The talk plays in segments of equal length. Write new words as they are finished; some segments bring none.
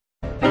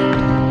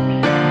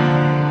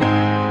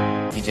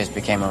he just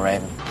became a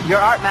raven. Your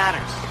art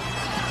matters.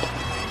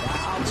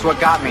 It's what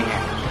got me here.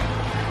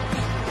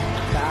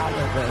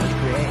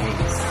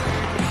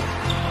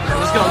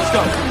 Let's go.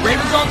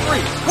 Ravens on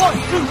 3. 1,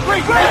 2, 3,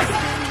 Ravens!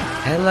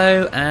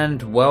 Hello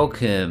and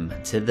welcome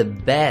to the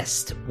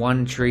best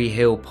One Tree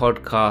Hill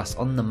podcast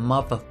on the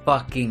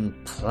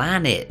motherfucking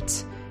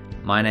planet.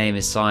 My name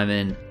is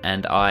Simon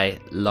and I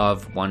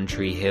love One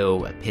Tree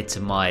Hill,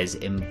 epitomise,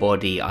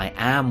 embody. I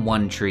am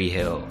One Tree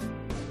Hill.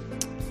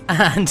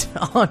 And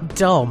I'm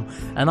Dom,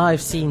 and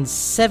I've seen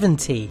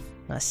 70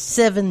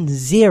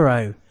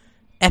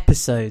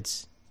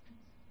 episodes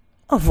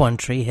of One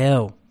Tree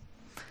Hill.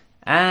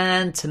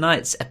 And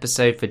tonight's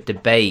episode for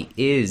debate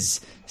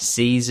is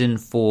Season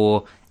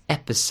 4,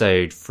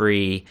 Episode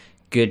 3,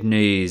 Good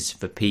News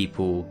for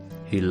People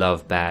Who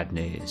Love Bad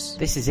News.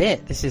 This is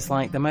it. This is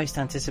like the most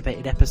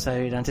anticipated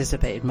episode,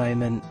 anticipated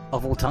moment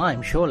of all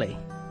time, surely.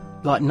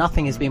 Like,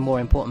 nothing has been more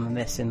important than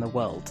this in the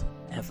world,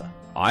 ever.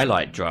 I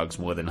like drugs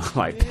more than I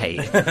like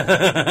pain.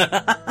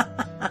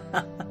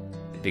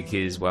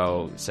 Because,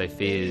 well,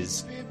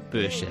 Sophia's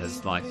Bush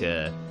has like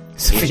a...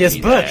 Sophia's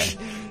Bush?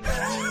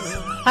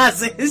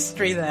 Has a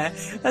history there.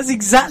 That's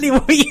exactly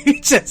what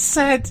you just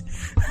said.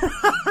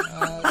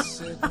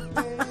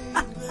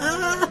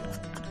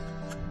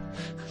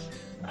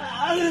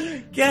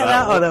 Get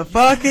that on a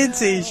fucking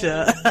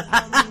t-shirt.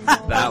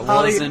 That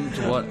wasn't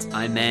what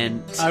I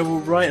meant. I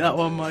will write that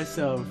one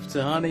myself.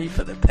 So, honey,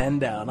 put the pen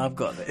down. I've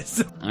got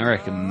this. I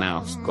reckon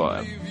Mouse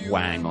got a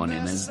wang on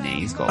him, hasn't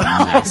he? He's got a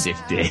massive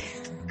dick.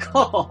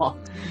 God.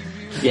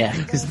 Yeah,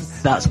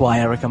 because that's why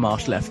Erica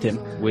Marsh left him.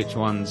 Which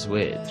one's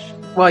which?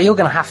 Well, you're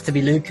going to have to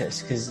be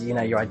Lucas because, you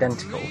know, you're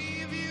identical.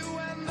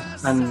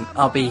 And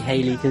I'll be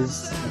Hayley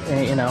because,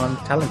 you know, I'm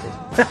talented.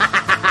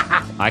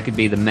 I could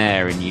be the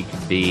mayor and you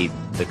could be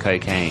the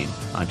cocaine.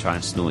 I'd try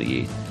and snort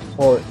you.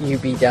 Or you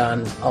be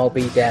Dan, I'll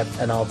be Deb,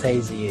 and I'll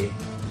taser you.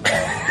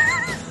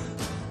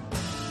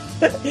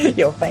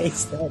 Your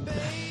face then.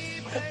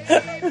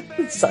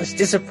 Such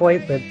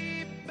disappointment.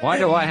 Why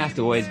do I have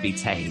to always be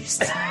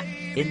tased?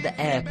 In the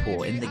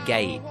airport, in the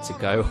gate, to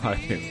go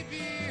home.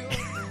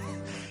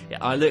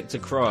 I looked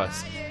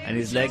across and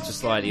his legs were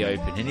slightly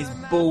open and his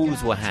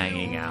balls were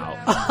hanging out.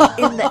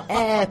 In the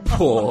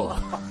airport.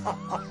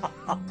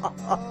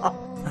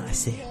 I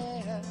see.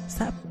 Is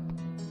that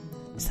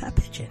a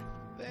pigeon?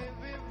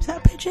 Is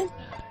that a pigeon?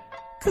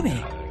 Come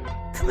here.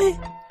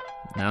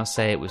 Now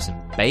say it with some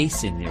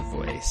bass in your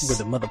voice. With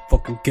the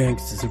motherfucking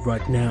gangsters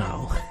right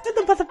now. With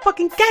the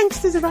motherfucking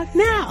gangsters right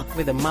now.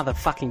 With the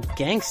motherfucking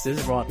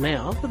gangsters right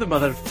now. With the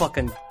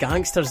motherfucking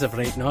gangsters of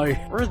right now.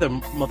 We're the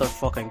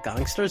motherfucking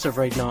gangsters of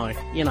right now.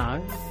 You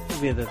know,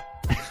 we're the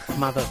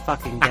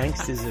motherfucking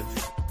gangsters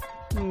of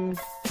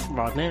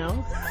right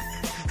now.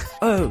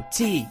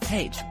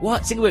 O-T-H,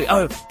 what? Sing it with me.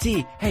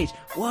 O-T-H,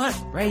 what?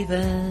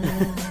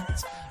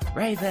 Ravens.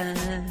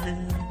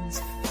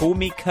 Ravens. Call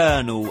me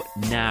Colonel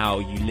now,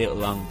 you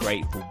little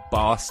ungrateful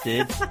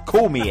bastard.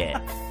 Call me it.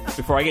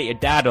 Before I get your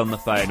dad on the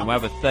phone and we'll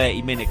have a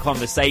 30-minute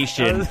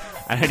conversation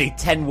and only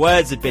 10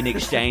 words have been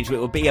exchanged. It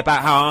will be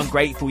about how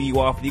ungrateful you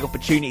are for the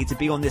opportunity to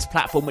be on this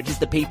platform, which is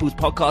the People's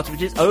Podcast,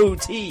 which is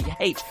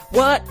O-T-H.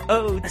 What?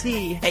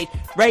 O-T-H.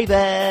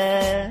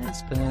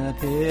 Ravens.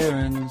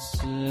 Appearances.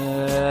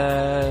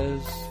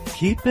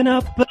 Keeping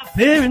up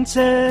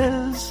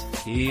appearances.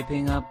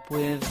 Keeping up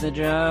with the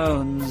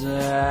Joneses.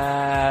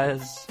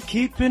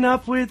 Keeping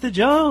up with the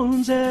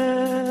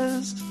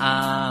Joneses.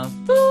 I'm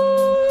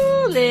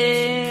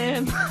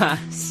fooling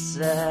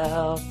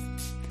myself.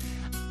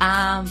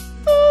 I'm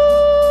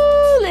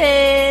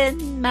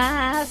fooling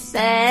myself.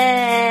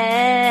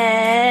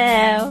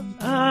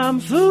 I'm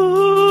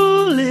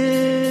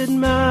fooling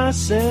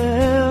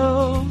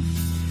myself.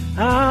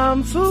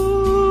 I'm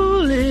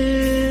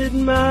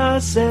fooling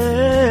myself.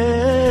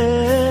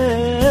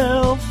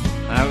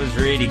 That was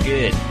really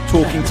good.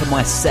 Talking to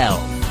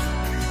myself.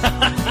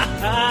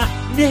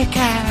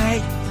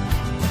 Nicky!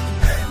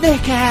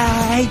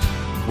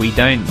 We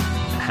don't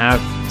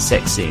have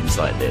sex scenes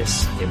like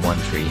this in One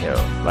Tree Hill.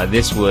 Like,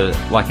 this was,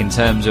 like, in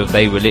terms of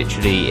they were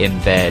literally in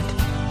bed,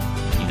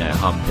 you know,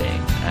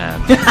 humping.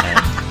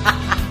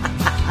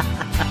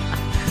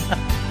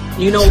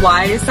 You know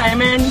why,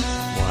 Simon?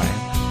 Why?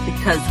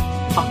 Because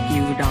fuck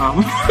you,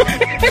 Dom.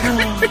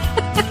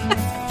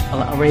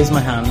 I'll raise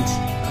my hand.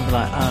 I'll be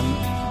like,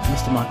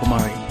 Mr. Michael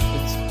Murray.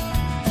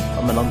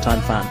 I'm a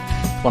long-time fan.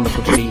 It's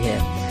wonderful to be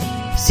here.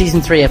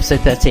 Season 3, episode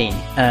 13.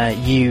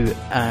 You,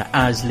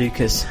 as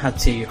Lucas, had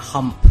to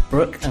hump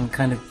Brooke and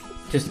kind of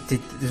just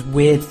did this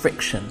weird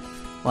friction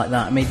like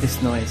that. It made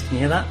this noise. Can you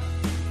hear that?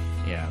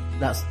 Yeah.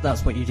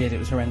 That's what you did. It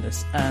was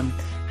horrendous.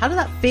 How did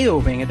that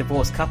feel, being a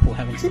divorced couple,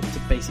 having to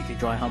basically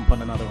dry hump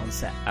on another on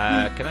set?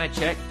 Can I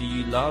check? Do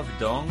you love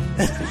dongs?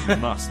 'Cause you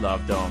must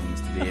love dongs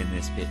to be in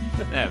this bit.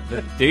 No,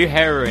 but do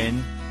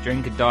heroin,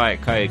 drink a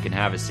Diet Coke, and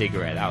have a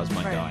cigarette. That was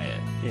my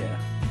diet. Yeah.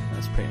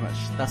 That's pretty much,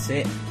 that's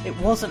it. It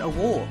wasn't a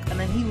walk. And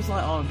then he was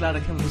like, oh, I'm glad I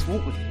came on this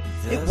walk with you.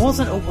 It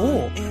wasn't a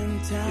walk.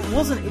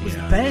 It was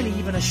barely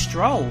even a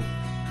stroll.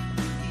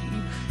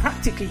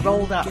 practically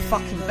rolled out of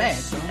fucking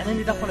bed and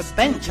ended up on a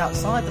bench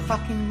outside the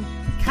fucking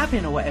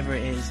cabin or whatever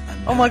it is.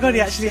 Oh my god, he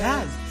actually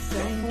has.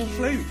 Got a full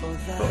flute.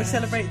 What we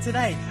celebrate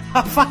today?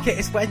 Oh fuck it,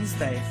 it's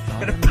Wednesday.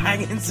 Gonna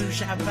bang in some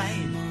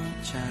champagne.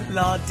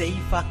 La dee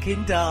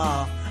fucking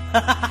da.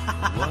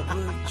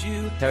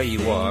 Tell you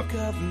what,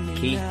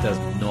 Keith does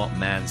not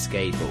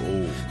manscape at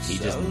all. He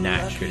just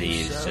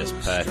naturally is just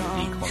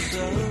perfectly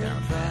contoured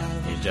down there.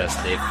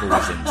 It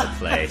falls into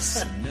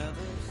place.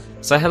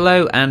 So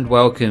hello and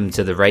welcome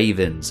to The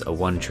Ravens, a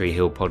One Tree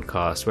Hill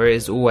podcast, where it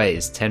is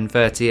always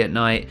 10:30 at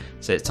night,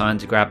 so it's time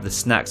to grab the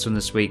snacks from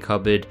the sweet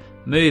cupboard,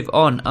 move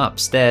on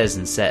upstairs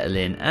and settle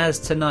in, as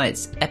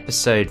tonight's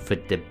episode for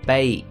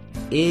debate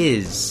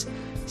is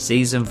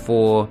Season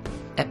 4,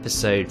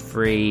 Episode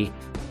 3,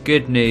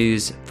 Good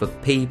News for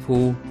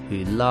People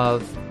Who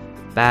Love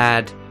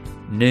Bad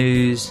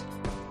News.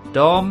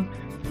 Dom,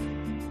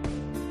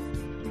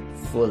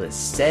 for the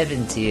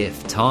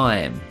 70th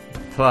time,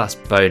 plus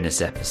bonus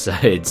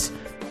episodes,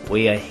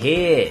 we are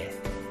here.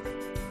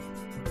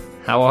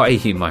 How are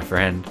you, my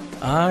friend?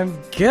 I'm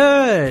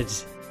good.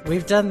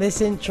 We've done this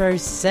intro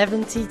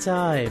 70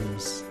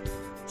 times.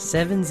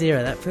 70.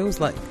 That feels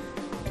like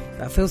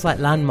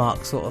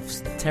landmark sort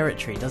of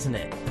territory, doesn't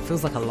it? It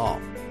feels like a lot.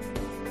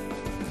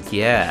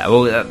 Yeah,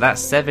 well,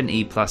 that's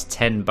 70 plus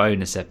 10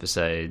 bonus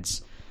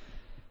episodes.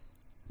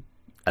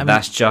 And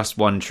that's just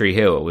One Tree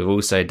Hill. We've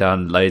also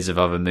done loads of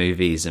other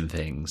movies and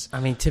things.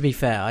 I mean, to be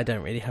fair, I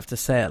don't really have to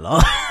say a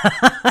lot.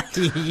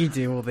 You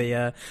do all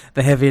the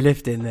heavy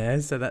lifting there,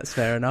 so that's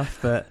fair enough.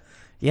 But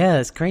yeah,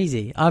 it's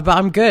crazy. But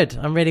I'm good.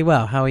 I'm really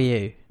well. How are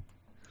you?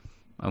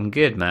 I'm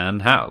good,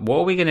 man. What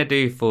are we going to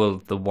do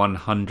for the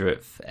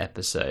 100th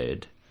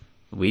episode?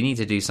 We need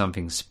to do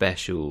something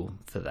special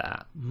for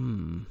that.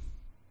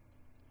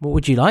 What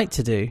would you like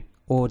to do?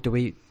 Or do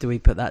we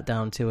put that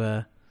down to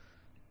a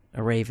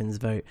Ravens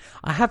vote?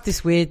 I have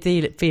this weird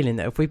feeling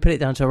that if we put it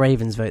down to a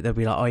Ravens vote, they'll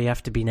be like, oh, you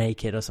have to be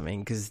naked or something,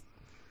 because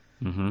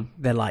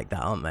they're like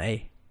that, aren't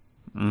they?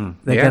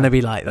 They're going to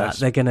be like that.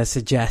 They're going to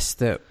suggest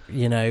that,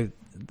 you know,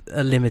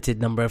 a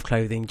limited number of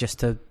clothing just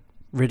to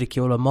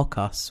ridicule or mock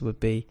us would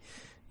be,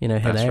 you know,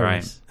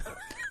 hilarious. That's right.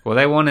 Well,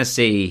 they want to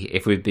see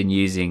if we've been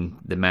using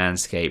the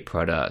Manscaped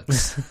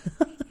products.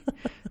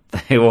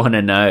 They want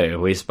to know.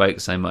 We spoke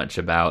so much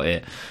about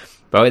it,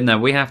 but no,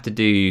 we have to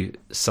do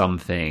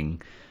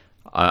something.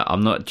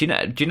 I'm not. Do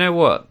you know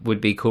what would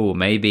be cool?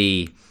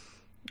 Maybe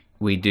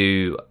we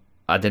do.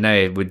 I don't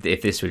know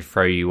if this would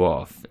throw you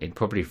off. It'd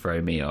probably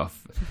throw me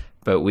off.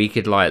 But we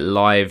could like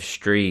live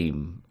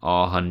stream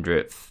our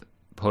 100th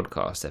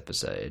podcast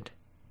episode,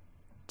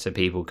 so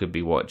people could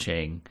be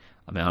watching.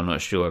 I mean, I'm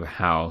not sure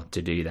how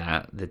to do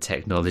that, the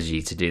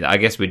technology to do that. I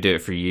guess we'd do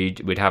it for you.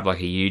 We'd have like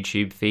a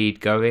YouTube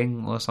feed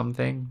going or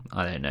something.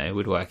 I don't know.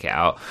 We'd work it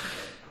out.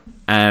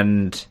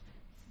 And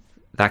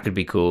that could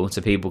be cool.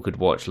 So people could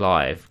watch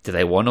live. Do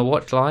they want to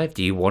watch live?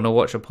 Do you want to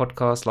watch a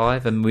podcast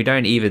live? And we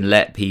don't even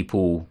let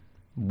people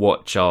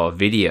watch our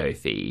video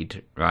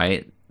feed,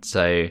 right?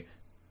 So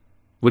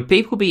would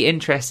people be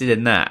interested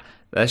in that?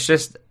 I'm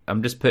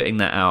just putting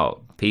that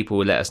out. People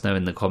will let us know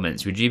in the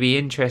comments. Would you be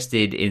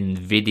interested in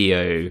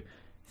video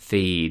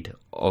feed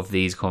of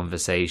these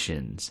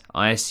conversations?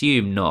 I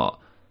assume not,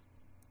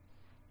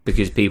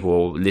 because people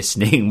are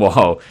listening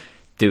while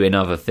doing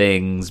other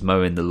things,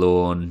 mowing the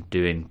lawn,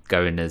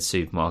 going to the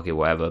supermarket,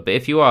 whatever. But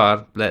if you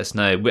are, let us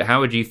know. How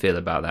would you feel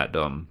about that,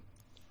 Dom?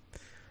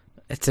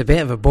 It's a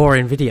bit of a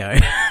boring video.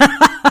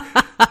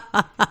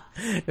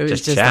 It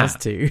was just us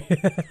two,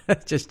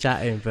 just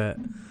chatting, but.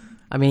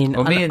 I mean,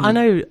 well, I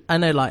know.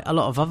 Like a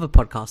lot of other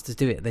podcasters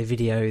do it. They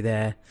video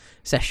their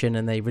session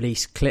and they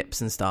release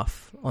clips and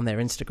stuff on their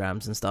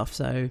Instagrams and stuff.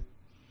 So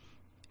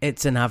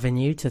it's an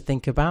avenue to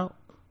think about.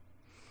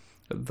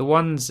 The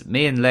ones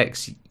me and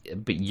Lex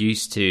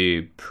used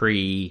to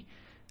the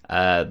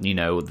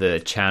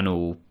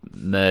channel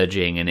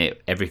merging and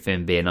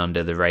everything being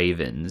under the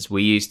Ravens.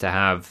 We used to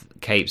have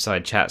Cape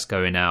Side chats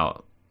going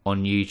out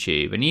on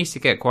YouTube, and used to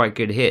get quite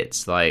good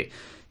hits. Like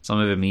some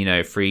of them,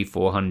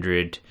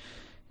 300-400.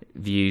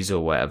 Views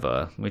or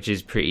whatever, which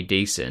is pretty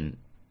decent,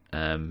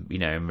 in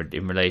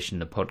relation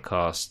to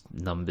podcast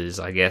numbers,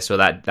 I guess. Or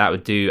that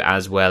would do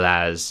as well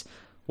as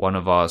one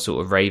of our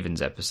sort of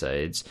Ravens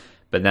episodes.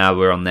 But now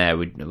we're on there,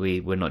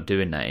 we're not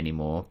doing that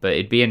anymore. But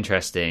it'd be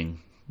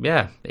interesting.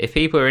 Yeah, if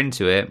people are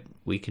into it,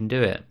 we can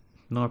do it.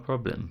 Not a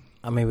problem.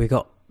 I mean, we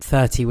got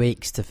 30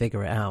 weeks to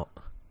figure it out.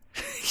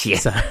 Yeah.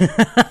 So.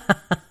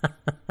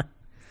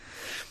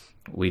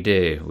 We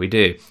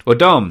do. Well,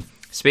 Dom,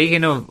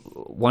 speaking of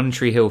One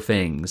Tree Hill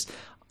things,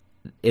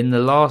 in the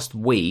last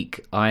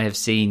week I have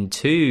seen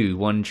 2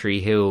 One Tree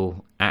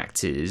Hill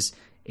actors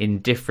in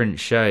different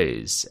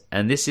shows,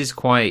 and this is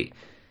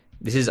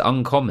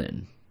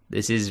uncommon.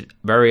 This is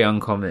very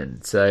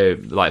uncommon. So,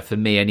 like, for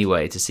me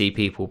anyway, to see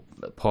people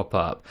pop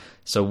up.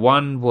 So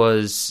one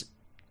was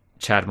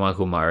Chad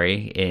Michael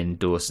Murray in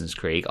Dawson's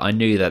Creek. I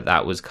knew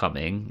that was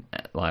coming.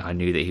 Like, I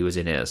knew that he was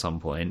in it at some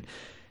point,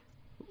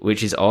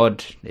 which is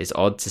odd. It's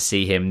odd to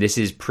see him. This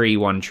is pre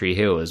One Tree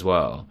Hill as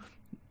well.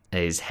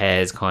 His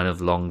hair's kind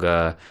of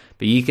longer,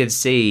 but you could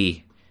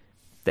see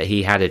that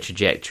he had a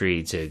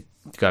trajectory to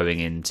going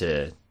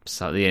into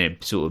something, you know,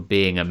 sort of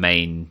being a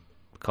main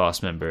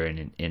cast member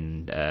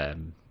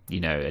in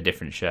you know, a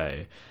different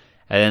show.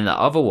 And then the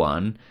other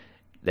one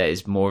that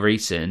is more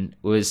recent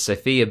was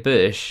Sophia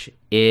Bush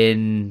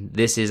in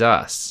This Is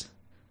Us,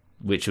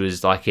 which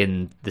was like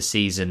in the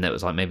season that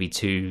was like maybe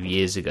 2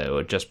 years ago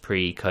or just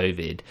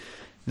pre-COVID.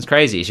 It's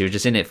crazy. She was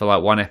just in it for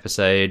like one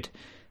episode.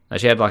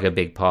 She had like a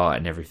big part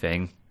and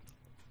everything.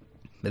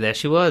 But there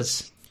she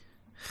was.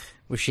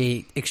 Was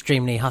she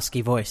extremely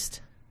husky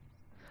voiced?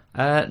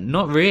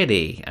 Not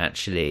really,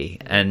 actually.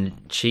 And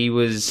she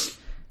was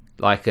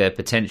like a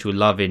potential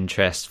love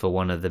interest for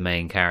one of the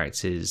main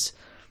characters.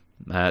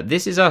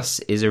 This Is Us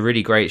is a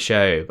really great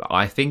show. But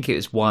I think it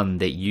was one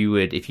that you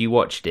would, if you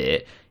watched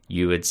it,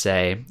 you would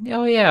say,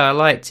 oh yeah, I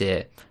liked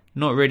it.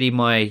 Not really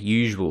my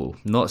usual.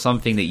 Not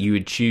something that you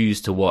would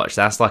choose to watch.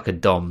 That's like a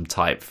Dom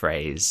type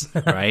phrase,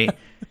 right?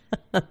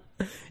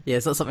 Yeah,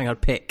 it's not something I'd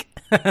pick.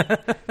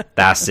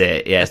 That's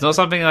it. Yeah, it's not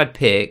something I'd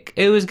pick.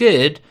 It was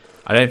good.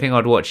 I don't think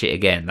I'd watch it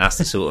again. That's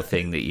the sort of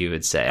thing that you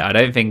would say. I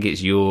don't think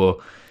it's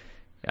your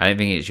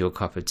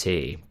cup of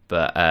tea.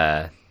 But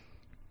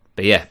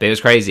yeah, but it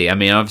was crazy. I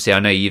mean, obviously, I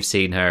know you've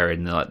seen her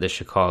in the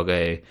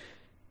Chicago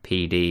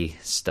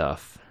PD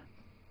stuff.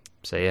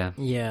 So yeah.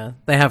 Yeah,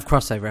 they have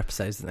crossover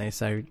episodes, don't they?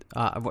 So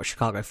I watched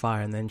Chicago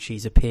Fire, and then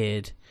she's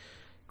appeared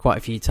quite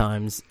a few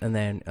times, and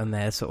then on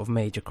their sort of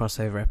major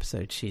crossover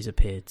episodes, she's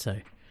appeared. So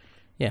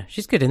yeah,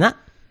 she's good in that.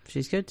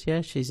 She's good. Yeah,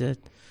 she's a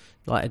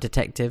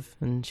detective,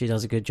 and she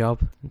does a good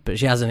job. But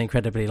she has an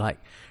incredibly like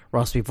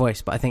raspy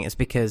voice. But I think it's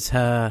because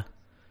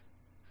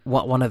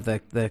one of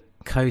the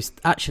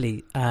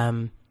actually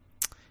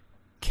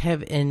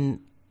Kevin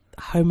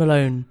Home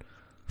Alone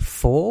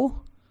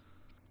 4,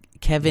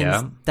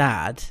 Kevin's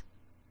dad.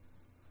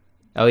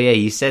 Oh yeah,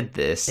 you said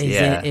this.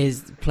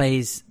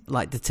 Plays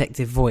like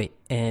Detective Voight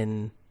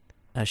in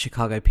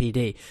Chicago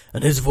PD,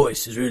 and his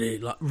voice is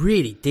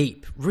really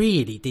deep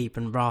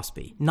and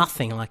raspy.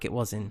 Nothing like it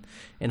was in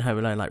Home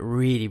Alone, like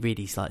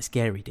really like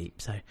scary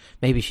deep. So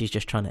maybe she's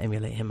just trying to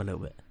emulate him a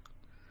little bit.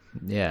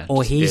 Yeah,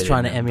 or he's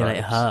trying to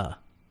emulate her.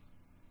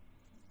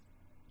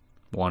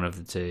 One of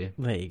the two.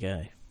 There you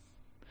go.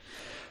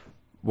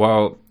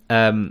 Well,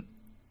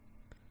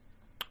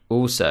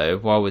 also,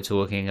 while we're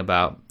talking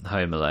about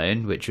Home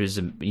Alone, which was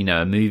a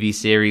movie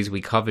series we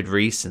covered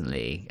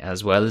recently,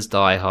 as well as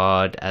Die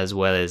Hard, as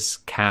well as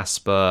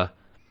Casper.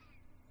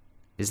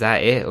 Is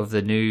that it of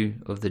the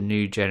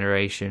new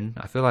generation?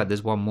 I feel like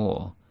there's one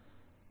more.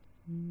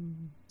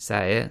 Is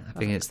that it? I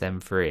think it's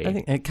them three. I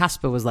think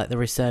Casper was like the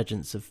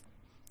resurgence of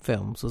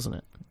films, wasn't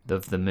it?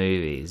 Of the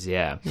movies,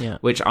 yeah. Yeah.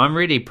 Which I'm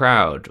really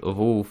proud of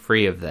all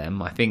three of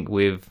them. I think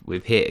we've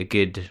hit a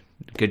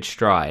good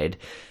stride.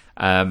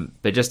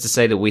 But just to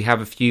say that we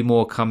have a few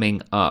more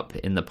coming up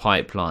in the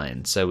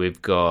pipeline. So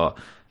we've got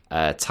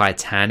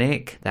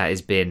Titanic, that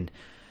has been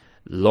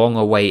long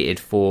awaited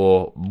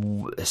for.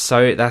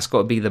 So that's got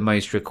to be the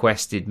most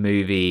requested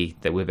movie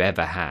that we've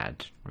ever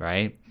had,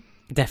 right?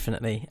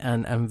 Definitely,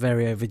 and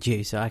very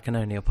overdue. So I can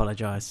only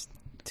apologise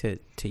to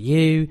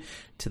you,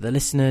 to the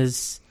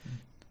listeners,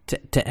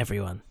 to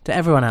everyone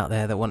out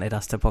there that wanted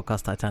us to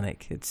podcast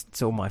Titanic.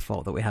 It's all my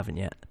fault that we haven't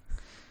yet.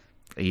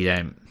 You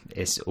don't.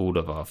 It's all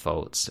of our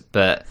faults.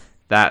 But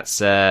that's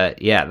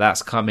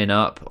coming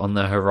up on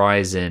the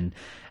horizon.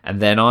 And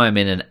then I'm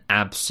in an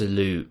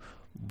absolute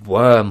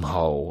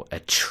wormhole, a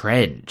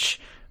trench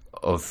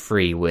of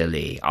Free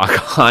Willy. I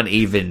can't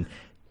even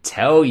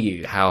tell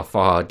you how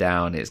far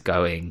down it's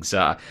going.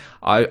 So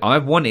I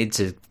wanted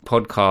to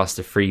podcast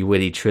a Free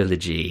Willy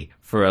trilogy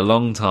for a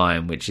long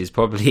time, which is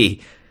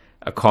probably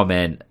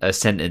a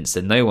sentence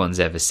that no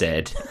one's ever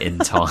said in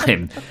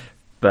time.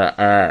 But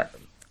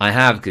I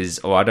have,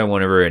 because I don't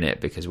want to ruin it,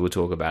 because we'll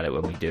talk about it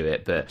when we do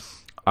it, but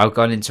I've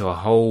gone into a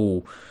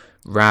whole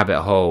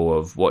rabbit hole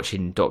of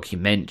watching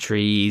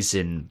documentaries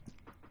and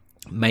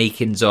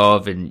makings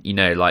of, and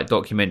like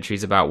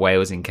documentaries about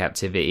whales in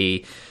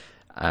captivity.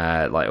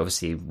 Like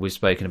obviously we've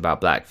spoken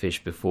about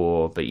Blackfish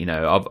before, but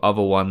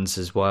other ones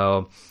as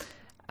well.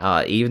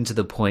 Even to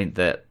the point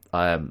that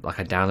I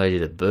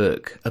downloaded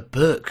a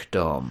book,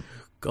 Dom.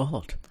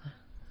 God,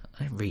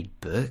 I don't read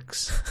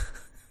books.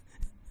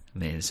 I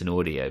mean, it's an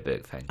audio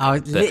book, thank you. I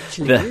was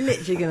literally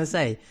going to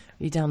say,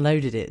 you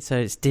downloaded it, so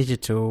it's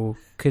digital.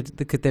 Could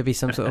there be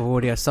some sort of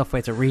audio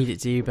software to read it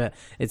to you? But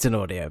it's an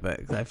audio book,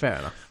 so fair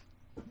enough.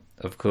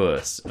 Of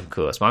course.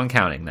 Well, I'm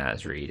counting that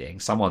as reading.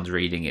 Someone's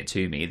reading it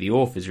to me. The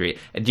author's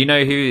reading. And do you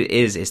know who it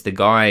is? It's the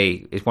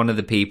guy. It's one of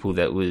the people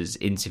that was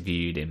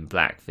interviewed in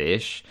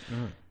Blackfish.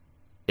 Mm.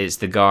 It's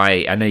the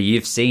guy. I know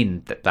you've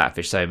seen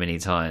Blackfish so many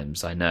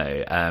times. I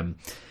know.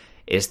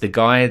 It's the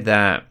guy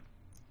that.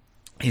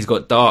 He's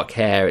got dark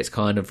hair. It's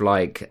kind of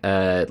like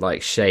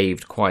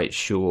shaved quite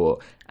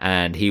short,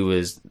 and he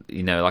was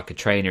like a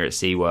trainer at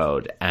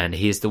SeaWorld, and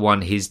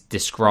he's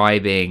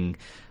describing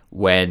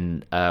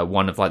when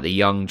one of like the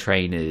young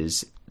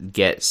trainers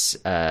gets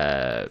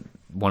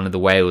one of the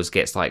whales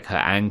gets like her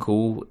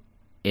ankle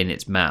in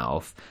its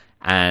mouth,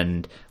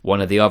 and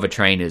one of the other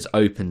trainers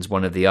opens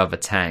one of the other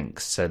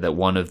tanks so that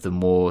one of the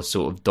more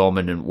sort of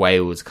dominant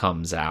whales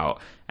comes out,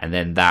 and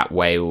then that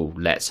whale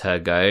lets her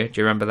go.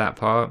 Do you remember that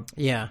part?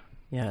 Yeah,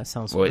 it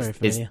sounds very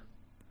familiar.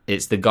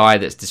 It's the guy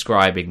that's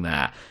describing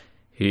that,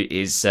 who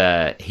is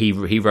he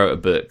wrote a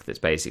book that's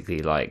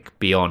basically like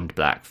beyond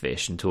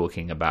Blackfish and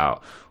talking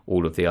about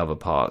all of the other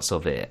parts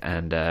of it.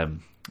 And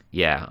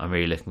yeah, I'm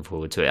really looking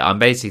forward to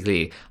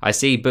it. I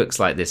see books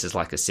like this as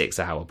like a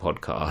 6-hour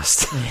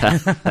podcast,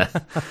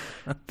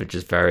 but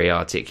just very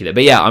articulate.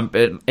 But yeah,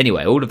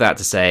 anyway, all of that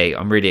to say,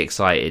 I'm really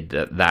excited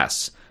that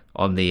that's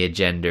on the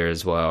agenda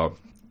as well.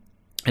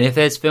 And if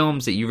there's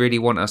films that you really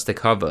want us to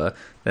cover,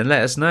 then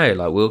let us know.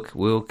 Like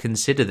we'll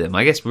consider them.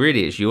 I guess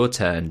really it's your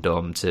turn,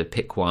 Dom, to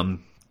pick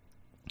one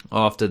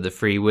after the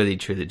Free Willy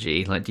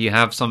trilogy. Like, do you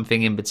have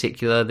something in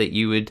particular that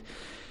you would,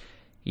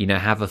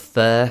 have a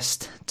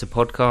first to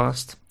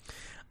podcast?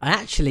 I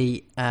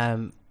actually,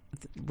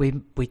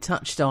 we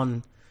touched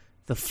on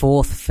the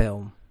fourth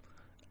film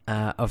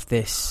of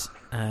this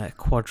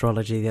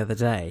quadrilogy the other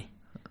day.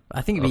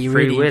 I think it'd be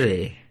Free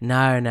Willy.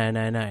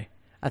 No.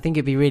 I think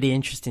it'd be really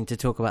interesting to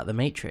talk about The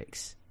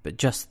Matrix, but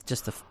just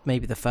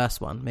maybe the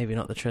first one, maybe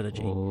not the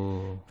trilogy,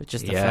 but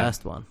just the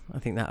first one. I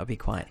think that would be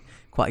quite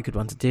a good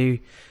one to do.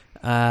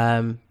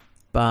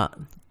 But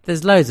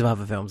there's loads of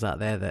other films out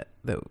there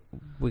that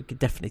we could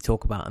definitely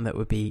talk about and that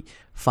would be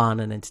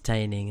fun and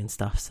entertaining and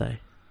stuff. So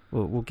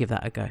we'll give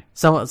that a go.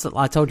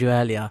 I told you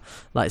earlier,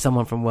 like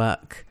someone from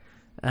work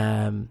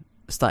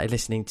started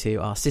listening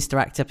to our Sister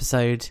Act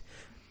episode.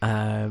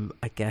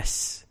 I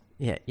guess.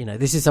 Yeah,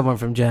 this is someone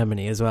from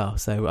Germany as well.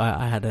 So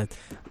I had a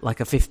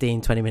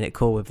 15-20 minute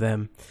call with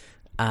them,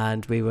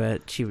 and we were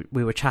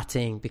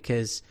chatting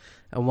because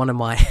one of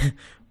my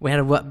we had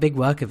a big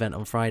work event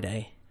on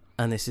Friday,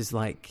 and this is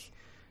like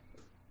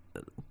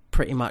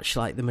pretty much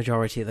like the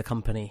majority of the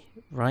company,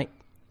 right?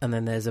 And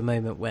then there's a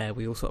moment where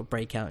we all sort of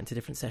break out into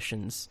different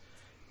sessions,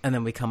 and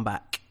then we come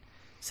back.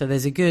 So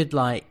there's there's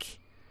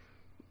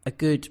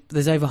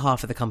over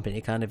half of the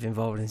company kind of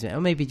involved in this,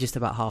 or maybe just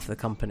about half of the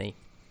company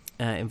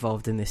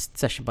involved in this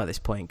session by this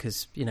point,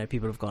 because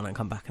people have gone and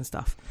come back and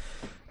stuff.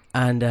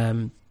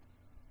 And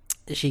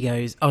she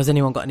goes, "Oh, has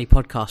anyone got any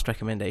podcast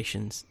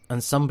recommendations?"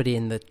 And somebody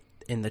in the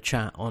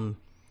chat on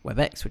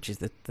WebEx, which is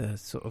the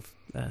sort of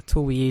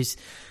tool we use,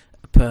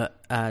 put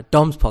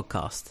Dom's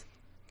podcast.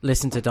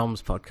 Listen to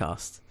Dom's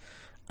podcast.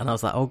 And I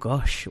was like, oh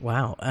gosh,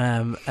 wow.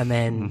 And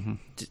then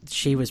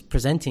she was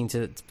presenting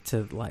to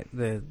like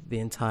the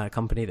entire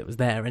company that was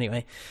there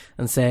anyway,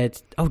 and said,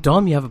 "Oh,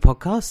 Dom, you have a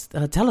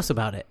podcast? Tell us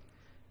about it."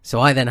 So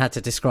I then had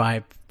to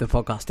describe the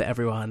podcast to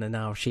everyone, and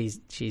now she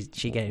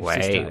gave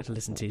Sister to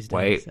listen to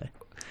today.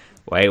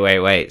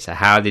 Wait. So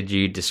how did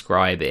you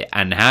describe it,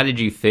 and how did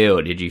you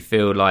feel? Did you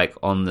feel like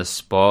on the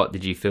spot?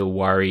 Did you feel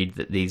worried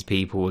that these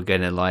people were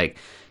gonna like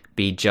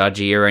be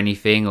judgy or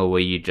anything, or were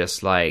you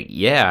just like,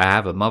 yeah, I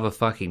have a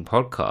motherfucking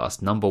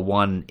podcast,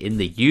 #1 in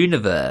the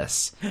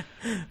universe?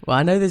 Well,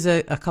 I know there's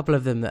a couple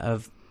of them that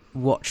have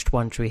watched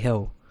One Tree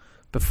Hill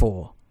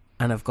before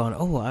and have gone,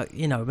 oh,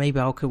 maybe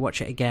I could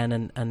watch it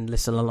again and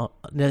listen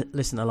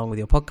along with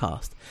your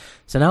podcast.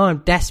 So now I'm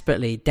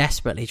desperately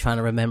trying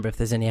to remember if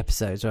there's any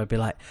episodes where I'd be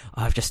like,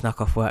 oh, I've just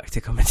snuck off work to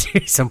come and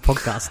do some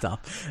podcast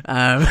stuff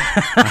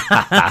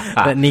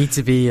that need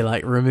to be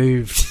like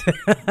removed.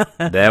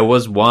 There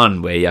was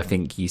one where I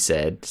think you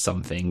said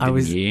something,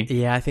 didn't you?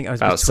 Yeah, I think I was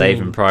about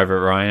Saving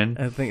Private Ryan.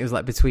 I think it was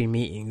like between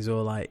meetings,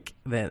 or like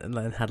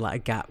then had like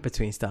a gap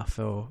between stuff,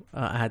 or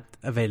I had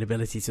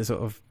availability to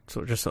sort of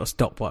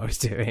stop what I was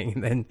doing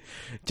and then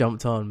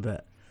jumped on.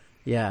 But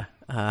yeah,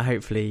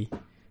 hopefully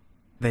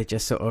they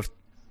just sort of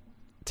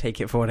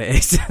take it for what it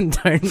is and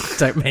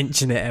don't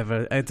mention it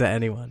ever to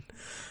anyone.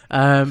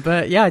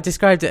 But yeah, I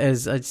described it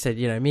as, I just said,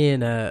 me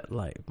and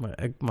like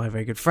my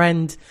very good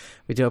friend,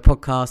 we do a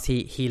podcast.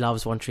 He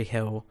loves One Tree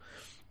Hill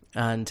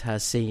and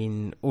has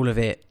seen all of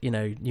it,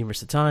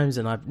 numerous of times,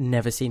 and I've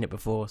never seen it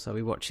before. So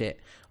we watch it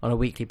on a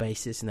weekly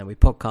basis, and then we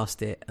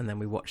podcast it, and then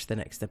we watch the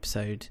next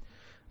episode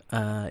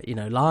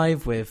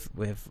live with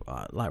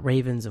like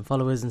ravens and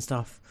followers and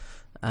stuff.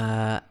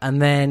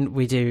 And then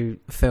we do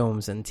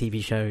films and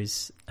TV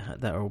shows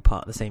that are all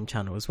part of the same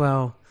channel as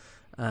well.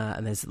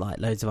 And there's like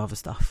loads of other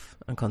stuff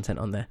and content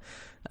on there.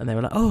 And they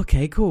were like, oh,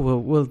 okay, cool.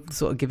 We'll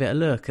sort of give it a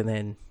look. And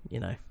then,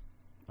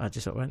 I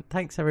just sort of went,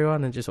 thanks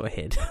everyone, and just sort of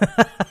hid.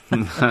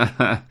 And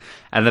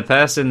the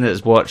person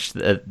that's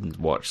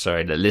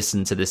that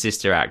listened to the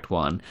Sister Act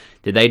one,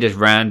 did they just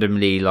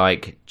randomly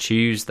like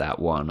choose that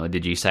one, or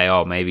did you say,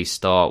 oh, maybe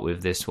start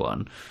with this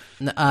one?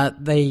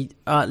 Literally,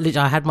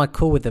 I had my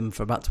call with them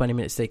for about 20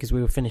 minutes today because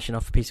we were finishing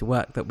off a piece of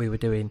work that we were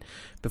doing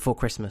before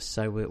Christmas.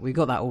 So we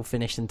got that all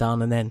finished and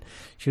done, and then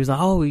she was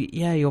like, oh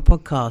yeah, your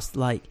podcast,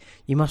 like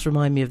you must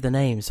remind me of the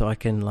name so I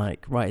can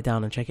like write it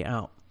down and check it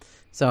out.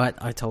 So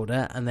I told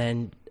her, and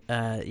then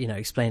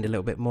explained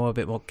a bit more,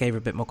 gave her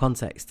a bit more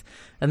context,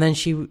 and then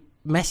she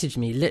messaged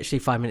me literally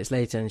 5 minutes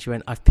later, and she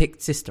went, I've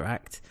picked Sister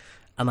Act,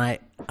 and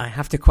I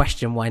have to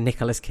question why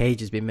Nicolas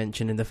Cage has been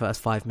mentioned in the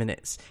first 5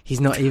 minutes. He's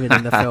not even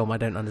in the film. I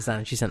don't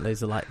understand. She sent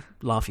loads of like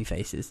laughy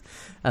faces,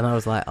 and I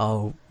was like,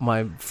 oh,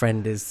 my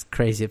friend is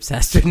crazy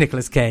obsessed with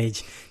Nicolas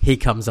Cage. He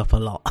comes up a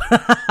lot.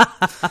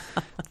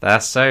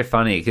 That's so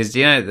funny because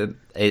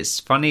it's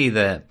funny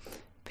that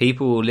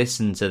people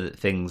listen to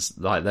things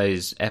like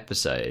those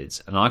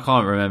episodes, and I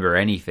can't remember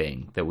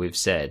anything that we've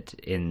said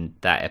in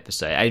that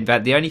episode. In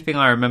fact, the only thing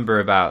I remember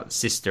about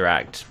Sister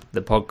Act,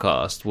 the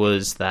podcast,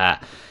 was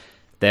that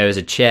there was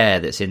a chair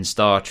that's in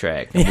Star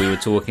Trek, and we were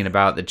talking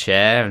about the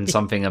chair, and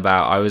something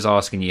about, I was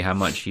asking you how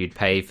much you'd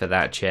pay for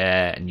that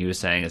chair, and you were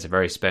saying it's a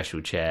very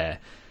special chair,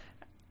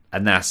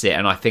 and that's it.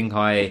 And I think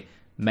I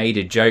made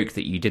a joke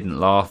that you didn't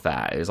laugh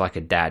at. It was like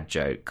a dad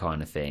joke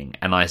kind of thing,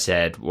 and I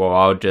said, well,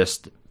 I'll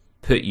just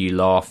put you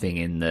laughing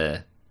in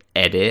the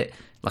edit,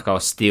 like I'll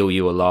steal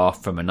you a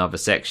laugh from another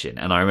section.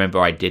 And I remember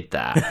I did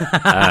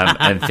that,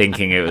 and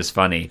thinking it was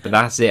funny, but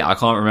that's it. I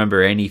can't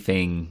remember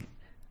anything.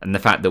 And the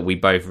fact that we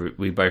both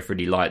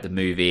really liked the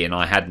movie, and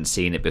I hadn't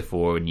seen it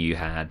before and you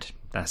had,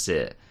 that's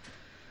it.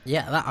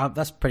 Yeah,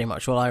 that's pretty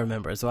much all I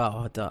remember as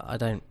well. I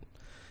don't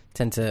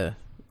tend to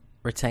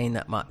retain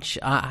that much.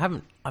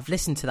 I've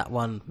listened to that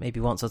one maybe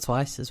once or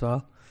twice as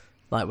well,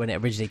 like when it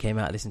originally came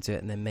out, I listened to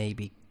it, and then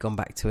maybe gone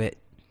back to it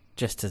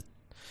just to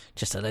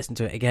listen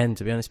to it again,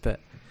 to be honest. But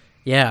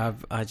yeah,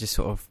 I just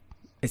sort of,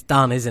 it's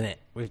done, isn't it?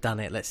 We've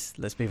done it.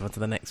 Let's move on to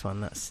the next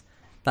one.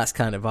 That's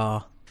kind of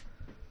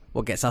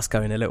what gets us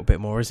going a little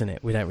bit more, isn't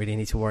it? We don't really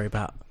need to worry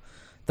about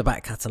the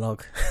back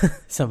catalogue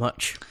so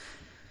much.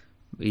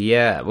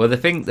 Yeah, well, the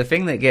thing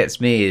that gets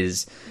me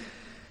is,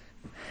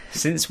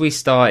 since we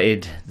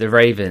started the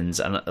Ravens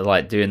and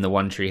like doing the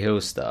One Tree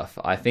Hill stuff,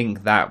 I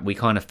think that we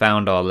kind of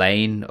found our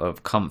lane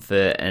of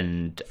comfort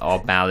and our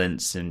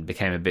balance and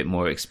became a bit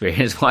more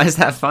experienced. Why is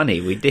that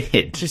funny? We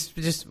did.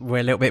 Just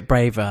we're a little bit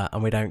braver,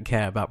 and we don't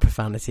care about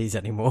profanities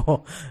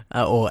anymore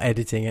or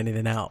editing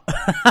anything out.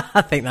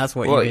 I think that's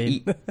what you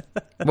mean.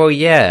 Well,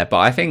 yeah, but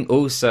I think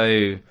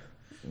also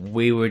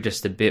we were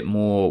just a bit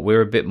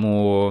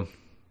more.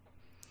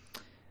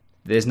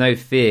 There's no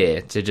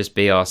fear to just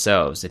be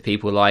ourselves. If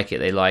people like it,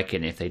 they like it,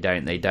 and if they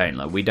don't, they don't.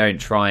 Like, we don't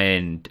try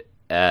and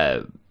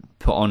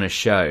put on a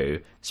show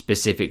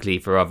specifically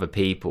for other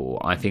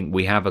people. I think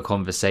we have a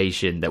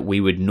conversation that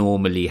we would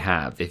normally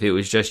have. If it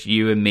was just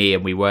you and me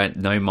and we weren't,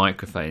 no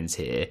microphones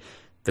here,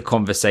 the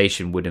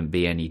conversation wouldn't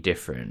be any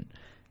different.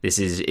 This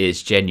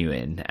is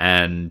genuine,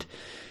 and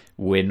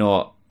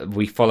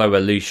we follow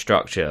a loose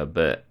structure,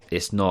 but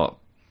it's not,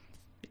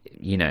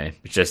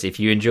 it's just, if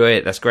you enjoy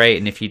it, that's great,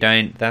 and if you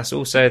don't, that's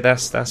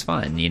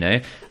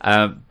fine,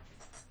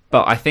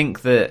 but I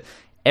think that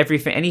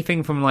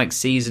anything from like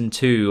season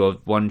 2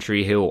 of One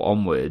Tree Hill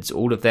onwards,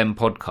 all of them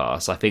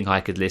podcasts, I think I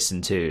could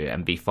listen to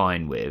and be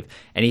fine with.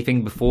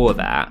 Anything before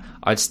that,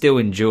 I'd still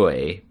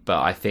enjoy,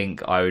 but I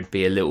think I would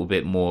be a little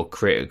bit more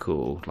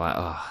critical,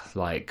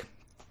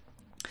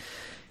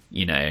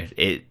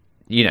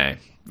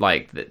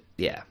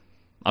 yeah.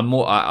 I'm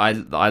more. I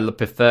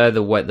prefer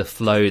the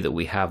flow that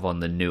we have on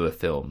the newer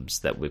films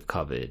that we've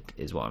covered,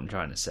 is what I'm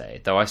trying to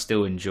say. Though I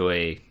still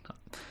enjoy.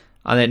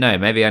 I don't know.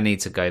 Maybe I need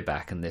to go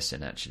back and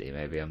listen. Actually,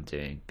 maybe I'm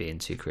being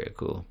too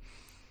critical.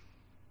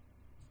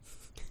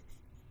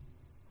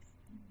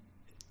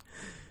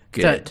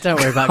 Good. Don't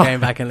worry about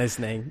going back and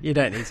listening. You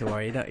don't need to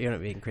worry. You're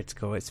not being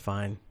critical. It's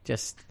fine.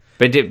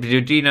 But do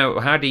you know?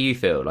 How do you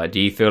feel? Like,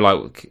 do you feel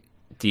like?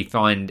 Do you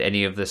find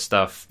any of the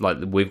stuff like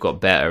we've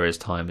got better as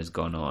time has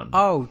gone on?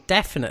 Oh,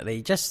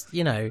 definitely. Just,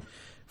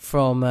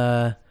 from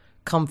a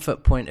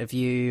comfort point of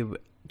view,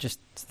 just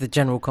the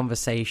general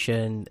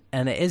conversation,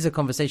 and it is a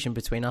conversation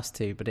between us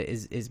two, but it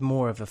is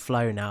more of a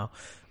flow now.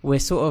 We're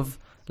sort of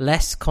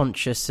less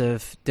conscious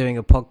of doing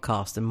a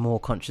podcast and more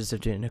conscious of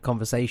doing a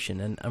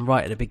conversation. And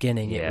right at the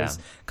beginning, it was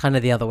kind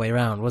of the other way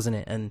around, wasn't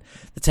it? And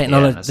the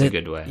technology, that's a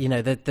good way.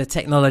 The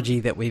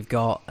technology that we've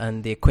got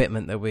and the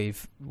equipment that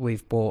we've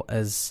bought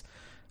has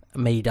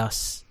made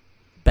us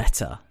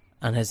better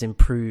and has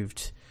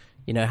improved,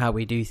 how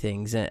we do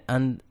things.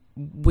 And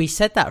we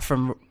said that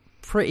from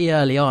pretty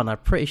early on. I'm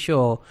pretty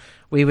sure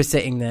we were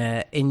sitting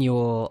there in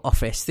your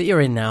office that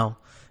you're in now,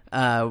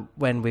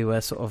 when we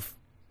were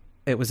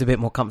it was a bit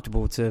more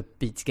comfortable to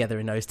be together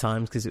in those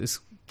times because it was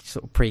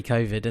sort of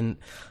pre-COVID, and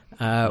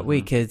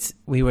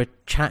we were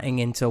chatting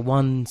into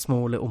one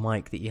small little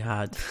mic that you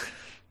had.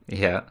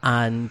 Yeah.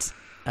 And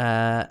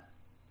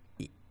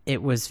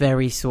it was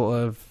very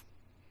sort of,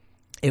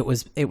 it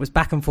was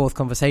back and forth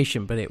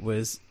conversation, but it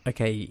was,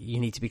 okay, you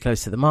need to be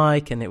close to the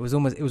mic, and it was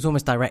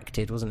almost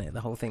directed, wasn't it?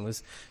 The whole thing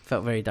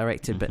felt very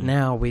directed. But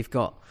now we've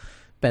got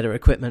better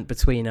equipment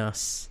between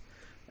us,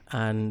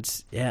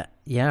 and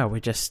we're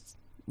just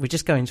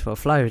going to a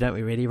flow, don't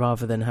we, really,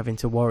 rather than having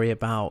to worry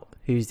about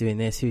who's doing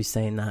this, who's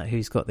saying that,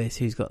 who's got this,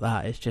 who's got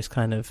that. It's just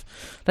kind of,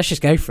 let's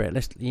just go for it.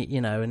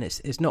 And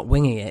it's not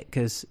winging it,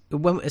 because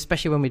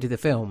especially when we do the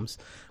films,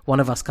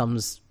 one of us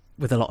comes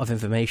with a lot of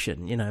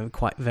information,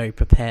 quite very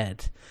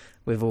prepared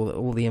with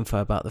all the info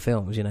about the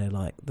films,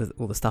 like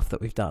all the stuff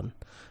that we've done.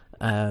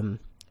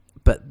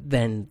 But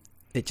then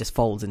it just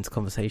folds into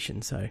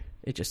conversation. So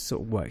it just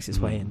sort of works its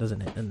way in,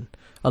 doesn't it? And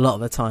a lot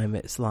of the time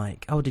it's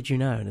like, oh, did you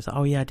know? And it's like,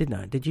 oh yeah, I did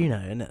know. Did you know?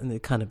 And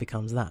it kind of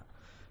becomes that.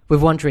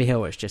 With One Tree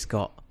Hill, it's just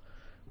got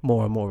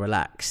more and more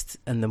relaxed,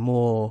 and the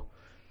more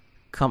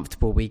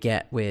comfortable we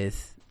get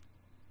with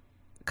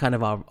kind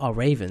of our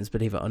ravens,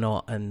 believe it or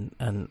not,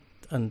 and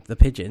the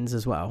pigeons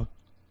as well,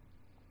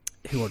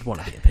 who would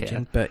want to be a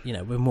pigeon, but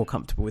we're more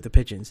comfortable with the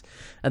pigeons,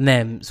 and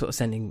them sort of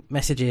sending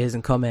messages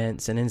and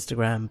comments and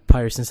Instagram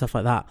posts and stuff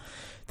like that.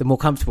 The more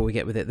comfortable we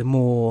get with it, the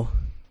more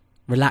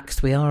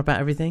relaxed we are about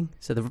everything.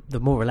 So the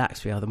more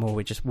relaxed we are, the more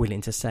we're just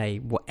willing to say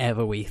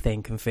whatever we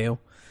think and feel.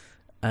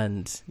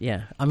 And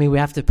yeah, I mean, we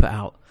have to put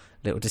out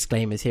little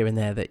disclaimers here and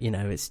there that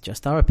it's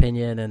just our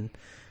opinion, and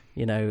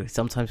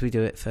sometimes we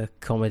do it for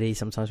comedy,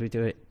 sometimes we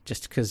do it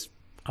just because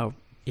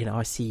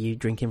I see you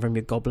drinking from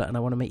your goblet and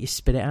I want to make you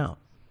spit it out.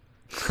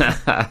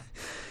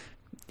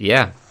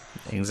 Yeah,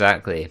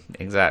 exactly.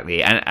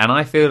 And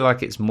I feel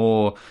like it's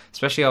more,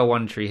 especially our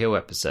One Tree Hill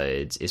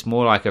episodes, it's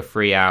more like a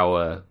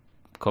 3-hour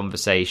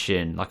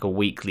conversation, like a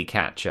weekly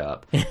catch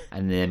up,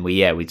 and then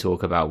we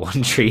talk about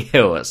One Tree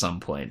Hill at some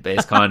point, but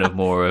it's kind of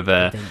more of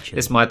a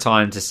it's my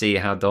time to see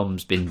how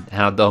Dom's been,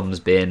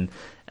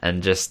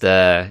 and just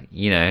run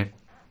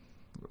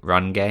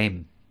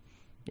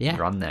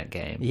that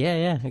game.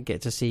 I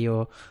get to see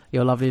your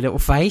lovely little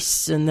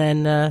face, and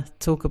then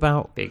talk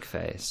about big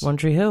face One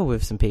Tree Hill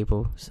with some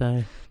people.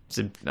 So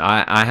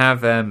I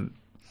have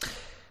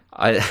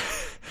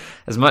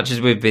as much as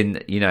we've been,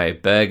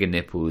 burger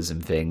nipples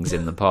and things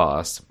in the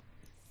past,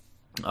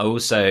 I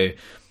also,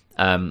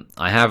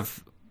 I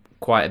have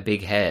quite a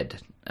big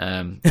head.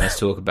 Let's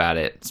talk about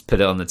it. Let's put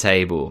it on the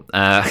table.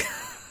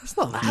 It's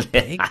not that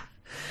big.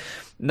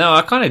 No,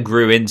 I kind of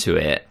grew into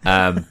it.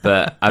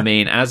 But, I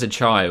mean, as a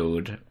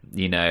child,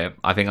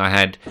 I think I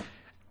had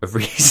a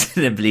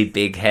reasonably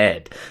big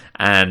head.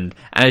 And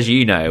as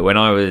you know, when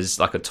I was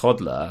like a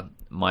toddler,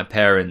 my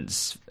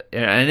parents...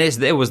 and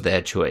it was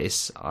their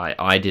choice.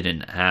 I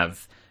didn't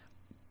have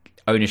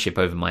ownership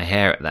over my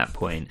hair at that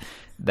point.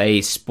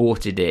 They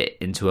sported it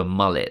into a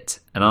mullet,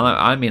 and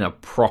I mean a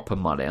proper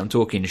mullet. I'm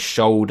talking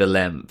shoulder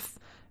length,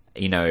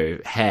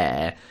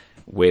 hair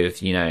with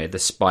the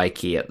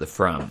spiky at the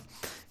front.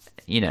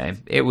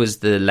 It was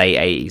the late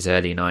 80s,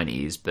 early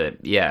 90s,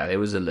 but yeah, it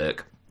was a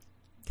look.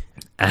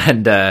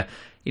 And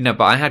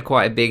but I had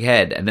quite a big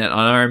head, and then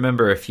I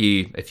remember a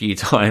few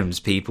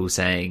times people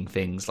saying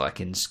things like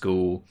in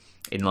school.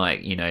 In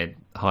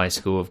high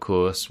school, of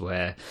course,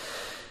 where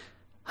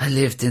I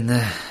lived in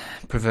the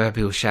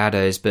proverbial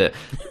shadows. But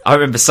I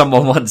remember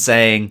someone once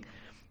saying,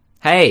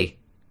 "Hey,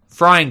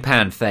 frying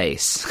pan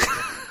face."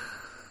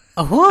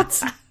 Oh,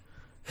 what?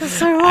 That's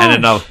so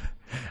harsh.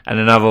 And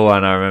another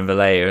one I remember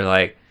later,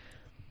 like,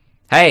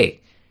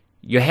 "Hey,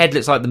 your head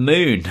looks like the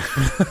moon."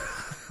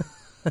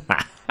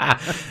 I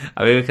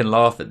mean, we can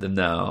laugh at them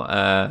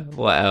now.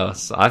 What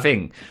else? I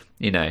think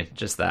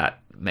just that.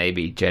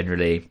 Maybe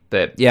generally,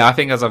 but yeah, I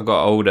think as I've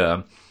got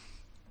older,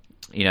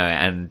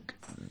 and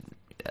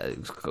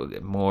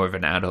more of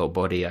an adult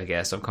body, I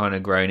guess I've kind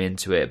of grown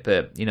into it.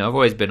 But I've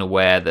always been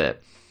aware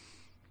that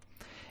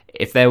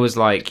if there was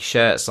like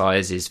shirt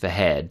sizes for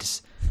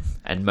heads,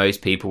 and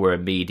most people were a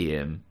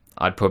medium,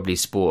 I'd probably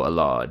sport a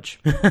large.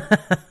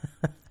 But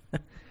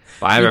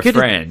I have a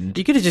friend.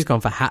 You could have just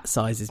gone for hat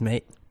sizes,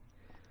 mate.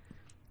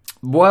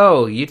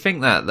 Well, you'd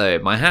think that though.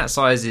 My hat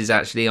sizes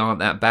actually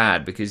aren't that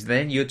bad, because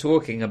then you're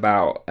talking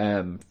about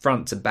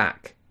front to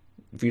back.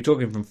 If you're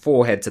talking from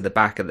forehead to the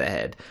back of the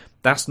head,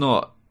 that's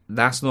not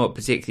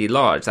particularly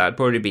large. That would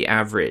probably be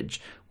average.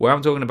 Where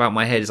I'm talking about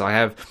my head is I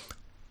have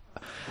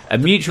a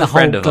mutual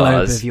friend of ours. The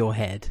whole globe of your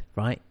head,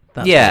 right?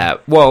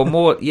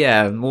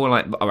 More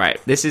like, all right,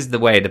 this is the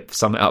way to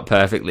sum it up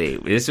perfectly.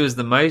 This was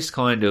the most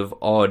kind of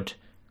odd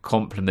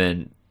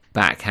compliment,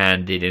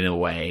 backhanded in a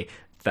way,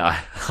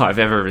 that I've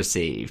ever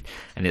received,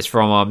 and it's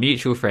from our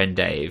mutual friend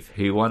Dave,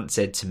 who once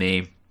said to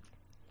me,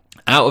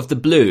 out of the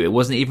blue, it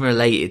wasn't even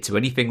related to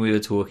anything we were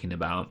talking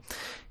about,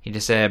 he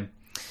just said,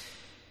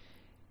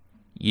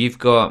 "You've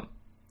got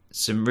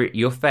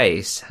your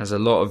face has a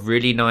lot of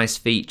really nice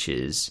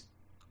features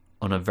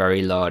on a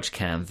very large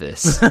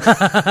canvas."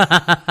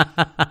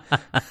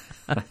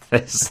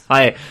 It's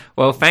like,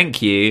 well,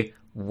 thank you.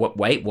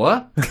 Wait,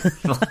 what?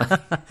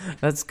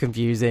 That's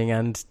confusing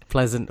and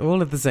pleasant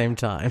all at the same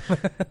time.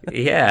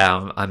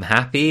 Yeah, I'm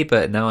happy,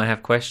 but now I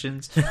have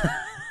questions.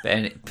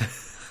 But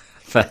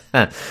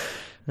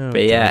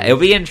yeah, it'll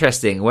be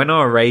interesting when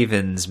our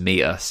Ravens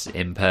meet us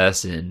in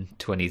person,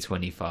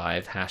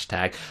 2025,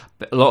 hashtag.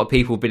 But a lot of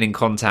people have been in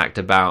contact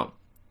about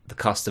the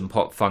custom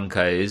pop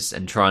Funkos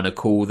and trying to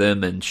call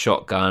them and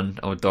shotgun,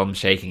 or Dom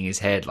shaking his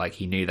head like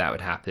he knew that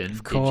would happen.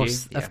 Of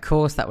course, of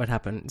course that would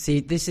happen. See,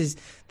 this is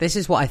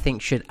what I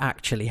think should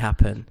actually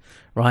happen,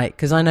 right?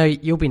 Because I know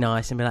you'll be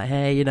nice and be like,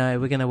 hey,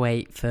 we're going to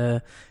wait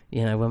for,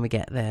 when we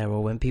get there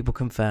or when people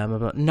confirm.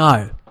 I'm like,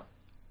 no.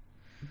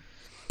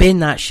 Bin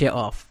that shit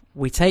off.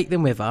 We take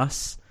them with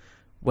us.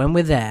 When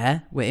we're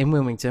there, we're in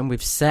Wilmington,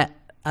 we've set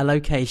a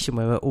location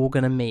where we're all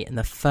going to meet, and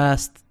the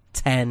first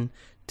 10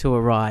 to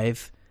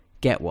arrive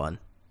get one.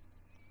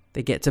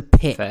 They get to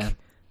pick Fair.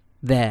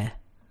 there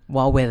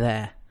while we're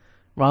there,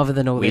 rather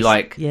than all We this.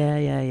 like-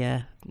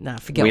 yeah. Nah,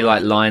 forget. We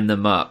what- line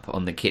them up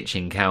on the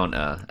kitchen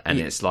counter, and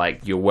it's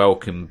like your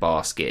welcome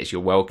baskets,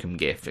 your welcome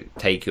gift.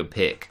 Take your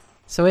pick.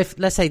 So if,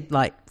 let's say,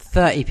 like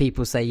 30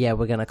 people say, yeah,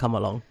 we're going to come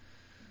along,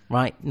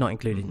 right? Not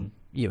including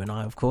you and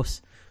I, of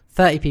course.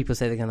 30 people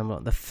say they're going to come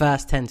along. The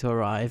first 10 to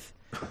arrive,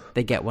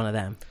 they get one of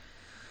them.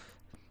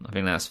 I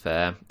think that's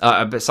fair.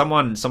 But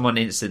someone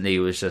instantly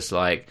was just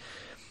like,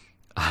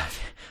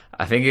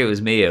 I think it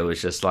was Mia,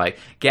 was just like,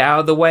 get out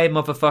of the way,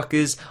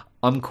 motherfuckers.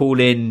 I'm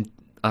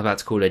about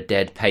to call her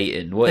Dead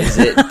Peyton. What is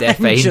it?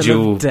 Death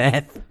Angel. Of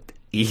Death.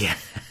 Yeah.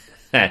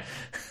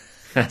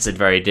 That's a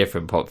very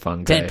different pop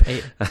Funko. Dead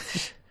Peyton.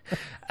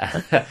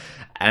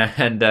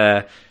 And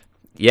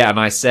and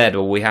I said,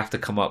 well, we have to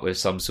come up with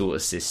some sort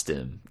of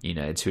system,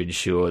 to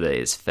ensure that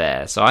it's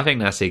fair. So I think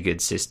that's a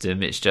good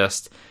system. It's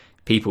just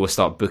people will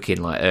start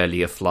booking like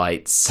earlier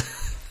flights.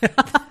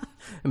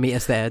 Meet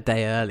us there a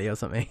day early or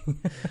something.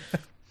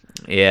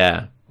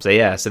 Yeah.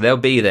 So they'll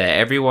be there.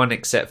 Everyone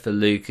except for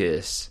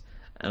Lucas.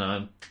 And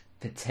I'm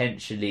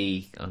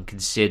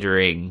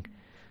considering.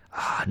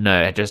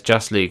 No,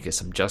 just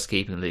Lucas. I'm just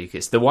keeping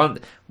Lucas. The one.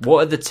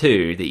 What are the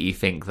two that you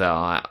think that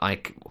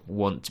I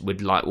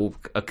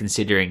are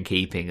considering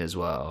keeping as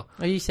well?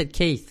 Oh, you said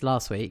Keith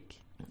last week.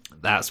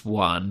 That's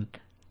one.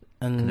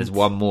 And there's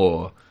one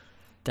more.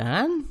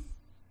 Dan?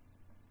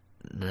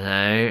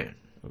 No.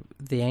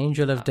 The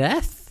Angel of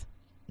Death?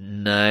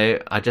 No.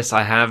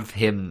 I have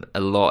him a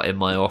lot in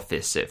my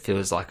office, so it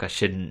feels like I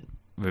shouldn't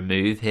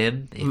remove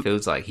him. It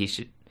feels like he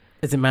should.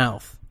 Is it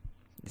Mouth?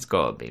 It's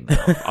got to be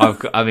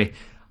Mouth.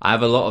 I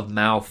have a lot of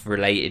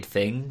mouth-related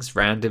things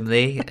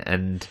randomly,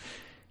 and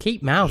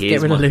keep Mouth.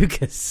 Get rid of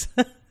Lucas.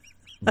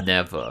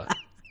 Never.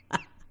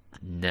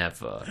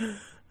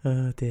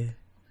 Oh dear.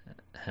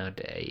 How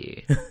dare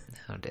you?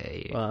 How dare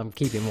you? Well, I'm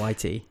keeping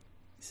Whitey,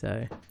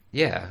 so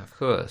yeah, of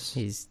course.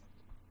 He's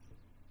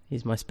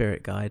my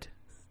spirit guide.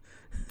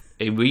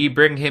 Will you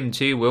bring him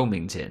to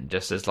Wilmington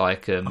just as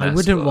like a mascot? I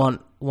wouldn't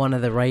want one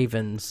of the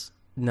Ravens.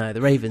 No,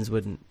 the Ravens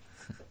wouldn't.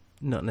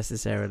 Not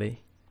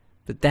necessarily.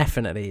 But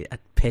definitely, a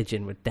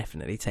pigeon would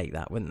definitely take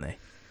that, wouldn't they?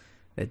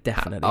 They'd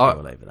definitely go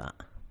all over that.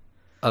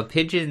 Are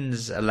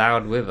pigeons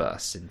allowed with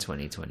us in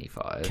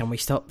 2025? Can we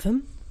stop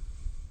them?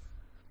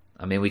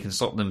 I mean, we can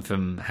stop them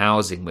from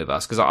housing with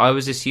us. Because I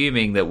was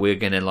assuming that we're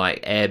going to,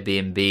 like,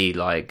 Airbnb,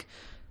 like,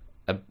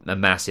 a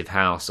massive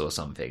house or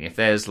something. If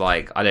there's,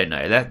 like, I don't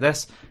know,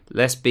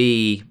 let's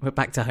be... We're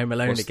back to Home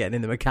Alone again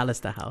in the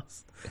McAllister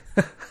house.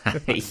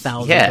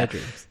 1,000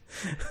 bedrooms.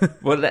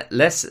 Well,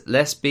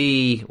 let's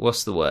be...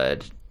 What's the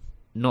word?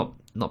 Not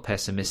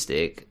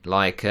pessimistic,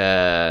 like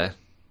to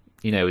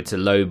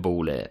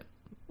lowball it.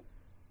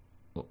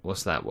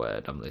 What's that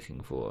word I'm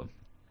looking for?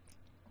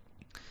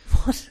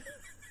 What?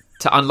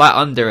 To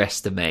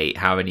underestimate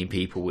how many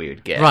people we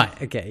would get.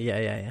 Right. Okay.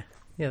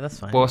 Yeah. That's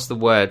fine. What's the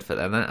word for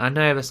that? I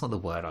know that's not the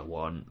word I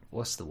want.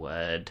 What's the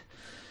word?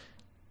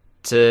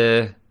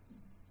 To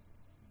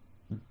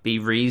be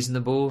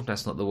reasonable.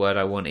 That's not the word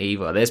I want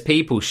either. There's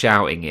people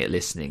shouting it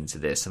listening to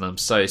this, and I'm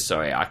so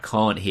sorry. I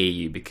can't hear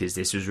you because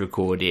this was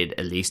recorded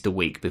at least a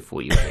week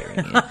before you were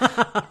hearing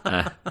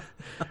it.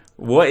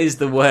 What is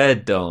the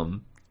word,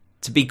 Dom?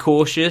 To be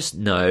cautious?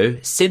 No.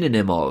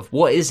 Synonym of?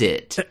 What is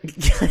it?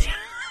 I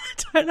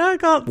don't know. I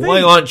can't think.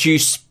 Why aren't you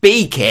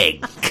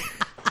speaking?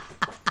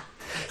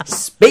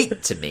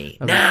 Speak to me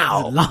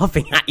now. I'm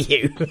laughing at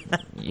you.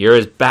 You're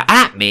as bad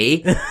at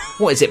me.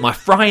 What is it? My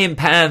frying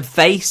pan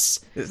face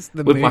with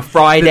my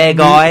fried egg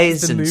moon,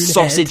 eyes and moon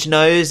sausage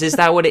nose. Is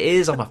that what it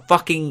is? On a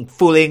fucking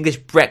full English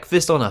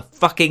breakfast on a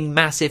fucking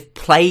massive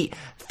plate,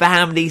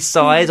 family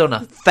size, on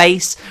a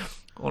face,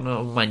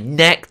 on my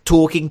neck,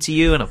 talking to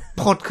you on a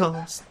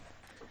podcast.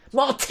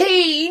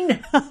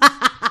 Martine.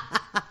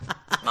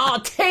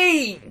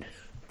 Martine.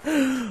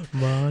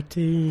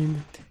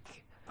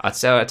 I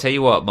tell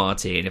you what,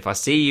 Martine, if I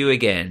see you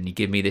again and you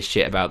give me this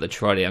shit about the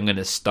trolley, I'm going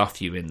to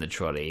stuff you in the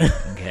trolley,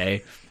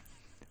 okay?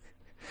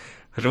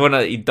 I don't want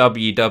a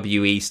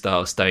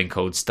WWE-style Stone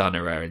Cold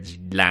Stunner her and she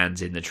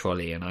lands in the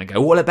trolley and I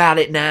go, what about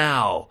it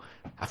now?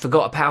 I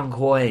forgot a £1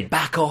 coin.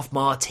 Back off,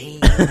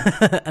 Martine.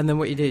 And then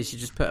what you do is you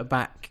just put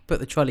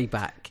the trolley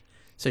back,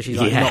 so she's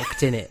like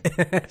locked in it.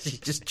 She's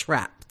just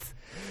trapped.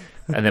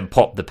 And then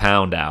pop the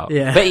 £1 out.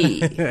 Yeah. Hey,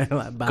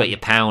 Like, got your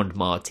 £1,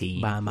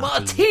 Martine. Bam,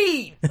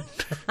 Martine!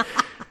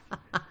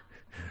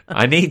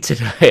 I need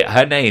to know.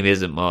 Her name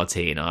isn't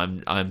Martine.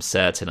 I'm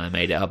certain I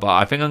made it up. But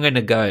I think I'm going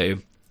to go,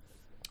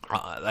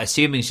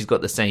 assuming she's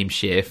got the same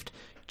shift,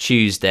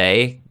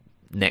 Tuesday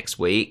next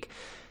week,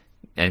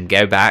 and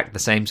go back the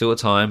same sort of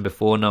time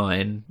before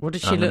 9. What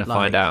did she I'm look gonna like?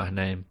 Find out her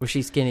name. Was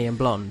she skinny and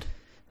blonde?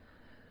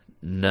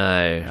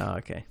 No. Oh,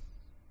 okay.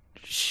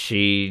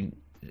 She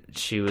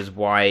was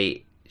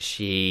white.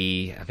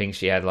 I think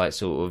she had like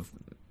sort of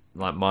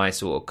like my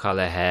sort of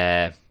colour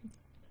hair.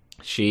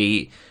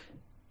 She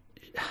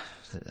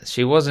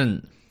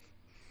wasn't.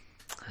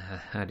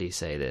 How do you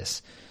say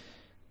this?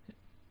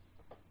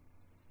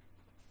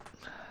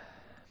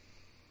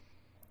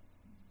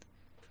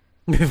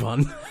 Move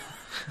on.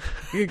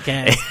 Who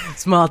cares?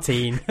 It's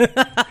Martine.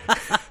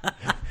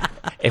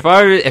 If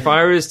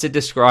I was to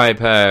describe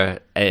her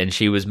and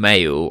she was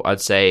male,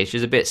 I'd say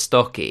she's a bit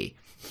stocky.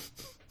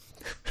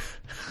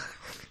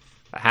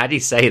 How do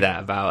you say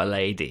that about a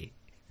lady?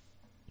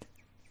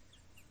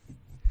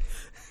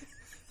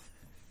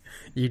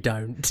 You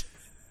don't.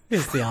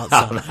 Is the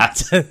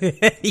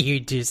answer. You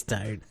just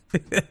don't.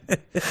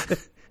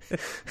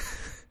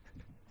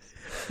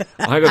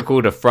 I got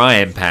called a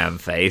frying pan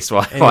face.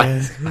 Why?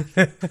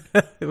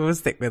 We'll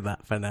stick with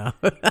that for now.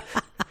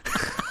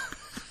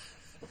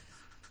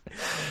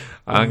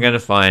 I'm going to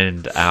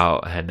find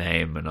out her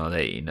name and I'll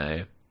let you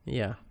know.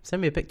 Yeah.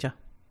 Send me a picture.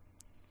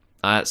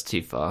 That's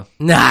too far.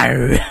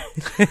 No.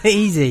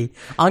 Easy.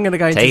 I'm going to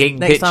go into... Taking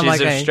next time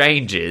pictures I go, of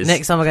strangers.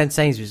 Next time I go into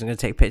Sainsbury's, I'm going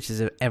to take pictures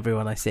of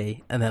everyone I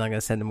see, and then I'm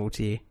going to send them all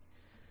to you.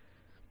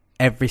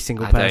 Every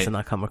single person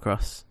I come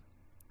across.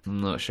 I'm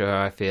not sure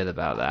how I feel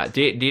about that.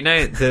 Do you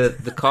know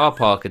the car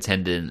park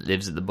attendant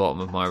lives at the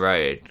bottom of my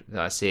road?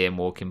 I see him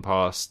walking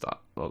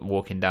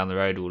down the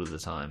road all of the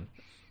time.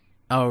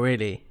 Oh,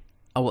 really?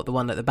 Oh, what, the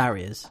one at the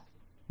barriers?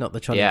 Not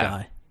the trolley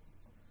guy?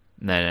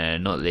 No,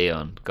 not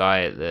Leon.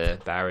 Guy at the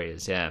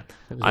barriers, yeah.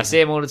 I see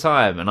him all the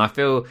time, and I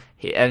feel...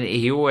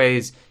 he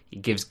always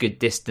gives good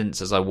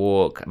distance as I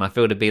walk, and I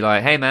feel to be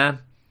like, hey, man,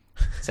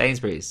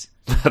 Sainsbury's.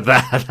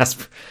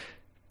 That's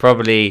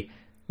probably...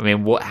 I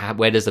mean,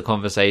 where does the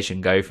conversation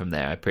go from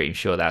there? I'm pretty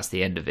sure that's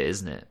the end of it,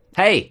 isn't it?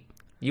 Hey,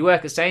 you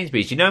work at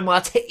Sainsbury's. You know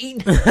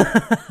Martine?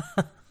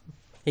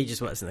 He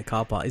just works in the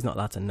car park. He's not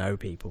allowed to know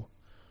people.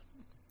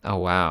 Oh,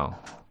 wow.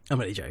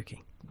 I'm only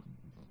joking.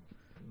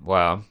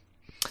 Wow.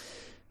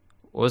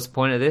 What was the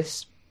point of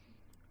this?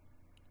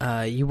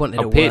 You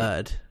wanted a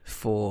word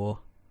for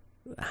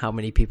how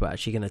many people are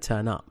actually going to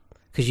turn up.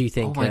 Because you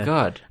think oh my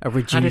God. How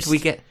did we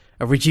get...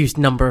 a reduced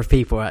number of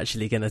people are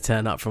actually going to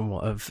turn up from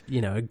what have,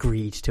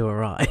 agreed to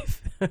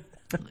arrive.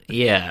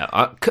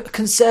 Yeah,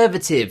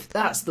 conservative,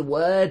 that's the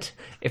word.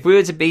 If we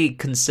were to be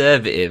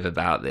conservative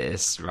about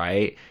this,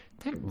 right,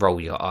 don't roll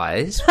your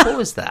eyes. What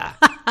was that?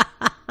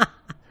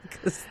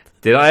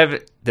 Did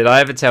I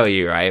ever tell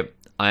you, right,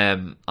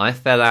 I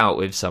fell out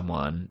with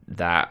someone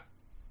that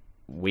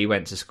we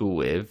went to school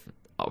with,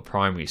 or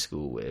primary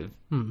school with.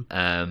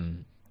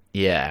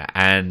 Yeah,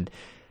 and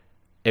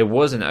it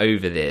wasn't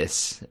over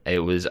this. It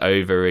was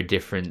over a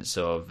difference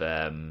of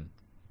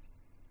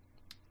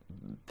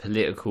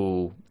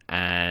political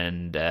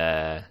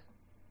and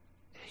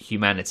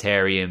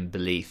humanitarian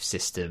belief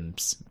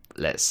systems,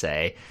 let's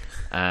say.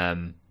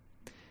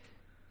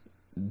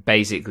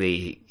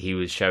 Basically, he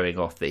was showing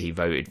off that he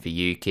voted for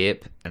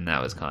UKIP, and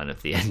that was kind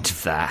of the end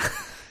of that.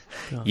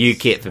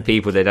 UKIP, for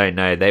people that don't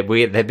know, they've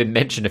been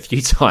mentioned a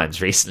few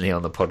times recently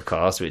on the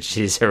podcast, which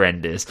is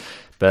horrendous.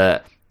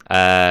 But...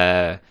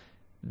 were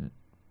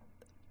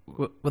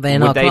they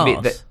in our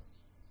class?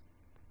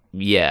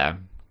 Yeah.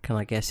 Can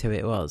I guess who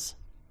it was?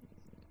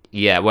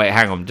 Yeah, wait,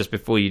 hang on. Just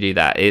before you do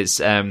that, it's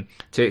to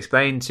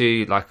explain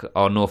to like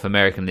our North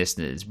American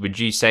listeners. Would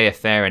you say a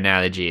fair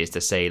analogy is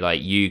to say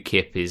like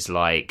UKIP is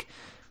like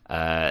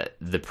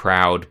the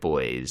Proud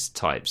Boys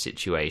type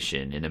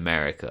situation in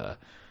America?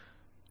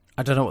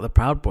 I don't know what the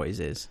Proud Boys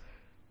is.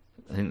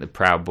 I think the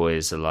Proud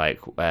Boys are like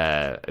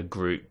a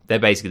group. They're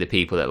basically the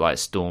people that like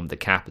stormed the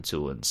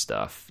Capitol and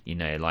stuff.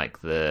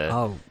 Like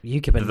the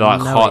UKIP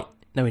are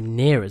nowhere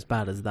near as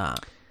bad as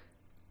that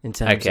in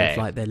terms of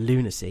like their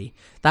lunacy.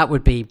 That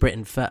would be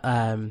Britain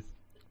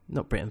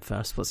not Britain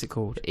First. What's it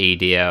called?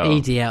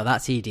 EDL. EDL.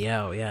 That's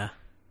EDL. Yeah.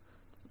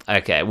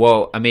 Okay.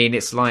 Well, I mean,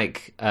 it's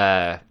like.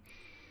 Okay.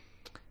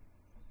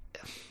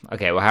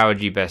 Well, how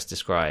would you best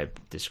describe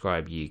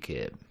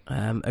UKIP?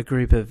 A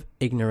group of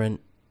ignorant,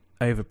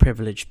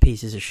 overprivileged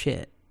pieces of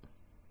shit.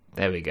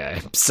 There we go.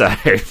 So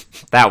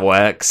that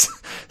works.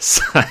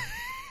 So,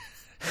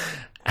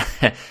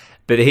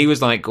 but he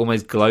was like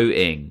almost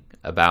gloating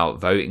about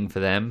voting for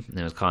them, and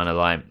it was kind of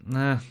like,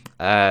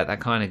 that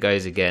kind of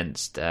goes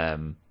against,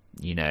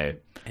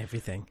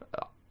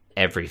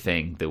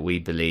 everything that we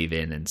believe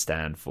in and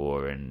stand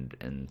for,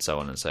 and so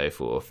on and so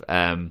forth.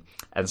 And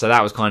so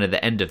that was kind of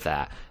the end of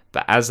that.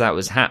 But as that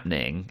was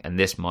happening, and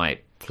this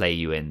might play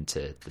you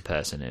into the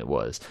person it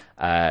was,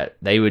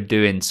 they were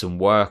doing some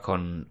work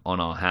on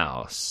our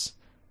house.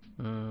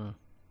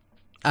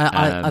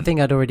 I think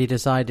I'd already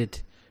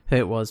decided who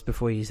it was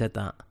before you said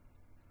that.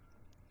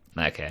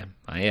 Okay.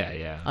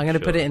 Yeah. I'm going to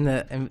put it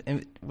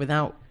in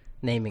without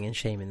naming and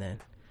shaming then.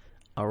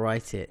 I'll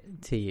write it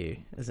to you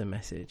as a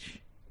message.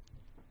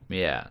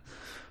 Yeah.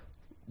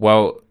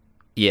 Well,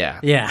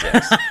 yeah. Yeah.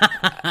 Yes.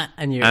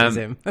 I knew it was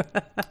him.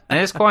 And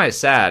it's quite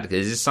sad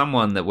because it's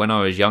someone that when I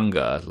was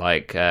younger,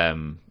 like,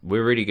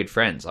 we're really good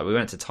friends. Like, we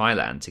went to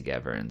Thailand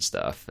together and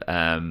stuff.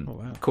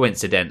 Wow.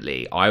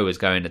 Coincidentally, I was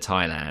going to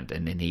Thailand,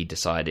 and then he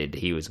decided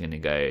he was going to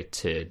go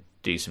to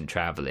do some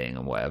traveling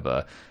and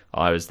whatever.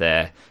 I was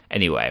there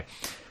anyway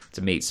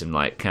to meet some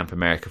like Camp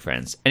America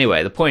friends.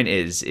 Anyway, the point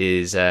is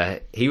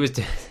he was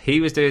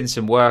doing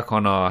some work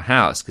on our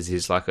house because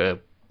he's like a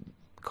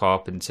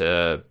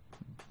carpenter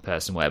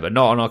person, whatever.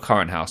 Not on our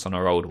current house, on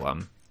our old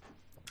one.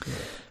 Yeah.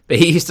 But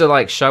he used to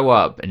like show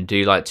up and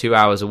do like 2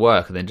 hours of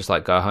work and then just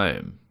like go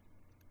home.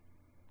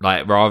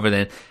 Like rather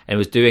than, and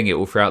was doing it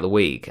all throughout the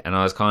week. And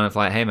I was kind of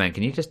like, hey man,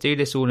 can you just do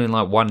this all in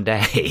like one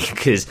day?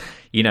 Because,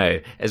 you know,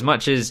 as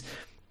much as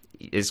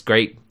it's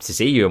great to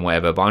see you and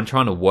whatever, but I'm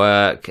trying to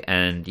work,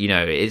 and you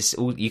know, it's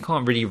all, you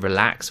can't really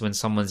relax when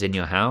someone's in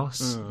your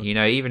house. You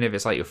know, even if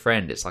it's like your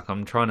friend, it's like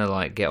I'm trying to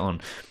like get on.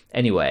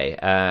 Anyway,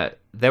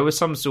 there was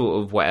some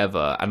sort of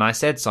whatever, and I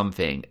said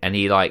something, and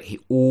he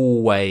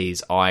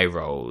always eye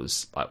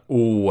rolls, and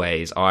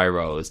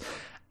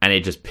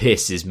it just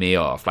pisses me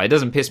off. Like, it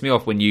doesn't piss me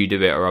off when you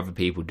do it or other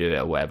people do it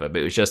or whatever,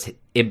 but it was just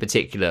in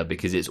particular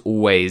because it's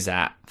always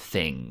at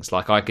things.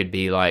 Like, I could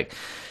be like,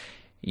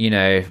 you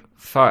know,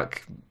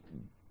 fuck,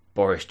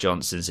 Boris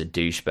Johnson's a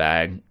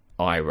douchebag,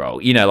 eye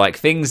roll. You know, like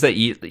things that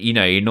you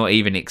know, you're not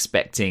even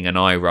expecting an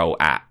eye roll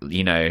at.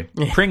 You know,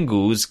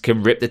 Pringles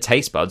can rip the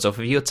taste buds off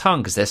of your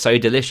tongue because they're so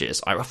delicious.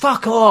 I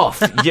fuck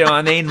off. You know what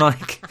I mean?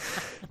 Like,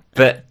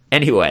 but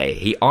anyway,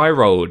 he eye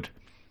rolled.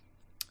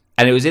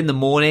 And it was in the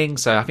morning,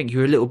 so I think you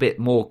were a little bit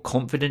more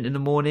confident in the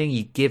morning.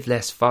 You give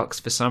less fucks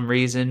for some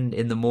reason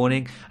in the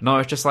morning. And I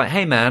was just like,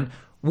 hey man,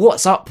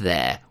 what's up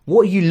there?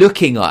 What are you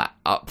looking at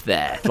up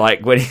there?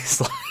 Like when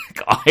he's like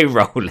eye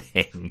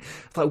rolling.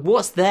 Like,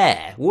 what's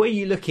there? What are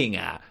you looking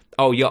at?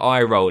 Oh, you're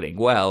eye rolling.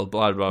 Well,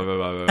 blah, blah, blah,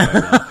 blah, blah,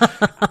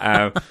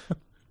 blah.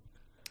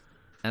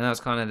 And that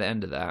was kind of the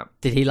end of that.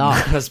 Did he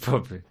laugh? That's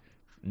probably...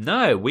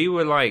 No, we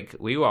were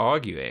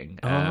arguing.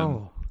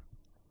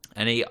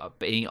 And he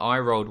eye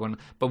rolled one,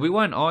 but we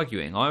weren't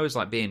arguing. I was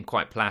like being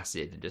quite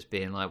placid and just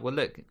being like, well,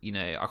 look, you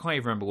know, I can't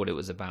even remember what it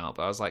was about,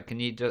 but I was like, can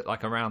you do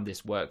like around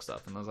this work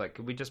stuff? And I was like,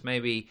 could we just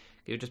maybe,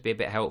 it would just be a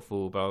bit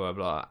helpful, blah, blah,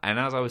 blah. And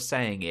as I was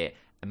saying it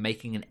and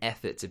making an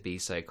effort to be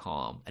so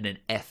calm and an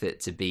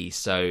effort to be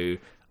so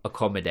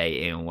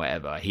accommodating and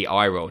whatever, he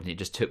eye rolled and it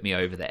just took me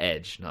over the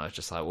edge. And I was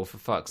just like, well, for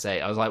fuck's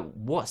sake. I was like,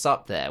 what's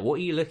up there? What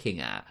are you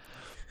looking at?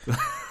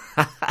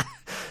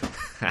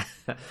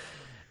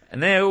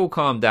 And then it all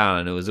calmed down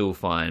and it was all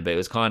fine. But it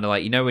was kind of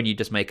like, you know, when you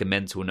just make a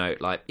mental note,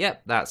 like,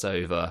 yep, that's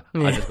over.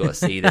 I just got to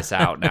see this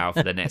out now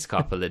for the next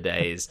couple of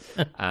days.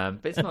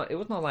 But it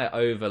was not like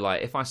over.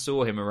 Like if I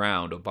saw him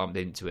around or bumped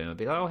into him, I'd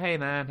be like, oh, hey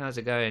man, how's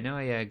it going? Oh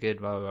yeah, good,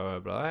 blah, blah, blah,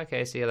 blah.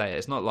 Okay, see you later.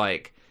 It's not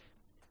like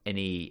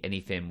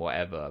anything,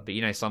 whatever. But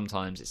you know,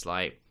 sometimes it's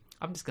like,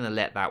 I'm just going to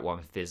let that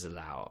one fizzle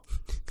out,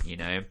 you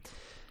know?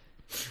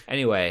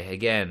 Anyway,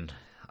 again,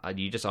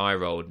 you just eye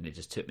rolled and it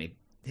took me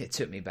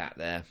back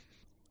there.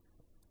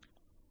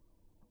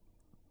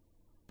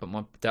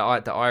 But the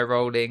eye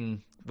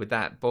rolling, would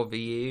that bother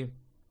you?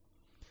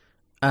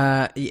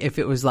 If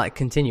it was like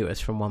continuous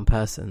from one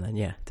person, then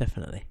yeah,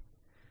 definitely.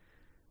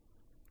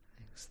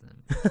 Excellent.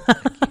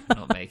 Thank you for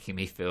not making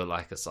me feel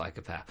like a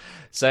psychopath.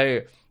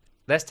 So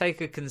let's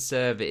take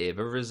a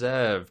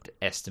reserved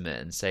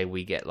estimate and say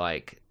we get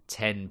like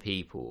 10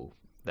 people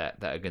that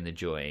are going to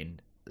join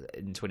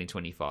in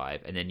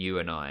 2025, and then you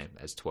and I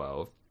as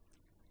 12.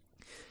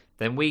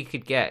 Then we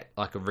could get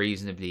like a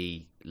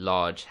reasonably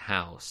large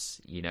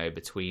house, you know,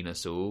 between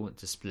us all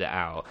to split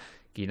out,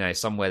 you know,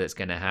 somewhere that's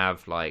going to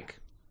have like,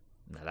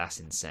 no, that's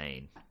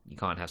insane. You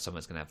can't have someone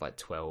that's going to have like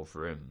 12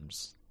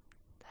 rooms.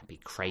 That'd be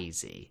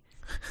crazy.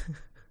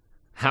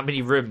 How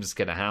many rooms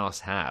can a house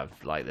have?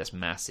 Like, that's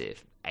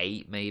massive.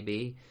 8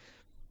 maybe?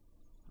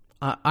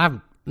 I have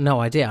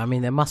no idea. I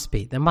mean, there must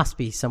be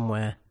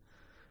somewhere.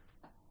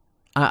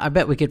 I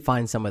bet we could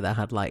find somewhere that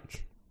had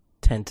like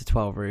 10 to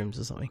 12 rooms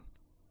or something.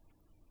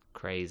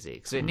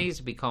 Crazy. So it needs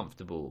to be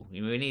comfortable.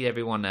 We need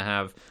everyone to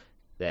have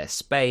their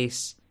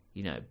space,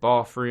 you know,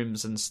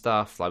 bathrooms and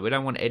stuff. Like, we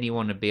don't want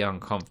anyone to be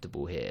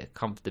uncomfortable here.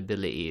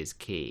 Comfortability is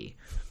key.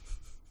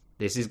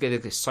 There's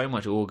so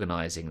much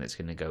organising that's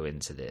going to go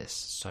into this.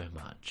 So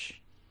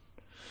much.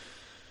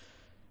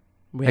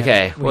 We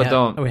have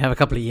a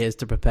couple of years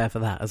to prepare for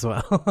that as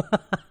well.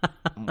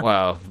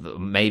 Well,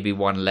 maybe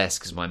one less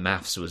because my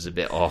maths was a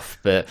bit off.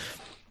 But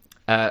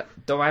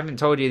though I haven't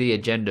told you the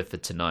agenda for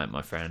tonight,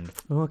 my friend.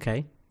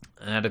 Okay.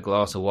 I had a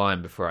glass of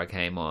wine before I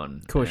came on.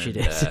 Of course you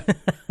did.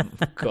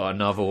 Got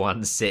another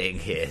one sitting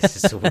here.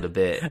 It's just all a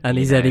bit. And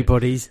he's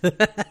anybody's.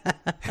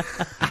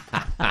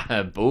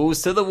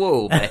 Balls to the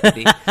wall,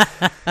 baby.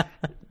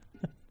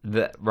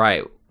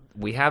 Right.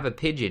 We have a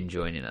pigeon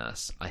joining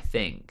us, I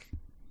think.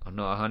 I'm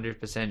not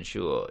 100%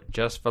 sure.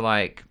 Just for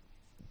like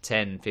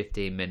 10,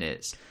 15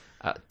 minutes.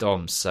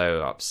 Dom's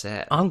so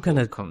upset. I'll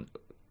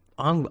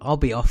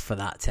be off for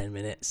that 10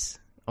 minutes.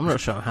 I'm not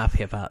sure I'm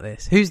happy about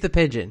this. Who's the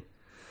pigeon?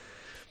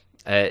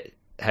 Her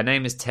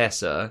name is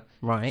Tessa.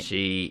 Right.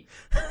 She...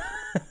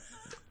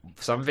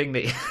 something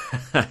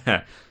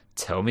that...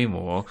 Tell me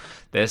more.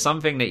 There's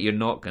something that you're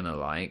not going to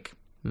like.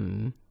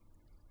 Mm.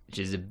 Which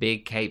is a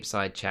big Cape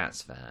Side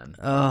Chats fan.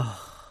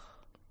 Oh.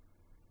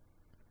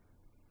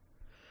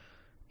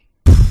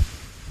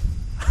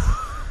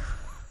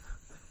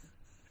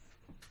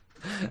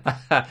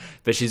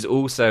 But she's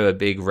also a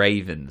big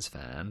Ravens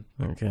fan.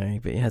 Okay,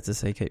 but you had to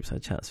say Cape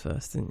Side Chats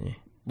first, didn't you?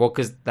 Well,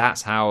 because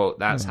that's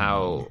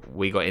how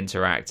we got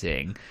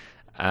interacting.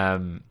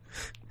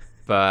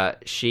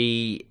 But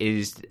she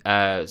is.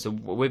 So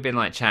we've been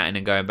like chatting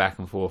and going back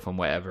and forth on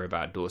whatever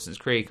about Dawson's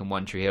Creek and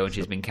One Tree Hill, and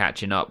she's been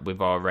catching up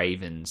with our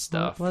Ravens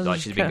stuff. Why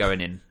She's been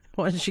going in.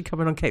 Why isn't she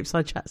coming on Cape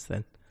Side Chats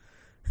then?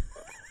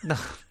 No.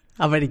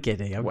 I'm only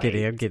kidding. I'm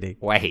kidding.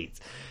 Wait,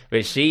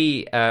 but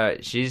she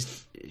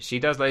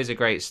does loads of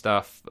great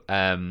stuff.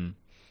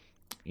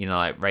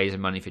 Like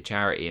raising money for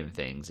charity and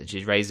things, and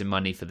she's raising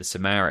money for the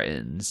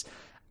Samaritans.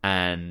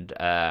 And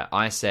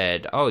I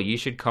said, "Oh, you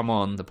should come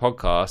on the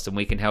podcast, and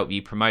we can help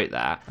you promote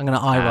that." I'm going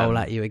to eye roll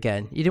at you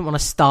again. You didn't want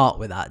to start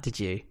with that, did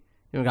you?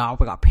 You were going, "Oh,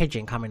 we got a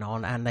pigeon coming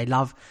on, and they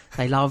love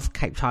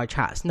Cape Side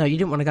Chats." No, you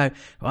didn't want to go.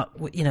 Well,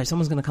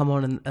 someone's going to come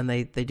on, and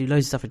they do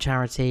loads of stuff for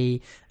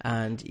charity,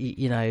 and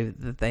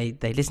they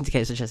listen to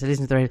Cape Side Chats. They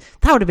listen to their.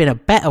 That would have been a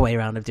better way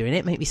around of doing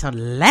it. Make me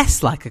sound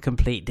less like a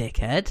complete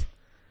dickhead.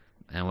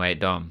 And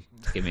wait, Dom,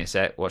 give me a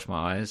sec. Watch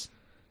my eyes.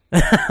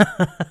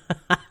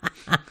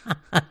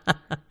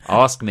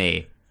 Ask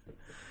me.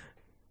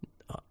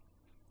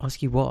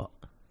 Ask you what?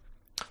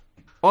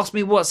 Ask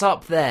me what's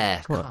up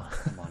there. What?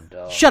 Come on,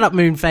 dog. Shut up,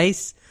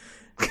 Moonface.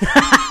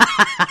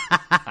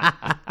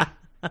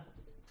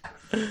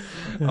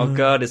 Oh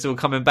God, it's all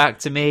coming back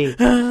to me.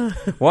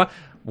 What?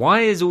 Why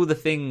is all the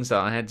things that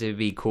I had to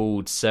be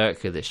called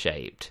circular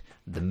shaped?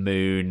 The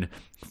moon,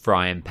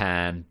 frying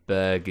pan,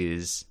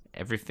 burgers,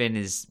 everything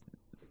is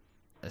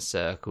a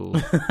circle.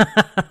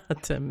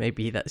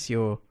 Maybe that's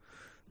your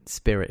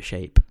spirit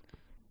shape.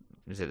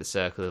 Is it the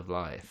circle of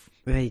life?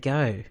 There you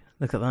go.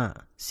 Look at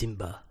that.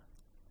 Simba.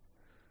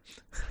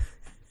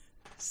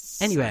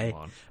 Anyway,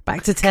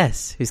 back to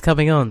Tess, who's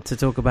coming on to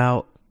talk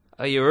about...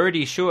 Oh, you're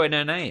already shorting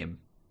her name.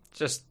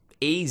 Just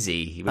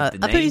easy with the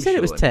name. I thought you said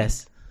it was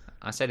Tess.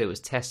 I said it was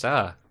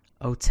Tessa.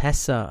 Oh,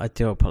 Tessa. I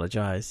do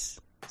apologise.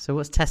 So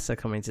what's Tessa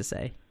coming to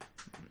say?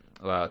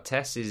 Well,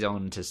 Tess is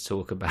on to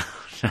talk about...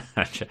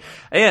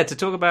 to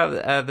talk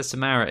about the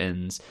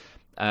Samaritans.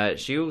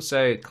 She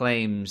also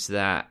claims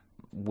that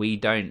we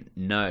don't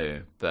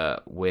know,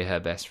 but we're her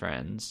best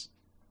friends.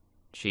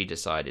 She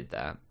decided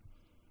that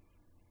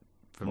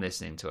from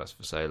listening to us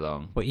for so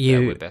long. What,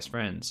 you? We're best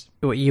friends.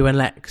 What, you and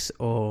Lex,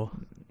 or...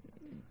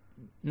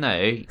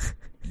 No,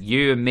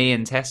 you and me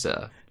and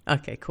Tessa.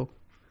 Okay, cool.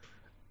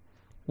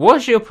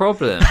 What's your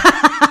problem?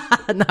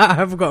 No, I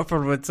haven't got a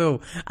problem at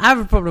all. I have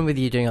a problem with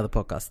you doing other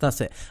podcasts.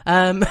 That's it.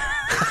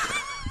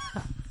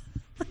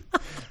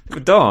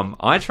 Dom,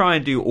 I try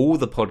and do all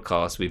the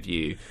podcasts with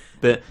you,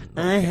 but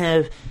I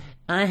have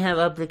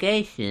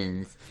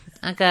obligations.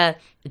 I got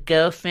a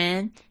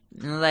girlfriend,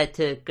 and I like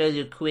to go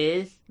to a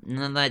quiz,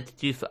 and I like to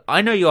do...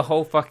 I know your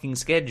whole fucking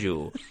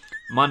schedule.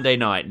 Monday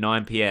night,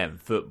 9 p.m,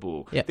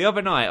 football. Yep. The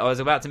other night, I was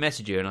about to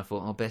message you, and I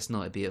thought, best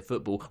not to be at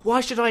football.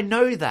 Why should I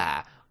know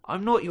that?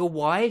 I'm not your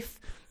wife.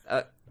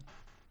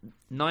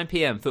 9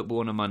 p.m, football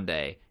on a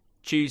Monday.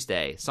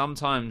 Tuesday,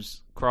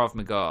 sometimes Krav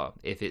Maga,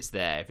 if it's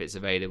there, if it's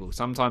available.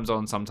 Sometimes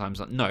on, sometimes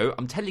not. No,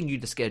 I'm telling you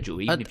the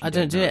schedule, even if you I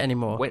don't do know. it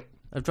anymore. When...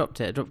 I've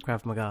dropped it. I dropped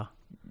Krav Maga.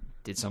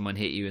 Did someone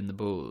hit you in the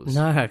balls?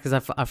 No, because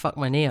I fucked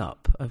my knee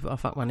up. I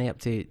fucked my knee up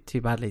too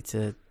badly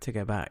to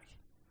go back.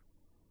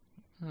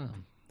 Oh,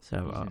 so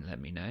you didn't let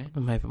me know.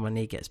 I'm hoping my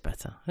knee gets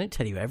better. I don't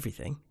tell you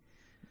everything.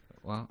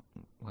 Well,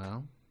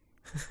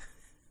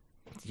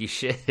 you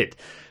should.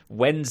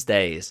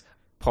 Wednesdays,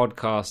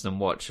 podcast and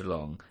watch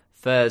along.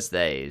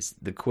 Thursdays,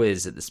 the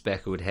quiz at the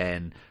Speckled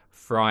Hen.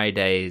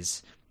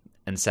 Fridays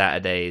and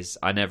Saturdays,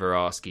 I never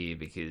ask you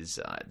because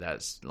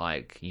that's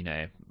like,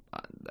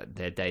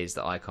 they're days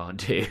that I can't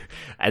do.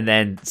 And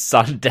then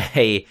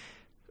Sunday,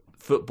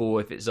 football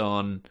if it's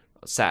on.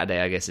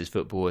 Saturday, I guess, is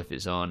football if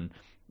it's on.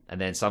 And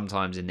then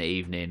sometimes in the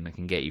evening, I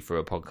can get you through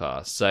a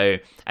podcast. So,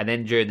 and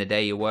then during the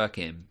day, you're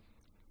working.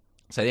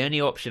 So the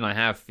only option I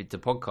have to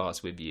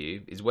podcast with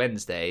you is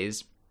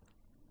Wednesdays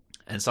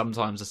and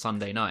sometimes a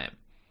Sunday night.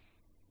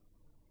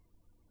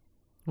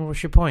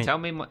 What's your point? Tell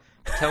me.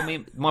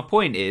 My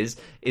point is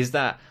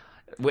that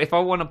if I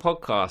want to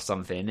podcast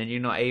something and you're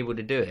not able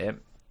to do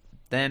it,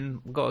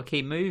 then we've got to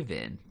keep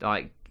moving.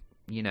 Tell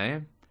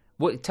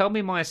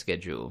me my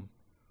schedule.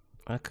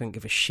 I couldn't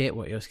give a shit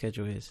what your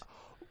schedule is.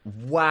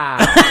 Wow.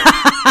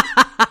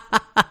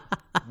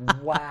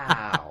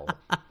 Wow.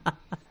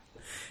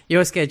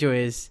 Your schedule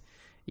is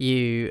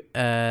you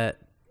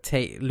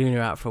take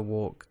Luna out for a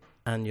walk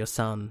and your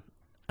son,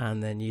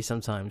 and then you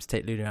sometimes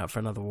take Luna out for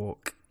another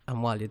walk.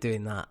 And while you're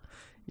doing that,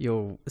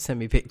 you'll send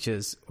me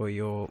pictures, or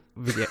your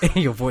video,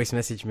 your voice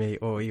message me,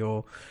 or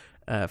your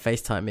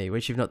FaceTime me,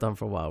 which you've not done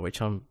for a while,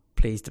 which I'm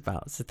pleased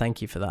about. So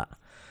thank you for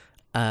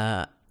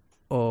that.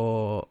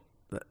 Or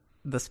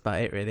that's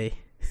about it, really.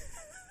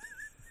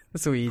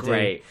 That's all you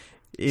Great.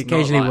 do. You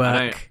occasionally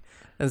work,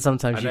 and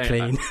sometimes you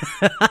clean.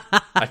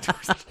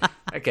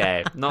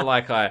 Okay, not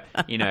like I,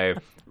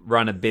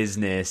 run a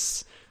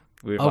business.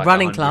 With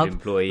running club.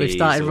 Employees. We've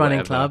started running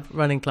whatever. club.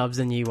 Running club's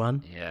a new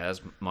one. Yeah, that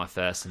was my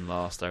first and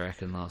last, I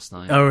reckon, last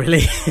night. Oh,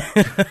 really?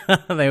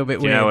 They were a bit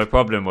Do you weird. know what the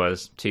problem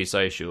was? Too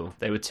social.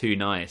 They were too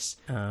nice.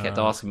 Kept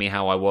asking me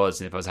how I was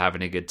and if I was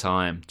having a good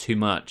time. Too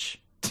much.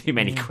 Too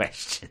many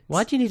questions.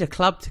 Why do you need a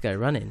club to go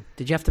running?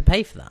 Did you have to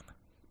pay for that?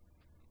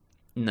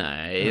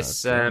 No,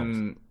 it's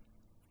God.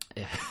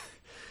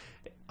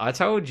 I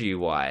told you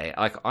why.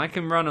 Like, I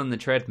can run on the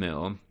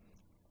treadmill,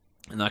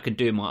 and I can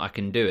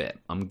do it.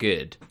 I'm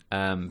good.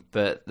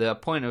 But the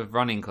point of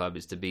running club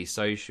is to be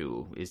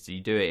social, is to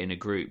do it in a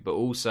group. But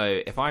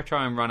also, if I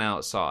try and run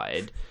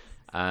outside,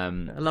 I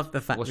love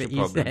the fact what's that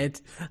your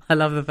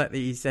problem?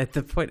 you said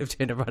the point of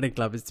doing a running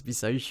club is to be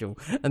social,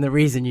 and the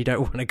reason you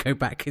don't want to go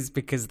back is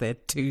because they're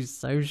too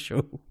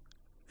social.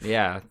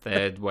 Yeah,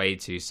 they're way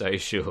too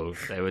social.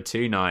 They were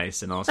too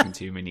nice and asking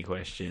too many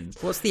questions.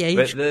 What's the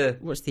age?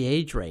 But What's the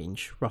age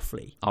range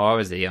roughly? Oh, I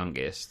was the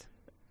youngest.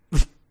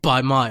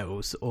 By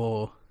miles,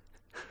 or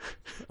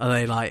are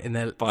they like in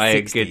their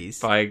By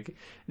 60s?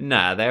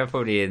 Nah, they were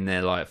probably in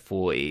their like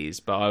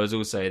 40s, but I was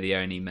also the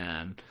only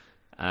man.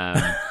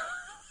 In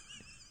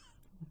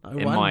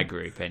my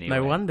group, anyway.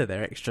 No wonder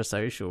they're extra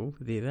social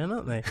with you then,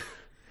 aren't they?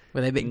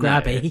 Were they a bit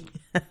grabby?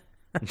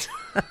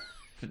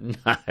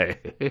 No.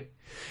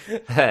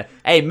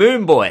 Hey,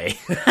 Moon Boy.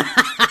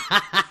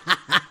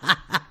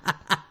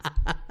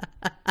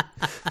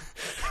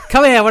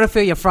 Come here, I want to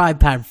feel your frying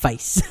pan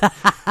face.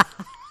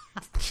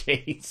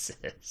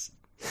 Jesus.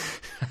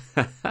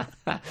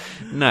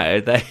 No,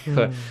 they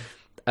were.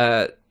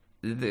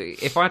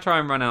 If I try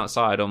and run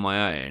outside on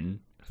my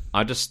own,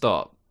 I just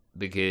stop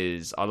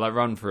because I like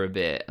run for a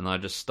bit and I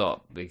just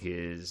stop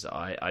because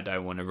I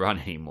don't want to run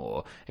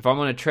anymore. If I'm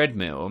on a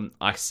treadmill,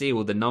 I see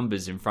all the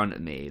numbers in front of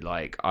me.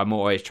 Like, I'm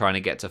always trying to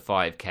get to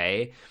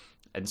 5k,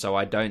 and so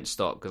I don't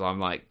stop because I'm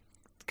like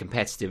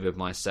competitive with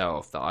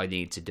myself that I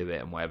need to do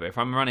it and whatever. If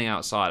I'm running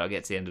outside, I'll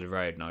get to the end of the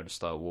road and I'll just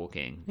start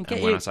walking.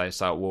 And when I say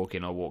start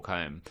walking, I'll walk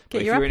home.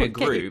 But if you're in a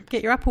group,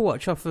 get your Apple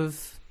Watch off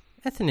of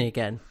Ethany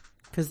again,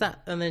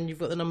 and then you've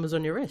got the numbers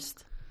on your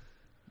wrist.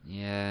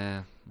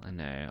 Yeah, I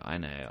know.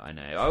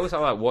 I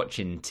also like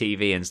watching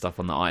TV and stuff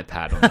on the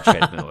iPad on the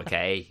treadmill,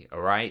 okay?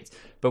 All right?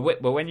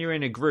 But when you're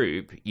in a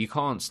group, you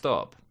can't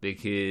stop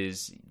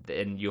because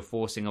then you're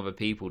forcing other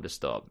people to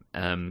stop.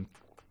 And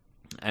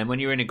when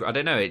you're in a group, I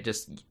don't know,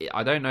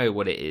 I don't know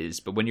what it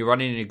is, but when you're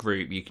running in a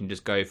group, you can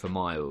just go for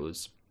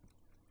miles.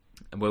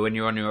 And when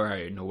you're on your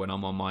own, or when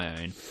I'm on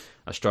my own,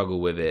 I struggle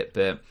with it.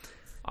 But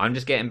I'm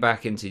just getting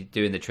back into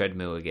doing the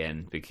treadmill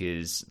again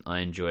because I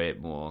enjoy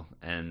it more.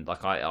 And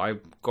like I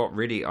got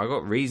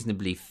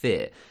reasonably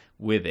fit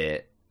with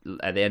it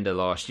at the end of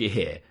last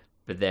year,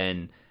 but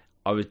then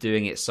I was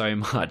doing it so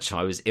much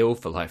I was ill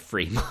for like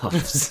 3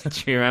 months.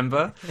 Do you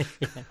remember?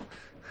 Yeah.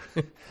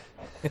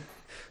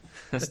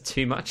 That's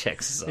too much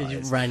exercise.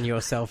 You ran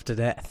yourself to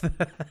death.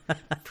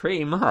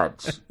 Pretty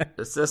much.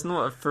 That's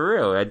not for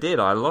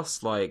real. I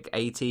lost like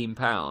 18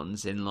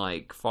 pounds in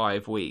like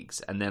 5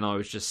 weeks, and then I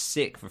was just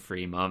sick for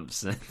 3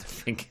 months. And I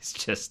think it's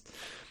just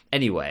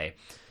anyway.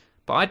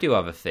 But I do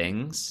other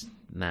things,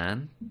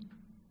 man.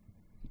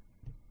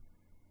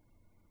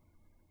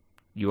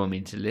 You want me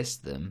to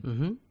list them?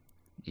 Mm-hmm.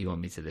 You want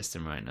me to list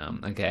them right now?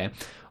 Okay.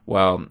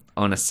 Well,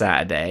 on a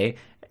Saturday,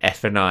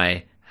 F and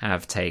I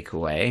have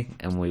takeaway,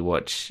 and we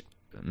watch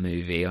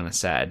movie on a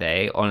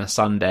Saturday. On a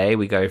Sunday,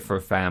 we go for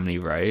a family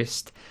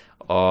roast.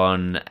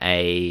 On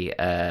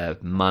a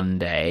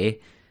Monday,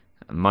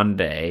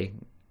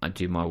 I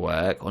do my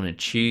work. On a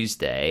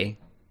Tuesday,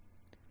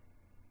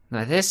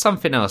 now there's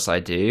something else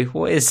I do.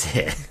 What is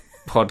it?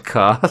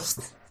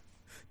 Podcast.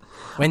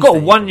 I've got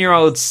a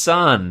 1-year-old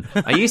son.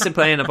 I used to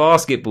play in a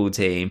basketball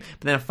team,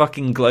 but then a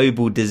fucking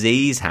global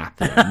disease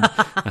happened.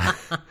 I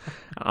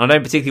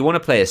don't particularly want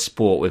to play a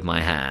sport with my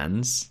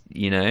hands,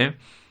 you know?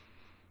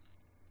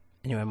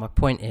 Anyway, my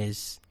point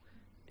is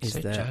so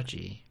that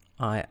judgy.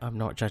 I'm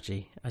not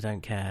judgy. I don't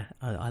care.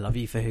 I love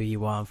you for who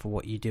you are and for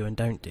what you do and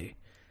don't do.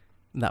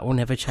 That will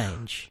never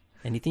change.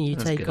 Anything you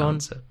take on,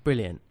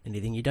 brilliant.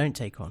 Anything you don't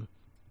take on,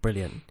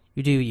 brilliant.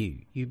 You do you.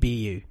 You be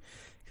you.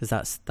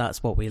 Because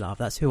that's what we love.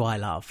 That's who I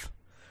love.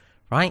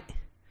 Right?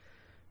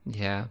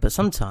 Yeah. But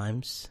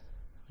sometimes,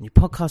 when you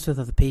podcast with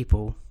other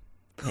people,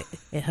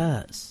 it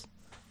hurts.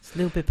 It's a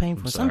little bit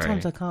painful.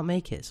 Sometimes I can't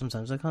make it.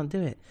 Sometimes I can't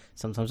do it.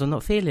 Sometimes I'm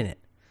not feeling it.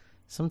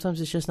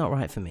 Sometimes it's just not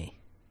right for me.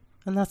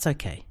 And that's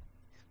okay.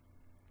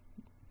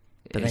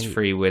 But is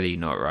Free Willy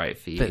not right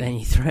for you? But then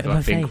you throw it in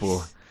my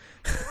face.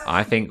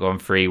 I think on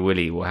Free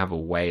Willy we'll have a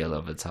whale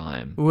of a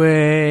time.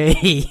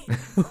 Way.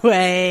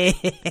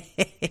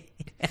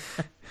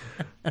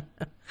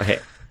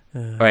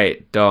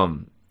 Wait,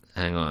 Dom.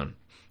 Hang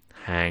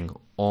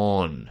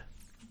on.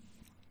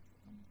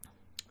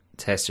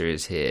 Tessa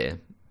is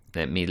here.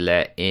 Let me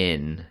let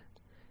in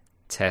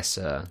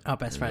Tessa. Our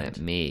best friend. Let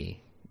me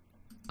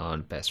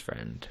on best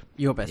friend.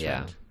 Your best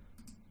friend.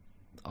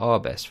 Our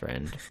best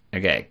friend.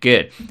 Okay,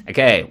 good.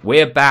 Okay,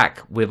 we're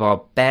back with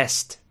our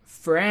best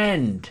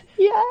friend.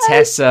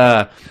 Yes.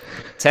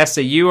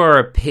 Tessa, you are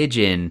a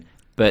pigeon,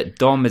 but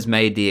Dom has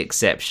made the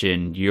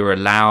exception. You're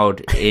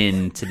allowed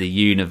into the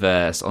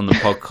universe on the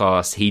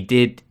podcast.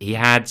 He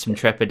had some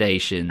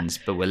trepidations,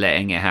 but we're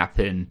letting it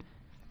happen.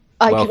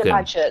 Welcome.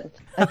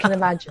 I can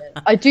imagine.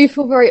 I do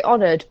feel very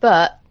honoured,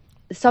 but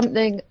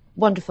something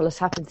wonderful has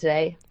happened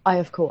today. I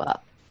have caught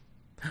up.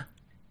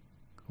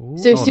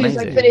 So as soon as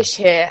I finish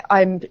here,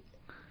 I'm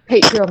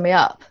Patreon me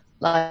up.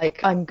 Like,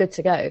 I'm good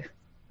to go.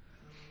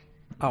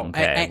 Oh,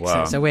 Okay, excellent.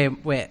 well. So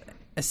we're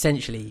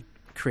essentially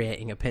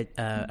creating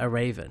a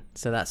raven,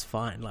 so that's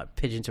fine. Like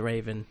pigeon to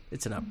raven,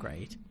 it's an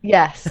upgrade.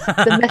 Yes,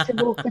 the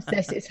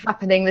metamorphosis is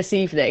happening this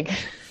evening.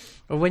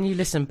 Well, when you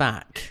listen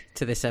back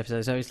to this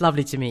episode, so it's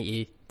lovely to meet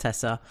you,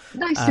 Tessa.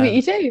 Nice to meet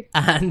you too.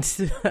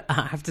 And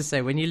I have to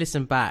say, when you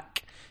listen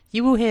back,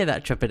 you will hear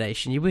that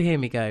trepidation. You will hear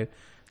me go,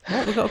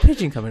 "What? We've got a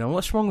pigeon coming on.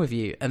 What's wrong with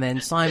you?" And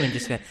then Simon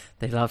just go,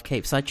 "They love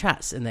Cape Side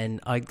chats." And then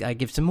I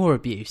give some more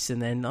abuse.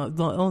 And then, oh,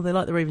 they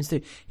like the Ravens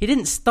too. He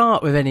didn't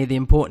start with any of the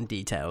important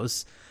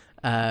details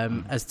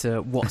as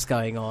to what's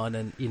going on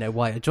and, you know,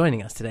 why you're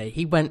joining us today.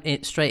 He went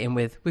straight in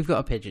with, "We've got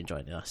a pigeon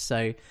joining us."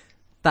 So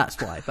that's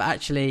why. But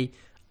actually,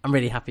 I'm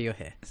really happy you're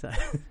here. So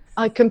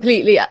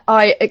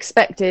I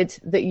expected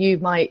that you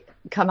might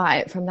come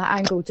at it from that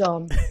angle,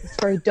 Dom. It's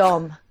very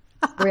Dom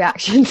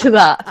reaction to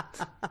that.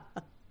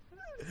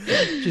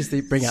 just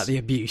bring out the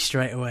abuse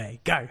straight away.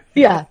 Go.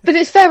 Yeah, but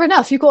it's fair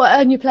enough. You've got to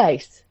earn your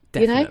place.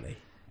 Definitely.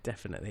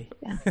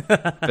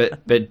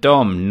 But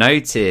Dom,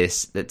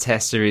 notice that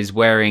Tessa is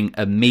wearing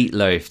a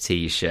Meatloaf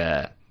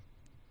t-shirt.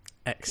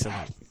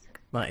 Excellent.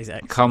 That is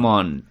excellent. Come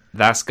on,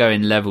 that's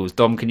going levels.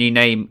 Dom, can you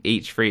name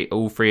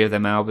all three of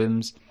them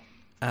albums?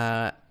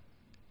 Bat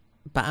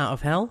Out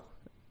of Hell.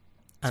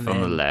 And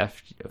from the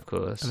left, of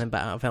course. And then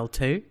Bat Out of Hell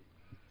 2.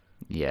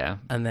 Yeah.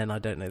 And then I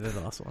don't know the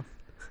last one.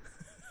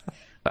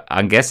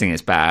 I'm guessing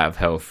it's Bat Out of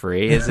Hell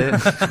 3, is it?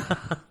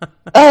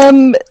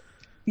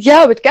 Yeah,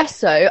 I would guess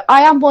so.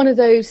 I am one of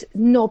those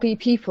knobby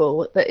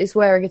people that is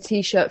wearing a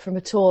t-shirt from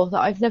a tour that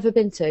I've never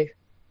been to.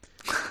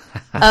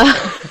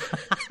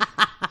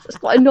 It's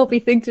quite a knobby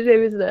thing to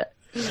do, isn't it?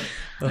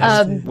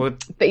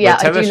 But yeah,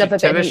 I do love a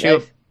bit of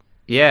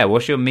Meatloaf.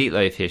 What's your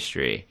Meatloaf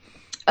history?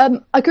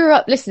 I grew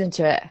up listening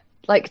to it.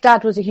 Like,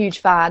 Dad was a huge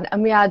fan,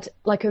 and we had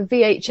like a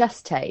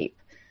VHS tape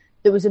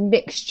that was a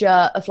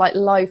mixture of like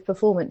live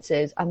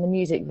performances and the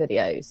music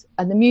videos.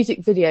 And the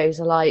music videos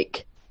are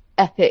like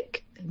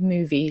epic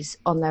movies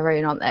on their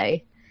own, aren't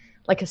they?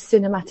 Like a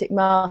cinematic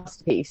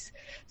masterpiece.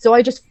 So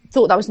I just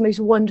thought that was the most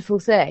wonderful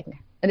thing.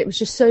 And it was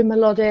just so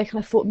melodic. And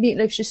I thought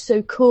Meatloaf's just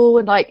so cool.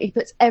 And like, he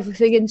puts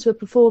everything into a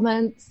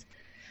performance.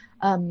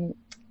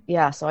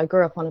 Yeah, so I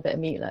grew up on a bit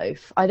of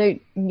Meatloaf. I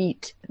don't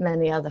meet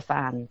many other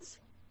fans.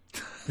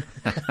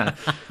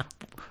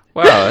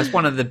 Well, it's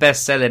one of the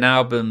best-selling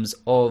albums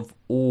of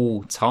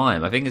all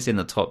time. I think it's in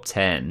the top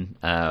 10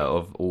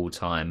 of all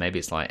time. Maybe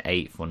it's like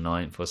 8th or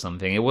 9th or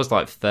something. It was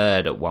like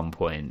 3rd at one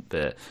point,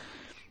 but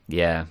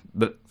yeah.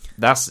 But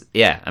that's,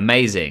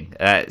 amazing.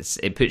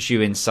 It puts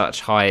you in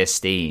such high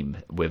esteem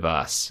with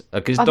us.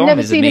 Because I've Dom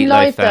never is seen a him Meatloaf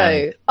live, fan.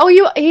 though. Oh,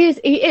 he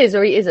is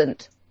or he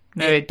isn't?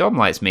 No, Dom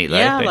likes Meatloaf.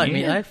 Yeah, I don't like you?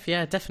 Meatloaf.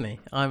 Yeah, definitely.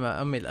 I'm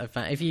a Meatloaf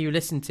fan. If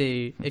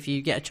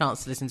you get a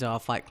chance to listen to our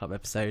Fight Club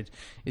episode,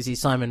 you see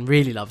Simon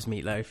really loves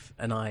Meatloaf,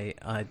 and I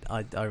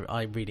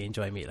really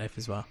enjoy Meatloaf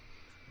as well.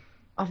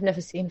 I've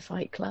never seen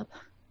Fight Club.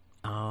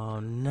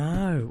 Oh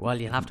no! Well,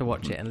 you'll have to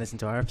watch it and listen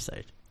to our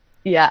episode.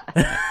 Yeah.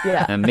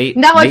 And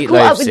Now I've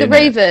caught up with the in it.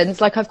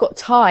 Ravens, like I've got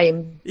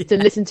time to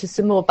listen to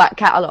some more back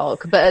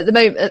catalogue, but at the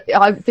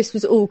moment this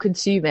was all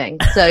consuming,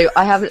 so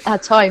I haven't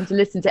had time to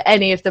listen to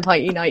any of the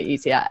Mighty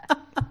Nighties yet.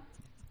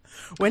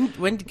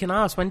 When can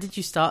I ask? When did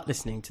you start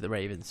listening to the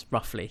Ravens,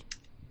 roughly?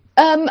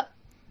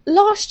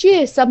 Last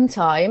year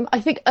sometime,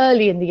 I think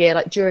early in the year,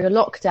 like during a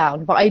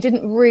lockdown, but I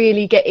didn't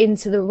really get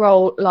into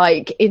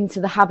into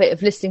the habit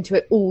of listening to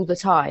it all the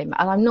time,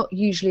 and I'm not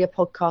usually a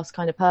podcast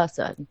kind of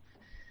person.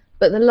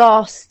 But the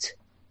last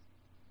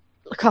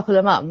couple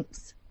of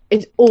months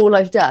is all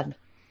I've done.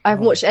 I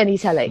haven't watched any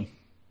telly.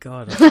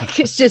 God. Like,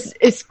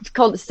 it's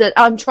constant.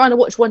 I'm trying to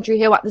watch One Tree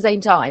Hill at the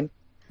same time.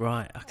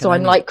 Right.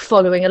 I'm like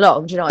following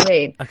along. Do you know what I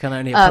mean? I can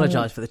only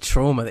apologise for the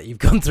trauma that you've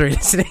gone through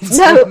listening to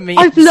No, me.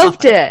 I've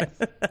loved it.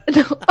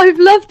 I've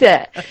loved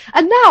it.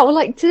 And now,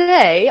 like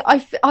today,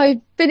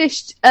 I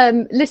finished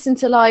listened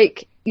to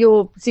like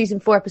your season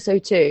 4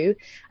 episode 2,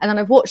 and then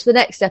I've watched the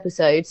next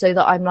episode so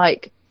that I'm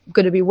like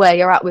going to be where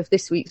you're at with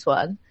this week's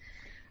one.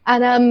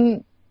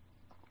 And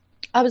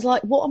I was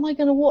like, what am I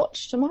going to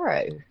watch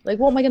tomorrow? Like,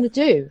 what am I going to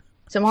do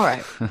tomorrow?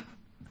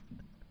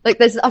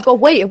 Like, I've got to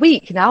wait a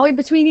week now in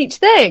between each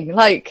thing.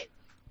 Like,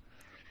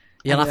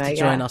 you'll have to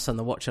join us on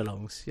the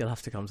watch-alongs. You'll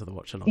have to come to the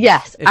watch-alongs.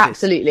 Yes,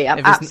 absolutely.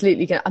 I'm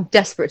absolutely going. I'm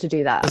desperate to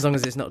do that. As long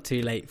as it's not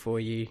too late for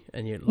you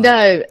and you're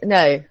like...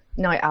 No.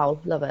 Night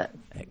owl, love it.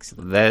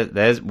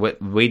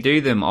 Excellent. We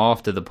do them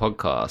after the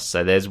podcast.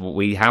 So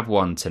we have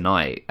one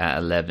tonight at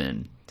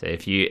 11. So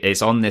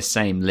it's on this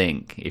same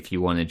link if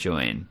you want to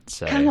join.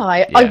 So can I?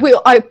 Yeah. I will.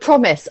 I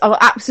promise. I will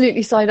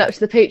absolutely sign up to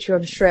the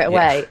Patreon straight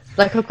away. Yeah.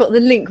 Like, I've got the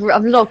link.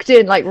 I'm logged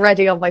in, like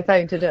ready on my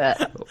phone to do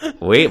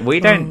it. We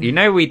don't.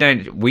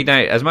 We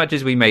don't. As much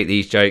as we make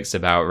these jokes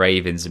about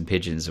ravens and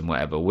pigeons and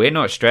whatever, we're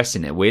not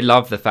stressing it. We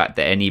love the fact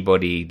that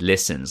anybody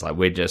listens. Like,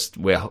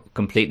 we're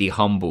completely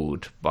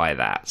humbled by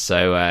that.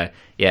 So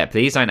yeah,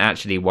 please don't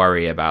actually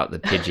worry about the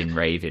pigeon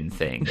raven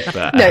thing.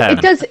 But, no,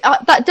 it does.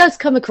 That does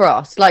come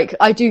across. Like,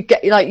 I do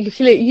get like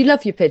you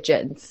love your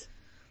pigeons,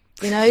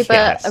 you know, but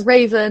yes. A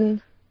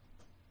raven.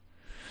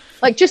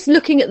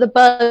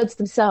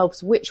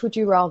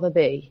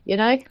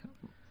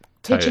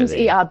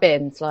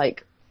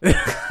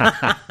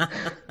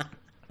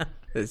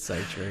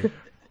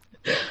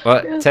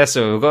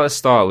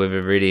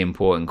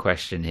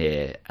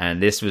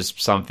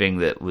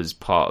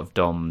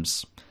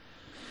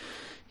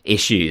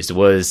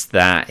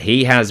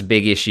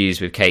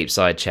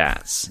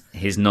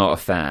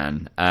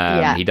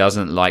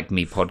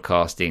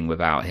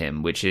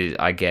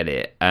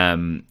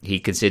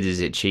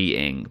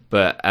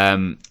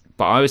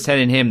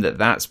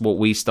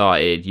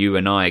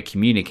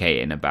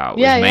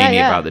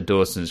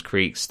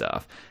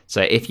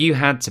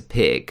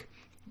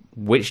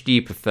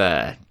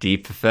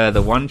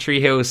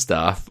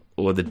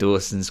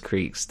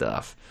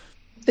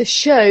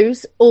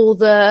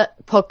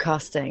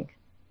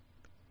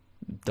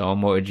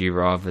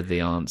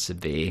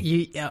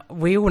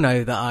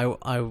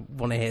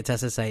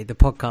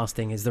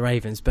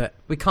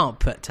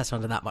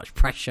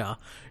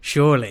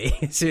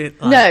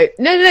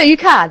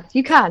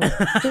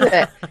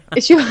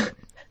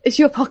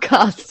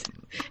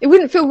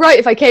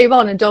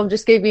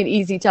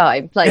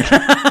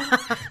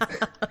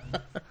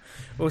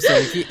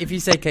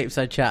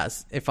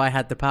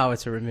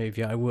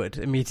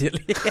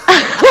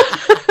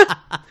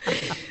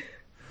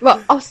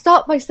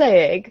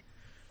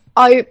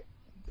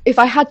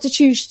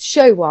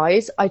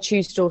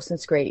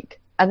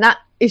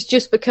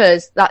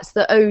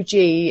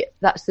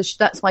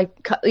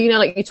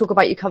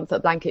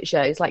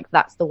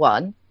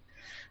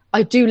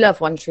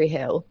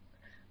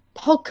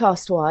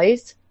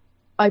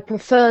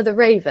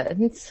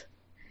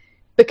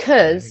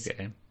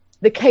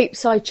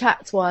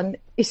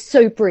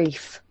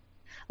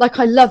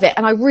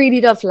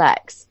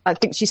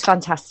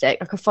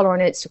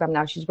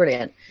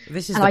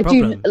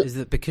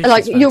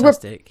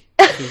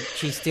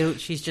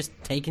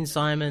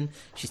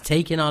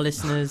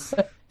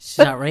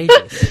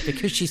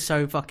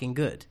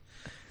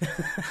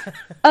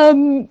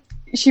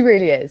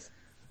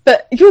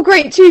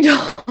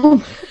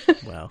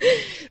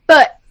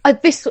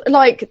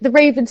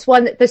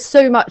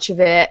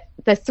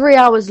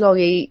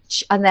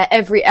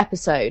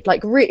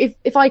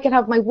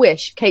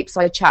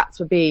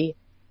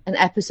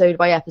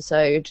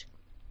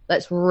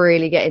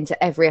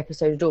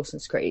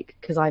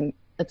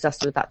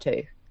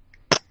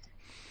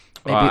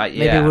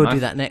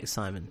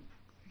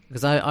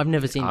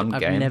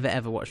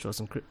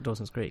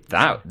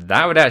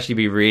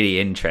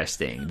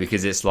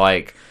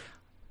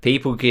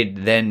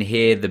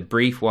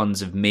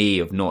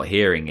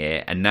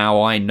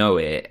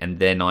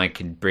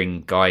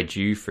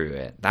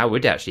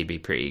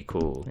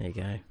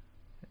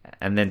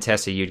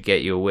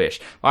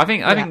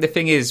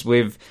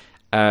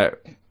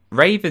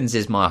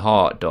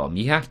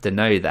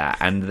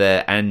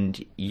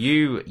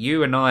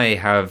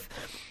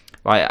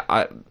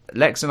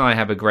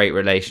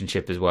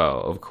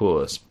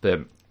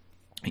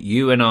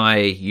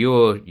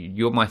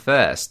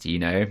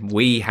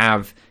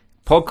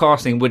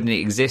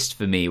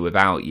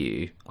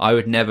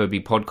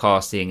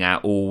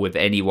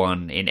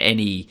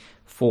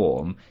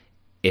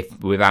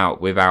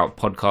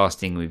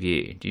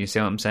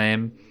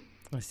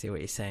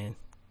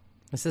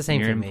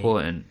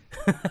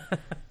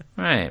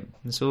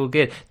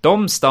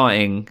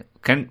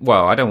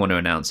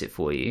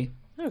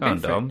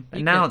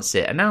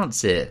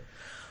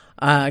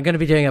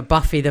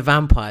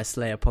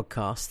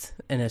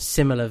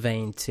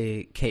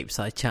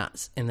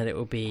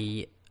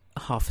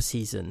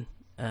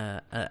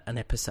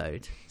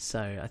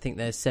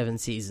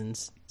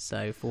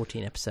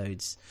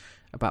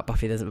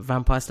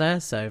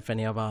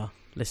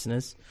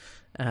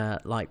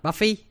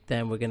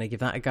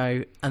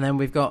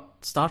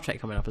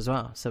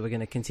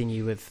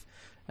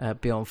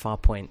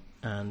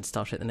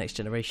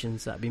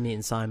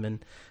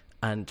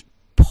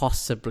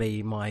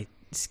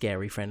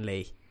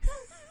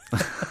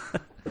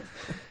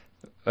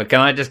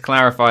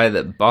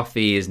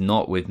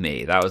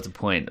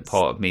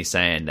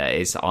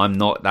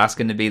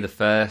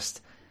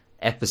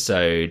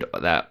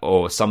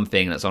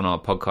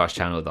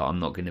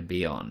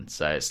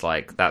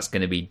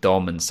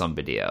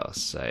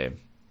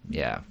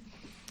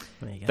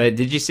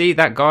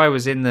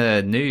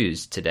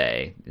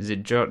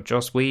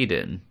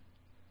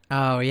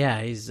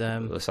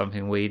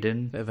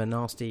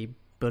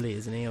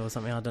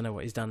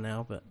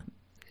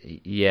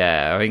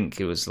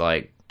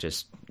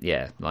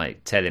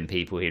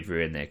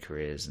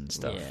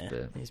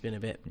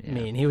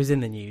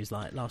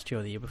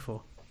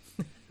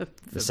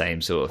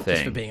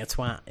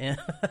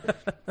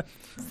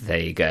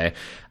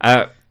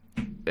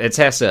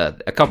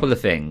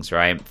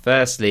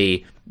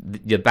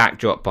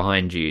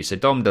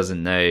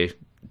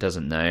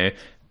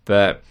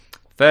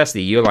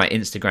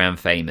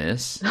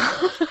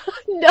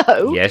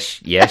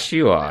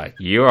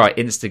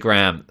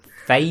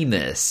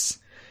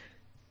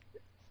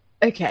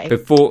 Okay.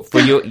 For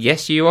your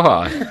yes, you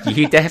are.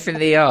 You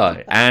definitely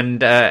are,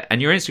 and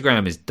your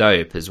Instagram is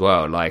dope as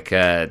well. Like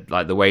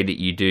the way that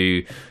you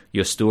do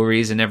your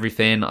stories and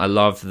everything. I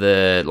love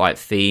the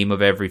theme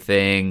of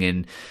everything,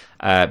 and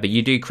but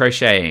you do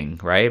crocheting,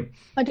 right?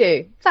 I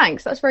do.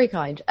 Thanks. That's very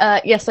kind.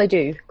 Yes, I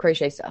do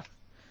crochet stuff.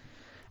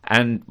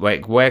 And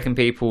where can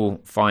people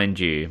find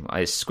you?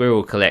 It's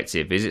Squirrel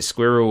Collective. Is it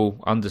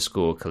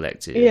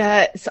Squirrel_Collective?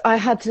 Yeah, I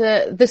had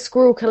to. The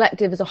Squirrel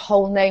Collective as a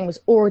whole name was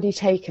already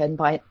taken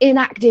by an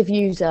inactive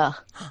user.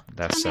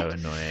 That's so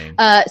annoying.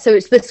 So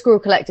it's the Squirrel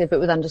Collective,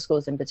 but with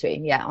underscores in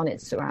between. Yeah, on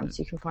Instagram,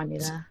 so you can find me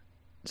there.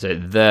 So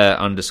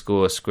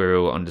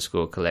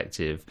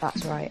 _Squirrel_Collective.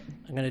 That's right.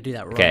 I'm going to do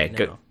that right now.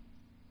 Good.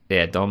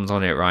 Yeah, Dom's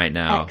on it right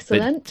now.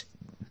 Excellent.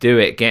 Do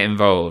it, get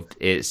involved.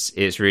 It's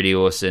really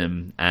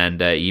awesome,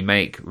 and you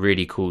make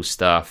really cool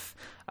stuff.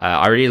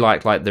 I really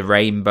like the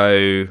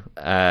rainbow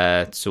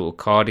sort of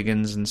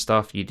cardigans and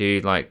stuff you do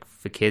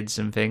for kids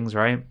and things,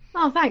 right?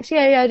 Oh, thanks.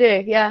 Yeah, I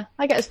do. Yeah,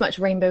 I get as much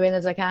rainbow in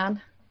as I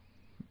can.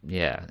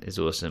 Yeah, it's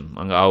awesome.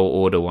 I'll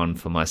order one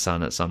for my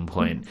son at some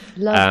point.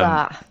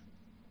 Love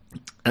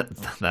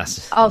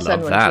that. I'll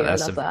send one to you. I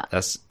love that.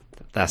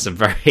 That's a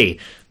very.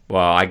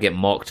 Well, I get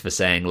mocked for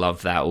saying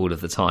 "love that" all of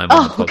the time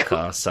on the podcast,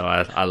 God. So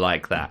I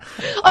like that.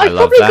 I've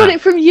probably got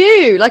it from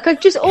you.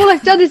 All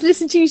I've done is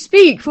listen to you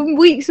speak for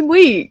weeks and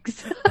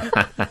weeks.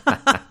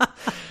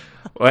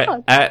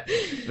 But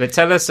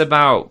tell us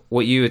about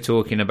what you were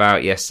talking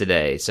about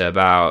yesterday. So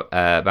about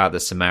the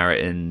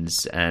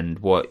Samaritans and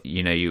what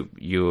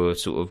you're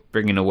sort of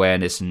bringing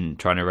awareness and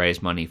trying to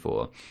raise money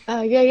for.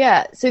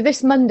 Yeah. So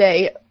this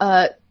Monday,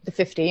 the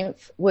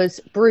 15th, was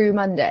Brew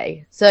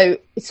Monday. So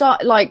it's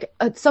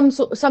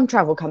some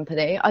travel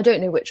company, I don't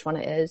know which one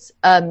it is,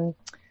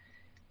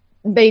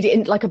 made it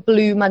in a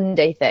Blue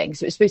Monday thing.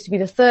 So it's supposed to be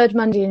the third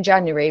Monday in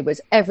January.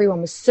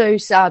 Everyone was so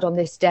sad on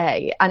this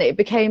day, and it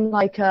became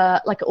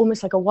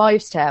almost like a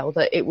wives' tale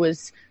that it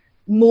was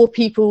more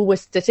people were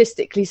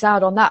statistically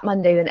sad on that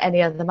Monday than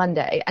any other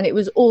Monday, and it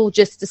was all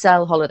just to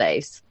sell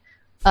holidays.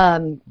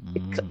 Clever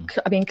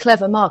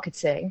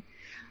marketing.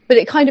 But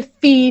it kind of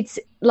feeds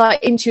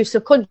into your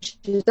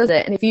subconscious, does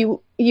it? And if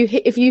you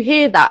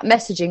hear that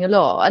messaging a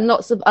lot, and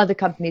lots of other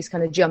companies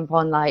kind of jump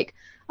on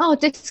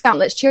discount,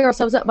 let's cheer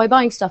ourselves up by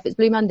buying stuff, it's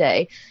Blue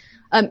Monday.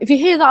 If you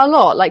hear that a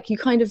lot, you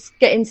kind of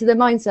get into the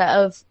mindset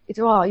of,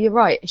 you're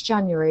right, it's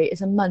January,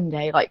 it's a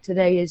Monday,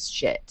 today is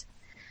shit.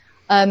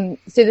 So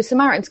the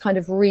Samaritans kind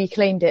of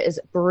reclaimed it as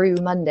Brew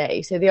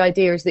Monday. So the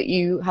idea is that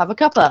you have a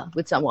cuppa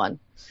with someone.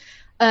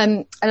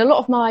 And a lot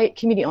of my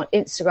community on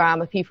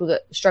Instagram are people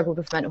that struggle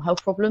with mental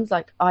health problems,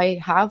 like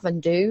I have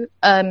and do.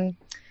 And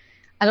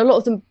a lot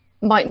of them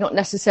might not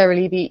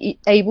necessarily be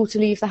able to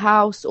leave the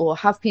house or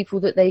have people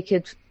that they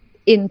could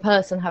in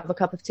person have a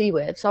cup of tea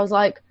with. So I was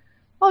like,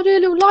 I'll do a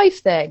little live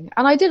thing.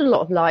 And I did a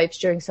lot of lives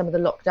during some of the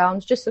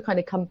lockdowns, just the kind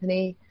of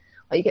company,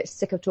 you get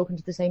sick of talking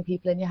to the same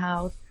people in your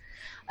house,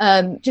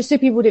 just so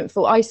people didn't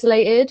feel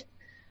isolated.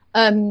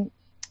 And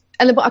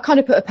then I kind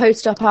of put a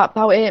post up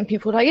about it, and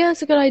people were like, yeah,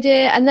 it's a good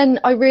idea. And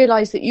then I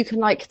realised that you can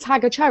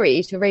tag a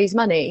charity to raise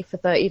money for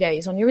 30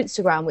 days on your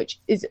Instagram,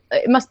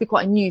 it must be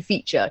quite a new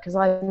feature, because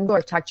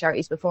I've tagged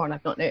charities before and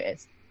I've not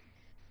noticed.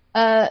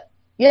 So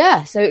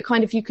it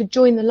kind of, you could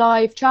join the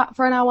live chat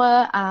for an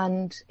hour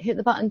and hit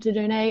the button to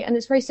donate, and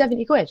it's raised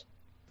 70 quid.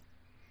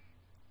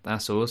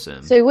 That's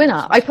awesome. So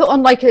winner. I put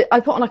on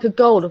a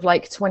goal of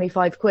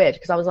 25 quid,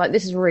 because I was like,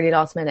 this is really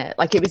last minute.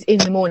 It was in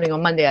the morning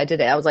on Monday I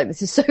did it. I was like,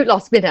 this is so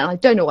last minute and I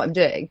don't know what I'm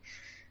doing.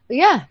 But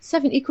yeah,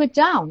 70 quid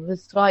down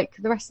with the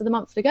rest of the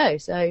month to go.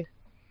 So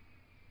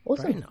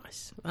awesome. Very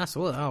nice. That's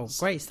all. Oh,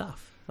 great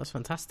stuff. That's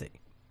fantastic.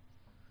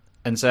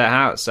 And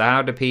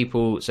how do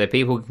people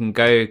can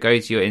go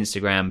to your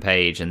Instagram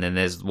page, and then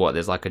there's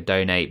a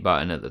donate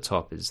button at the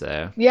top, is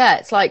there? Yeah,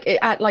 it's it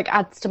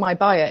adds to my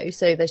bio,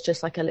 so there's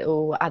just a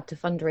little add to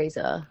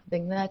fundraiser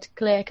thing there to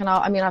click, and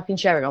I've been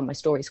sharing on my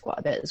stories quite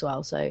a bit as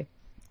well, so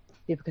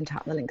people can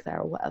tap the link there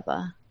or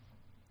whatever.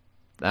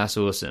 That's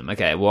awesome.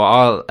 Okay,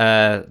 well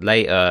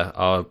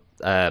I'll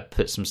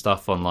put some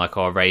stuff on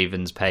our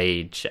Ravens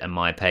page and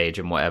my page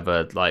and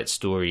whatever,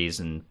 stories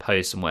and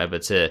posts and whatever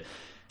to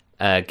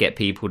get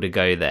people to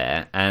go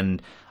there.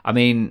 And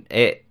we've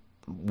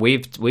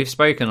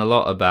spoken a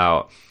lot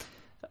about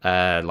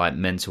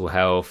mental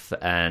health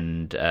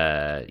and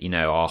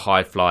our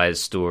high flyers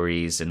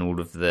stories and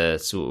all of the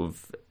sort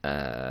of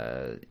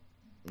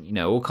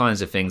all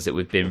kinds of things that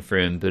we've been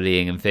through, and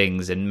bullying and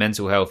things. And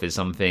mental health is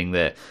something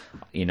that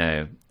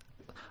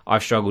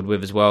I've struggled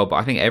with as well, but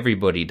I think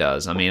everybody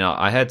does.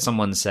 I heard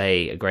someone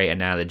say a great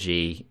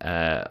analogy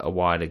a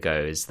while ago,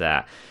 is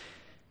that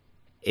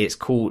it's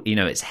called,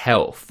 it's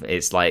health.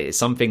 It's it's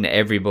something that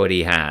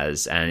everybody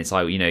has, and it's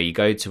you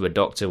go to a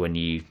doctor when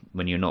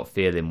you're not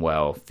feeling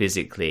well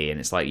physically, and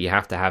it's you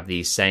have to have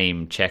these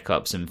same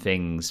checkups and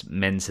things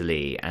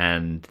mentally,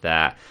 and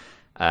that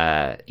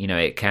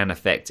it can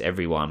affect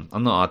everyone.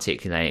 I'm not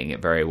articulating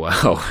it very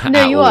well.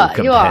 No, you are.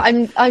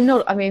 I'm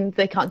not.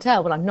 They can't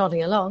tell, but I'm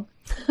nodding along.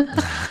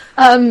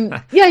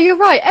 Yeah, you're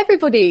right.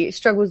 Everybody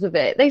struggles with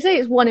it. They say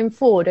it's 1 in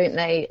 4, don't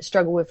they,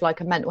 struggle with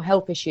like a mental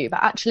health issue,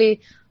 but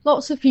actually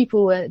lots of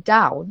people are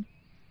down.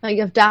 Like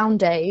you have down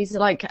days,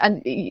 like,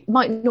 and it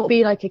might not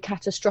be like a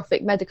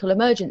catastrophic medical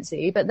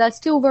emergency, but they're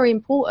still very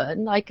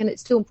important. Like, and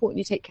it's still important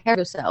you take care of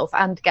yourself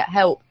and get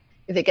help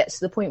if it gets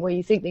to the point where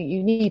you think that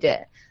you need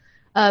it.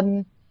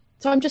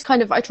 So I'm just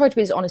kind of, I try to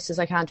be as honest as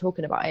I can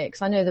talking about it,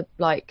 because I know that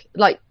like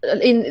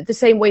in the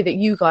same way that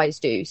you guys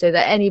do, so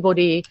that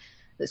anybody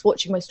that's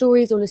watching my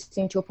stories or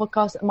listening to a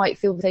podcast that might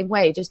feel the same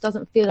way just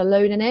doesn't feel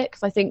alone in it.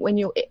 Because I think when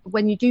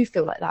you do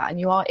feel like that and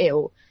you are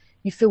ill,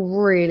 you feel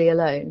really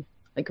alone,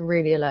 like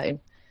really alone.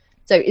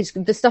 So it's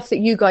the stuff that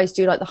you guys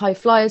do, like the high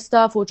flyer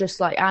stuff, or just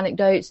like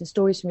anecdotes and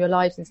stories from your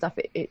lives and stuff.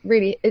 It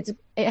really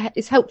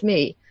it's helped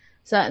me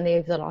certainly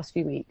over the last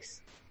few weeks.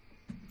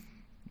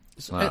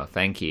 Well,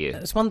 thank you.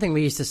 It's one thing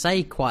we used to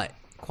say quite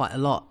a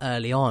lot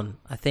early on.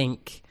 I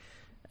think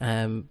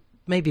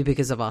maybe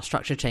because of our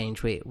structure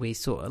change, we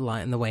sort of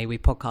like in the way we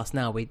podcast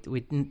now, we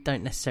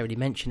don't necessarily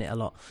mention it a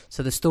lot.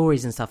 So the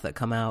stories and stuff that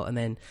come out, and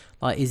then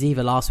like is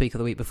either last week or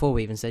the week before,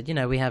 we even said,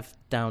 we have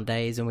down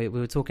days, and we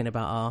were talking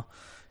about our.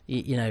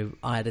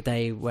 I had a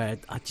day where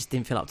I just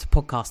didn't feel up to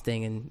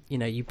podcasting, and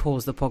you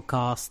pause the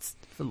podcast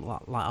for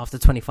like after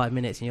 25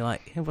 minutes, and you're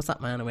like, hey, "What's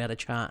up, man?" And we had a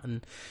chat,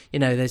 and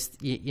there's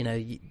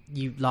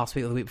you last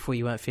week or the week before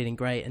you weren't feeling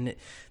great, and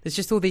there's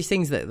just all these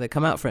things that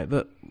come out from it.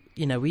 But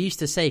we used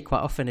to say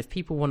quite often, if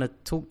people want to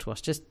talk to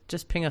us,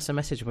 just ping us a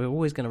message. We're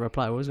always going to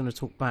reply. We're always going to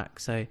talk back.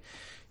 So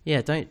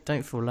yeah,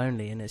 don't feel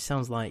lonely. And it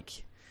sounds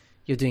like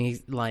you're doing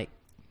like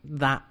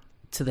that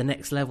to the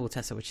next level,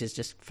 Tessa, which is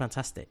just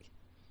fantastic.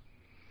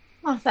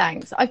 Oh,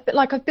 thanks. I've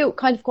built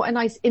kind of quite a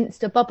nice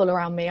Insta bubble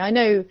around me. I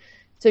know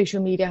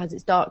social media has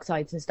its dark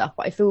sides and stuff,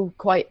 but I feel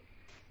quite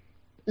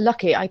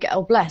lucky,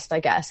 or blessed, I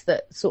guess,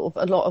 that sort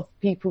of a lot of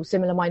people,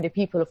 similar-minded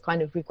people, have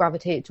kind of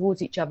gravitated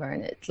towards each other,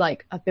 and it's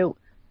like I've built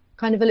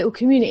kind of a little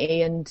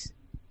community, and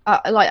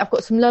I've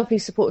got some lovely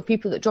supportive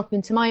people that drop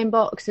into my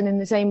inbox, and in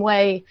the same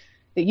way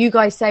that you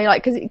guys say,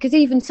 like, because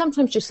even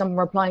sometimes just someone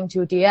replying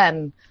to a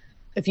DM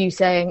of you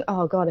saying,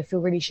 "Oh God, I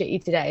feel really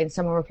shitty today," and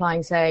someone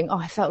replying saying, "Oh,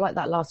 I felt like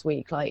that last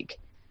week. Like,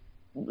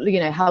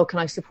 how can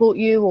I support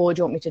you? Or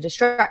do you want me to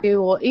distract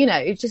you?" Or,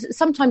 just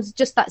sometimes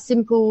just that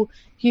simple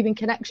human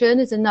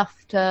connection is enough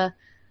to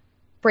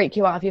break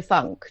you out of your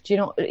funk. Do you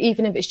know?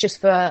 Even if it's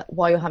just for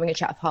while you're having a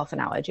chat for half an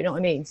hour. Do you know what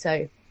I mean?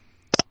 So,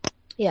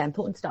 yeah,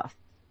 important stuff.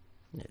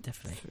 Yeah,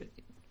 definitely.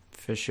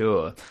 For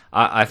sure.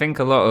 I think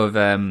a lot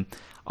of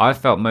I've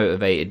felt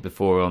motivated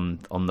before on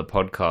the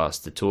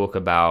podcast to talk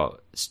about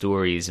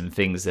stories and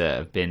things that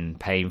have been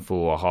painful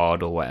or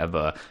hard or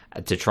whatever,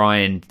 to try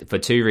and, for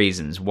 2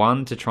 reasons.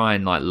 One, to try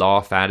and like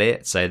laugh at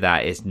it so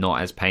that it's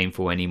not as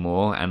painful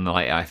anymore, and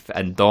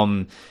and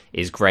Dom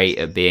is great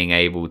at being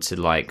able to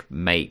like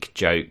make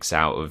jokes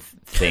out of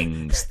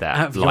things that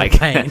out of like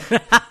pain.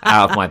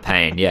 Out of my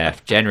pain, yeah,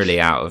 generally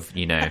out of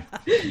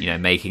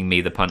making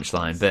me the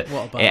punchline, but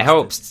it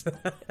helps.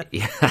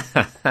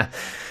 Yeah.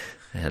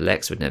 Yeah,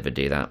 Lex would never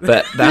do that,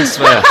 but that's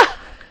where.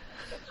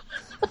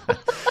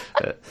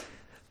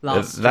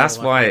 That's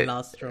why.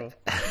 Last straw.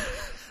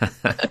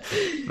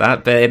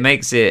 But it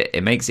makes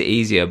it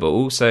easier. But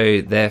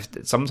also,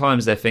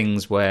 sometimes there are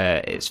things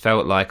where it's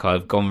felt like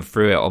I've gone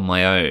through it on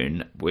my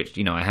own, which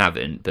I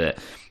haven't. But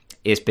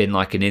it's been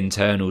like an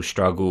internal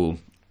struggle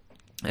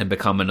and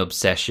become an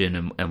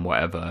obsession and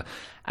whatever.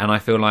 And I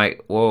feel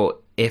like, well,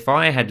 if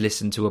I had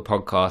listened to a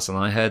podcast and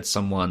I heard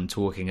someone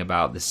talking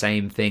about the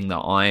same thing that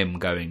I'm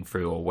going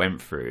through or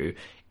went through,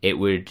 it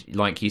would,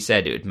 like you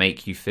said, it would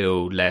make you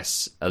feel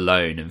less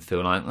alone and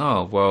feel like,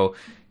 oh, well,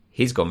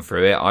 he's gone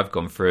through it, I've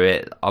gone through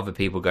it, other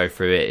people go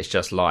through it, it's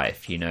just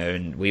life,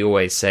 and we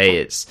always say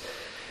it's,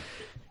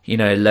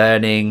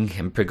 learning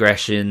and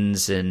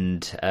progressions,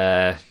 and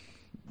that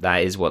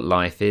is what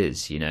life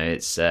is,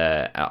 it's,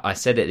 I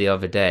said it the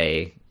other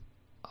day.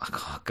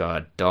 Oh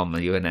God, Dom,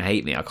 you're going to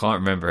hate me. I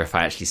can't remember if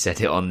I actually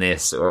said it on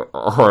this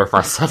or if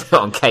I said it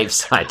on Cape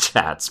Side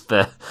Chats,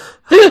 but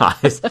you'll have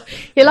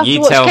to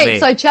watch Cape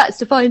Side Chats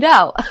to find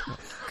out.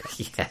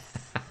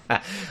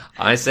 Yeah.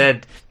 I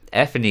said,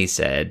 Effany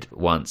said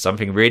once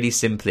something really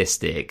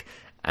simplistic,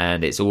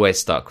 and it's always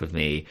stuck with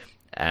me,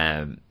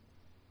 where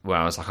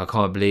I was like, I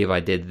can't believe I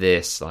did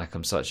this, like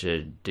I'm such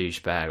a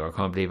douchebag, or I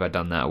can't believe I've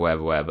done that,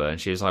 whatever.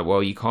 And she was like,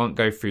 well, you can't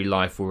go through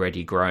life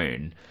already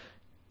grown.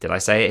 Did I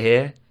say it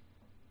here?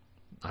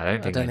 I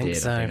don't think I did.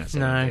 So. I think I said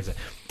no. It.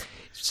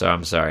 So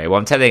I'm sorry. Well,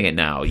 I'm telling it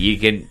now. You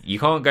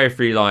can't go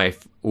through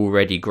life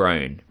already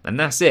grown, and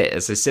that's it.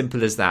 It's as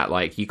simple as that.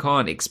 Like, you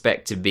can't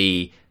expect to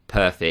be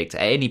perfect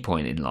at any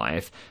point in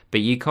life,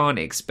 but you can't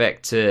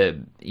expect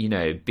to,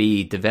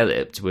 be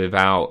developed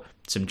without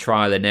some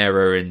trial and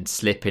error and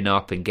slipping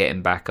up and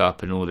getting back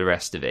up and all the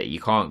rest of it. You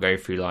can't go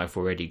through life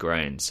already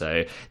grown.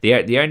 So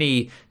the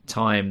only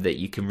time that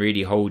you can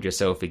really hold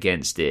yourself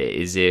against it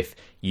is if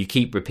you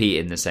keep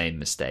repeating the same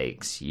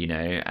mistakes,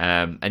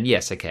 and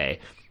yes, okay,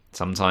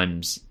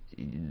 sometimes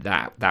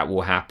that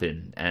will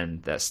happen,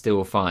 and that's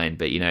still fine.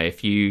 But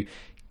if you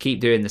keep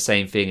doing the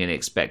same thing and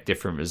expect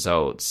different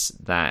results,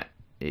 that,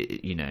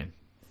 you know,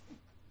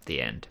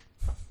 the end.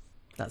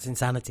 That's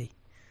insanity.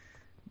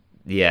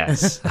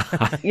 Yes.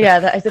 Yeah,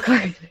 that is the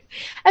kind.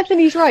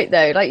 Anthony's right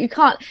though. Like, you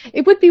can't.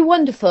 It would be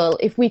wonderful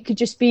if we could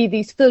just be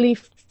these fully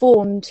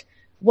formed,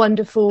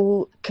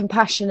 wonderful,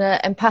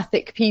 compassionate,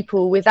 empathic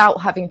people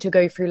without having to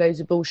go through loads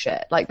of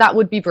bullshit. Like, that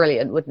would be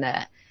brilliant, wouldn't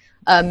it?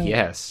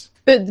 Yes.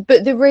 But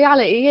the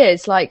reality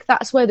is, like,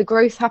 that's where the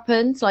growth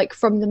happens, like,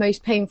 from the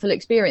most painful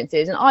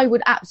experiences. And I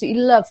would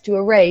absolutely love to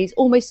erase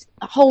almost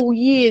whole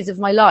years of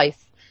my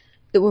life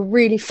that were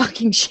really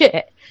fucking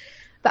shit.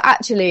 But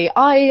actually,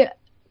 I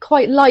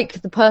quite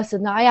like the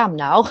person that I am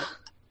now.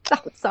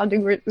 That was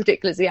sounding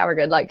ridiculously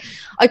arrogant. Like,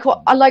 I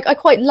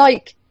quite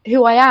like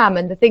who I am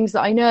and the things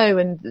that I know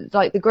and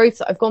like the growth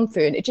that I've gone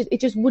through. And it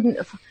just wouldn't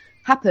have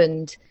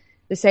happened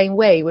the same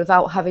way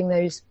without having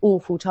those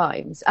awful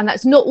times. And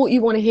that's not what you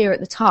want to hear at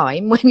the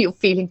time when you're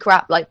feeling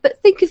crap. Like,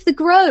 but think of the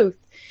growth.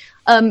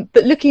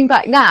 But looking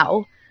back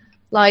now,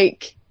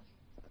 like,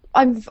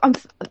 I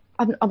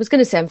was going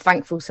to say I'm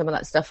thankful some of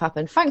that stuff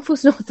happened.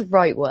 Thankful's not the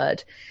right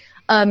word.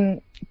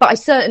 But I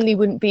certainly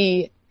wouldn't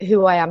be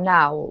who I am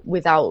now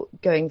without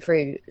going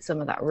through some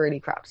of that really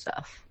crap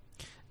stuff.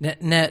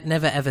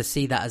 Never ever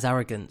see that as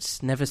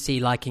arrogance. Never see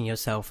liking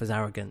yourself as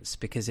arrogance,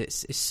 because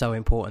it's so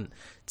important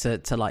to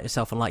like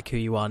yourself and like who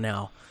you are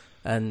now.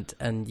 And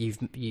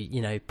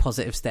you know,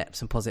 positive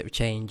steps and positive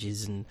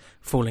changes and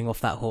falling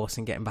off that horse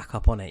and getting back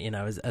up on it, you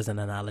know, as an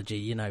analogy,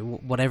 you know,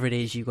 whatever it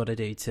is you got to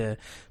do to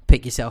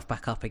pick yourself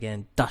back up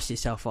again, dust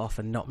yourself off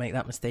and not make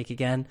that mistake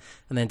again,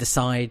 and then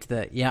decide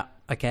that, yeah,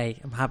 okay,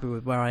 I'm happy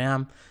with where I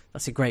am.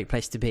 That's a great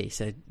place to be.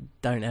 So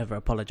don't ever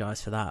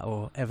apologize for that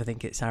or ever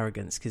think it's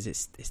arrogance, because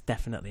it's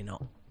definitely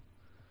not.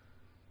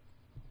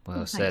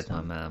 Well said, my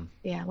man.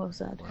 Yeah, well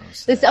said. Well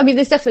said.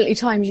 There's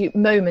definitely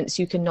moments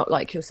you can not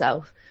like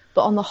yourself.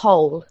 But on the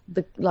whole,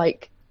 normally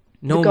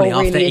the goal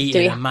after really is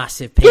eating a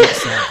massive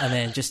pizza and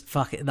then just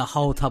fuck it, the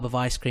whole tub of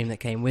ice cream that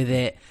came with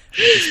it.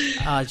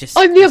 I'm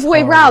the other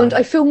way round.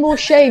 I feel more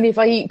shame if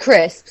I eat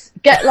crisps.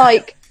 Get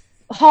like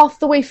half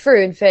the way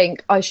through and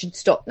think I should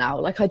stop now.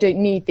 Like, I don't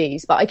need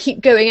these, but I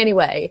keep going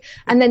anyway,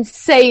 and then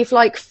save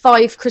like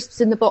 5 crisps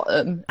in the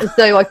bottom as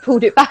though I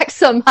pulled it back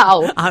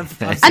somehow. And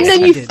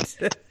then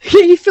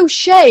you feel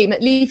shame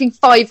at leaving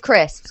 5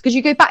 crisps because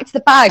you go back to the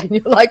bag and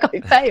you're like, I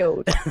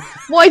failed.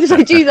 Why did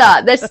I do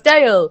that? They're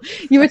stale.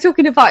 You were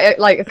talking about it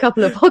like a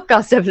couple of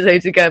podcast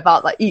episodes ago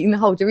about like eating the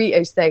whole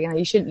Doritos thing and how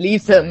you shouldn't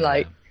leave them.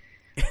 Like,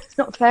 it's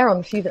not fair on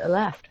the few that are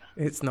left.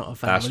 It's not a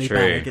family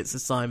bag, it's a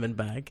Simon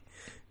bag.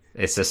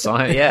 It's a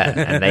sign, yeah,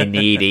 and they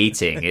need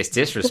eating. It's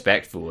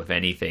disrespectful, if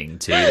anything,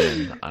 to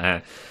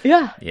them.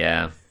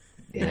 Yeah.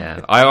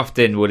 I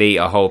often will eat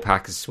a whole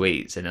pack of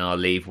sweets and then I'll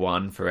leave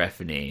one for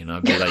Effany, and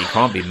I'll be like, you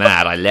can't be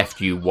mad, I left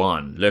you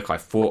one. Look, I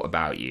thought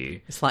about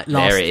you. It's like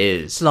there it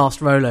is. It's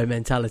last Rolo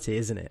mentality,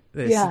 isn't it?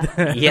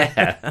 Yeah.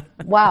 Yeah.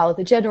 Wow,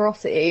 the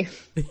generosity.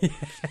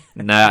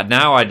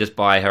 Now I just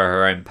buy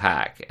her own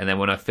pack, and then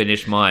when I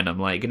finish mine, I'm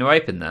like, you gonna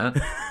open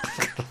that?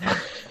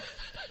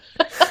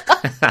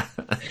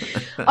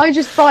 I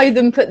just buy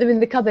them, put them in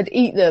the cupboard,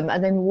 eat them,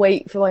 and then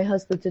wait for my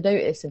husband to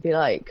notice and be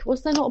like,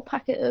 was there not a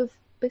packet of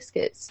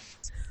biscuits?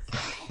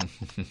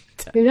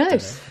 Who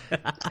knows?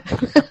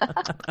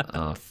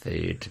 Oh,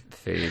 food.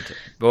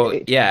 Well,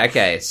 yeah,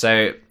 okay.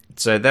 So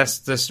let's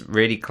just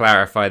really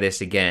clarify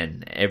this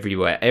again.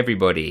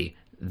 Everybody,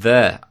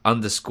 the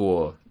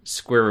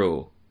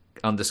 _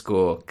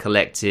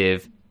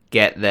 collective,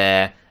 get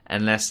there,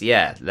 and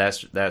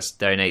let's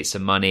donate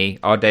some money.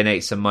 I'll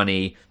donate some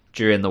money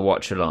during the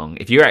watch along.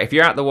 If you're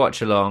at the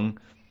watch along,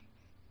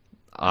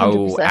 I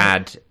will 100%.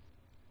 add.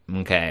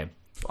 Okay,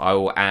 I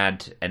will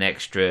add an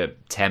extra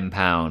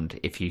 £10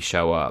 if you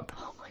show up.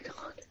 Oh my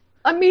god!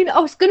 I mean, I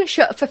was going to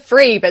shut up for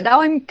free, but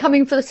now I'm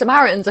coming for the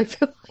Samaritans. I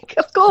feel like,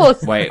 of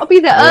course, I'll be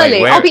there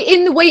early. I'll be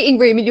in the waiting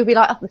room, and you'll be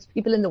like, "Oh, there's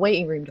people in the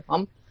waiting room,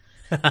 Tom."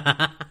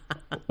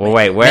 Well,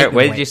 wait, where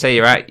did you say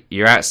you're at?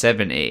 You're at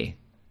 70.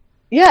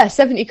 Yeah,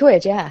 70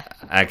 quid, yeah.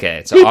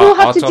 Okay, so people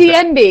have to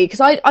DM me, because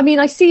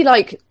I see,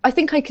 like, I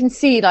think I can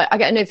see, like, I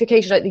get a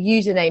notification, like, the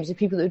usernames of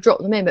people that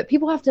drop them in, but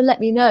people have to let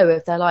me know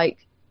if they're,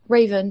 like,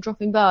 Raven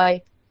dropping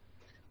by,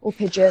 or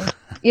Pigeon.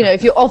 You know,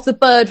 if you're of the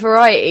bird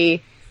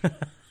variety,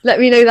 let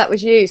me know that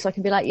was you, so I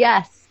can be like,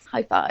 yes,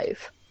 high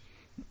five.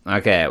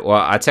 Okay,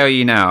 well, I tell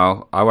you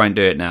now, I won't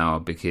do it now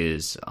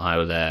because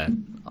I'll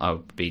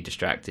be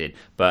distracted.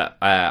 But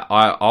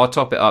I'll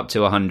top it up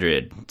to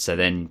 100. So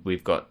then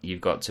you've got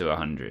to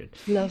 100.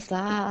 Love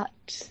that.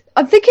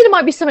 I'm thinking it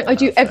might be something I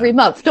do every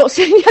month. Not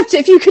saying you have to.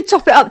 If you could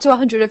top it up to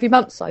 100 every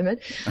month, Simon.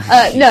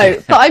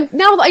 No, but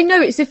now that I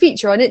know it's a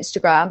feature on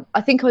Instagram,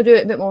 I think I'll do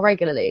it a bit more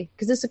regularly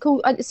because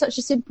it's such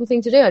a simple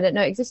thing to do. I didn't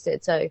know it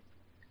existed. So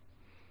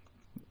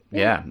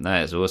yeah,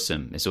 no, it's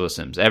awesome. It's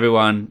awesome. So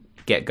everyone,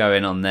 get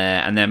going on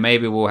there, and then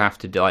maybe we'll have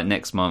to do, like,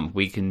 next month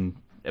we can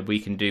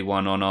do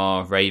one on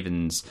our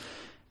Ravens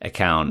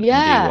account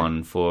and do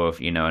one for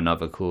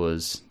another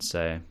cause.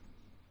 So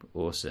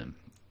awesome.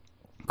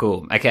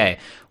 Cool. Okay.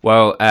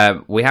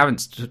 Well, we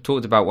haven't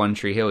talked about One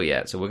Tree Hill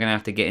yet, so we're going to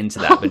have to get into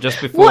that. But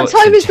just before, What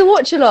time is the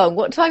watch along?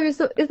 What time is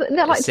the? Is it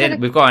like 10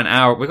 we've got an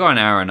hour. We've got an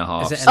hour and a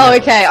half. Is it Oh,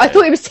 okay. I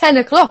thought it was 10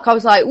 o'clock. I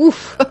was like,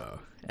 oof.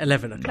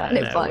 11 o'clock.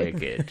 No, No, fine. we're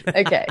good.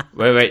 Okay.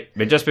 Wait.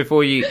 But just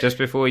before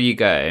you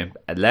go,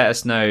 let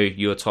us know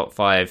your top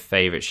 5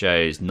 favorite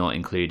shows, not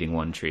including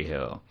One Tree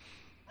Hill.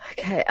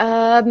 Okay.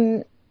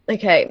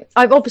 Okay.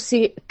 I've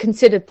obviously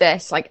considered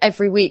this like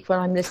every week when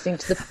I'm listening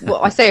to the.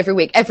 Well, I say every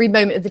week, every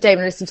moment of the day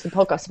when I listen to the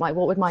podcast. I'm like,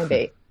 what would mine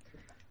be?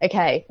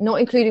 Okay, not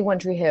including One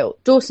Tree Hill.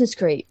 Dawson's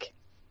Creek.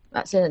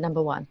 That's in at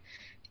number 1.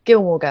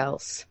 Gilmore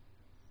Girls.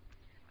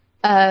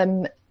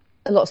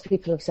 Lots of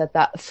people have said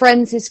that.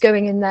 Friends is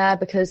going in there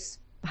because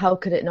how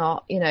could it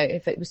not? You know,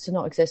 if it was to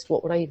not exist,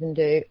 what would I even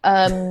do?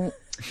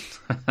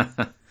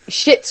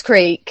 Schitt's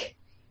Creek.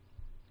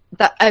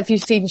 That have you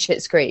seen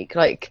Schitt's Creek?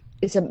 Like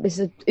it's a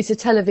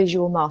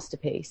televisual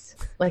masterpiece.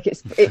 Like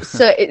it's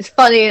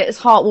funny and it's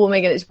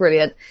heartwarming and it's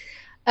brilliant.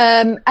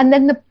 And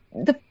then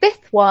the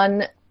 5th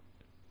one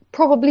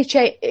probably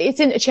it's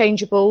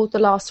interchangeable. The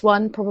last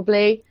one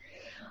probably.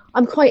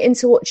 I'm quite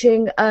into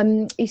watching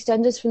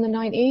EastEnders from the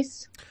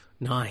 90s.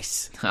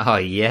 Nice. Oh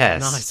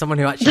yes. Nice. Someone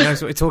who actually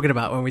knows what we're talking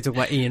about when we talk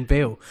about Ian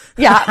Beale.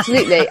 Yeah,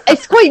 absolutely.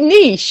 It's quite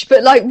niche,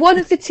 but like one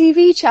of the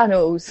TV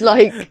channels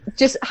like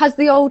just has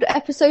the old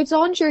episodes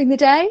on during the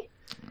day.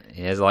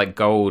 He has like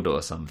gold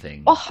or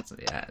something. Oh,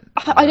 yeah,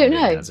 I don't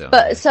know.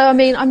 But so I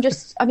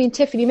mean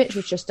Tiffany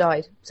Mitchell's just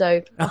died,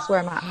 so that's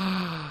where I'm at.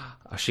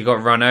 Oh, she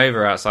got run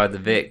over outside the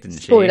Vic, didn't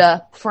she?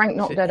 Spoiler, Frank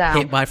knocked her down.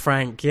 Hit by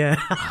Frank, yeah.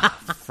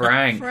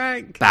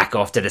 Frank. Back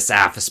off to the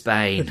south of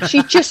Spain.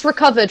 She just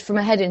recovered from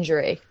a head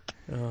injury.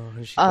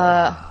 And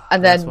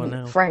That's one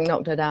then now. Frank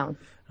knocked her down.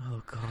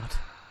 Oh God.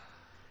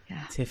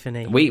 Yeah.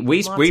 Tiffany. We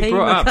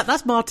brought up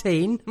That's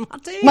Martine.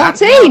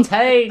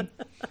 Martine!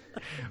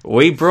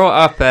 We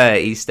brought up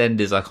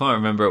EastEnders. I can't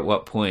remember at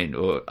what point.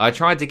 Or I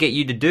tried to get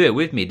you to do it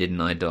with me, didn't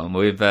I, Dom?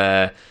 With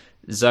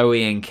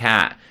Zoe and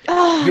Kat.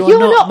 Oh, you're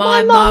not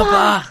my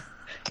mother.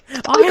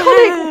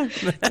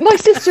 Iconic. My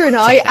sister and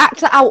I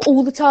act that out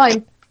all the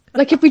time.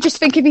 Like if we just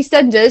think of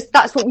EastEnders,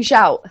 that's what we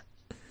shout.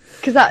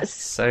 Because that's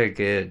so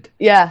good.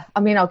 Yeah, I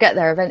mean, I'll get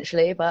there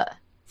eventually, but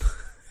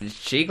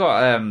she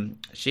got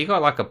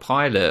like a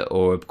pilot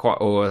or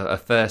a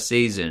first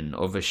season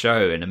of a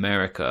show in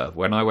America.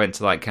 When I went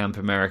to like Camp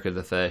America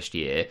the first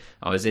year,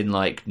 I was in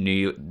like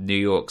New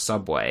York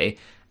subway,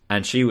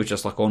 and she was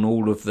just like on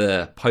all of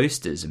the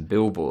posters and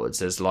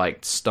billboards as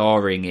like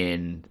starring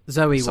in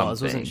Zoe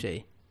something. wasn't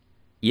she?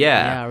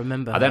 Yeah, I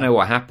remember. I don't know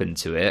what happened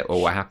to it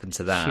or what happened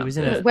to that. She was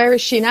in a where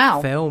is she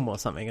now? Film or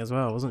something as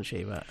well, wasn't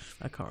she? But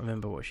I can't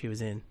remember what she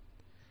was in.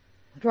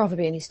 I'd rather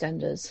be in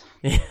EastEnders.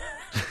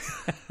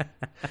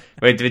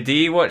 Wait, do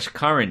you watch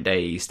current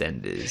day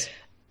EastEnders?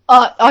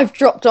 I've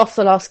dropped off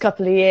the last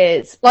couple of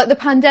years. Like the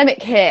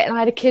pandemic hit and I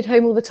had a kid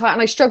home all the time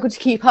and I struggled to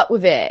keep up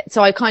with it.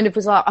 So I kind of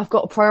was like, I've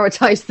got to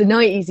prioritise the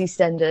 90s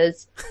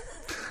EastEnders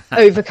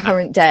over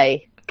current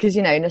day because,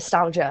 you know,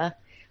 nostalgia.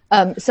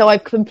 So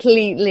I've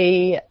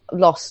completely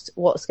lost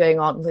what's going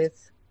on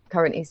with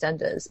current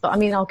EastEnders. But I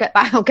mean, I'll get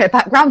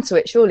back round to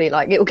it surely.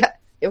 Like it'll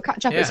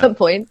catch up at some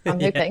point,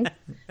 I'm hoping.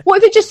 What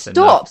if it just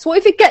stops? What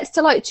if it gets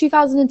to like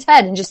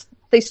 2010 and just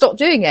they stop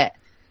doing it?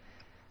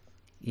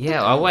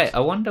 Yeah, I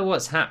wonder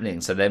what's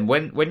happening. So then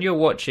when you're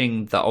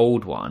watching the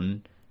old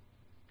one,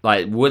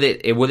 like will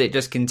it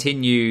just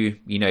continue,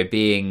 you know,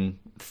 being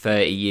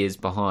 30 years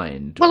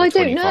behind? Well, or I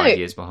don't know. 25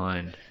 years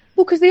behind?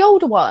 Well, because the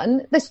older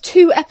one, there's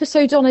 2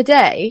 episodes on a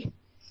day,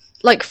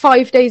 like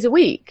 5 days a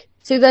week.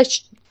 So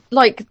there's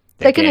like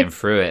They're gonna getting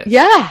through it.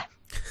 Yeah.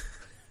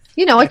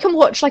 You know, I can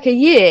watch like a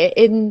year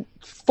in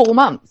 4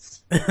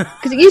 months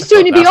because it used to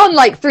only be on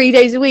like 3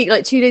 days a week,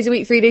 like 2 days a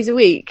week, 3 days a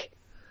week.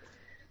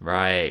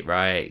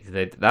 Right.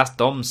 That's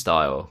Dom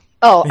style.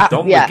 Oh,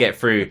 Dom yeah. would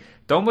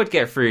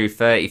get through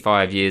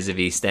 35 years of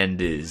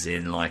EastEnders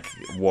in like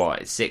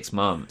what 6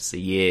 months, a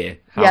year.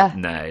 Yeah.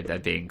 No,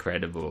 that'd be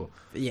incredible.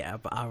 Yeah,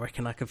 but I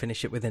reckon I can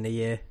finish it within a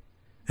year.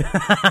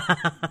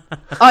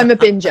 I'm a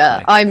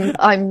binger.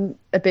 I'm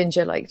a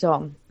binger like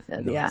Dom.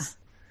 Yeah.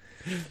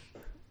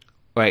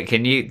 Wait,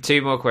 can you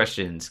 2 more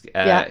questions?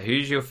 Yeah.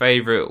 Who's your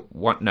favorite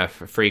one? No,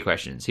 for 3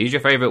 questions. Who's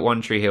your favorite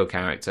One Tree Hill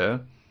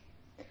character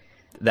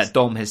that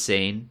Dom has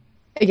seen?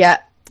 Yeah.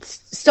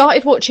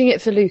 Started watching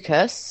it for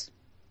Lucas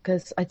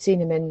because I'd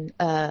seen him in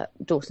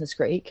Dawson's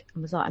Creek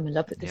and was like, I'm in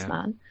love with this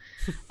man.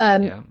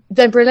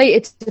 Then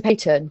related to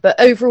Peyton, but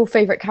overall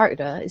favourite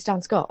character is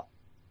Dan Scott.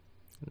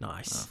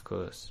 Nice. Of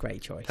course.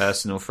 Great choice.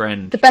 Personal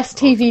friend. The best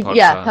TV,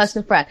 podcast.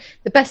 personal friend.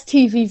 The best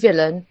TV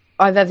villain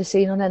I've ever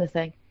seen on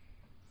anything.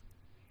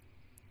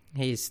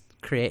 He's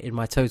created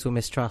my total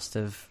mistrust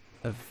of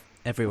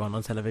everyone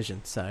on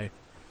television, so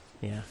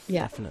yeah,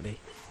 definitely.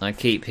 I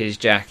keep his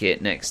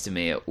jacket next to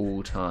me at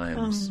all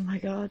times. Oh my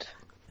god.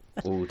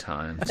 All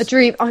times. A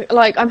dream.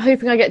 I'm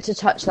hoping I get to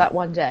touch that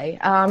one day.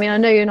 I mean, I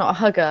know you're not a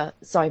hugger,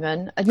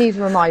 Simon, and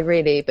neither am I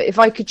really. But if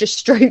I could just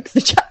stroke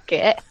the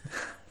jacket,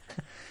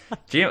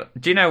 Do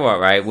you know what?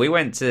 Right,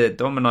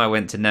 Dom and I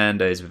went to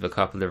Nando's with a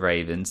couple of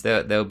Ravens.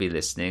 They'll be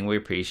listening. We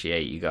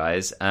appreciate you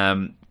guys.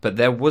 But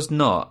there was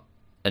not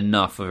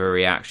enough of a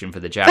reaction for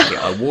the jacket.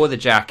 I wore the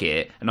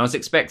jacket, and I was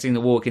expecting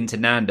to walk into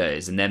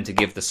Nando's and them to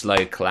give the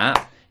slow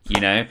clap.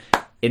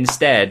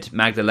 Instead,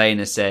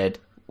 Magdalena said,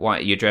 "Why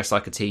you dressed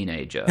like a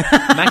teenager?"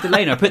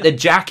 Magdalena, I put the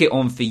jacket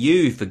on for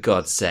you, for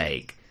God's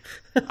sake.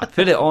 I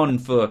put it on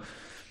for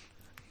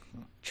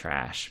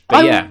trash.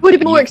 But I would have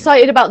been more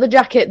excited about the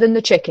jacket than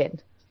the chicken.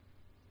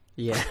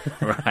 Yeah.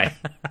 Right.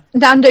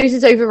 Nando's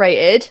is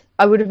overrated.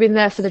 I would have been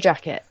there for the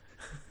jacket.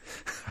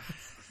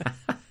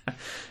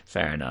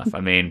 Fair enough.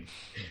 I mean,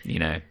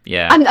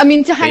 yeah. And I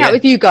mean, to hang out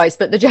with you guys,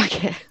 but the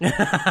jacket.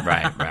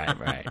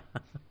 Right.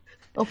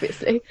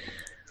 Obviously.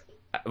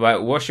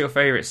 Well, what's your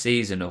favourite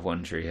season of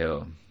One Tree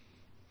Hill?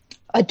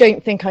 I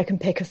don't think I can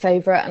pick a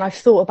favourite, and I've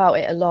thought about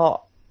it a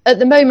lot. At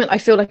the moment, I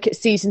feel like it's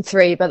season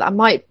 3, but that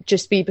might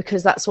just be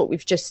because that's what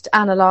we've just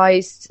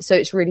analysed, so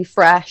it's really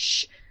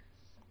fresh.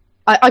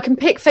 I can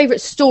pick favourite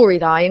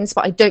storylines,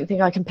 but I don't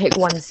think I can pick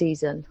one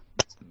season.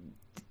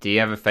 Do you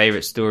have a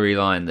favourite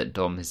storyline that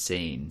Dom has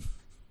seen?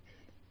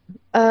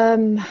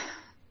 I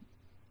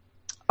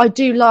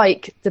do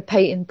like the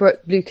Peyton,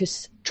 Brooke,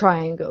 Lucas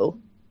triangle.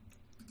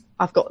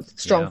 I've got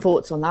strong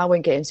thoughts on that. I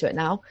won't get into it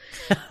now.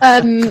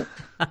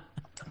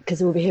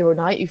 Because we'll be here all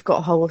night. You've got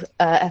a whole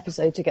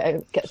episode to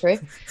get through.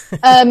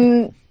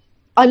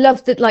 I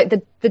love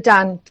the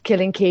Dan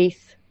killing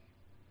Keith.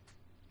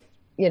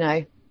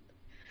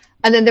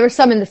 And then there are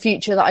some in the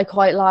future that I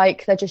quite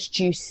like. They're just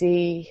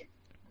juicy,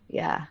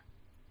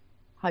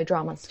 high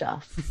drama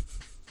stuff.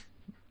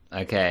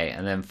 Okay,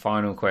 and then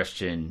final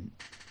question.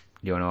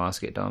 Do you want to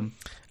ask it, Dom?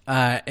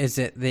 Is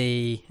it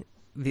the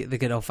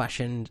good old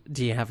fashioned?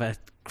 Do you have a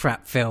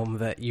crap film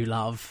that you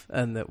love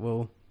and that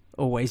will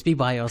always be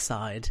by your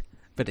side,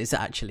 but it's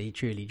actually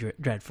truly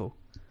dreadful?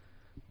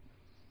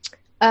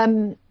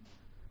 I've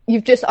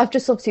just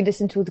obviously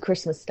listened to all the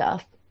Christmas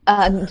stuff,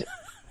 and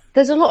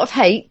there's a lot of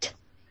hate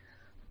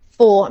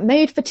for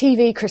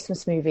made-for-TV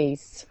Christmas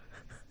movies,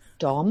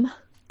 Dom,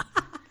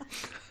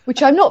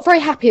 which I'm not very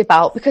happy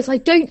about because I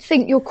don't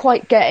think you're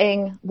quite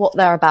getting what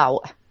they're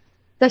about.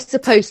 They're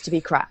supposed to be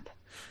crap.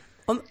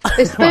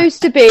 They're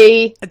supposed to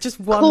be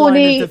just one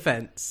corny. line of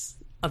defense.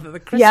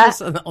 The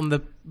Christmas on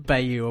the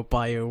Bayou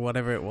or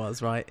whatever it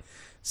was, right?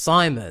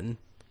 Simon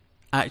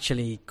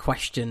actually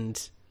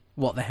questioned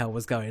what the hell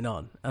was going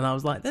on, and I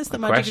was like, "There's the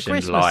magic of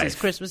Christmas. Life. It's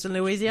Christmas in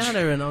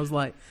Louisiana," and I was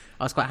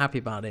quite happy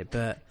about it,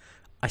 but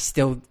I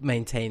still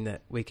maintain that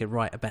we could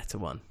write a better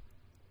one.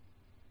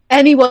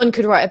 Anyone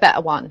could write a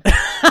better one.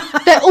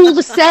 They're all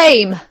the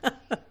same.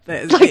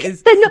 They're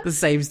not the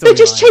same story.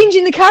 They're just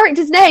changing the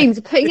characters' names,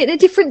 putting it in a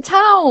different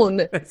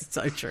town. That's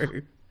so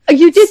true.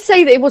 You did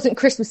say that it wasn't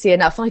Christmassy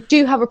enough, and I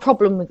do have a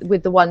problem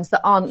with the ones that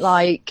aren't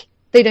like,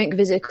 they don't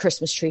visit a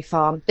Christmas tree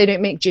farm, they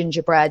don't make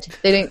gingerbread,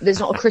 there's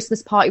not a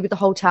Christmas party with the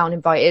whole town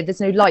invited, there's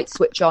no light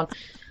switch on.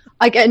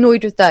 I get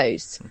annoyed with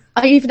those.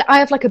 I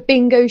have like a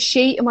bingo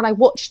sheet, and when I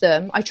watch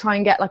them, I try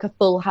and get like a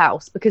full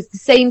house because the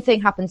same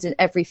thing happens in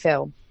every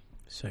film.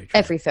 So true.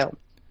 Every film.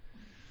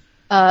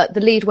 The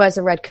lead wears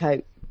a red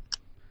coat.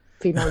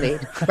 Female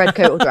lead. Red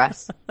coat or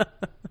dress.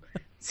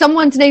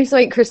 Someone's name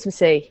something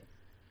Christmassy.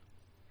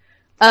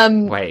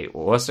 Wait,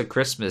 what's a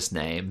Christmas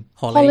name?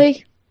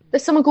 Holly.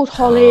 There's someone called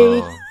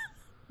Holly.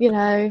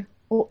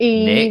 Or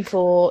Eve. Nick?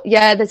 Or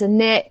there's a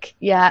Nick.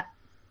 Yeah.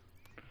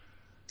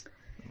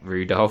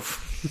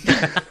 Rudolph.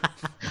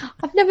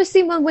 I've never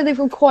seen one where they've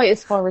gone quite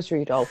as far as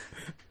Rudolph.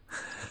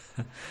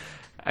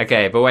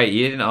 Okay, but wait,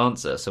 you didn't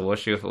answer. So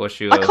what's your?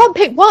 I can't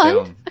pick one.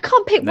 film? I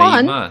can't pick No, you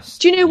one.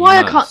 must. Do you know why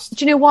I can't?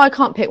 Do you know why I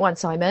can't pick one,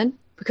 Simon?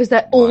 Because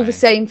they're all Why? the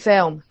same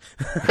film.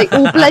 They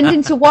all blend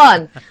into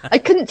one. I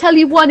couldn't tell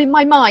you one in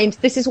my mind.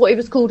 This is what it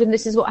was called, and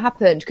this is what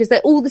happened because they're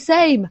all the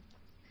same.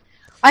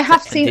 I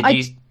have seen.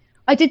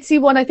 I did see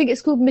one. I think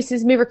it's called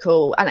Mrs.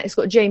 Miracle, and it's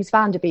got James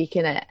Van Der Beek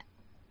in it.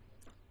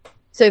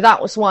 So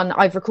that was one.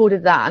 I've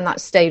recorded that, and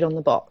that stayed on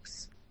the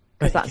box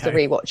because that's the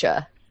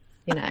rewatcher.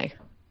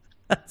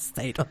 That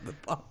stayed on the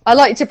box. I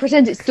like to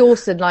pretend it's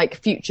Dawson, like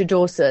future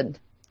Dawson,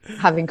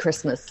 having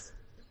Christmas.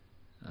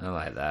 I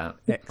like that.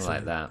 Excellent. I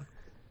like that.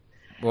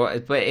 Well,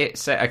 but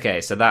it's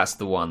okay. So that's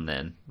the one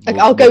then.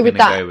 I'll go with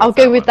that. I'll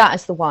go with that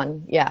as the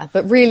one. Yeah,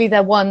 but really,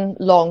 they're one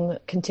long,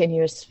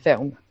 continuous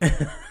film.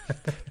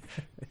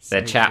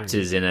 They're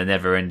chapters in a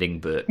never-ending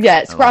book.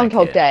 Yeah, it's I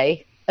Groundhog like it.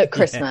 Day at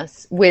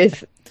Christmas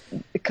with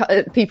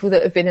people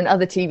that have been in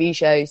other TV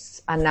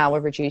shows and now are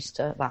reduced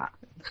to that.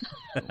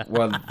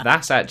 Well,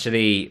 that's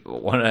actually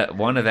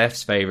one of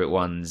F's favourite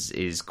ones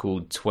is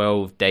called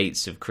 12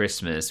 Dates of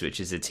Christmas, which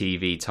is a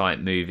TV type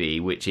movie,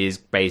 which is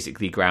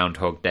basically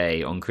Groundhog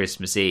Day on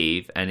Christmas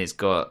Eve, and it's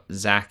got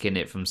Zach in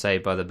it from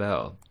Saved by the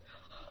Bell.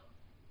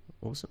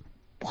 Awesome.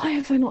 Why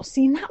have I not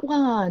seen that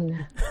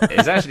one?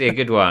 It's actually a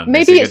good one.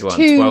 Maybe it's a good it's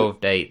one. too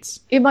 12 Dates.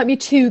 It might be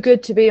too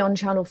good to be on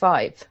Channel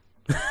 5.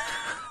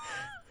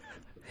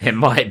 It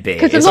might be.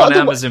 'Cause a It's lot on of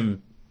the-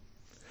 Amazon.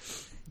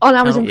 On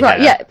Amazon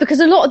Prime, yeah. because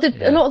a lot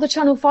of the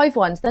Channel 5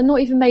 ones, they're not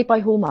even made by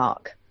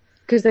Hallmark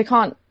because they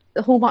can't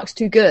Hallmark's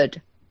too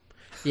good.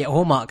 Yeah,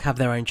 Hallmark have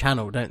their own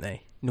channel, don't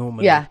they?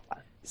 Normally. Yeah.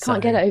 So,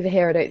 Can't get it over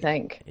here, I don't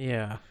think.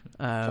 Yeah.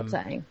 It's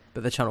upsetting.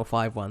 But the Channel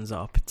 5 ones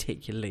are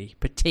particularly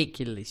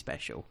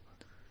special.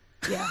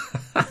 Yeah.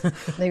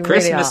 They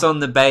Christmas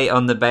really are.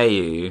 on the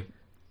Bayou.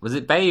 Was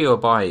it Bayou or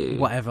Bayou?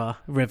 Whatever.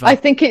 River. I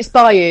think it's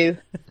Bayou.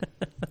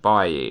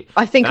 Bayou.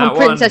 I think That on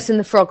Princess and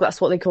the Frog, that's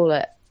what they call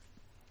it.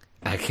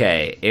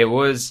 Okay, it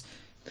was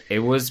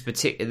there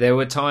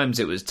were times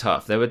it was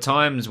tough. There were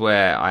times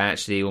where I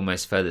actually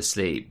almost fell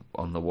asleep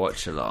on the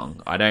watch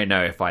along. I don't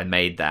know if I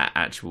made that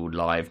actual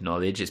live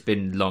knowledge. It's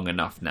been long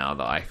enough now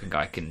that I think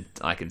I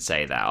can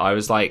say that. I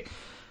was like,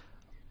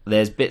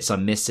 there's bits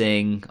I'm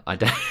missing. I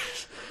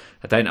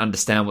don't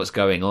understand what's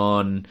going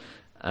on.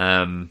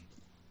 I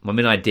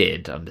mean, I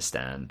did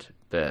understand,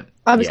 but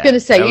I was going to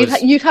say,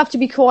 you'd have to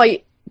be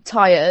quite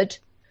tired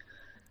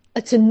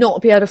to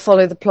not be able to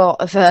follow the plot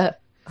of a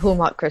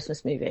Hallmark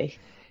Christmas movie.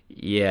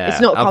 Yeah, it's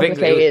not I think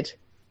complicated.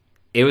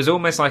 It was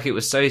almost like it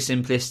was so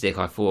simplistic.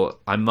 I thought,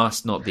 I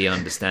must not be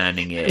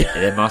understanding it.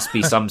 There must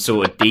be some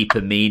sort of deeper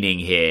meaning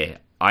here.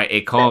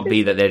 It can't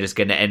be that they're just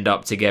going to end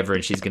up together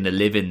and she's going to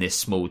live in this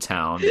small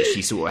town that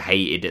she sort of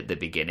hated at the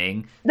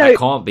beginning. No, that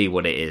can't be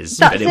what it is.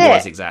 But it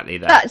was exactly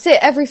that. That's it.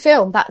 Every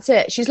film, that's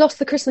it. She's lost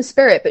the Christmas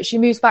spirit, but she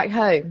moves back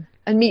home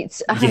and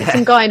meets a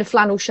handsome guy in a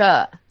flannel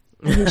shirt.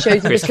 And he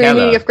shows you the true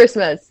meaning of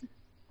Christmas.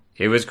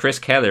 It was Chris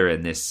Keller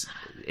in this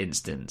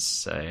instance,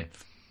 so...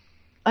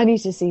 I need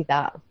to see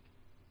that.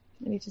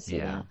 I need to see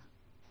that.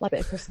 Like a bit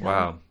of Chris Keller.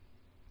 Wow.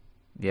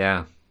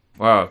 Yeah.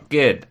 Well,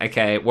 good.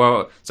 Okay,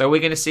 well, so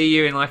we're going to see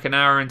you in like an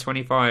hour and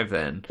 25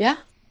 then? Yeah.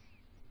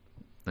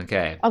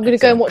 Okay. I'm going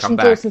to go and watch some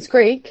Dawson's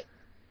Creek,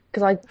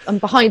 because I'm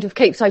behind with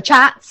Capeside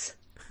Chats,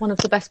 one of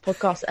the best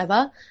podcasts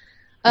ever.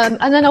 And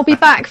then I'll be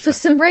back for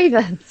some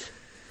Ravens.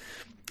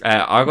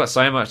 I've got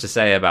so much to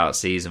say about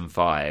season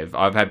 5.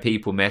 I've had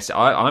people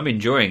I'm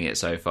enjoying it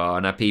so far,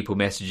 and I have people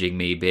messaging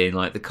me being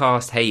like, the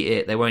cast hate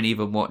it, they won't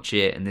even watch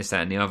it, and this,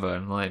 that, and the other.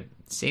 I'm like,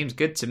 seems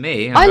good to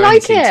me. I've only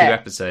seen 2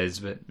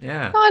 episodes, but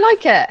yeah. No, I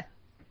like it.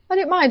 I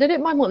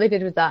didn't mind what they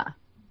did with that.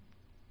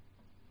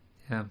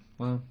 Yeah,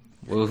 well,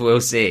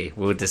 we'll see.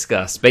 We'll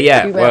discuss. But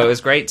yeah, well, it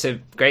was great to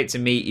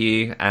meet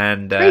you,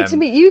 and great to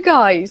meet you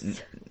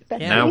guys.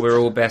 Now we're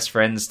all best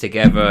friends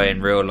together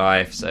in real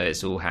life, so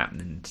it's all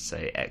happening. So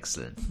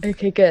excellent.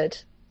 Okay, good.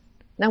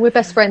 Now we're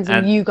best friends,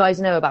 and you guys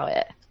know about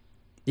it.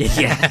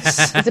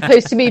 Yes. As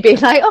opposed to me being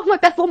like, "Oh,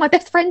 what are my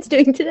best friends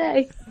doing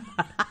today?"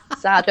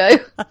 Sado.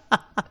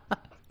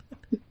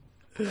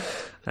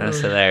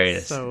 That's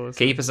hilarious. So awesome.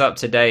 Keep us up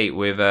to date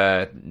with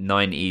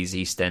 90s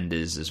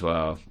EastEnders as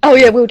well. Oh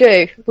yeah, we'll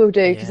do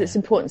because it's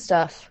important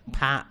stuff.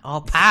 Pat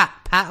will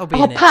be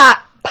in it.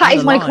 Pat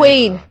is my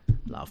queen.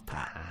 Love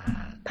Pat.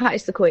 Pat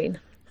is the queen.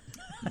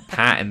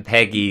 Pat and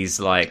Peggy's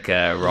like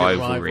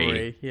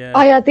rivalry. Yeah.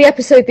 I had the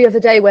episode the other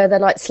day where they're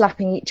like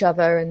slapping each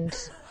other and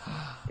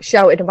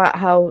shouting about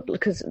how,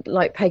 because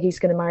like Peggy's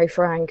going to marry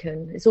Frank,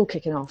 and it's all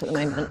kicking off at the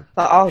moment.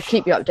 But I'll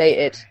keep you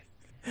updated.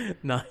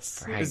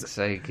 Nice. Frank's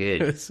so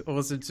good. It was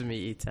awesome to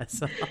meet you,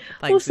 Tessa.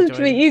 Thanks Awesome for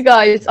to meet joining. you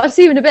guys. I'll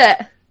see you in a bit.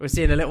 We'll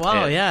see you in a little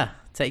while. Yeah.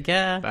 Take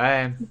care.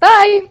 Bye.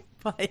 Bye.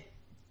 Bye.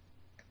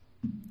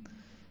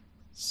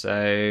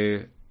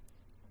 So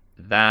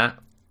that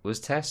was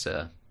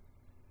Tessa.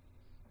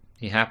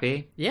 You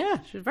happy? Yeah,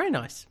 she was very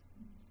nice.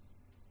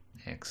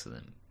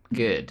 Excellent.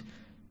 Good.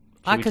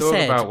 Like I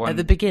said at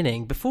the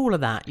beginning, before all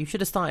of that, you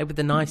should have started with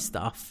the nice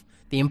stuff,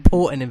 the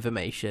important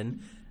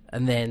information,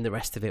 and then the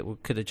rest of it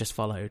could have just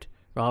followed,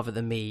 rather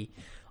than me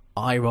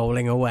eye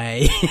rolling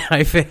away.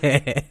 I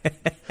fear.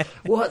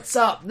 What's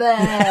up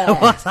there?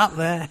 What's up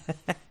there?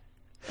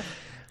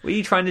 What are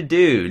you trying to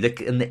do?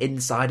 Look in the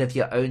inside of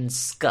your own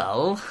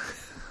skull?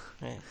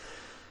 Yeah.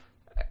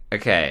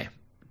 Okay,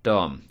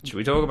 Dom, should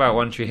we talk about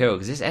One Tree Hill?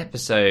 Because this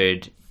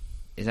episode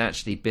is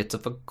actually a bit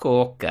of a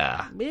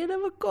corker. Bit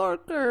of a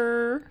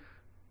corker.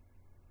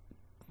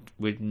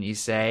 Wouldn't you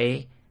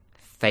say?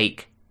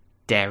 Fake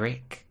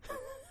Derek?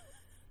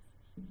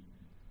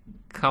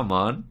 Come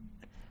on.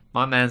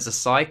 My man's a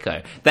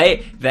psycho.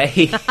 They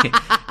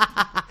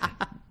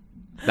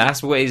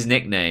That's what he's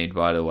nicknamed,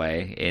 by the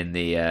way, in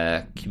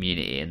the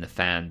community, in the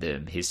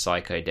fandom. His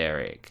Psycho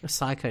Derek. A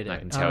Psycho Derek. I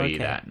can tell you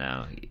that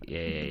now.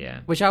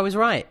 Yeah. Which I was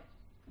right.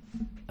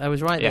 I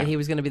was right that he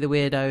was going to be the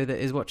weirdo that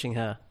is watching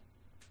her.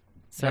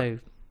 So,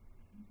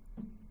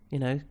 you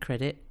know,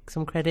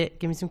 some credit.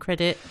 Give me some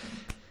credit.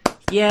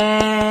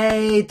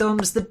 Yay!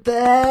 Dom's the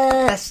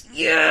best!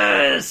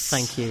 Yes!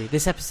 Thank you.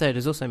 This episode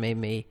has also made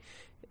me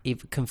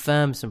either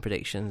confirm some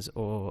predictions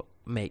or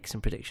make some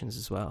predictions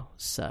as well.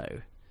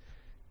 So,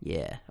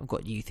 yeah, I've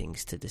got new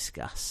things to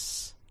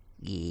discuss.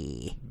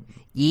 Yeah.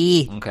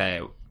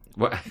 Okay.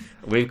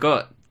 We've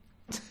got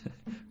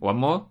one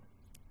more?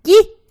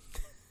 Yeah.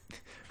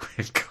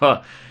 We've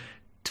got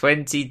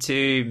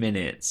 22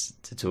 minutes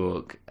to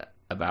talk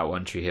about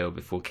One Tree Hill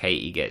before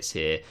Katie gets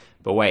here.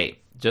 But wait,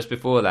 just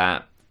before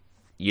that,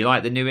 you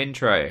like the new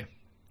intro?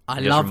 I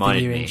love the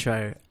new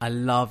intro. I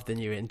love the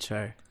new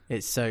intro.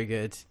 It's so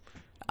good.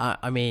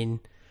 I mean,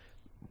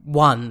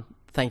 one,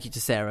 thank you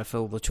to Sarah for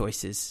all the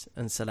choices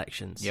and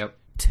selections. Yep.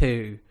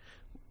 2,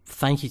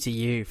 thank you to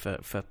you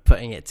for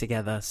putting it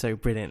together so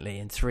brilliantly.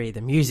 And 3,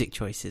 the music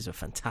choices are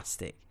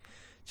fantastic.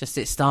 Just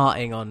it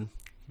starting on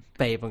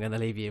 "Babe, I'm Gonna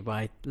Leave You"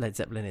 by Led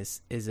Zeppelin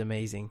is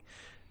amazing.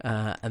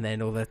 And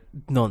then all the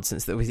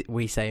nonsense that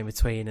we say in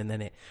between, and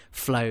then it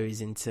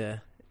flows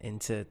into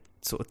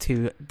sort of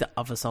 2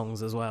 other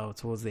songs as well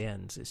towards the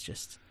end. It's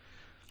just,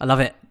 I love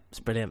it. It's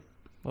brilliant.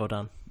 Well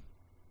done.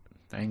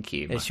 Thank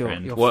you, It's my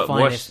your friend.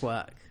 finest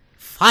work.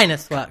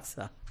 Finest work,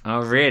 sir.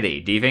 Oh,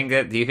 really? Do you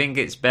think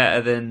it's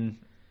better than?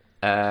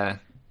 I'm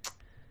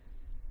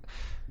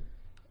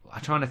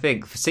trying to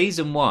think. For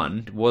season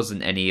 1,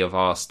 wasn't any of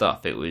our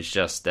stuff. It was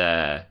just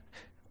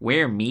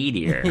we're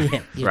media,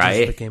 You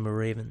right? just became a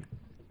raven.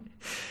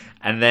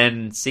 And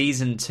then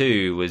season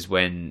 2 was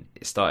when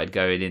it started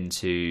going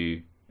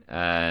into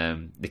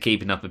the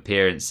keeping up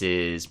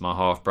appearances, my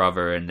half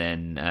brother, and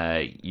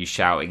then you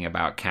shouting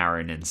about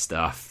Karen and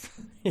stuff.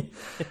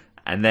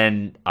 And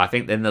then I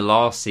think then the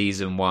last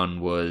season 1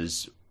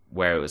 was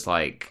where it was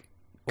like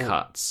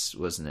cuts,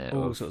 wasn't it?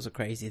 All sorts of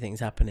crazy things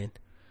happening.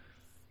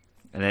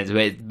 And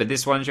then, but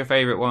this one's your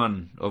favourite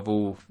one of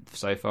all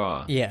so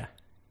far. Yeah.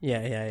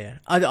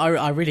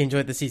 I really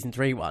enjoyed the season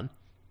 3 one.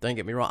 Don't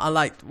get me wrong. I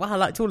liked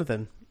all of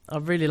them. I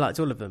really liked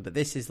all of them. But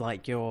this is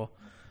like your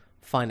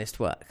finest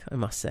work, I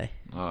must say.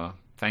 Oh,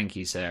 thank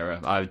you,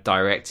 Sarah. I was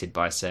directed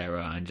by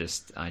Sarah. I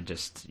just, I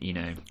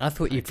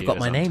thought you forgot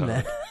my name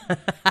there.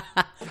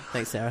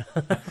 Thanks, Sarah.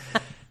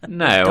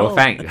 No, well,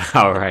 thank.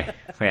 All right,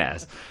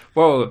 yes.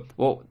 Well,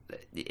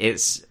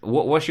 it's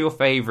what's your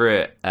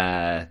favorite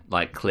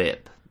like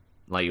clip,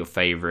 like your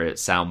favorite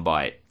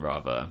soundbite,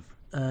 rather?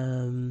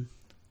 I'm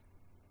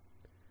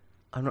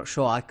not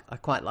sure. I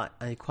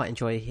quite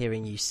enjoy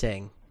hearing you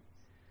sing.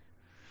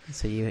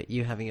 So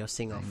you having your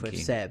sing off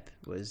with Seb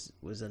was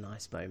a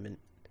nice moment.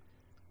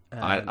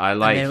 I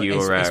like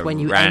your it's when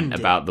you rant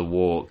about the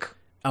walk.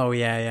 Oh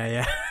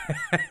yeah.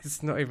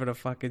 It's not even a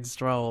fucking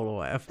stroll or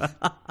whatever.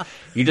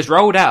 You just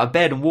rolled out of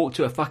bed and walked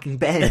to a fucking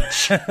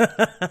bench.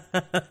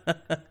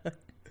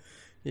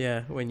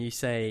 Yeah, when you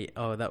say,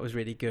 "Oh, that was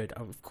really good,"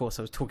 of course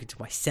I was talking to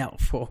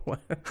myself.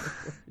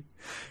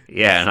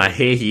 Yeah, and I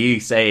hear you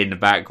say in the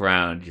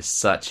background, "You're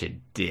such a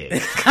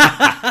dick."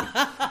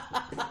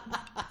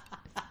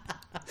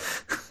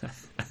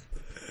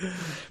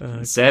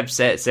 Seb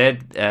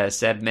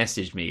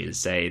messaged me to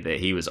say that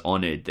he was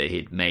honoured that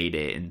he'd made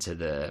it into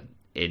the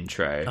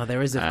intro. Oh,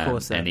 there is of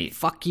course a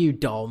 "fuck you,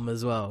 Dom"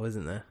 as well,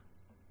 isn't there?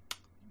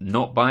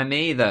 Not by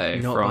me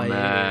though.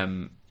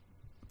 From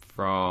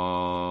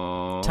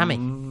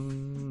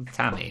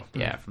Tammy.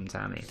 Yeah, from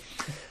Tammy.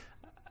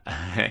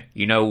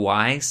 You know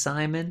why,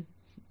 Simon?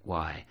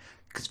 Why?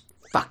 Because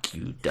fuck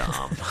you,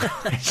 Dom.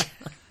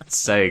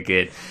 So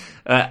good.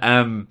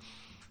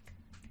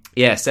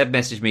 Yeah, Seb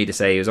messaged me to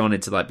say he was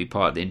honoured to be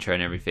part of the intro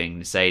and everything.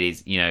 To say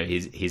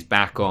he's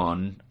back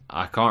on.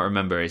 I can't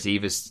remember. It's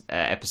either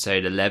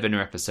episode 11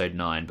 or episode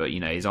 9, but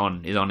he's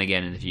on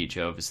again in the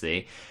future,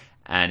 obviously.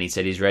 And he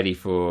said he's ready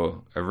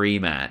for a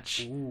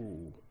rematch,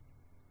 Ooh.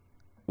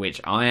 Which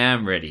I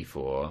am ready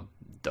for,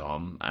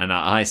 Dom. And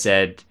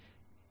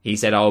he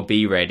said I'll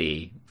be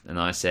ready, and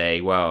I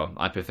say, well,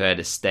 I prefer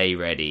to stay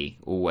ready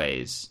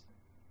always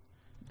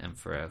and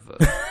forever.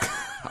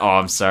 Oh,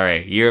 I'm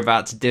sorry. You're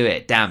about to do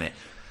it. Damn it.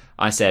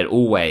 I said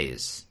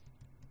always.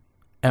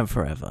 And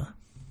forever.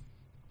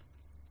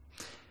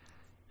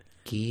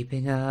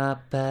 Keeping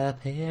up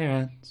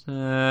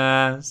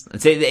appearances.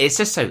 It's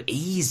just so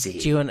easy.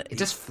 It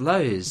just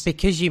flows.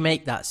 Because you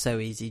make that so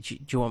easy, do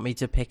you want me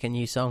to pick a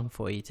new song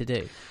for you to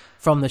do?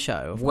 From the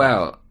show?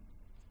 Well,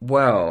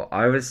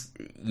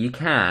 you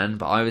can,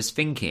 but I was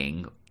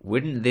thinking,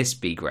 wouldn't this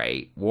be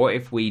great? What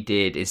if we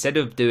did, instead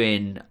of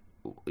doing,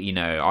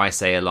 I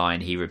say a line,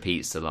 he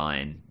repeats the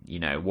line,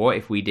 what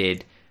if we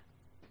did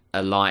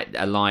a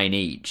line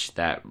each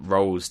that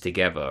rolls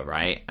together,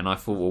 right? And I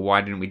thought, well,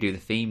 why didn't we do the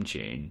theme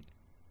tune?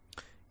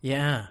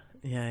 Yeah.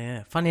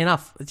 Funny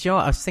enough, do you know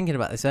what? I was thinking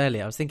about this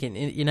earlier. I was thinking,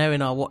 in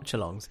our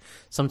watch-alongs,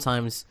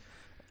 sometimes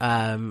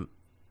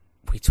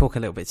we talk a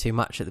little bit too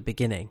much at the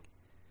beginning.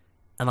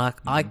 And I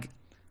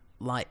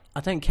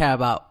don't care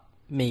about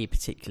me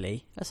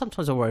particularly.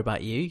 Sometimes I worry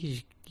about you. You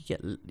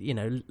get,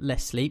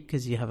 less sleep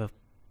because you have a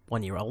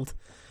 1-year-old.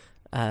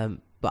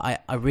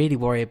 But I really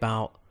worry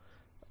about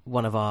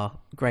one of our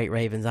great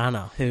ravens,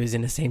 Anna, who is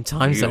in the same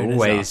time zone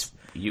as us.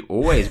 You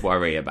always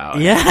worry about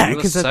it. Yeah, you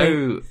were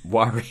so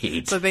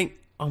worried. So I think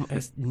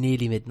it's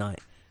nearly midnight.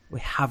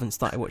 We haven't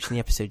started watching the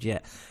episode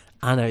yet.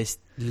 Anna is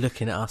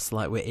looking at us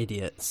like we're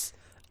idiots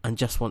and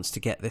just wants to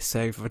get this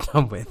over and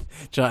done with.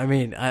 Do you know what I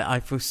mean?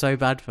 I feel so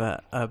bad for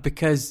her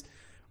because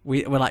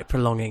we're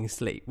prolonging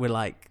sleep.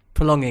 We're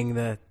prolonging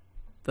the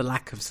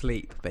lack of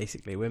sleep,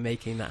 basically. We're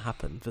making that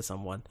happen for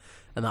someone,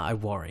 and that I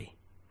worry.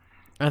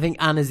 I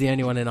think Anna's the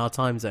only one in our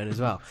time zone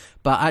as well.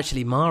 But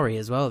actually, Mari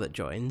as well that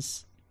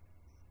joins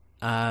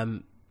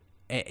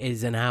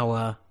is an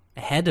hour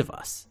ahead of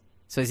us.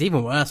 So it's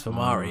even worse for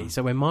Mari.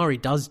 So when Mari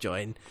does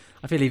join,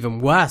 I feel even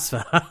worse for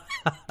her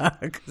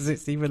because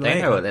it's even later.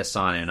 They know what they're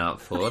signing up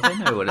for. They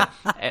know what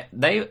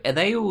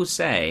they all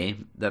say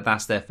that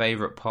that's their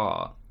favourite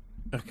part.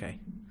 Okay.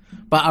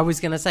 But I was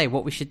going to say,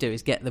 what we should do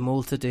is get them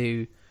all to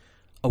do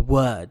a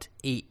word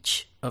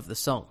each of the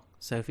song.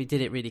 So if we did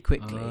it really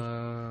quickly,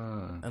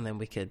 and then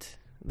we could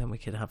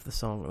have the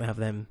song, have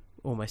them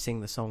almost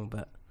sing the song,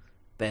 but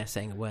they're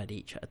saying a word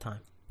each at a time.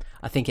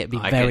 I think it'd be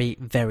very,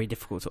 very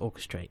difficult to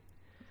orchestrate.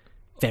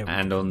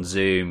 And on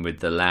Zoom with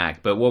the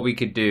lag. But what we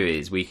could do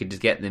is we could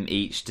just get them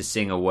each to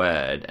sing a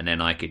word, and then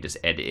I could just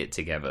edit it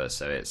together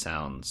so it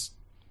sounds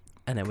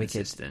and then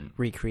consistent.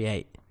 We could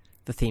recreate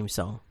the theme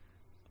song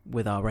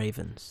with our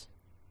ravens.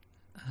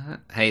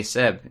 Hey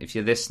Seb, if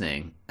you're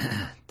listening,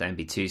 don't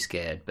be too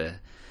scared, but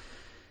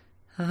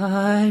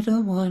I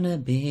don't want to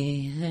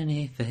be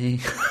anything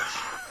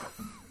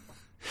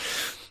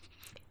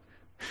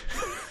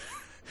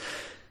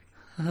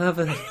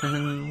other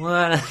than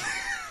what I've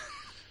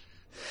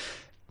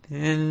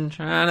been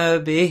trying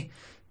to be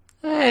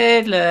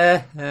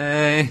lately.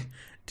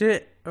 Do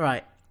it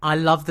right. I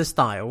love the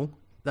style.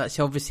 That's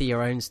obviously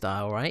your own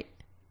style, right?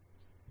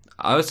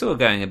 I was sort of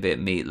going a bit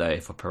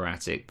Meatloaf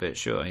operatic, but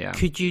sure, yeah.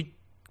 Could you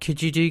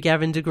do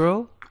Gavin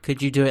DeGraw?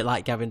 Could you do it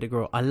like Gavin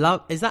DeGraw?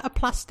 Is that a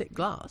plastic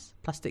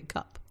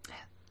cup?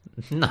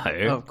 No,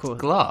 of course.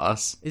 It's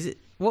glass. Is it?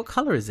 What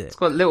colour is it? It's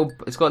got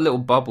little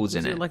bubbles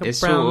in it. Like a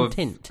it's brown sort of,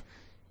 tint.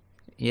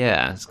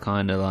 Yeah, it's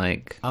kind of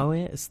like. Oh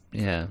yeah, it's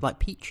like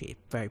peachy,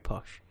 very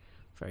posh,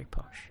 very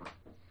posh.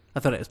 I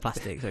thought it was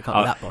plastic, so it can't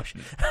be that posh.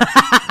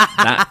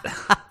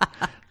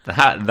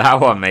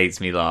 That one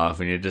makes me laugh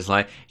when you're just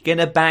like,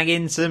 gonna bang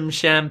in some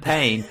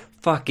champagne.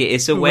 Fuck it,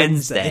 it's a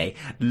Wednesday.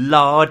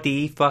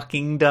 La-dee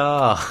fucking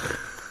da.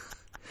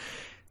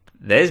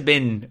 There's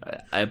been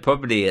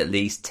probably at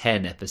least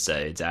 10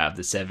 episodes out of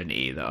the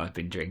 70 that I've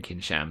been drinking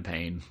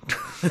champagne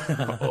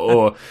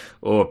or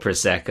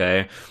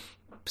Prosecco.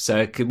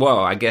 So, well,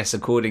 I guess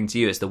according to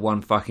you, it's the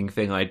one fucking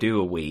thing I do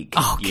a week.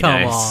 Oh,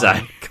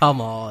 come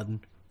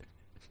on.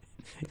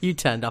 You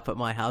turned up at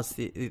my house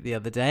the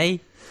other day.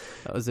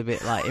 That was a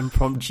bit like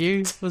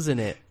impromptu, wasn't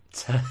it?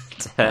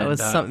 That was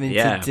something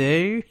to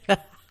do.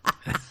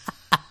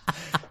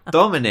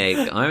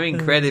 Dominic, I'm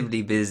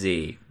incredibly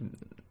busy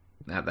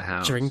at the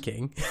house.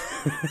 Drinking.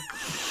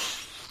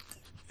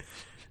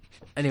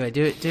 Anyway,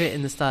 do it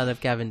in the style of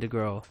Gavin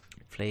DeGraw,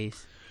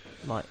 please.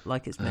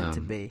 Like it's meant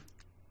to be.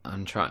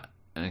 I'm trying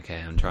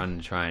to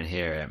try and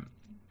hear it.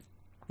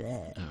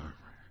 Yeah.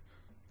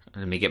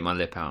 Let me get my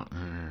lip out.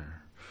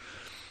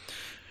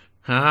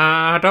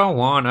 I don't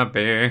want to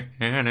be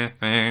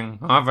anything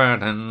other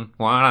than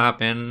what I've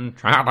been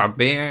trying to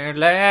be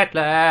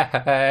lately.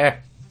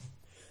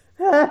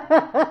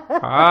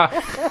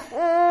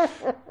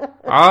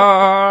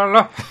 All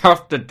I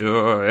have to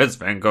do is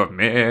think of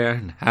me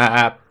and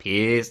have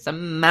peace of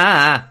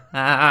mind.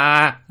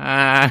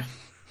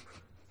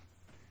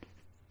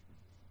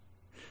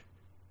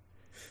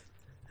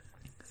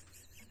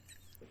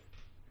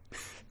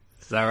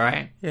 Is that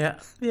right? Yeah,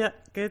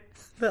 good.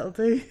 That'll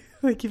do.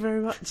 Thank you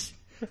very much.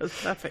 That was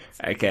perfect.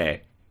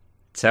 Okay.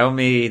 Tell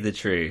me the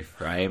truth,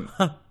 right?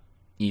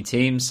 You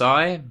team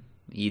Sai?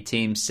 You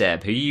team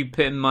Seb? Who are you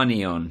putting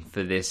money on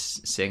for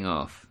this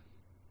sing-off?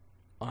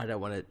 I don't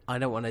want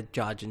to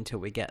judge until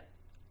we get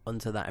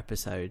onto that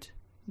episode,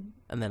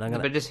 and then I'm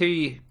gonna. But just who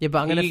you? Yeah, but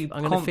I'm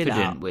gonna feel it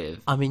out.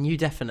 With. I mean, you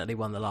definitely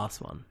won the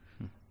last one.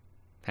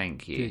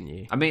 Thank you. Didn't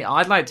you? I mean,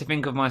 I'd like to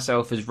think of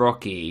myself as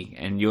Rocky,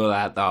 and you're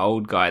that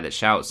old guy that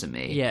shouts at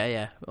me.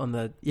 Yeah.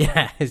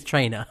 His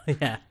trainer.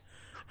 Yeah.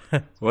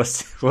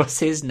 What's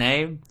his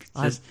name?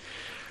 I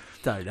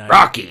don't know.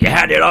 Rocky, you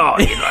had it all.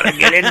 You gotta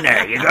get in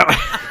there. You gotta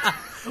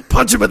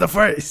punch him in the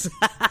face.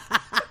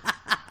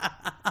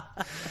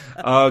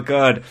 Oh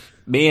god,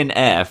 me and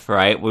F,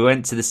 right? We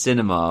went to the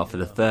cinema for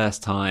the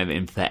first time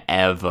in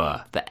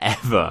forever,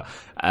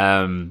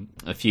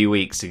 a few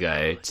weeks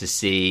ago to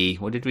see.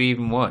 What did we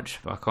even watch?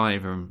 I can't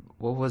even.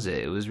 What was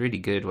it? It was really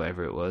good.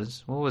 Whatever it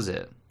was. What was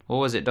it?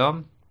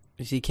 Dom?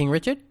 You see King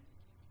Richard?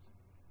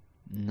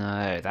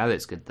 No, that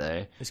looks good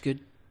though. It's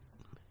good.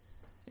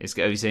 It's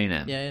good. Have you seen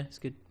it? Yeah, it's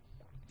good.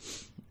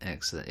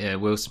 Excellent. Yeah,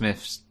 Will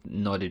Smith's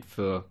nodded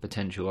for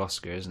potential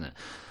Oscar, isn't it?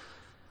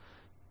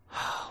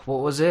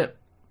 What was it?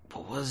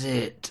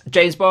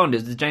 James Bond.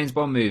 It's the James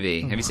Bond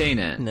movie. Have you seen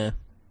it? No.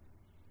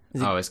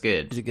 It's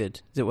good. Is it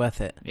good? Is it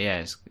worth it?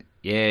 Yeah,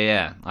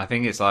 yeah. I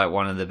think it's like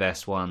one of the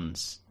best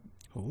ones.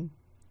 Ooh.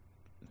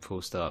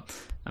 Full stop.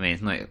 I mean,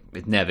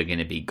 it's never going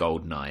to be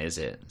GoldenEye, is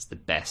it? It's the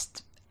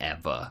best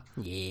ever.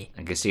 Yeah.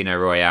 And Casino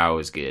Royale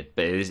is good,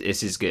 but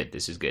this is good.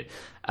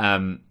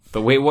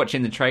 But we're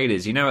watching the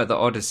trailers. You know, at the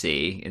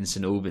Odyssey in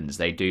St Albans,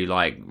 they do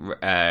like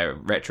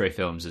retro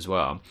films as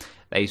well.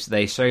 They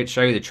show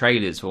the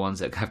trailers for ones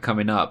that have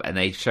coming up, and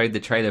they showed the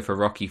trailer for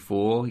Rocky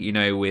 4. You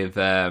know, with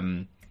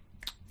I've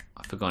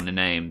forgotten the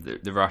name,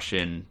 the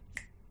Russian.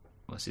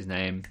 What's his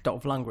name?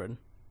 Dolph Lundgren.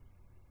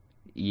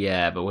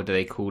 Yeah, but what do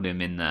they call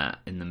him in the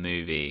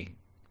movie?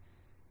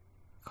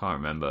 Can't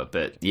remember,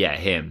 but yeah,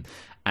 him.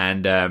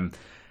 And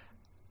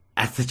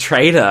at the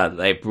trailer,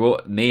 they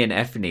brought me and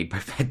Effany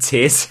both had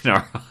tears in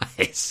our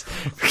eyes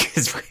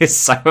because we're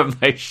so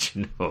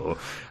emotional.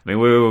 I mean,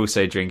 we were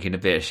also drinking a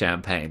bit of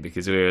champagne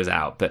because we was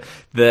out, but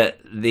the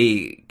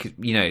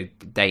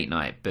date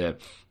night.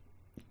 But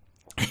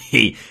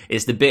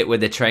it's the bit where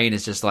the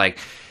trainer's just like,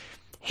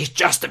 "He's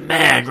just a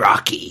man,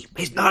 Rocky.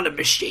 He's not a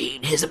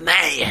machine. He's a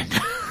man."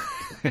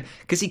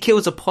 Because he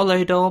kills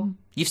Apollo, Dom.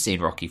 You've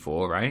seen Rocky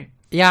 4, right?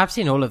 Yeah, I've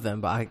seen all of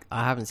them, but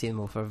I haven't seen them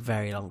all for a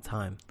very long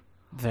time.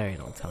 Very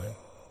long time.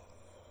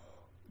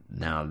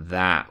 Now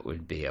that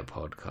would be a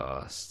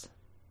podcast.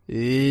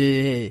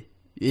 We're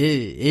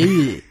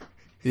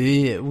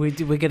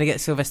going to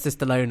get Sylvester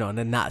Stallone on,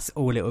 and that's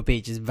all it would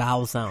be, just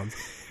vowel sounds.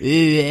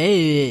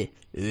 I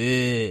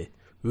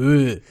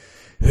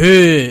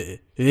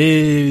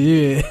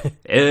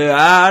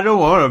don't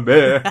want to be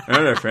an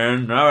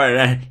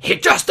elephant.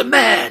 He's just a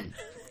man.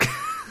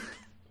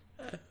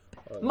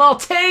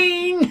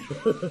 Martine.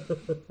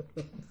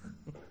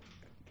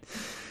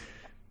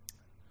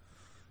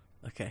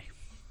 Okay.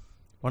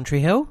 One Tree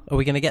Hill? Are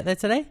we going to get there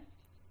today?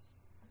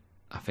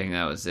 I think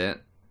that was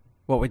it.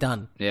 What, we're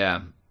done?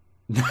 Yeah.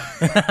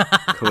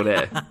 Called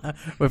it.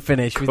 We're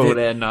finished. Called it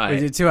a night.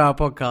 We did a 2-hour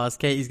podcast.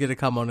 Katie's going to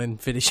come on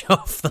and finish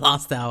off the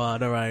last hour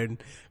on her own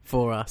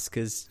for us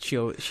because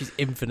she's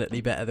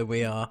infinitely better than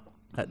we are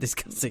at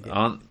discussing it.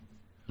 Aren't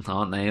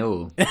they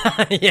all?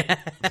 Yeah.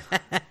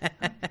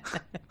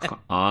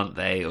 Aren't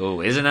they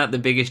all? Isn't that the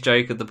biggest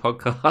joke of the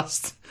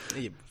podcast?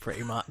 Yeah,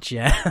 pretty much,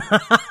 yeah.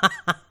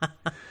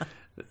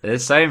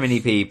 There's so many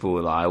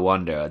people that I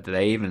wonder, do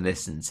they even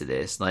listen to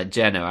this? Like,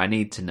 Jenna, I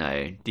need to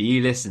know, do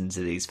you listen to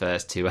these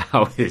first 2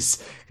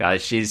 hours?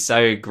 Guys, she's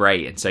so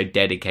great and so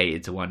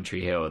dedicated to One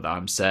Tree Hill that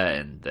I'm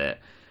certain that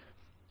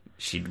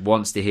she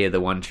wants to hear the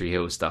One Tree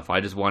Hill stuff.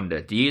 I just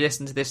wonder, do you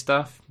listen to this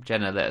stuff?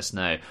 Jenna, let us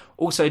know.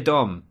 Also,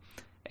 Dom,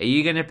 are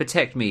you going to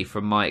protect me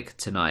from Mike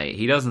tonight?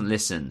 He doesn't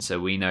listen, so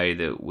we know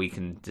that we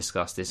can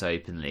discuss this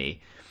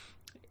openly.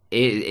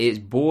 It's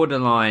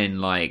borderline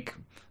like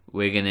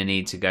we're going to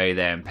need to go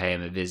there and pay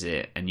him a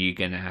visit, and you're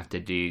going to have to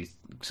do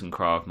some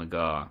Krav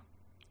Maga.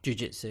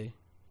 Jiu-Jitsu.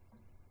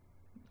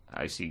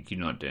 I see you're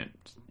not doing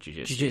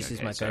Jiu-Jitsu. Jiu-Jitsu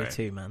is my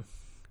go-to, man.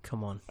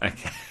 Come on.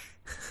 Okay.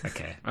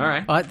 Okay. All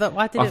right. I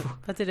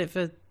did it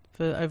for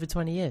over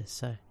 20 years,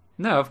 so.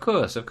 No, of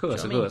course. You know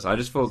what I mean? I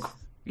just thought,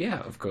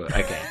 yeah, of course.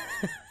 Okay.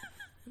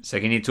 So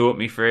can you talk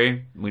me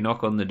through? We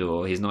knock on the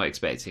door. He's not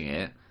expecting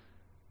it.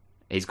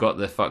 He's got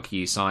the "Fuck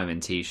You Simon"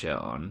 t-shirt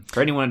on.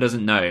 For anyone who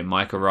doesn't know,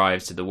 Mike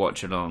arrives to the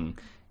watch along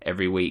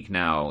every week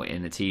now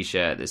in a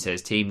t-shirt that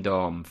says Team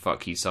Dom,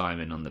 Fuck You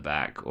Simon on the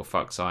back, or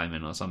Fuck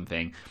Simon or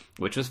something,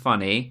 which was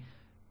funny,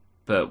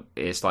 but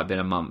it's like been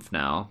a month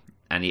now,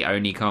 and he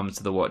only comes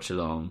to the watch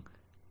along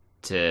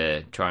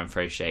to try and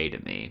throw shade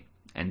at me.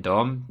 And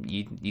Dom,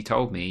 you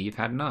told me you've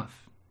had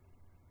enough.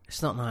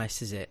 It's not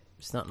nice, is it?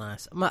 It's not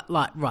nice.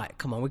 Like, right,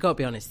 come on, we've got to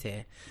be honest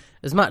here.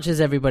 As much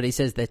as everybody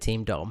says they're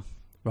Team Dom,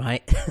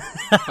 right?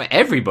 Wait,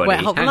 everybody?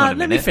 Wait, hold Hang on, on a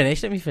minute.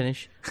 let me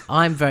finish.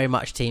 I'm very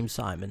much Team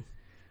Simon.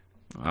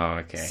 Oh,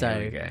 okay. So,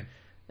 here we go.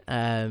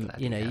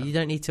 You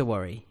don't need to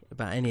worry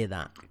about any of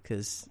that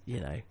because,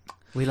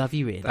 we love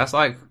you, really. That's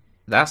like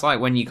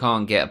when you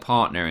can't get a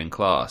partner in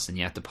class and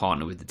you have to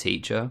partner with the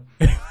teacher.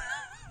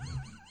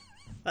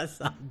 That's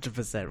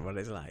 100% what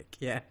it's like,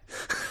 yeah.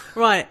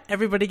 Right,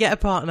 everybody get a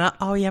partner.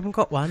 Oh, you haven't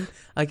got one?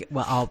 Okay,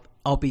 well,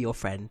 I'll be your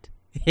friend.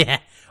 Yeah.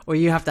 Or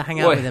you have to hang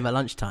out with him at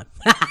lunchtime.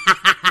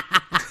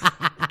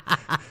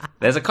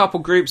 There's a couple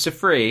groups of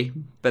 3,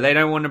 but they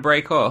don't want to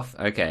break off.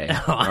 Okay.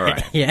 All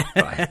right. Yeah.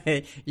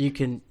 Bye. You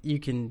can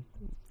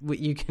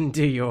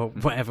do your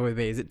whatever with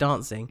me. Is it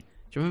dancing? Do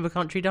you remember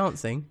country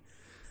dancing?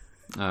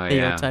 Oh,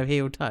 yeah.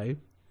 Heel toe.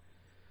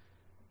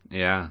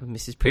 Yeah. With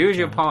Mrs. Who was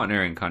your Pritchard.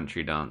 partner in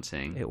country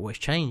dancing? It always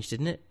changed,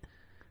 didn't it?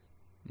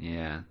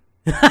 Yeah.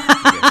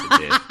 I guess it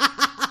did.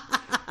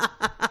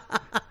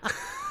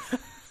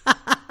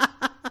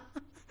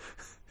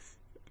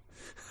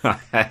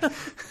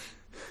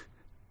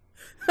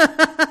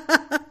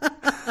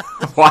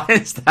 Why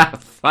is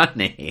that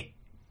funny?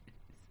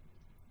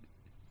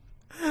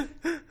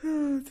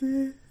 Oh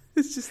dear.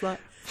 It's just like,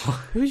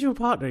 who's your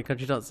partner in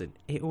country dancing?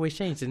 It always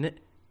changed, didn't it?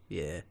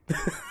 Yeah.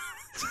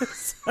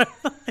 Just so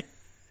like...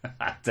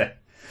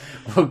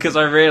 Well, because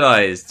I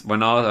realised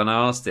when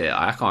I asked it,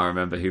 I can't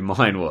remember who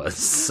mine was.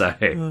 So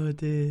oh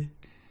dear,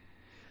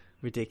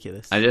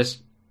 ridiculous. I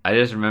just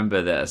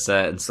remember that a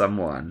certain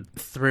someone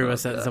threw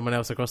us at someone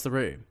else across the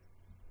room.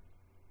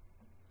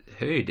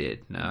 Who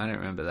did? No, I don't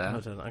remember that.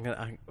 Hold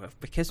on,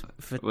 because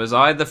Was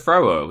I the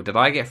thrower? Did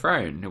I get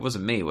thrown? It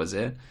wasn't me, was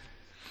it?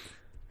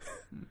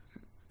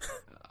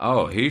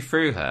 Oh, who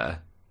threw her?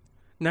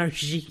 No,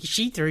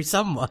 she threw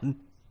someone.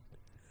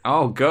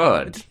 Oh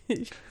God.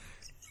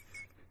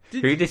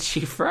 Who did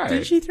she throw?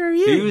 Did she throw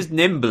you? Who was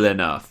nimble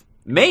enough?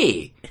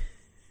 Me?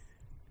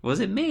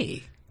 Was it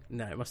me?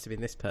 No, it must have been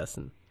this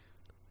person.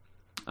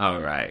 Oh,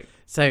 right.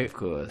 So, of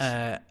course.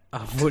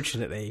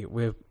 Unfortunately,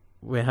 we're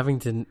having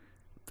to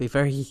be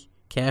very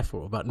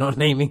careful about not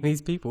naming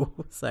these people.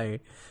 So,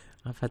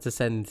 I've had to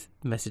send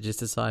messages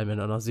to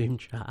Simon on our Zoom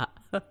chat.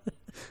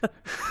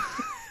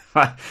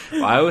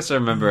 I also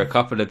remember a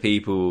couple of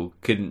people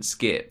couldn't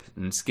skip,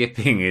 and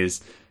skipping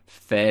is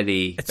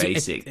fairly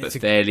basic but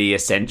fairly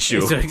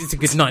essential. It's a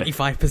good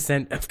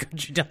 95% of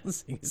country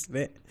dancing, isn't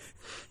it?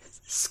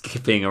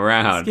 Skipping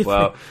around. Skipping.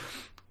 Well,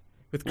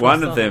 With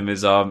one of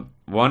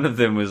cross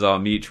them was our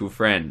mutual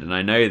friend, and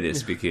I know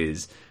this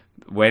because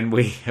when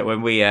we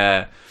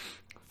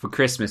for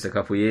Christmas a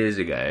couple of years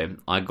ago,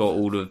 I got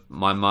all of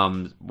my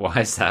mum's. Why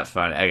is that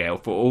funny?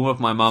 Okay, for all of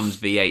my mum's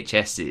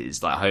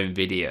VHSs, like home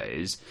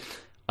videos,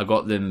 I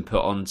got them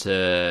put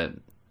onto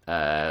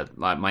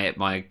like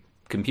my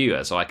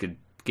computer, so I could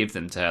give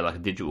them to her like a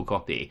digital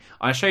copy.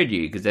 I showed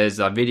you because there's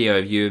a video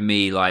of you and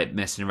me like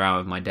messing around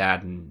with my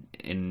dad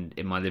in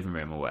my living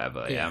room or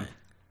whatever. Yeah.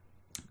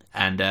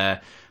 And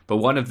but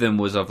one of them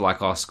was of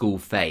like our school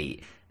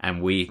fete,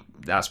 and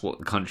that's what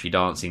the country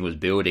dancing was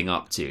building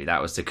up to.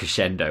 That was the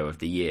crescendo of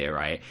the year,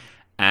 right?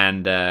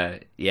 And a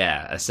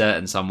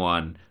certain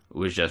someone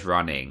was just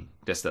running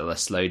just a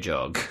slow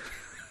jog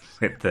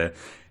with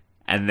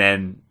and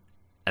then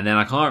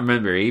I can't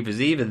remember, it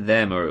was either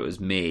them or it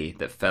was me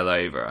that fell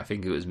over. I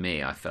think it was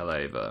me. I fell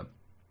over.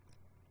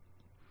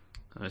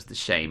 That was the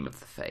shame of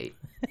the fate.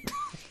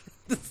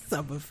 The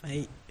summer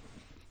fate.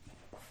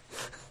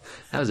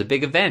 That was a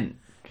big event.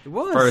 It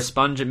was. Throw a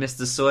sponge at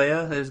Mr.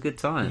 Sawyer. It was good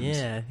times.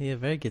 Yeah,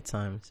 very good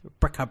times.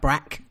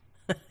 Bric-a-brac.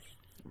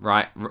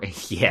 Right,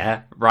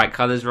 yeah. Right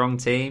colours, wrong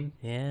team.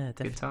 Yeah,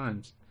 definitely. Good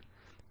times.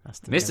 That's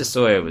the Mr.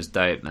 Sawyer was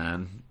dope,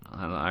 man.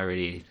 I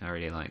really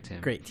liked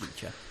him. Great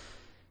teacher.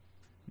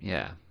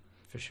 Yeah,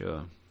 for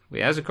sure.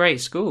 It was a great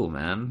school,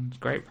 man. It was a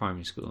great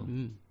primary school.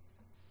 Mm.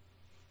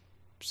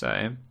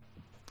 So,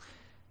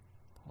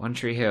 One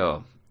Tree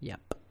Hill. Yep.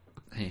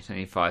 It's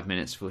only 5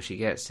 minutes before she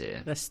gets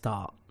here. Let's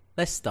start.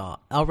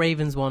 Our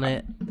Ravens want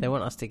it. They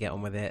want us to get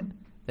on with it.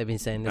 They've been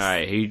saying this. All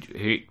right,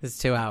 who? There's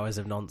 2 hours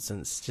of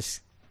nonsense.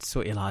 Just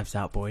sort your lives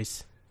out,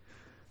 boys.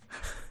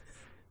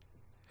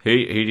 Who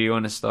do you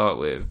want to start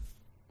with?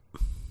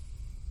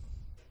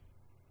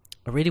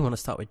 I really want to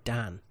start with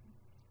Dan.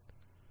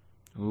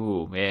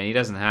 Ooh, yeah,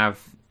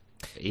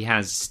 he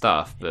has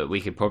stuff, but we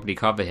could probably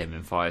cover him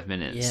in 5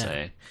 minutes, Yeah.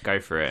 so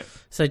go for it.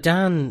 So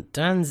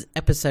Dan's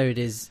episode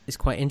is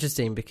quite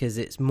interesting because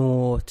it's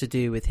more to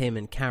do with him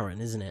and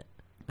Karen, isn't it?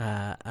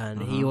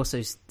 And he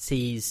also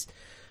sees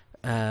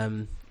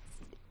young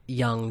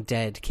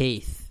dead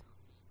Keith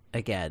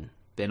again.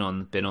 Been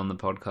on the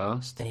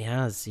podcast. He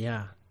has,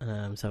 yeah.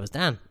 So has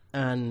Dan,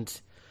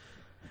 and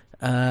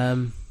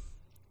I'm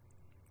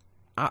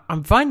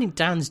finding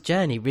Dan's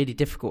journey really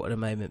difficult at the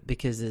moment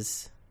because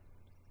there's.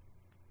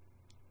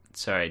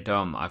 Sorry,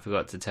 Dom, I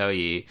forgot to tell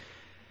you.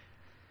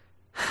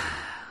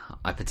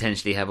 I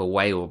potentially have a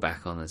whale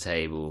back on the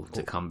table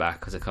to come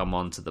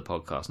onto the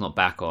podcast. Not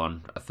back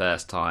on, a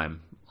first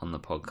time on the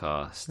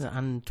podcast. Is it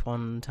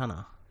Antoine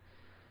Tanner?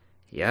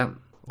 Yep.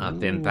 I've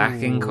been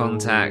back in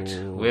contact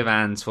with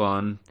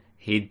Antoine.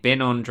 He'd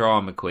been on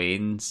Drama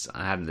Queens.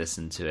 I hadn't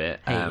listened to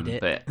it. Hated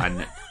it. But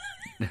I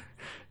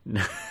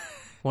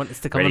Want us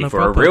to come ready on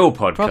for a real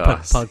podcast. Proper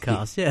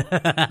podcast,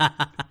 yeah.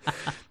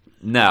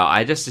 No,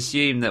 I just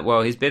assumed that,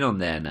 well, he's been on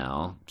there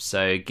now. So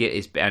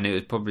and it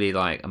was probably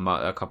like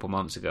a couple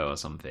months ago or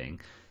something.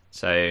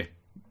 So,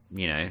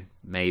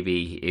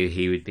 maybe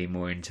he would be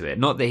more into it.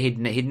 Not that he'd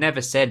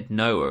never said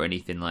no or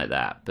anything like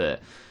that,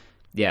 but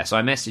yeah. So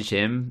I messaged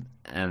him,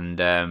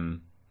 and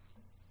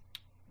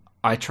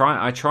I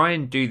try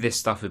and do this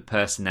stuff with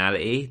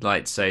personality,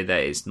 like so that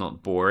it's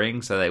not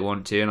boring, so they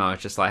want to. And I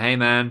was just like, hey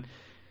man,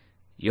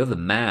 you're the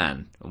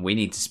man, and we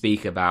need to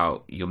speak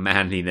about your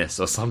manliness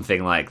or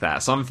something like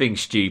that, something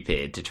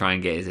stupid to try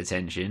and get his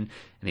attention.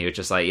 And he was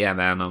just like, yeah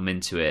man, I'm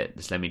into it,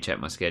 just let me check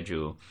my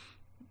schedule.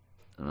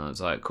 And I was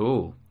like,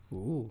 cool.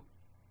 Ooh,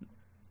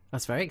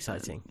 that's very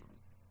exciting.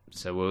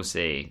 So we'll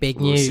see.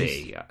 Big we'll news.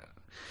 See.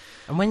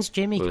 And when's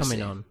Jimmy We'll coming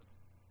see. on?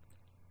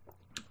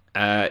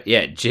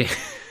 Yeah,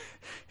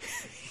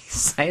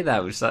 say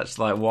that with such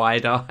like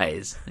wide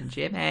eyes.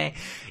 Jimmy.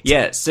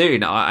 Yeah,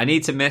 soon. I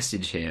need to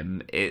message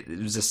him. It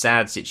was a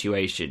sad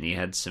situation. He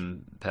had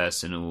some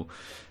personal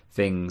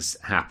things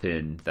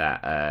happen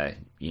that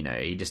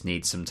he just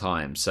needs some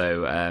time.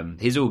 So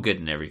he's all good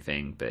and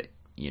everything, but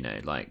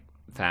like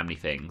family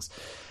things.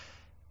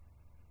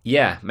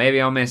 Yeah,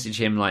 maybe I'll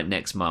message him like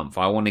next month.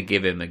 I want to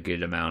give him a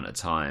good amount of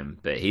time,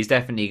 but he's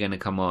definitely going to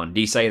come on. Do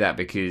you say that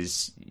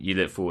because you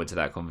look forward to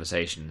that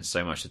conversation? There's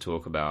so much to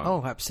talk about.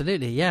 Oh,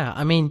 absolutely, yeah.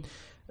 I mean,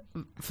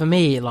 for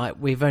me, like,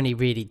 we've only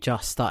really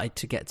just started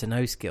to get to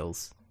know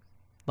Skills.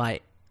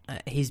 Like,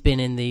 he's been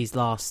in these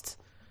last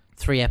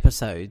 3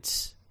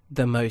 episodes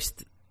the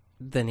most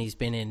than he's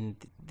been in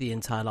the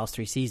entire last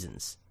 3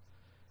 seasons.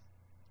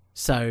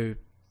 So,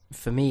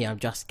 for me, I'm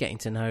just getting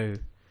to know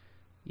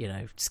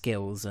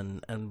Skills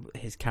and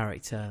his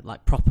character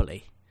like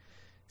properly.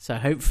 So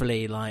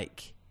hopefully,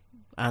 like,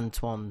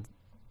 Antoine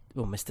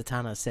or Mr.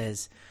 Tanner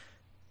says,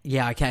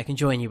 yeah, okay, I can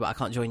join you, but I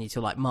can't join you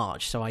till like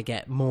March, so I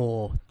get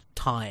more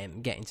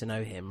time getting to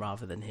know him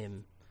rather than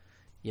him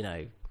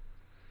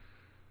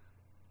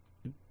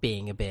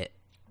being a bit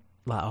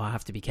like, oh, I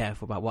have to be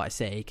careful about what I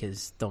say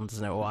because Dom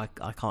doesn't know, I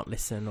can't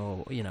listen,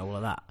 or all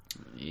of that.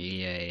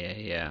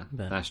 Yeah.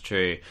 But- That's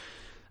true.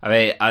 I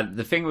mean,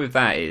 the thing with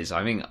that is,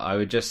 I think I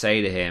would just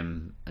say to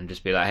him and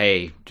just be like,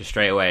 hey, just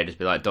straight away, just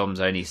be like, Dom's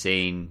only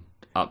seen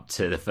up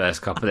to the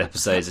first couple of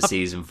episodes of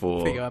season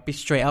 4. I'd be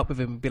straight up with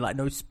him and be like,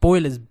 no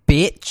spoilers,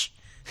 bitch.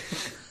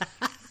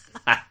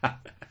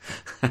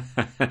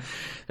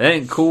 They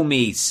don't call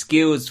me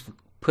skills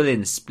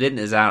pulling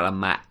splinters out of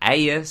my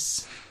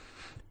ass.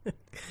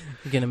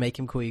 You're going to make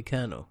him call you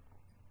Colonel?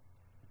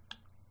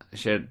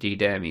 Do you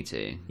dare me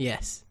to?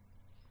 Yes.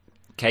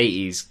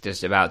 Katie's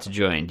just about to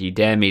join. Do you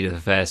dare me to the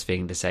first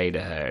thing to say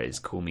to her is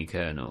call me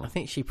Colonel? I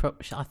think she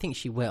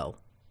will.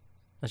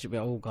 I should be,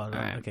 oh God,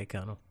 Right. Okay,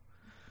 Colonel.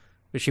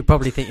 But she'll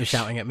probably think you're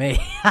shouting at me.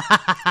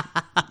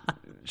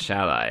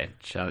 Shall I?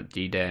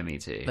 Do you dare me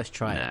to? Let's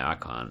try no, it. I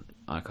can't.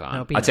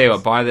 That'll be I'll tell you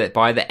nice. what,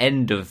 by the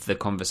end of the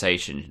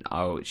conversation,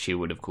 she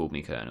would have called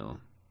me Colonel.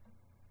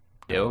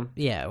 Deal?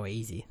 Yeah, or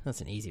easy.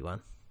 That's an easy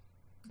one.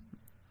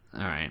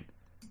 Alright.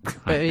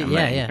 But I'm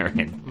letting her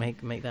in.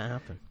 Make that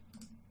happen.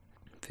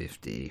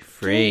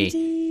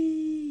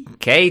 53.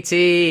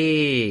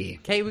 Katie!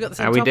 Kate, we got the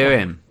same How we top on.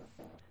 doing?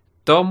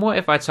 Dom, what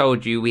if I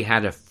told you we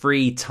had a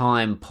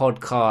 3-time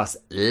podcast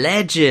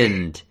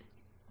legend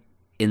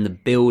in the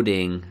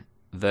building,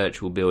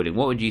 virtual building?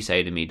 What would you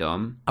say to me,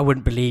 Dom? I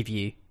wouldn't believe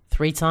you.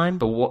 3 times?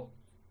 But what?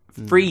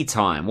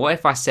 3-time. What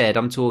if I said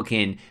I'm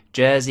talking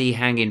jersey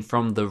hanging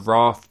from the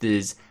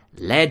rafters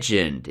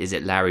legend? Is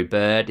it Larry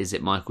Bird? Is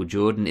it Michael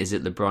Jordan? Is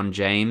it LeBron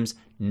James?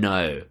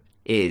 No.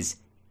 Is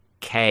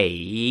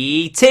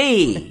KT.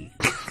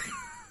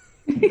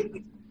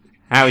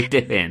 How are we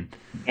doing?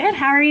 Good.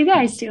 How are you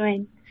guys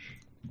doing?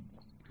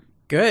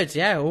 Good,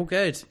 yeah, all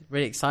good.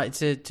 Really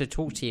excited to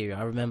talk to you.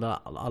 I remember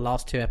our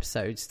last 2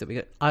 episodes that we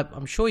got.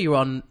 I'm sure you were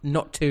on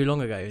not too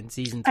long ago in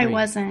season 3. I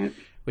wasn't.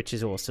 Which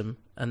is awesome.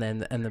 And then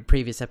the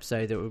previous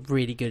episode, there were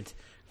really good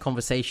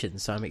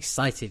conversations. So I'm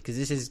excited because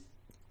this is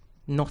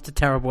not a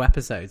terrible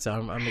episode. So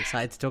I'm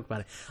excited to talk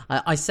about it.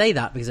 I say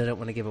that because I don't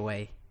want to give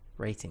away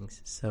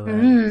ratings. So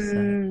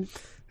there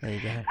you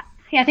go.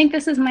 Yeah, I think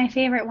this is my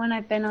favorite one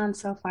I've been on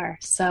so far.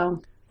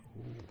 So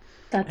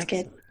that's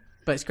Excellent. good.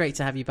 But it's great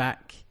to have you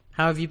back.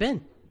 How have you been?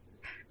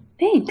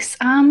 Thanks.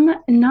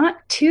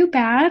 Not too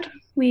bad.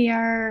 We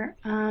are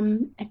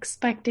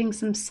expecting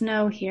some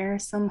snow here,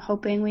 so I'm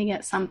hoping we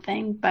get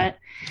something. But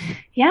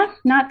yeah,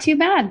 not too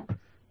bad.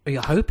 Are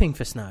you hoping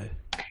for snow?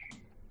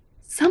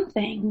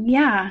 Something,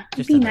 yeah. It'd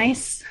Just be a little.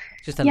 nice.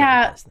 Just a Yeah.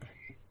 little bit of snow.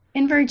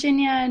 In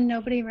Virginia,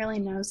 nobody really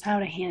knows how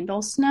to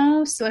handle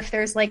snow. So if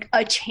there's like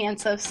a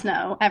chance of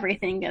snow,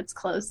 everything gets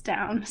closed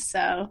down.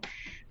 So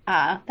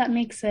that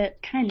makes it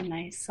kind of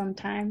nice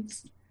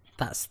sometimes.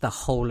 That's the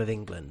whole of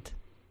England,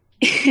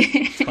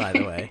 by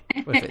the way.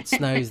 If it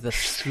snows the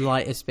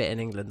slightest bit in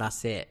England,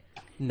 that's it.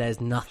 And there's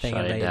nothing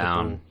Shut it available.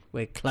 down.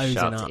 We're closing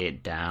Shut up.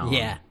 it down.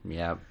 Yeah.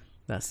 Yep.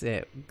 That's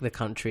it. The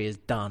country is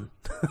done.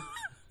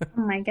 Oh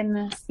my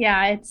goodness.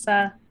 Yeah, it's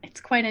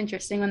quite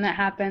interesting when that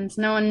happens.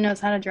 No one knows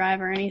how to drive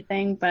or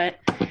anything, but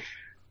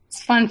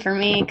it's fun for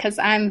me because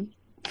I'm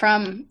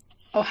from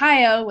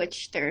Ohio,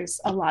 which there's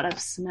a lot of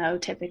snow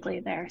typically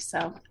there.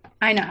 So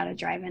I know how to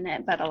drive in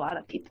it, but a lot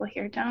of people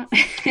here don't.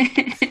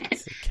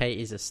 So Kate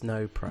is a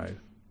snow pro.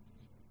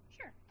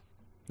 Sure.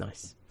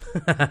 Nice.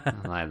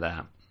 I like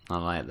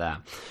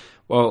that.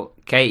 Well,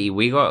 Katie,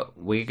 we got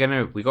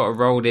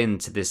rolled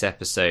into this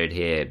episode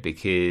here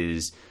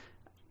because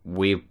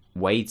we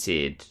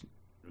waited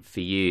for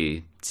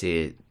you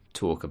to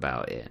talk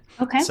about it.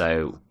 Okay.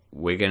 So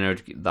we're gonna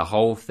the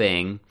whole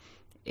thing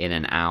in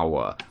an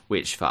hour,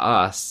 which for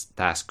us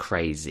that's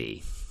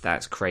crazy.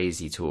 That's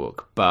crazy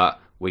talk, but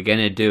we're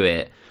gonna do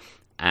it,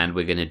 and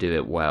we're gonna do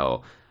it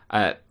well.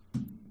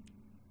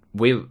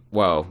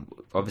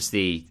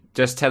 Obviously,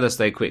 just tell us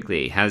though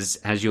quickly. Has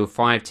your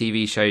 5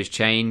 TV shows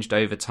changed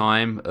over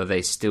time? Or are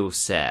they still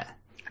set?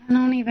 I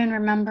don't even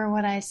remember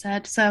what I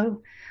said.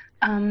 So,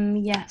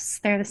 yes,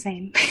 they're the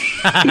same.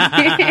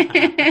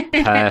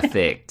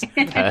 Perfect.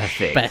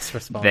 Best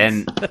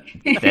response.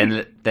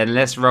 Then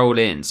let's roll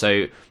in.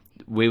 So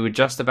we were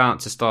just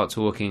about to start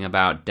talking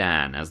about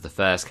Dan as the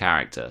first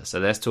character. So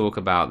let's talk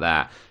about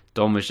that.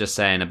 Dom was just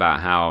saying about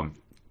how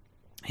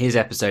his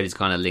episode is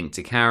kind of linked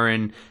to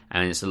Karen,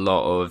 and it's a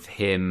lot of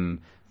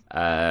him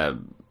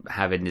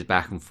having his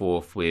back and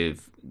forth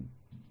with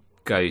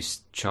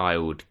ghost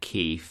child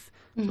Keith.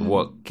 Mm-hmm.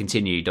 What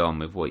continued on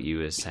with what you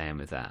were saying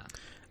with that?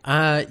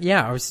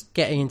 Yeah, I was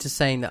getting into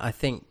saying that I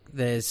think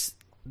there's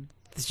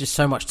just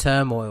so much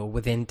turmoil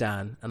within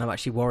Dan, and I'm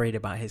actually worried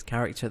about his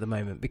character at the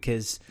moment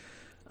because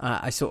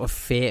I sort of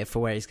fear for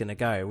where he's going to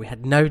go. We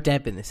had no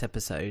Deb in this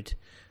episode,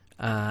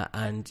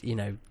 and you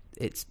know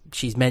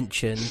she's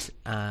mentioned,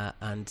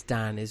 and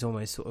Dan is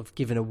almost sort of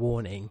given a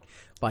warning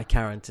by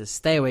Karen to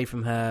stay away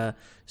from her,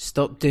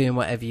 stop doing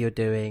whatever you're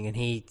doing, and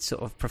he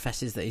sort of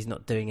professes that he's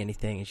not doing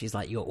anything, and she's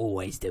like, "You're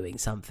always doing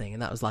something,"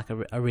 and that was like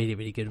a really,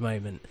 really good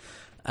moment.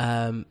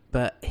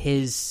 But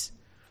his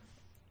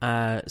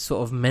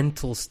sort of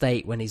mental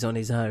state when he's on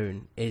his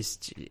own is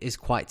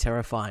quite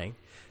terrifying.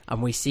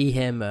 and we see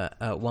him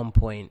at one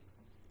point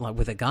like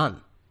with a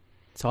gun.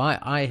 So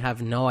I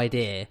have no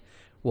idea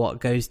what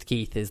Ghost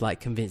Keith is like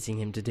convincing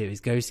him to do. Is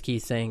Ghost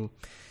Keith saying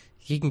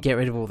you can get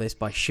rid of all this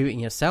by shooting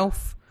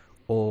yourself,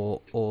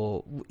 or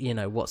you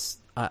know what's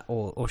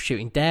or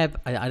shooting Deb?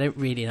 I don't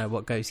really know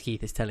what Ghost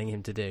Keith is telling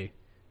him to do,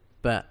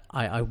 but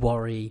I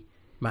worry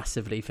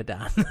massively for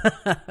Dan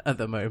at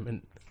the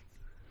moment.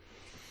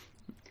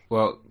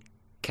 Well,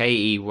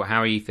 Katie, how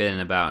are you feeling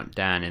about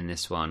Dan in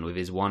this one with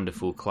his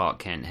wonderful Clark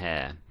Kent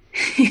hair?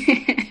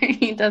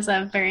 He does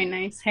have very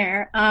nice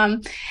hair. I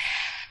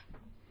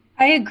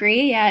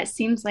agree. Yeah, it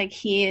seems like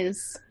he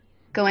is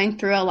going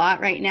through a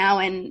lot right now,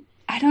 and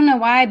I don't know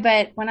why,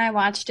 but when I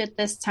watched it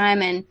this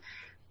time,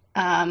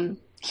 and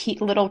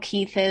little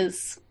Keith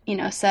says,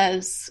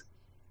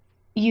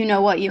 you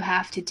know what you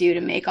have to do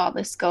to make all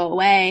this go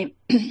away.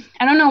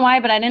 I don't know why,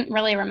 but I didn't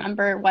really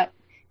remember what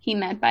he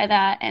meant by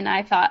that, and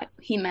I thought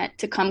he meant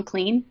to come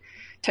clean,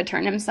 to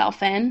turn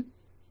himself in.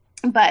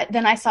 But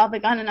then I saw the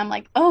gun, and I'm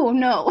like, oh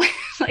no,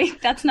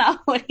 like that's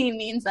not what he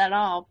means at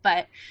all.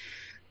 But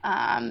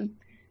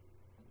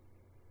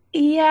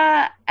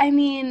yeah, I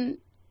mean,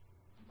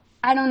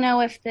 I don't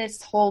know if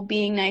this whole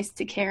being nice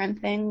to Karen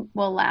thing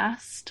will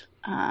last.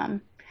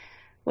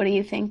 What do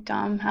you think,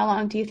 Dom? How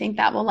long do you think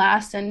that will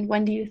last, and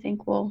when do you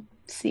think we'll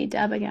see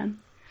Deb again?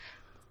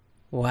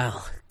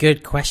 Well,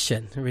 good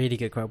question. Really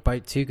good.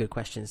 Both two good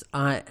questions.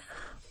 I've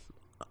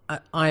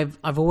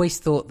always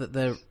thought that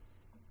the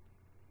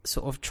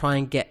sort of try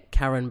and get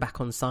Karen back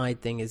on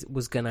side thing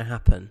was going to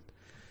happen.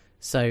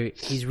 So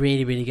he's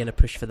really, really going to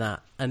push for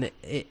that, and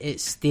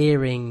it's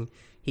steering.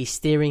 He's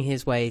steering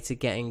his way to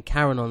getting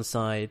Karen on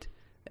side,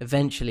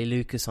 eventually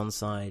Lucas on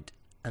side,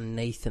 and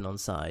Nathan on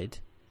side,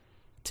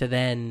 to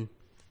then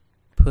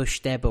push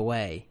Deb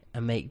away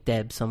and make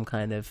Deb some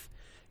kind of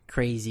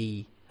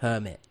crazy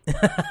hermit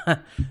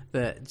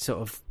that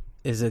sort of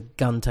is a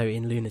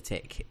gun-toting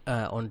lunatic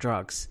on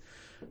drugs.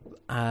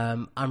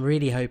 I'm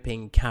really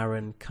hoping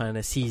Karen kind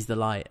of sees the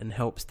light and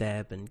helps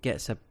Deb and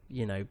gets her,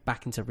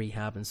 back into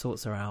rehab and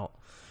sorts her out.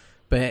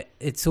 But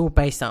it's all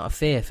based out of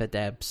fear for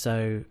Deb,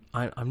 so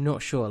I'm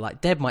not sure.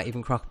 Like, Deb might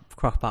even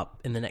crop up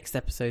in the next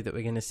episode that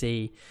we're going to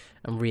see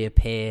and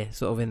reappear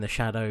sort of in the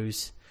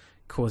shadows,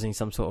 causing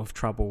some sort of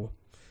trouble.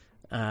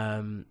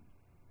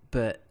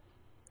 But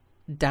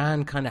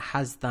Dan kind of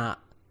has that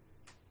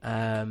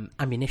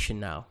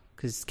ammunition now,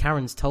 because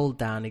Karen's told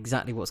Dan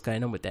exactly what's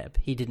going on with Deb.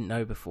 He didn't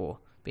know before,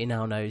 but he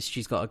now knows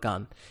she's got a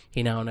gun.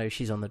 He now knows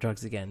she's on the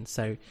drugs again.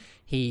 So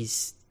he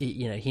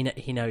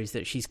knows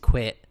that she's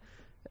quit,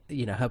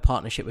 her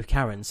partnership with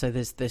Karen. So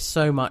there's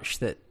so much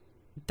that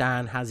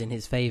Dan has in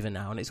his favor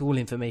now, and it's all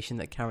information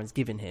that Karen's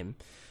given him,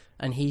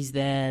 and he's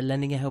there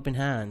lending a helping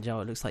hand. It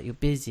looks like you're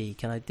busy.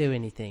 Can I do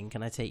anything?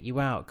 Can I take you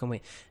out? Can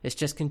we? It's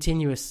just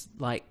continuous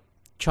like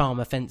charm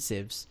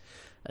offensives,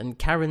 and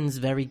Karen's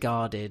very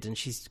guarded, and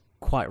she's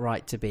quite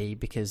right to be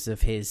because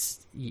of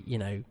his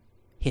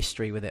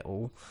history with it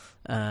all,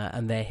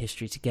 and their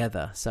history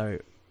together. So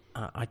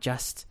I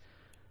just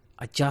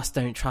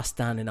don't trust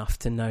Dan enough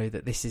to know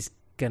that this is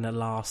going to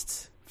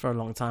last for a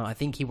long time. I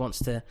think he wants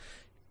to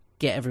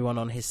get everyone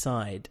on his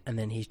side, and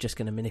then he's just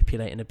going to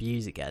manipulate and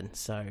abuse again.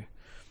 So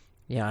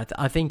yeah,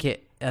 I think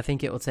it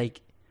will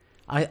take.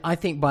 I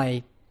think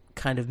by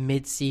kind of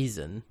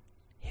mid-season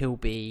he'll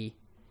be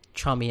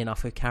chummy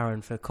enough with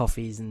Karen for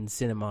coffees and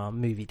cinema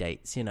movie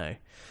dates, and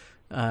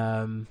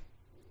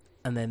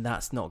then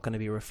that's not going to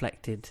be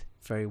reflected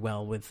very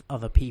well with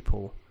other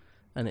people,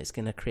 and it's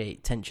going to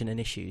create tension and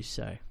issues.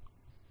 So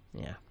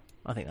yeah,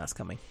 I think that's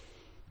coming.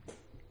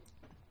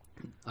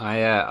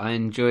 I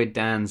enjoyed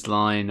Dan's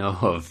line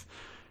of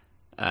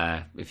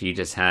if you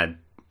just had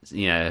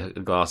a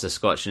glass of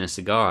scotch and a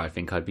cigar, I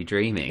think I'd be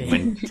dreaming,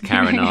 when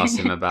Karen asked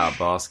him about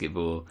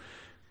basketball,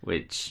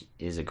 which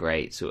is a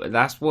great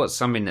that's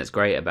something that's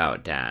great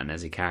about Dan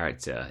as a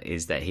character,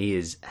 is that he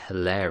is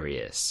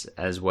hilarious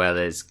as well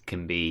as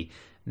can be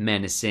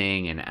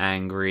menacing and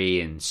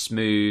angry and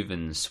smooth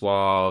and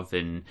suave,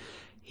 and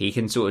he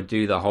can sort of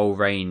do the whole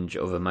range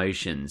of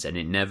emotions, and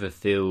it never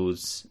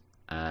feels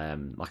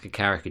like a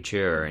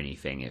caricature or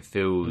anything. It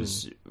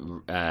feels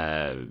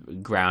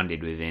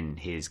grounded within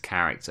his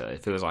character.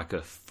 It feels like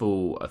a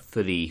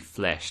fully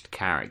fleshed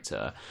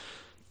character.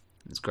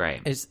 It's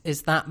great.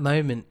 It's that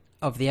moment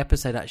of the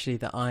episode actually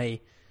that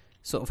I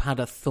sort of had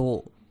a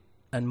thought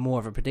and more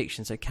of a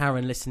prediction. So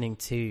Karen listening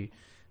to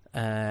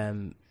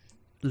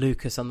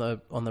Lucas on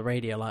the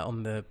radio, like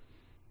on the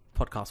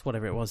podcast,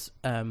 whatever it was,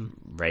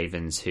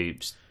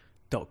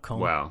 ravenshoops.com.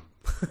 Well,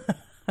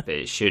 but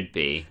it should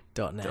be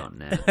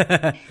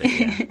 .net.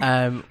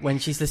 Yeah. When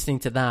she's listening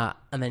to that,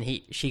 and then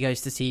she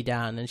goes to see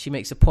Dan, and she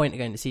makes a point of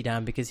going to see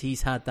Dan because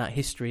he's had that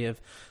history of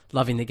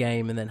loving the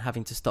game and then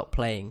having to stop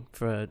playing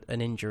for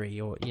an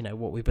injury, or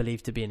what we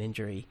believe to be an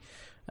injury.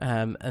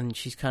 And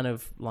she's kind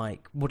of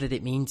like, what did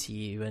it mean to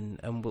you,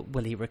 and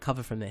will he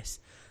recover from this?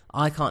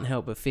 I can't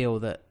help but feel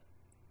that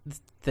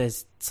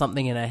there's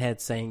something in her head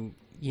saying,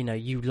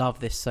 you love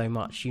this so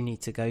much, you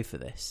need to go for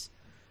this,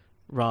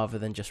 rather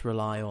than just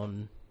rely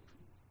on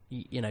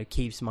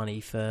Keith's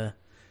money for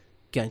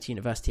going to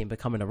university and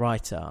becoming a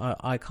writer,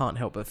 I can't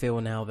help but feel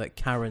now that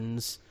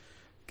Karen's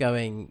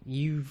going,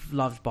 you've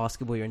loved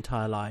basketball your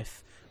entire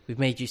life. We've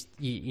made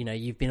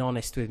you've been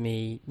honest with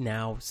me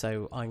now,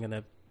 so I'm going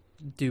to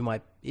do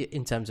my,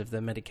 in terms of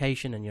the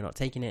medication, and you're not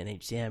taking it, and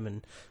HCM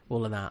and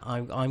all of that.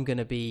 I'm going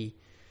to be,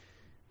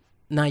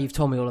 now you've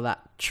told me all of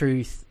that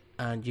truth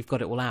and you've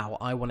got it all out,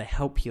 I want to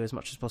help you as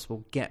much as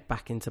possible get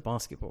back into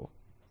basketball.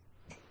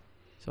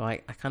 So I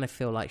kind of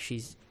feel like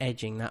she's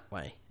edging that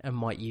way and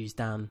might use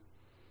Dan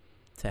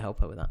to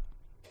help her with that.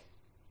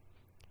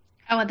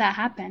 How would that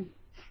happen?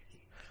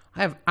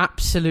 I have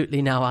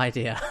absolutely no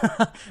idea.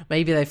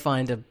 Maybe they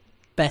find a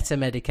better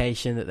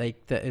medication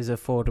that is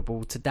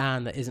affordable to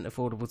Dan, that isn't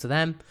affordable to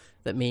them,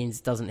 that means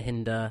doesn't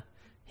hinder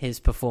his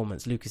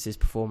performance, Lucas's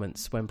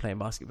performance when playing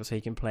basketball, so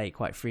he can play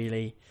quite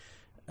freely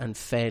and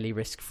fairly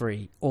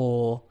risk-free.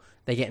 Or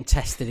they get him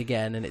tested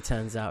again and it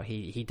turns out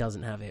he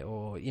doesn't have it,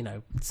 or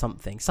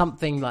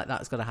something like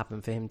that's got to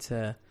happen for him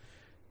to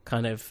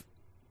kind of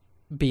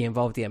be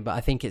involved again. But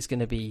I think it's going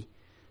to be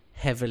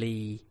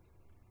heavily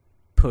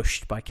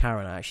pushed by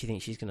Karen. I actually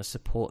think she's going to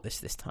support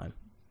this time.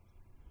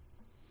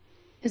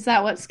 Is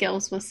that what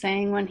Skills was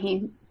saying when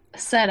he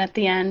said at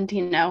the end,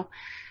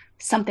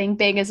 something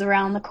big is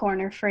around the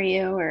corner for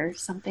you, or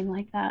something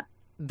like that?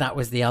 That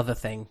was the other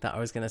thing that I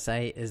was going to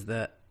say, is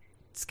that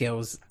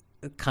Skills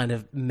kind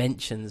of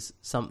mentions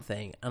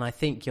something, and I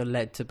think you're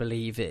led to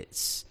believe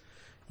it's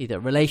either a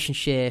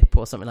relationship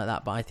or something like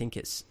that, but I think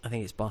it's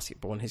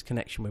basketball and his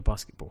connection with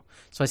basketball.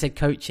 So I said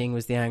coaching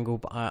was the angle,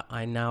 but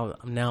I'm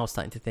now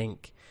starting to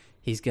think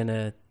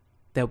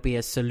there'll be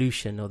a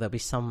solution, or there'll be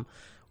some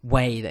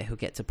way that he'll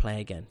get to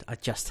play again. I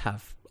just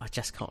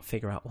can't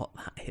figure out what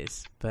that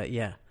is. But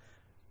yeah,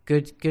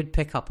 good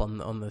pick up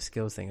on the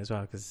Skills thing as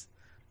well, because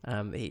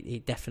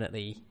he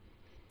definitely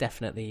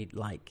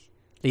like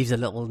leaves a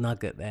little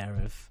nugget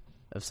there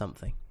of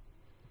something.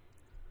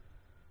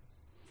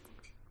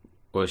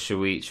 Well, should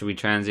we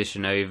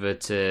transition over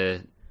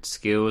to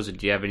Skills, or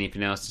do you have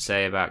anything else to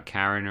say about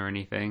Karen or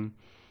anything?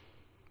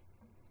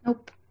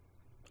 Nope.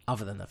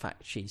 Other than the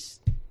fact she's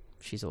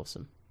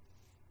awesome.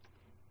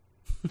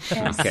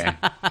 Yes. Okay.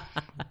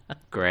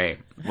 Great.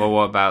 Well,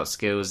 what about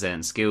Skills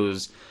then?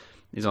 Skills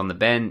is on the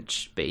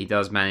bench, but he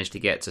does manage to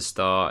get to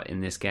start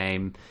in this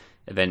game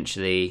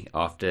eventually,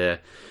 after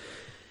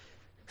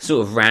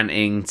sort of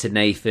ranting to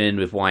Nathan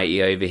with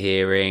Whitey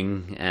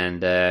overhearing, and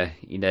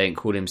don't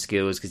call him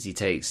Skills because he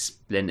takes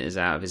splinters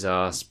out of his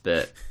ass,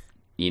 but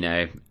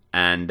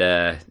and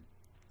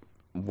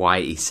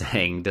Whitey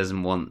saying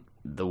doesn't want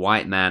the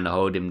white man to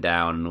hold him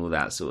down and all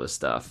that sort of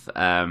stuff,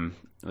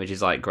 which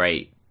is like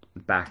great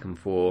back and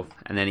forth.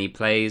 And then he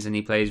plays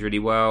really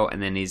well,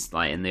 and then he's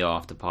like in the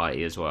after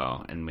party as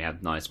well, and we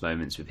had nice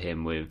moments with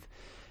him, with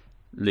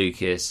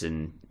Lucas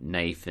and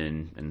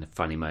Nathan, and the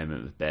funny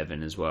moment with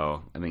Bevan as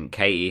well. I mean,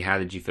 Katie, how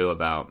did you feel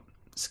about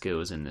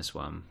Skills in this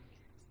one?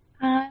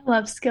 I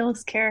love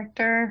Skills'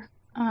 character.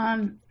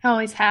 I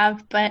always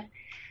have, but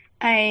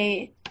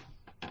I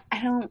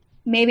don't,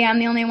 maybe I'm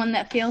the only one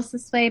that feels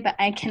this way, but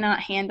I cannot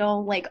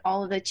handle like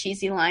all of the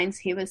cheesy lines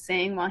he was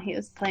saying while he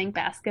was playing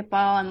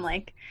basketball. I'm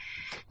like,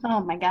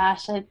 oh my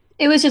gosh,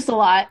 it was just a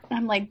lot.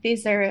 I'm like,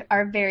 these are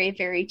very,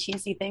 very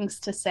cheesy things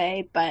to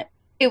say, but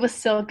it was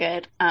still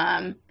good.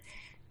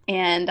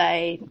 And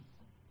I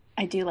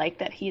do like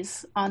that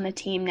he's on the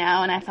team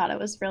now, and I thought it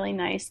was really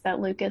nice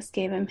that Lucas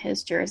gave him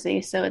his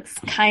jersey, so it's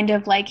kind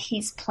of like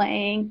he's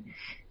playing.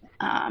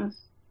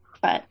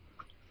 But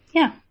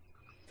yeah,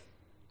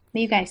 what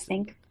do you guys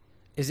think?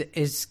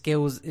 Is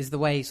Skills, is the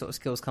way sort of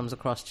Skills comes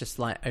across just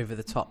like over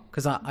the top?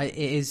 Because it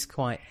is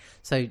quite.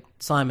 So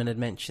Simon had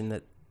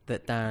mentioned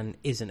that Dan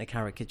isn't a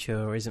caricature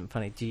or isn't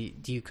funny. Do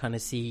you kind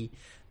of see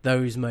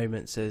those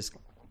moments as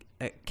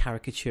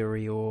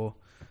caricature or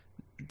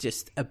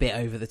just a bit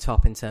over the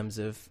top in terms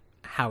of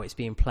how it's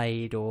being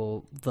played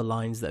or the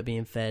lines that are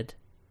being fed?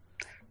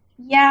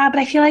 Yeah, but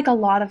I feel like a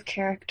lot of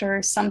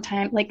characters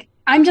sometimes, like,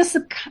 I'm just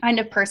the kind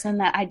of person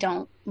that I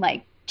don't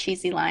like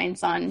cheesy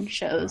lines on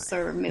shows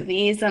or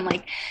movies, and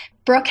like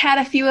Brooke had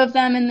a few of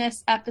them in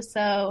this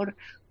episode,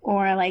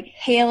 or like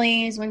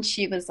Haley's when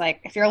she was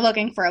like, if you're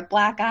looking for a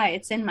black eye,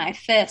 it's in my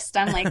fist.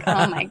 I'm like,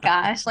 oh my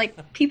gosh,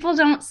 like people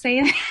don't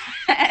say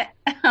that.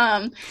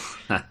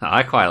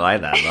 I quite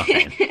like that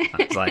line.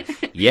 I was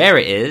like, yeah,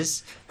 it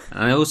is.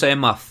 And also in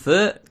my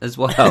foot as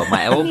well,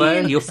 my elbow.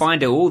 You'll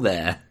find it all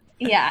there.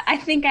 Yeah, I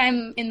think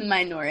I'm in the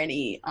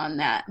minority on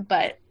that,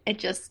 but it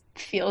just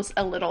feels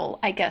a little,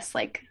 I guess,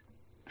 like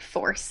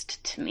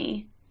forced to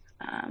me.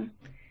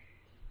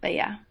 But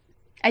yeah,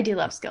 I do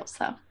love Skills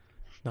though.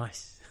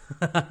 Nice.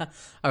 I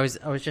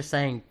was just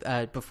saying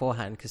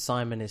beforehand, because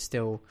Simon is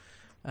still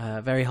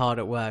very hard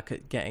at work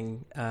at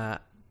getting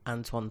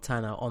Antoine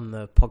Tanner on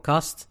the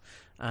podcast,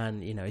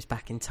 and he's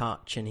back in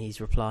touch and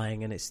he's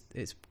replying, and it's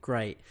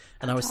great.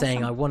 And That's I was awesome.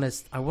 saying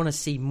I want to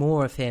see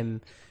more of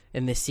him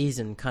in this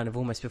season, kind of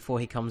almost before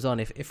he comes on,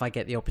 if I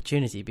get the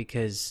opportunity,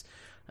 because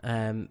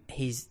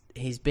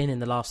He's been in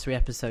the last 3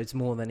 episodes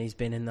more than he's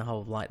been in the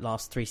whole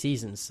last 3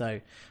 seasons. So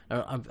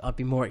I'd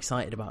be more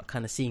excited about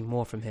kind of seeing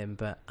more from him.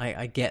 But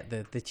I get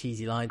the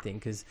cheesy line thing,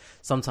 because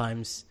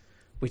sometimes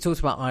we talked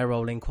about eye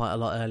rolling quite a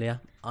lot earlier.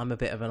 I'm a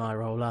bit of an eye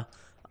roller,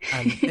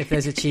 and if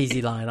there's a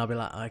cheesy line, I'll be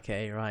like,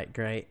 okay, right,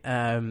 great,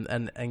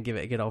 and give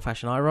it a good old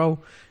fashioned eye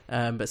roll.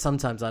 But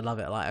sometimes I love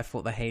it. Like, I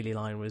thought the Haley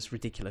line was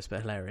ridiculous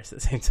but hilarious at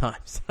the same time.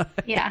 So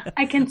Yeah,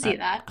 I can see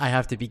that. I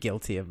have to be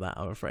guilty of that,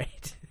 I'm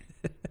afraid.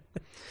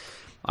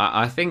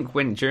 I think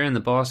during the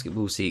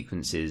basketball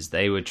sequences,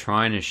 they were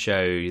trying to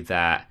show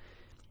that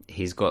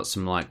he's got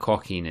some like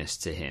cockiness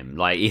to him.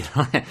 Like,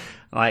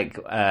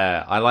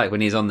 I like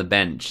when he's on the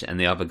bench and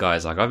the other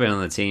guy's like, I've been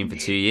on the team for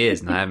 2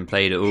 years and I haven't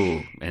played at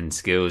all. And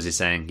Skills is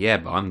saying, yeah,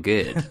 but I'm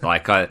good.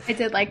 Like, I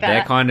did like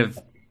that.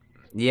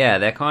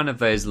 They're kind of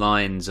those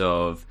lines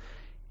of,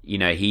 you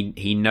know,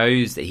 he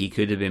knows that he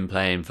could have been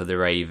playing for the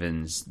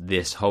Ravens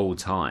this whole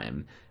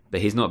time, but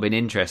he's not been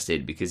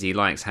interested because he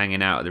likes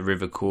hanging out at the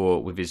river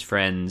court with his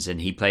friends, and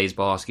he plays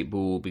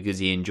basketball because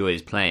he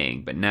enjoys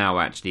playing. But now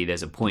actually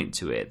there's a point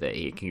to it that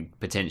he can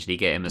potentially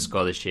get him a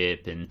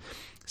scholarship and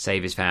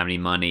save his family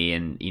money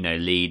and, you know,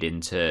 lead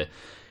into,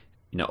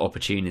 you know,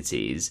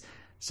 opportunities.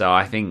 So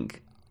I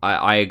think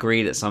I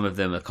agree that some of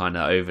them are kind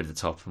of over the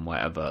top and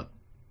whatever,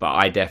 but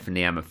I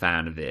definitely am a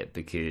fan of it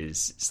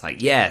because it's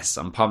like, yes,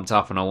 I'm pumped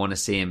up and I want to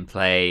see him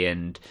play.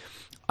 And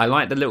I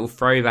like the little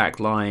throwback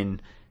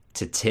line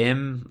to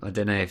Tim. I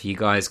don't know if you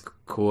guys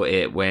caught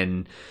it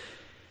when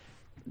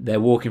they're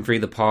walking through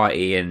the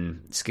party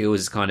and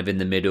Skills is kind of in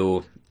the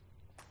middle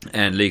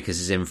and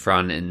Lucas is in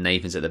front and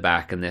Nathan's at the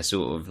back, and they're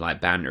sort of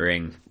like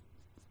bantering,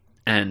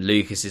 and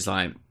Lucas is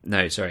like,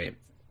 no, sorry,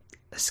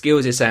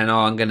 Skills is saying,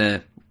 oh, I'm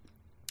gonna,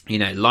 you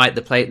know, light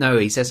the plate. No,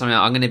 he says something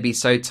like, I'm gonna be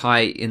so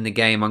tight in the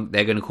game,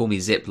 they're gonna call me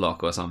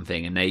Ziploc or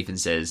something, and Nathan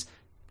says,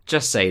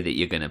 just say that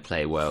you're going to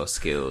play well,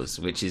 Skills,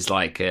 which is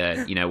like,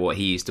 you know, what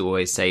he used to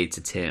always say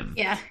to Tim.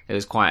 Yeah. It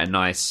was quite a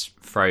nice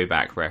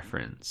throwback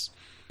reference.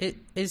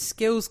 Is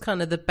Skills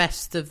kind of the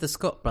best of the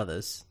Scott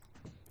brothers?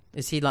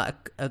 Is he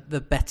like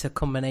the better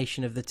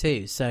combination of the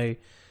two? So,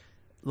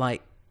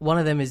 like, one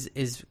of them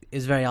is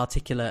very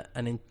articulate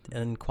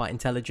and quite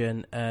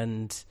intelligent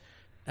and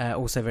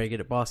also very good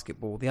at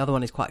basketball. The other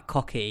one is quite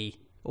cocky,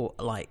 or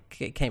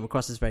like it came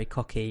across as very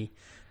cocky.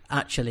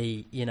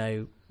 Actually, you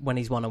know, when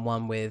he's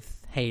one-on-one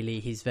with Haley,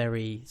 he's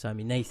very... So, I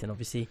mean, Nathan,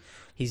 obviously,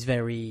 he's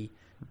very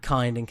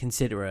kind and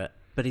considerate,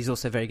 but he's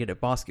also very good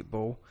at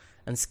basketball.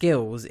 And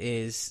Skills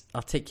is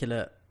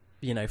articulate,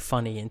 you know,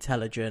 funny,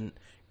 intelligent,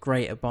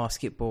 great at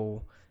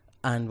basketball.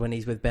 And when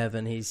he's with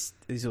Bevan, he's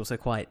also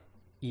quite,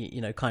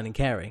 you know, kind and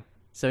caring.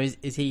 So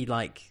is he,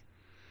 like,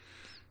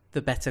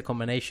 the better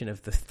combination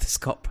of the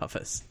Scott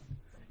brothers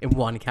in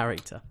one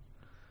character?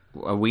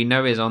 We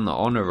know he's on the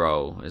honor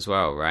roll as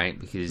well, right?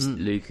 Because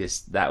Lucas,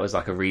 that was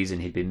like a reason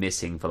he'd been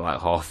missing for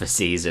like half a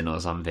season or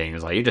something. It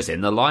was like, you're just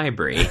in the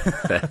library.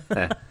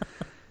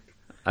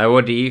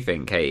 What do you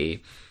think,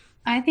 Katie?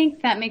 I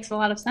think that makes a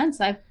lot of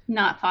sense. I've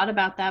not thought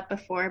about that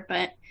before,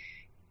 but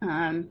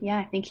yeah,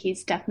 I think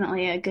he's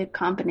definitely a good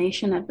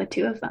combination of the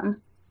two of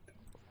them.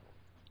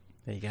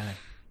 There you go.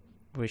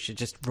 We should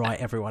just write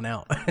everyone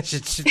out. It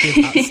should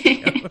be about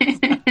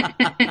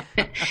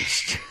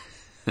Skills.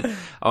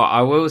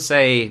 I will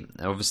say,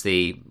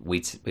 obviously,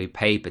 we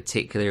pay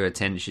particular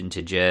attention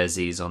to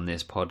jerseys on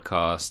this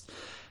podcast.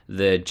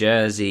 The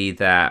jersey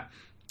that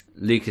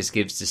Lucas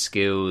gives to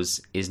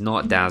Skills is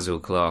not Dazzle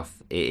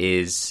Cloth. It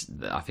is,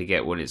 I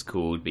forget what it's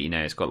called, but, you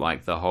know, it's got,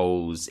 like, the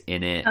holes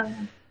in it,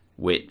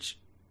 which,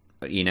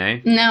 you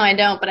know? No, I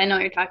don't, but I know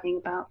what you're talking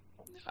about.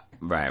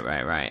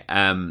 Right.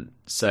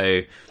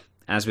 So,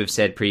 as we've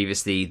said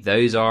previously,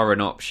 those are an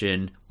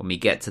option. When we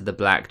get to the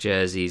black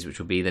jerseys, which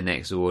will be the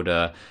next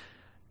order,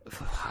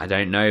 I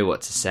don't know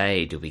what to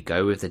say. Do we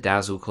go with the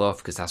Dazzle Cloth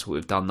because that's what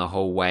we've done the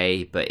whole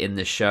way? But in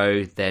the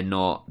show, they're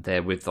not.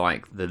 They're with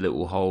like the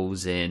little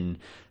holes in.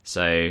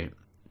 So,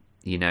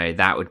 you know,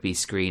 that would be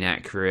screen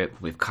accurate.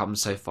 We've come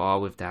so far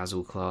with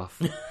Dazzle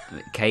Cloth.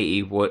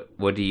 Katie, what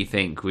do you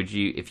think? Would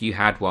you, if you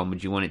had one,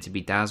 would you want it to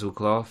be Dazzle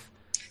Cloth,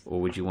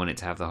 or would you want it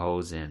to have the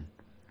holes in?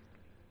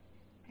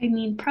 I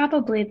mean,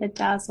 probably the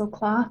Dazzle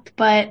Cloth,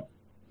 but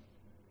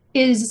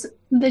is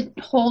the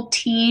whole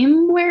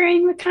team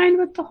wearing the kind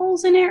with the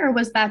holes in it, or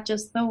was that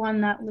just the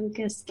one that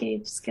Lucas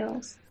gave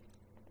Skills?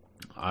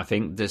 I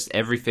think just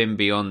everything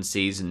beyond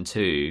season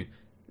 2,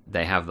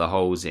 they have the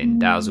holes in.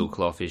 Dazzle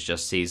Cloth is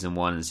just season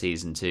 1 and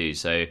season 2.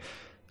 So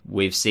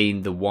we've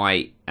seen the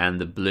white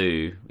and the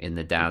blue in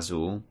the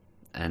Dazzle,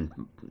 and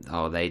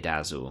they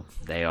dazzle.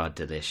 They are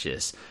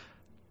delicious.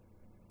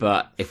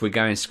 But if we're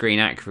going screen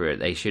accurate,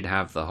 they should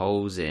have the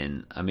holes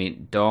in. I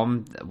mean,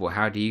 Dom,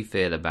 how do you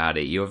feel about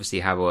it? You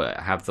obviously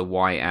have the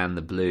white and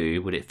the blue.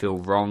 Would it feel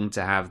wrong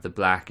to have the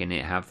black in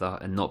it,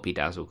 and not be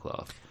Dazzle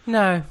Cloth?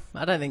 No,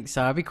 I don't think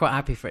so. I'd be quite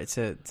happy for it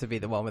to be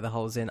the one with the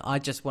holes in. I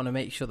just want to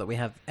make sure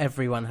that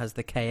everyone has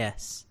the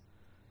KS.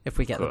 If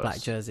we get the black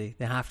jersey,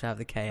 they have to have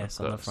the KS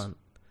on the front.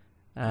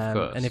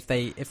 And if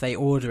they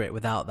order it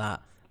without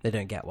that, they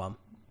don't get one.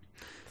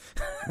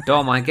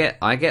 Dom, I get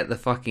the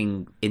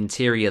fucking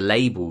interior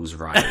labels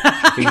right.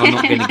 I think I'm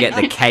not going to get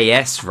the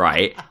KS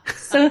right.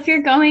 So if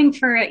you're going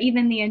for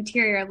even the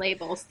interior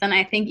labels, then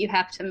I think you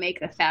have to make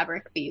the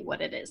fabric be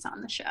what it is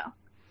on the show.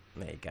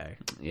 There you go.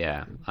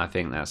 Yeah, I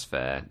think that's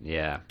fair.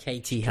 Yeah.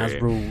 Katie has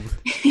ruled.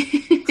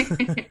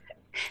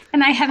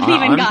 And I haven't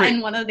even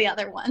gotten one of the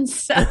other ones,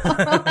 so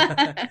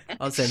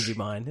I'll send you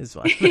mine. It's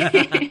fine.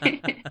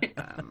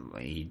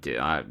 You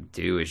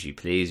do as you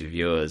please with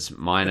yours.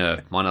 Mine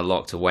are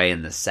locked away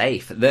in the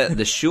safe.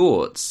 The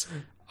shorts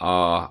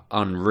are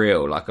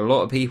unreal. Like, a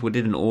lot of people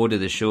didn't order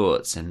the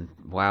shorts, and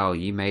wow,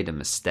 you made a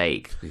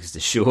mistake, because the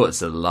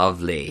shorts are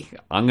lovely.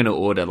 I'm going to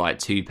order like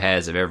 2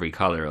 pairs of every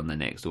colour on the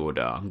next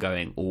order. I'm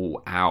going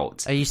all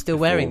out. Are you still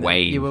wearing them?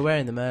 You were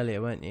wearing them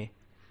earlier, weren't you?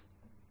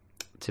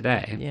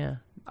 Today? Yeah.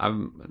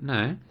 No,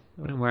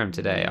 I didn't wear them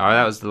today. Oh,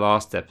 that was the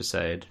last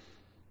episode.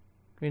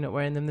 Were you not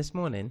wearing them this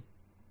morning?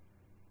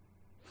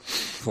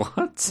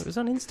 What? It was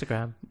on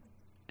Instagram.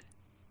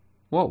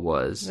 What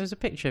was? There was a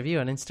picture of you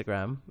on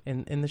Instagram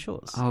in the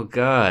shorts. Oh,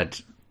 God.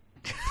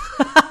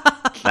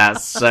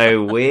 That's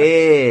so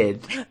weird.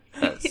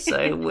 That's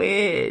so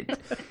weird.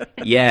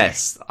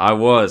 Yes, I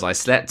was. I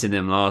slept in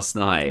them last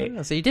night.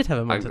 Oh, so you did have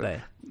them on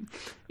today?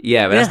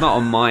 Yeah, but that's not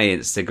on my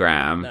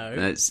Instagram. No.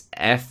 It's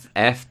F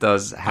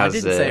has. I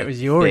didn't say it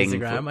was your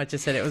Instagram. I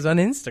just said it was on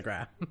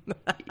Instagram.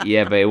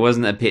 Yeah, but it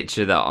wasn't a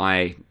picture that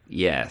I...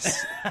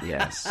 Yes.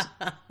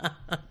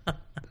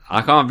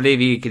 I can't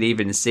believe you could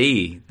even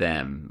see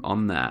them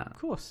on that. Of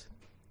course.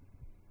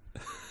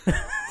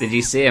 Did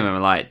you see him and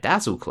were like,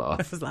 Dazzlecloth?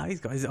 I was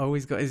like, he's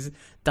always got his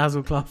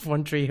Dazzlecloth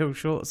One Tree Hill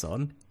shorts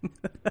on.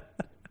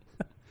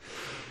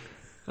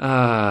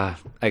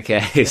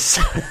 Okay.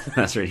 So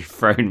that's really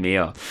thrown me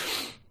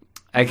off.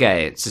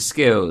 Okay, so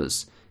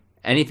skills.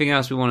 Anything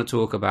else we want to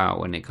talk about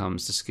when it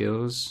comes to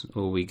skills?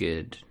 Or are we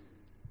good?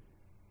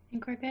 I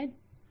think we're good.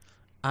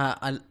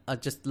 I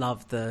just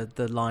love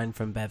the line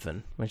from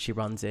Bevan when she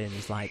runs in.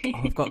 It's like,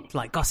 oh, I've got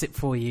like gossip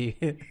for you.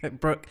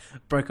 broke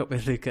up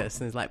with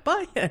Lucas, and it's like,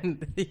 bye.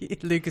 And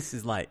Lucas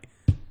is like,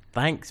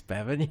 thanks,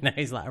 Bevan. You know,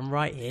 he's like, I'm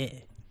right here.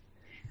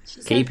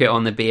 Keep it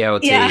on the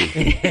BLT. Yeah.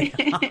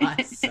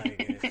 That's so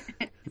good.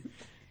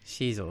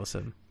 She's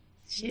awesome.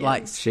 She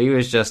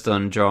was just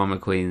on Drama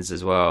Queens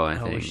as well, I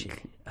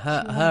think.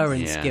 Her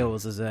and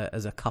Skills as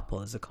a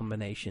couple, as a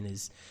combination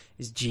is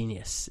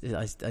genius.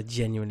 I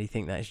genuinely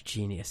think that is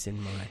genius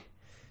in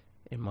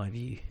my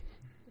view.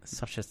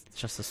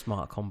 Just a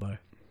smart combo.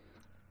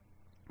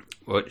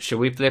 Well, shall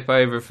we flip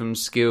over from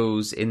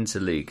Skills into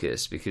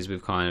Lucas, because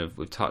we've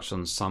touched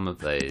on some of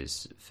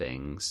those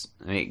things.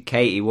 I mean,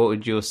 Katie, what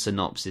would your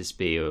synopsis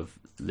be of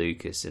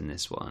Lucas in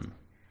this one?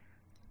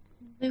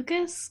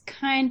 Lucas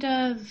kind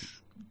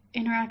of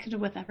interacted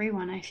with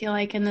everyone. I feel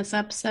like in this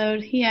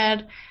episode he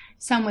had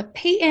some with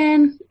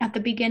Peyton at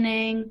the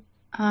beginning,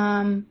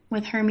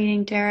 with her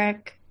meeting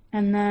Derek,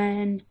 and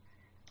then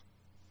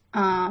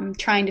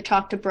trying to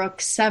talk to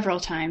Brooke several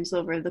times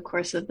over the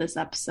course of this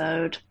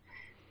episode.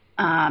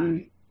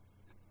 And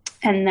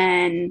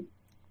then,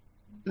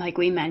 like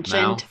we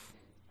mentioned,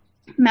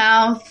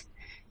 Mouth,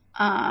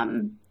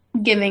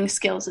 giving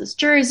Skills his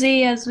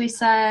jersey, as we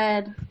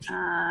said.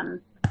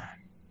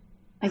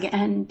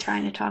 Again,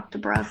 trying to talk to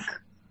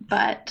Brooke,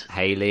 but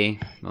Haley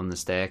on the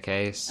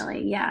staircase.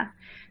 Really, yeah.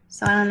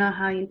 So I don't know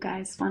how you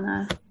guys want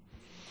to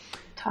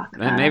talk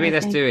about Maybe it.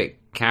 Let's do it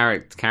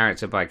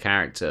character by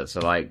character.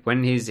 So, like,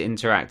 when he's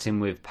interacting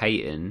with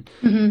Peyton,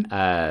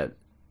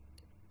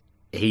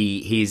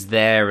 he's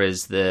there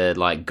as the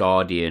like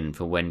guardian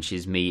for when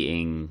she's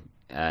meeting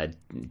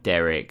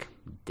Derek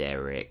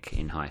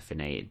in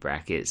hyphenated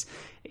brackets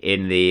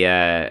in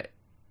the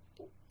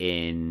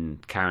in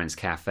Karen's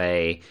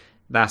cafe.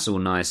 That's all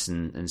nice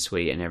and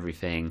sweet and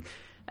everything.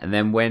 And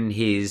then when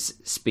he's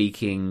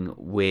speaking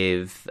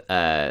with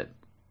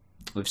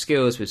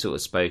Skills, we've sort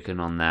of spoken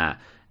on that.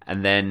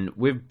 And then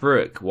with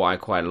Brooke, what I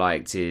quite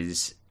liked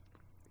is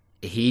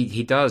he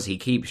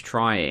keeps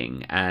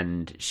trying,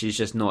 and she's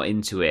just not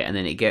into it. And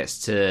then it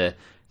gets to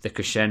the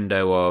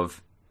crescendo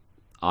of,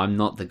 I'm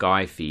not the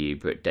guy for you,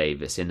 Brooke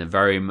Davis, in a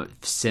very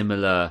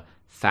similar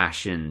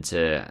fashion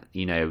to,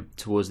 you know,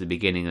 towards the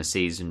beginning of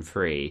season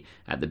 3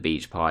 at the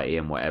beach party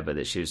and whatever,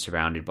 that she was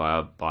surrounded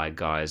by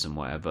guys and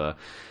whatever.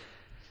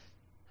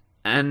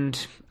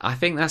 And I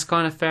think that's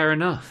kind of fair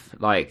enough.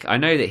 Like, I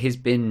know that he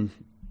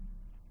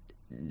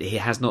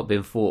has not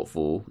been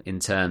thoughtful in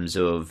terms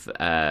of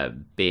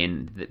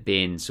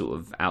being sort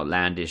of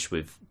outlandish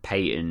with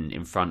Peyton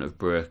in front of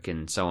Brooke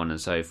and so on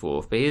and so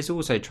forth. But he's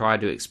also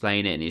tried to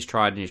explain it, and he's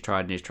tried,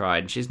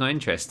 and she's not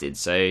interested.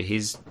 So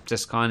he's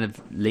just kind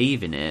of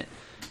leaving it.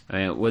 I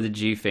mean, what did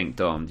you think,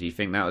 Dom? Do you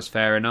think that was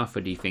fair enough,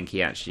 or do you think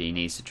he actually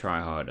needs to try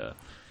harder?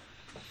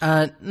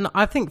 No,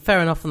 I think fair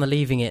enough on the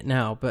leaving it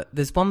now, but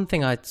there's one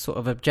thing I'd sort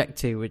of object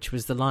to, which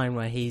was the line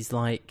where he's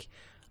like,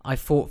 I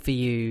fought for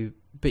you,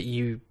 but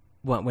you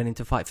weren't willing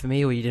to fight for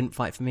me, or you didn't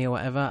fight for me, or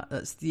whatever.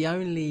 That's the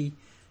only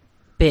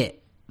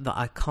bit that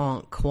I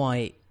can't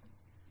quite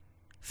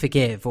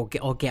forgive or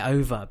get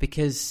over,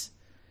 because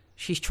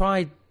she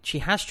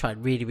has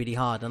tried really, really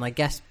hard, and I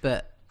guess,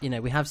 but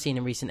we have seen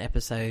in recent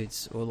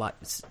episodes, or like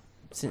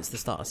since the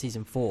start of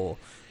season 4,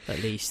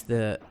 at least,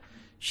 that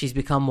she's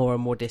become more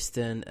and more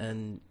distant,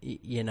 and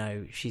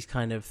she's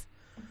kind of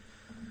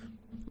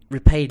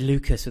repaid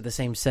Lucas with the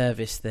same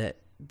service that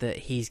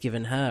he's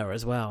given her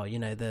as well.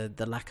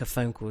 The lack of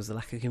phone calls, the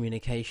lack of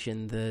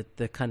communication,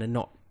 the kind of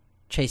not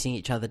chasing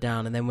each other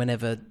down. And then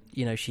whenever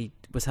she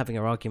was having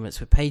her arguments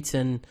with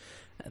Peyton,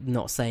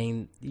 not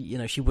saying,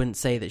 she wouldn't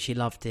say that she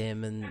loved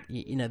him, and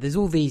there's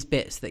all these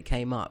bits that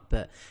came up,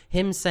 but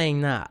him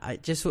saying that,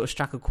 it just sort of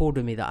struck a chord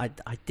with me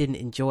that I didn't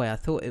enjoy. I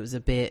thought it was a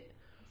bit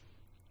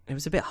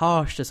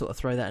harsh to sort of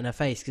throw that in her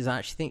face, because I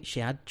actually think she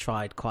had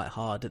tried quite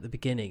hard at the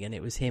beginning, and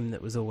it was him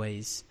that was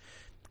always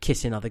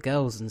kissing other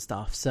girls and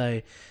stuff.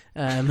 So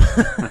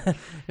it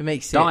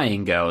makes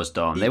dying girls,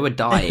 Dom. They were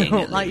dying.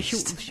 At like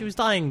least. She was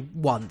dying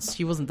once.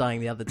 She wasn't dying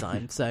the other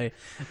time. So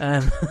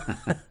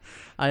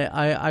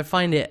I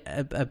find it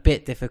a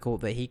bit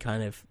difficult that he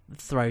kind of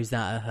throws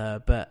that at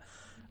her, but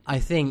I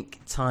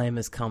think time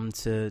has come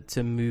to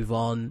move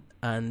on,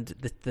 and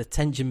the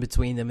tension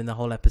between them in the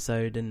whole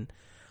episode, and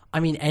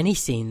I mean any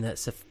scene that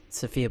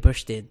Sophia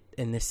Bush did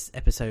in this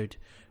episode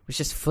was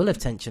just full of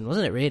tension,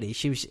 wasn't it? Really,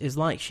 it was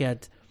like she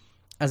had,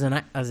 as an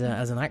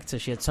actor,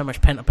 she had so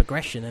much pent up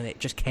aggression, and it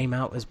just came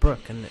out as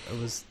Brooke, and it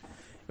was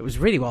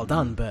really well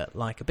done, but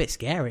like a bit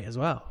scary as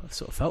well. I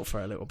sort of felt for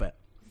her a little bit.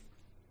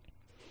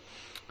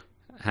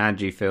 How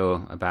do you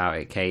feel about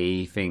it,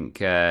 Katie? You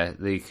think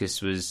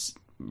Lucas was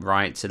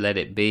right to let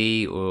it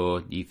be,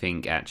 or do you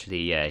think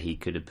actually, he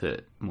could have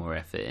put more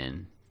effort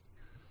in?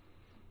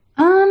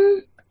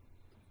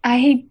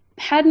 I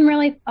hadn't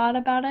really thought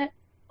about it,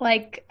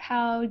 like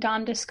how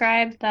Dom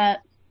described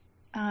that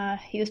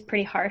he was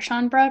pretty harsh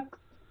on Brooke.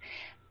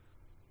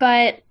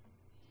 But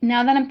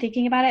now that I'm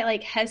thinking about it,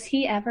 like, has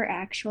he ever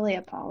actually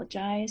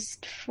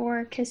apologized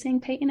for kissing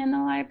Peyton in the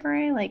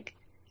library? Like,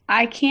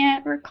 I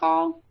can't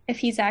recall if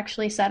he's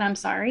actually said I'm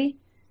sorry,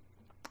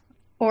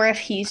 or if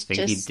he's I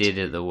think just... he did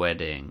at the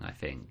wedding, I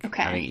think.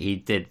 Okay. I think he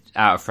did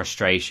out of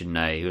frustration,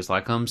 no. He was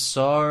like, I'm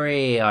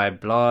sorry, I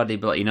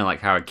blah-de-blah. Like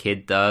how a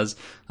kid does.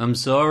 I'm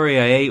sorry,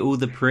 I ate all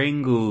the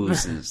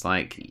Pringles. And it's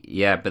like,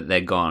 yeah, but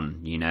they're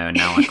gone, and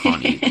now I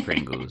can't eat the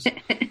Pringles.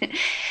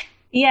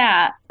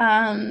 Yeah.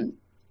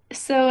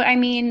 So, I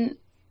mean,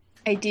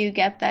 I do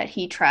get that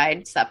he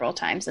tried several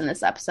times in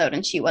this episode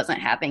and she wasn't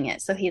having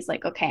it. So he's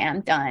like, okay,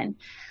 I'm done.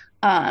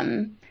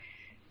 I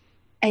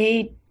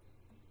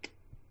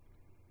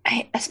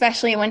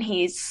especially when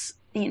he's,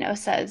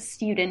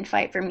 says you didn't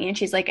fight for me, and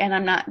she's like, and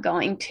I'm not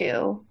going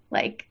to,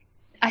 like,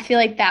 I feel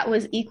like that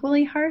was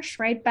equally harsh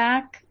right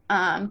back.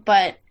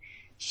 But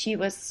she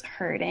was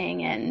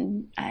hurting,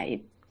 and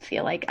I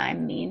feel like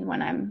I'm mean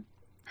when I'm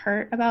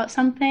hurt about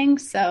something.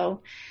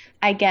 So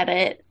I get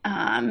it.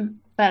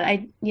 But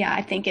I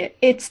think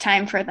it's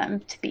time for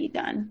them to be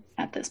done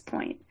at this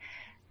point.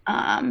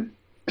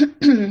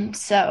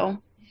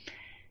 So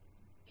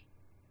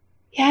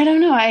yeah, I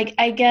don't know.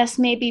 I guess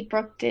maybe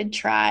Brooke did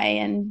try,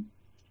 and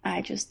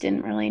I just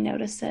didn't really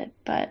notice it.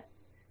 But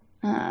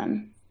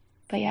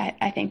yeah,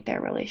 I think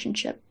their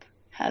relationship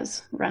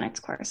has run its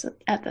course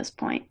at this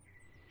point.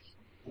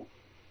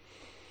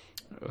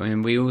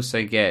 And we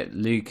also get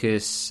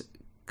Lucas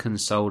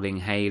consoling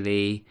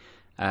Haley.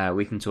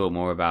 We can talk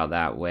more about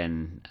that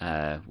when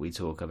we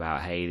talk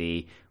about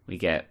Haley. We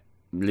get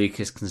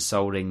Lucas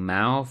consoling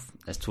Mouth.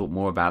 Let's talk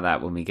more about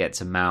that when we get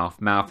to Mouth.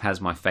 Mouth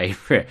has my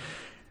favourite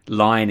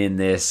line in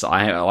this.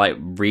 I like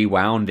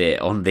rewound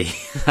it on the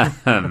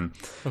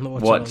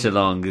watch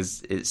along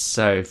because it's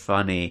so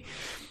funny.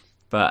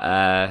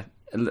 But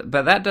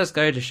that does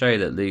go to show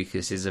that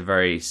Lucas is a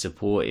very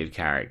supportive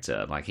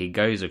character. Like, he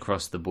goes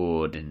across the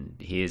board and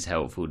he is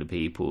helpful to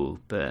people,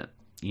 but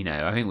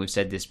I think we've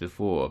said this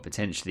before,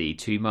 potentially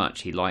too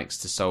much. He likes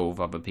to solve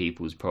other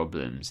people's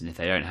problems, and if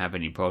they don't have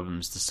any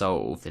problems to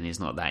solve, then he's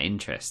not that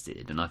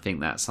interested. And I think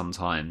that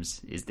sometimes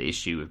is the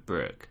issue with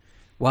Brooke.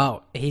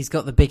 Well, he's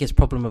got the biggest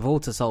problem of all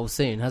to solve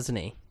soon, hasn't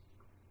he?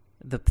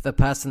 The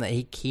person that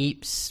he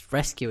keeps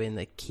rescuing,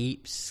 that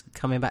keeps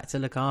coming back to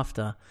look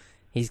after,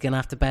 he's going to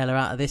have to bail her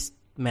out of this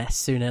mess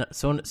sooner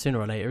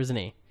or later, isn't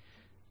he?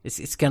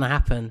 It's going to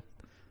happen.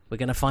 We're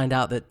going to find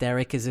out that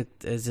Derek is a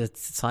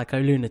psycho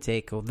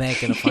lunatic, or they're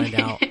going to find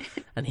out,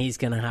 and he's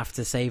going to have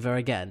to save her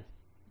again.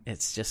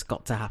 It's just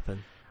got to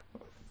happen.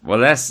 Well,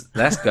 let's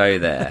go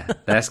there.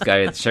 Let's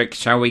go.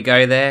 Shall we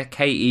go there?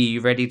 Katie,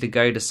 you ready to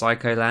go to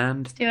Psycho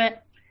Land? Let's do it.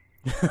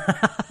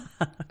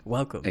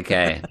 Welcome.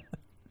 Okay.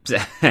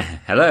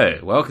 Hello.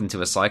 Welcome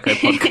to a Psycho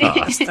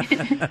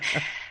podcast.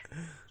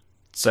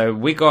 So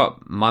we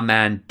got my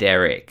man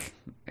Derek.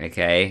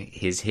 Okay,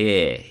 he's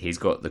here. He's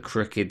got the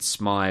crooked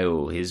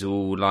smile. He's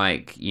all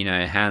like,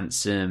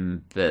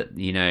 handsome, but,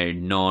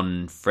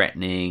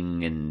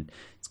 non-threatening, and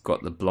he's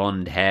got the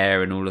blonde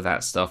hair and all of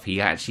that stuff.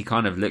 He actually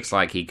kind of looks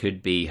like he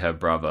could be her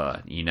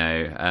brother,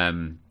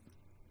 And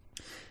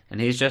And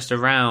he's just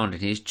around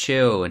and he's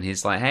chill and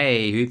he's like,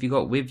 hey, who have you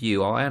got with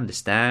you? Oh, I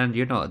understand.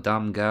 You're not a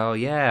dumb girl.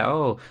 Yeah,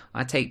 oh,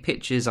 I take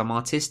pictures. I'm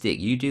artistic.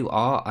 You do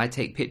art. I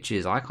take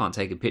pictures. I can't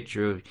take a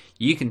picture of...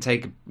 You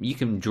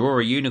can draw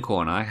a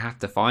unicorn. I have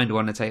to find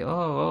one to take...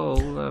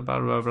 blah,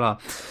 blah, blah.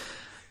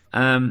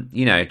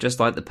 Just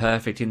like the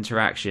perfect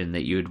interaction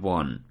that you would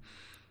want.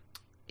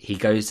 He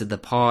goes to the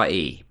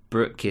party.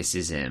 Brooke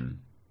kisses him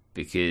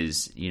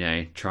because,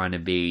 trying to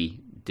be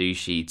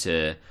douchey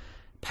to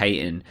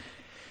Peyton...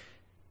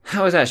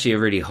 That was actually a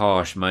really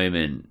harsh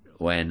moment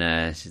when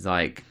she's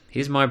like,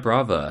 here's my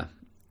brother.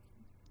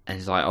 And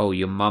he's like, oh,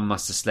 your mum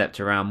must have slept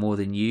around more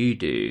than you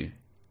do.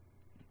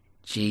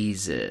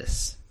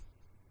 Jesus.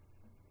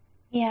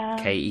 Yeah.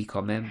 Katie,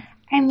 comment?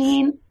 I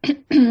mean,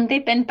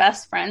 they've been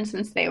best friends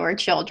since they were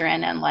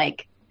children. And,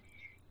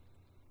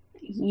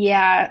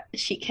 yeah,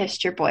 she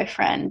kissed your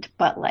boyfriend.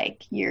 But,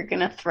 you're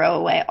going to throw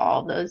away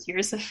all those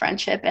years of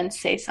friendship and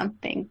say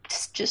something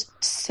just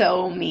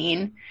so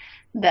mean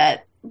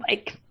that,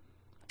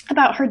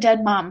 about her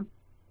dead mom.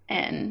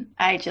 And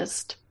I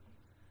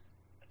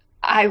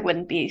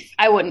wouldn't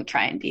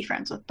try and be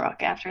friends with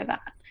Brooke after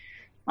that,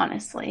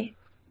 honestly.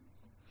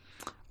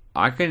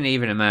 I couldn't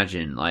even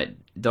imagine,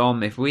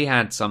 Dom, if we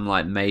had some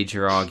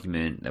major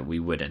argument that we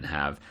wouldn't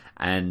have,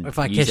 and if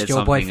I kissed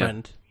your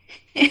boyfriend,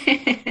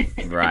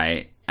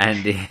 right?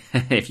 And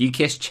if you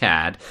kissed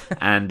Chad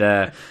and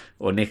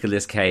or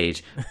Nicolas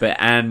Cage,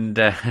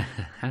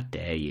 how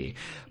dare you?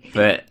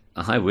 But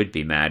I would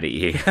be mad at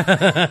you.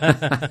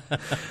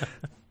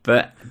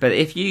 But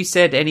if you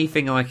said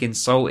anything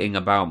insulting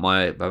about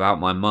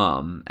my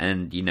mum,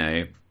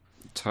 and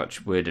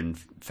touch wood and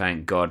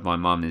thank God my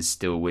mum is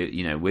still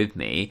with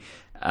me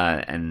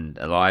and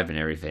alive and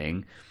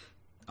everything,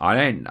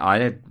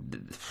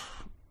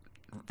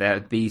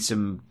 there'd be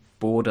some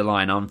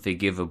borderline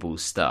unforgivable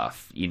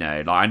stuff.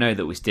 I know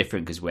that was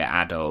different because we're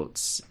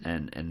adults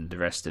and the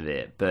rest of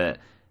it, but.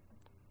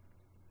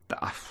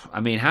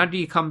 I mean, how do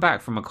you come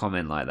back from a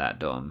comment like that,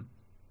 Dom?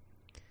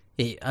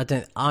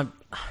 It's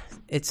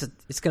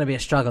going to be a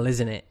struggle,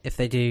 isn't it? If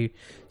they do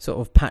sort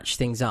of patch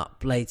things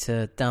up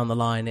later down the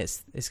line,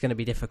 it's going to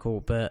be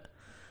difficult. But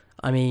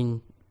I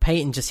mean,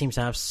 Peyton just seems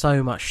to have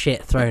so much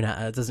shit thrown at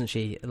her, doesn't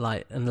she?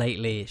 And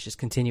lately it's just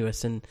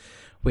continuous, and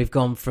we've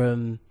gone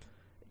from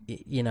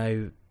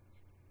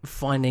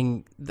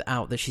finding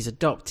out that she's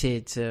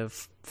adopted to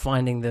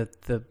finding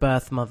the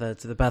birth mother,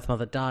 to the birth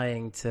mother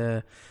dying,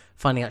 to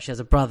finding out she has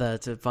a brother,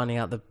 to finding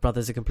out the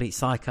brother's a complete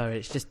psycho.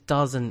 It just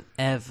doesn't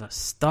ever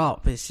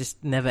stop. It's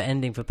just never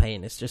ending for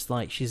Peyton. It's just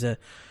like she's a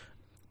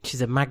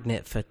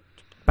magnet for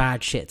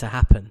bad shit to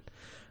happen.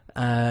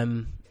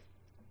 And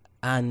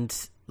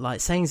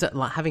saying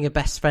that, having a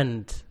best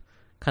friend,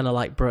 kind of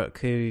like Brooke,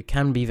 who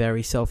can be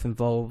very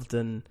self-involved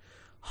and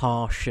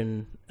harsh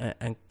and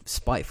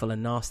spiteful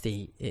and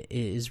nasty, it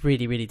is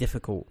really, really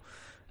difficult.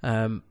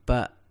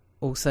 But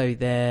also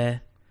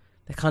they're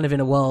kind of in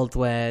a world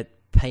where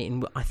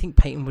I think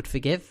Peyton would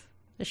forgive.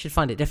 They should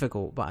find it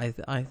difficult, but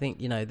I think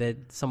they're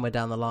somewhere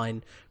down the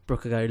line.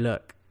 Brooke will go,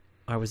 look,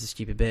 I was a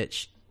stupid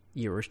bitch,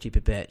 you were a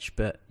stupid bitch,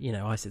 but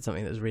I said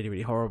something that was really,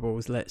 really horrible.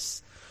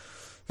 Let's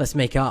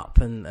make up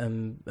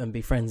and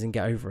be friends and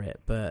get over it.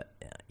 But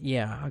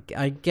yeah,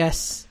 I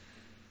guess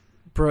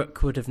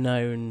Brooke would have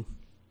known.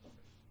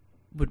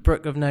 Would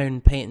Brooke have known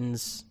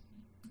Peyton's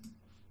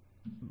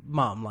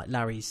mum, like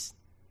Larry's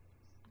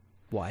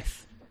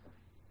wife?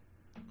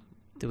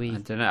 I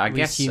don't know. I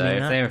guess so.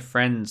 If they were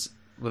friends,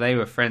 they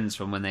were friends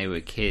from when they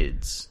were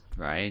kids,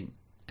 right?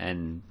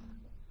 And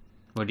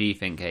what do you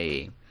think,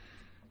 Katie?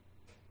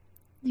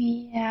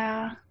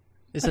 Yeah,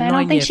 but I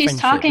don't think she's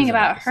talking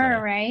about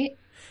her, right?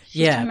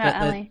 She's talking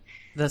about Ellie.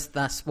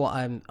 That's what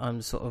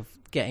I'm sort of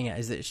getting at,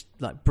 is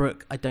that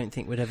Brooke, I don't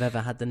think would have ever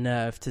had the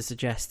nerve to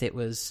suggest it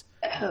was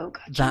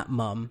that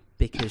mum,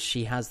 because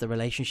she has the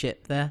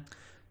relationship there,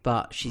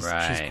 but she's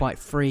quite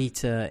free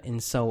to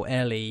insult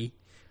Ellie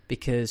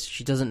because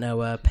she doesn't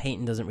know her.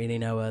 Peyton doesn't really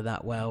know her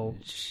that well,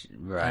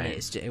 right?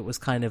 And it was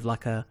kind of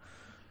like an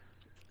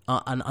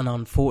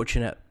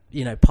unfortunate,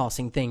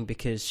 passing thing,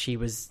 because she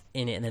was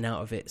in it and then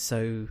out of it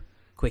so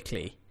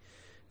quickly.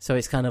 So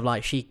it's kind of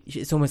like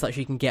it's almost like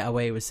she can get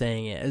away with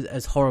saying it,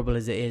 as horrible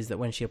as it is, that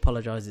when she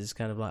apologizes, it's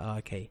kind of like, oh,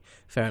 okay,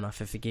 fair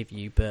enough, I forgive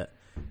you. But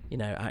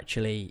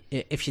actually,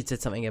 if she'd said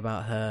something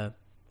about her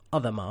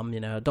other mum,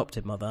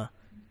 adopted mother,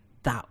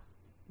 that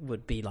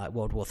would be like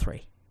World War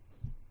III.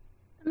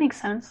 That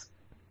makes sense,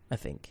 I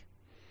think.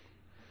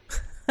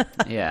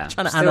 Yeah,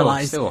 trying to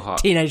analyze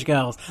teenage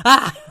girls.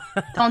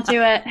 Don't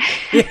do it.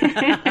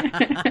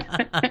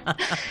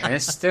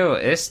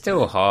 It's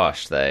still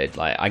harsh though.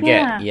 I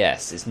get,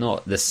 yes, it's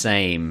not the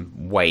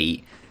same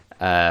weight,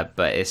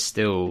 but it's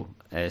still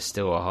a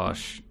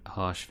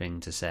harsh thing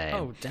to say.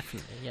 Oh,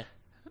 definitely, yeah.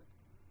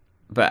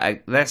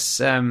 But let's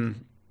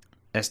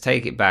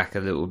take it back a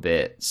little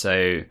bit.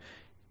 So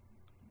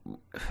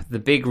the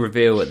big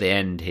reveal at the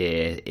end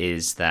here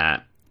is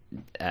that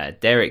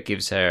Derek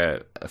gives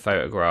her a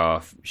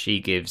photograph.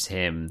 She gives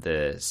him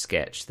the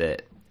sketch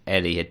that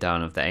Ellie had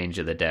done of the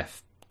Angel of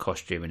Death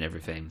costume and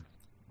everything.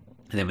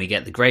 And then we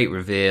get the great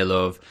reveal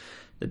of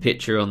the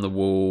picture on the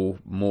wall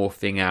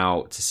morphing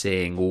out to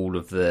seeing all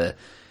of the,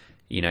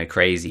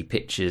 crazy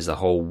pictures, a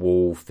whole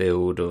wall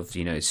filled of,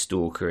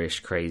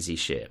 stalkerish crazy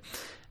shit.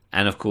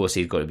 And of course,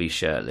 he's got to be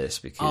shirtless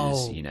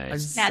because, I'm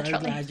Naturally. so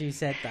glad you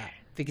said that,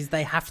 because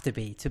they have to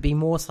be. To be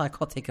more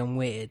psychotic and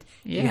weird,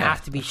 you Yeah,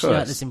 have to be of course.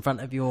 shirtless in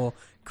front of your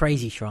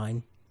crazy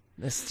shrine.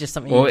 That's just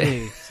something you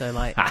do. So,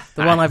 like,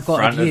 the one I've got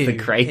front of you of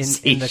the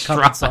crazy in the shrine.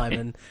 cupboard,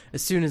 Simon,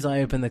 as soon as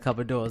I open the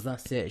cupboard doors,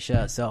 that's it,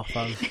 shirts off.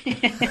 I'm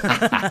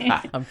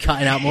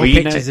cutting out more Well,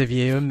 pictures of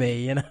you and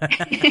me, in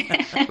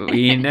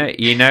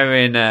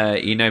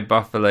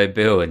Buffalo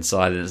Bill in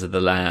Silence of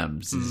the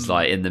Lambs is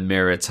like in the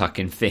mirror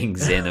tucking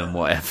things in and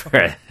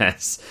whatever.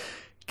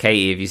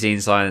 Katie, have you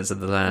seen Silence of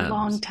the A Lambs?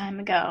 long time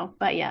ago,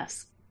 but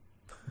yes.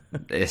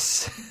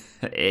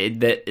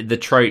 The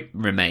trope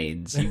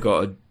remains. You've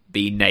got to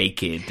be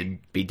naked and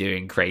be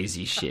doing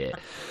crazy shit.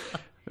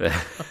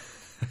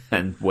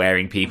 And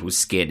wearing people's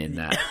skin in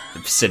that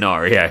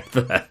scenario.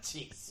 But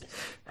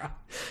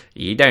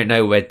you don't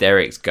know where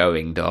Derek's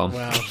going, Dom.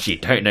 Wow. You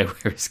don't know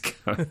where it's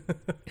going.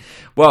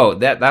 Well,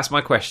 that's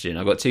my question.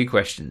 I've got 2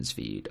 questions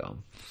for you,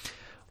 Dom.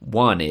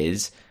 One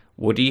is,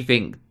 what do you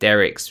think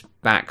Derek's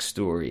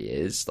backstory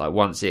is? Like,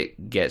 once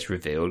it gets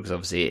revealed, because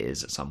obviously it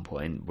is at some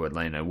point, but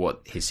I know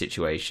what his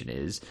situation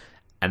is.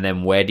 And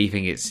then where do you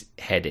think it's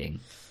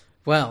heading?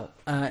 Well,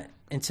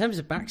 in terms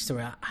of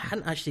backstory, I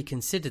hadn't actually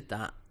considered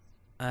that.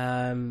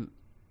 I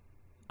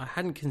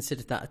hadn't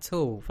considered that at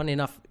all. Funny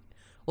enough,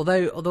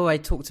 although I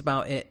talked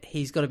about it,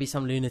 he's got to be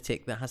some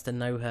lunatic that has to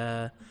know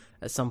her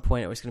at some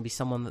point, or it's going to be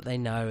someone that they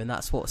know, and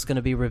that's what's going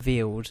to be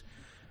revealed.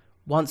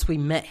 Once we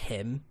met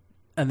him,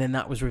 and then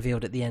that was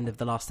revealed at the end of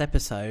the last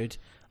episode,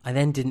 I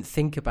then didn't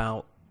think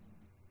about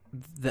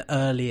the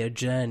earlier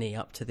journey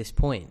up to this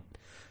point.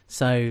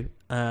 So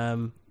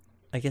I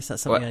guess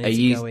that's something I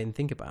need to go in and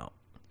think about.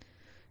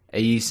 Are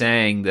you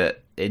saying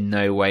that in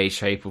no way,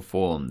 shape or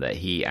form that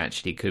he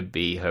actually could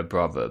be her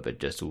brother,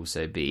 but just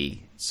also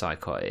be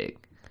psychotic?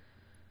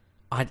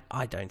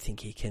 I don't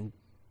think he can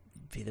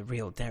be the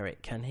real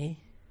Derek, can he?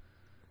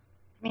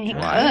 I mean, he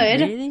Why?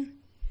 could. Really?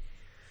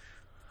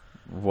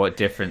 What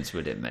difference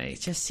would it It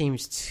make? just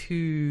seems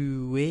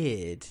too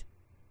weird.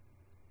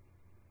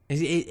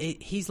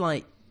 He's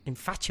like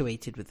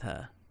infatuated with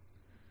her.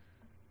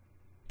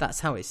 That's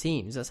how it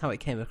seems. That's how it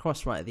came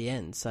across right at the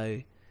end.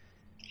 So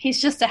He's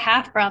just a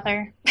half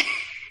brother.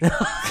 and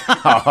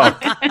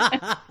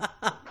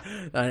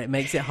it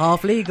makes it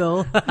half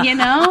legal. You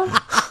know?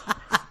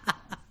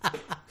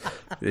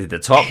 The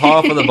top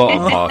half or the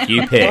bottom half,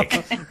 you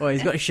pick. Well,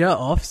 he's got his shirt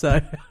off,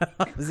 so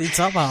was he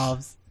top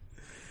halves?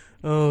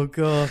 Oh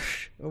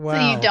gosh! Wow.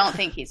 So you don't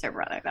think he's her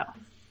brother, though?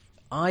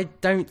 I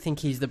don't think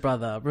he's the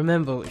brother.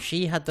 Remember,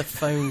 she had the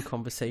phone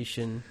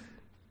conversation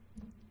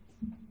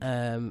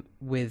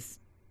with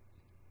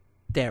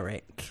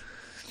Derek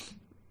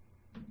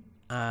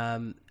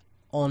on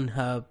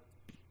her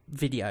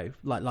video,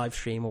 like live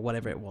stream or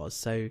whatever it was.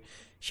 So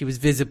she was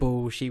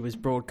visible, she was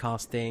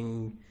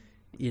broadcasting,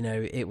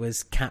 it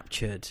was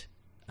captured,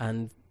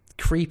 and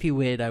creepy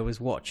weirdo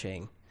was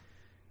watching.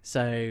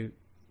 So,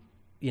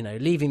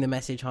 leaving the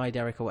message, "Hi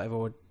Derek," or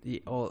whatever,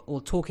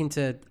 or talking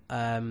to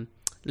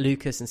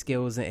Lucas and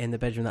Skills in the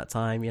bedroom that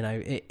time,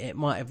 it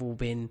might have all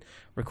been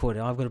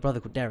recorded. I've got a brother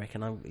called Derek,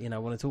 and I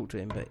want to talk to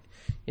him, but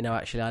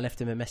actually I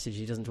left him a message.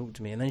 He doesn't talk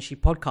to me, and then she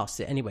podcasts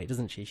it anyway,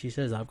 doesn't she? She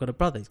says, "I've got a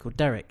brother. He's called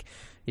Derek.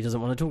 He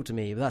doesn't want to talk to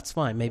me, but that's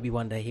fine. Maybe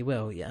one day he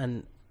will."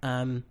 And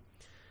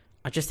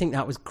I just think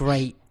that was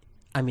great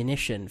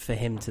ammunition for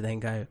him to then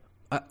go,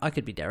 I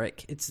could be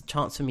Derek. It's a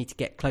chance for me to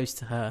get close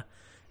to her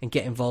and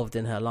get involved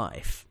in her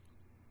life.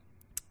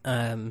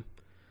 And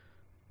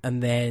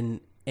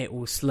then it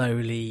will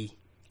slowly.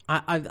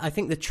 I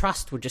think the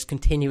trust will just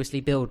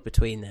continuously build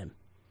between them.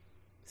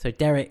 So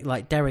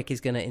Derek is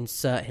going to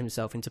insert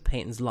himself into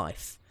Peyton's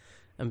life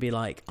and be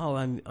like, "Oh,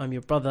 I'm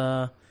your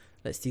brother.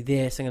 Let's do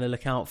this. I'm going to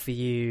look out for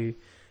you,"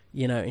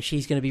 And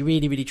she's going to be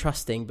really, really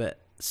trusting.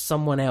 But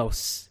someone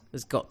else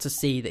has got to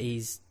see that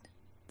he's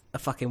a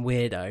fucking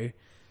weirdo,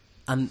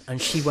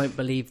 and she won't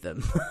believe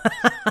them.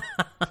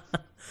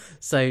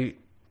 So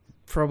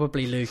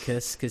probably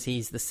Lucas, because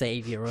he's the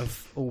savior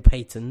of all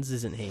Peytons,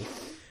 isn't he?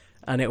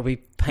 And it'll be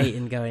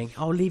Peyton going,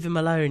 "Oh, leave him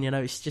alone.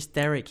 It's just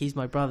Derek. He's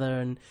my brother."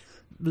 And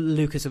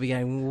Lucas will be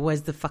going, "Well,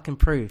 where's the fucking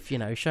proof?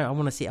 Show. I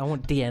want to see. I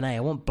want DNA.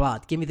 I want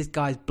blood. Give me this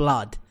guy's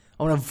blood.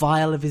 I want a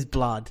vial of his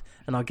blood,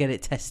 and I'll get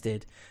it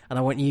tested. And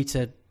I want you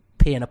to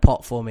pee in a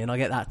pot for me, and I'll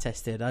get that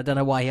tested." I don't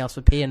know why he asked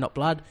for pee and not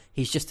blood.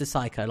 He's just a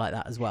psycho like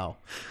that as well.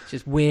 It's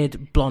just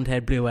weird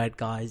blonde-haired, blue-eyed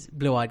guys.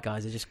 Blue-eyed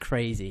guys are just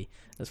crazy.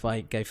 That's why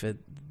I go for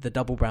the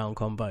double brown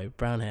combo.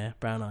 Brown hair,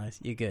 brown eyes.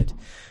 You're good.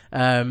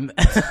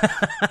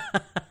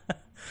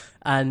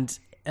 And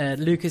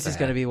Lucas is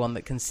going to be one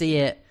that can see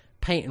it.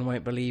 Peyton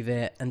won't believe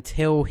it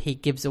until he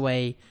gives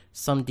away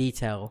some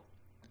detail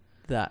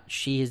that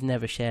she has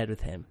never shared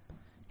with him.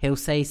 He'll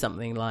say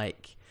something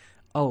like,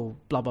 "Oh,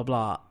 blah blah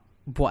blah,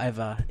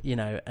 whatever,"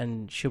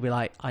 and she'll be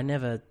like, I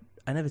never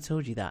I never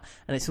told you that.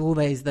 And it's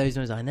always those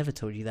ones, I never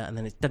told you that. And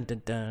then it's dun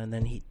dun dun.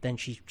 And then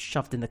she's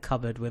shoved in the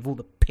cupboard with all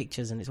the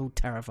pictures, and it's all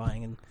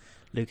terrifying. And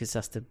Lucas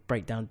has to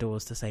break down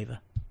doors to save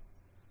her.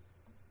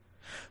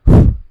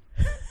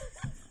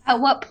 At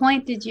what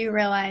point did you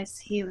realize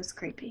he was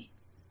creepy?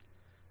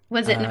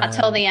 Was it not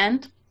till the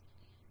end?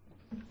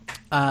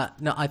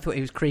 No, I thought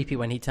he was creepy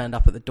when he turned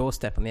up at the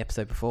doorstep on the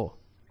episode before.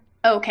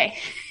 Okay.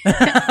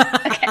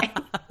 Okay.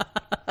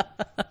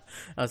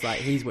 I was like,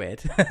 he's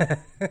weird.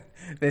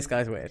 This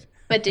guy's weird.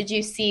 But did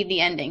you see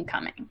the ending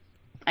coming?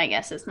 I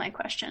guess is my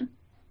question.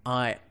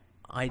 I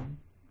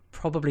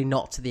probably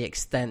not to the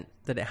extent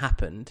that it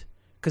happened,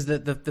 because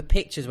the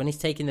pictures, when he's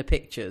taking the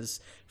pictures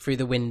through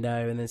the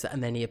window and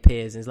then he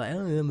appears and he's like, oh,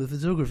 I'm a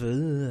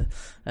photographer.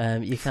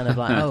 You're kind of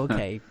like, oh,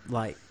 okay,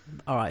 like,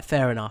 all right,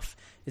 fair enough.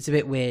 It's a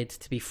bit weird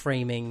to be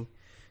framing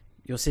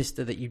your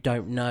sister that you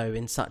don't know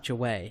in such a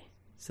way.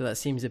 So that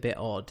seems a bit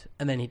odd.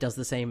 And then he does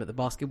the same at the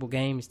basketball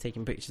game. He's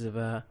taking pictures of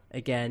her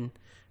again,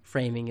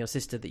 framing your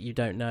sister that you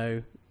don't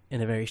know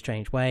in a very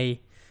strange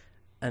way.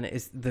 And it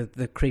is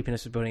the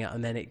creepiness was building up,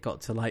 and then it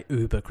got to like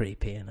uber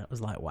creepy, and it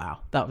was like, wow,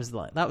 it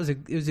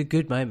was a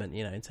good moment,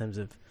 you know, in terms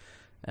of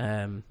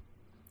kind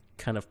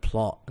of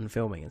plot and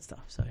filming and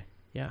stuff. So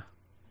yeah,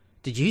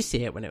 did you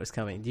see it when it was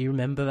coming? Do you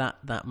remember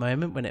that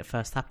moment when it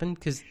first happened?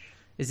 Because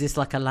is this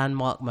like a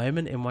landmark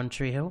moment in One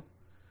Tree Hill?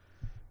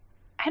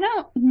 I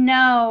don't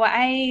know.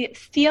 I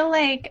feel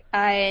like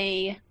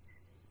I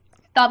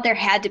thought there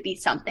had to be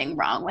something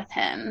wrong with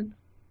him,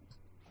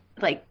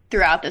 like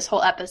throughout this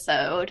whole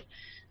episode.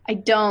 I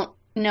don't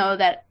know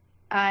that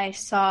I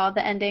saw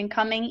the ending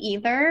coming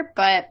either,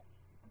 but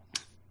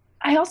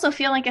I also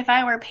feel like if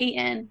I were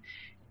Peyton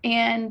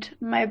and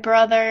my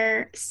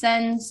brother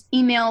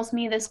emails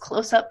me this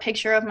close-up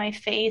picture of my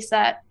face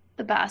at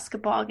the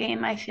basketball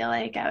game, I feel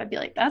like I would be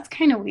like, that's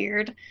kind of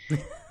weird.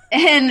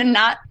 And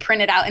not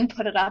print it out and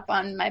put it up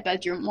on my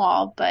bedroom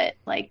wall, but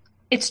like,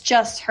 it's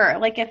just her.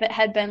 Like if it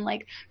had been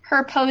like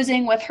her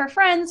posing with her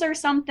friends or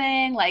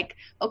something, like,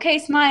 okay,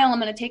 smile, I'm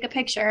going to take a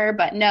picture.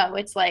 But no,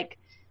 it's like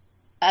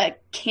a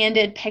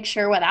candid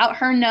picture without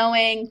her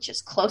knowing,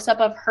 just close up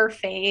of her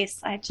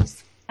face.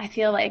 I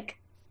feel like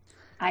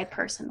I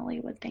personally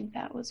would think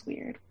that was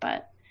weird,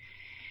 but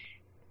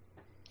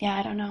yeah,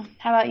 I don't know.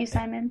 How about you,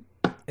 Simon?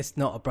 It's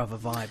not a brother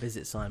vibe, is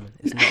it, Simon?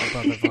 It's not a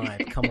brother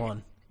vibe. Come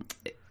on.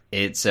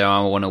 It's I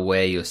want to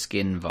wear your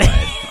skin vibe,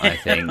 I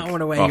think. I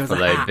want to wear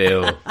Buffalo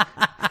Bill.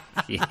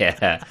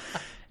 Yeah.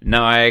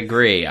 No, I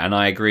agree. And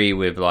I agree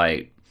with,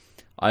 like,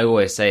 I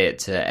always say it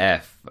to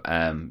F.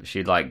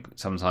 She'd, like,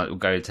 sometimes will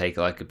go take,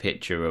 like, a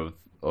picture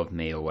of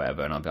me or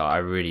whatever. And I'll be like, I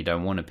really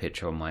don't want a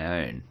picture on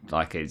my own.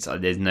 Like,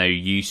 there's no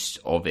use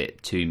of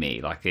it to me.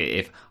 Like,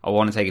 if I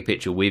want to take a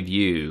picture with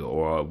you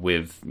or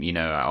with, you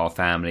know, our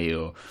family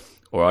or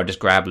I'll just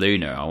grab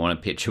Luna. I want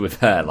a picture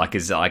with her. Like,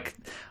 it's like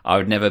I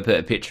would never put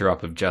a picture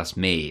up of just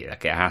me.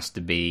 Like, it has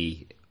to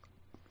be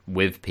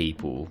with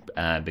people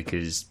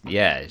because,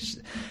 yeah,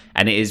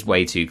 and it is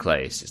way too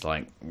close. It's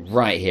like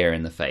right here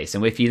in the face.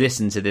 And if you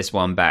listen to this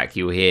one back,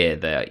 you'll hear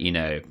that, you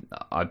know,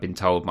 I've been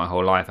told my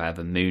whole life I have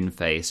a moon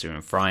face or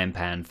a frying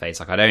pan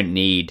face. Like, I don't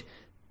need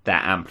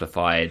that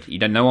amplified.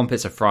 No one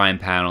puts a frying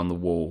pan on the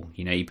wall.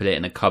 You know, you put it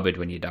in a cupboard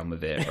when you're done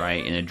with it,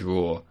 right? In a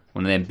drawer.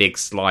 One of them big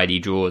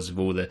slidey drawers with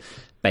all the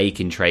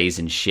bacon trays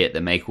and shit that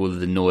make all of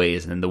the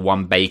noise, and then the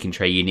one bacon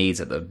tray you need is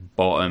at the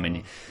bottom, and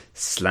you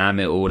slam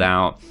it all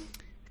out.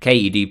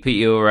 Katie, do you put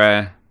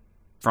your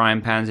frying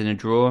pans in a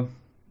drawer?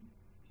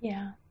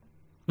 Yeah.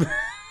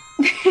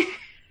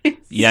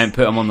 You don't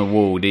put them on the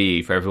wall, do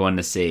you, for everyone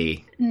to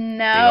see?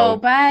 No,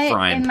 but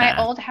in my pan.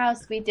 old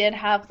house, we did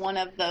have one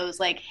of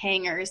those like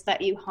hangers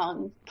that you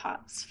hung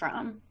pots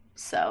from.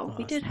 So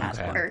we did have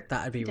her.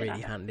 That would be really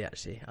handy,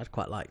 actually. I'd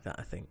quite like that,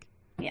 I think.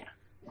 Yeah,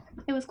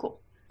 it was cool.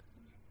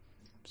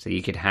 So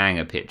you could hang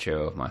a picture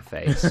of my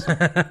face.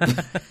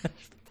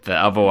 But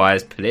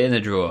otherwise, put it in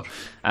a drawer.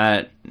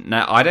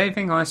 No, I don't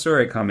think I saw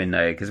it coming,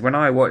 though, because when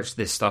I watched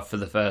this stuff for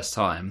the first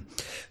time,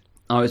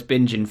 I was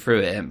binging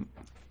through it, and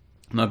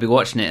I'd be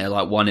watching it at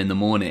like 1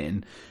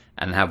 a.m.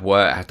 and have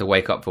to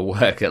wake up for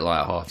work at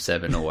like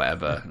 7:30 or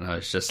whatever. And I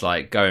was just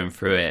like going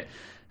through it.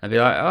 I'd be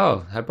like,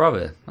 oh, her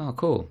brother. Oh,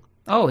 cool.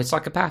 Oh, it's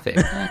psychopathic.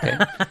 Okay.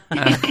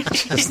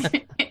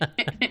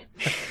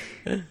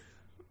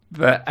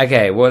 But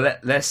okay, well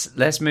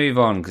let's move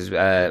on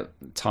because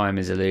time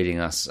is eluding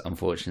us,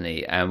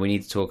 unfortunately, and we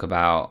need to talk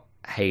about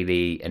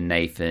Haley and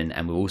Nathan,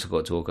 and we've also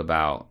got to talk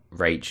about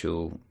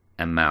Rachel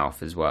and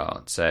Mouth as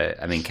well. So,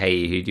 I mean,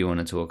 Katie, who do you want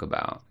to talk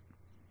about?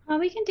 Well,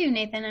 we can do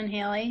Nathan and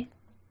Haley.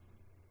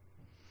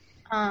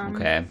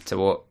 Okay,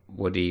 so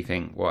what do you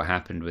think? What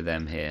happened with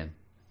them here?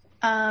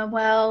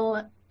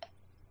 Well,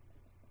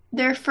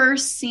 their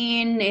first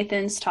scene,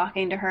 Nathan's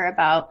talking to her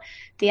about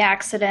the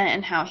accident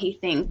and how he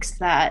thinks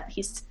that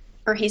he's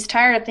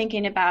tired of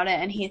thinking about it,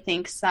 and he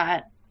thinks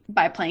that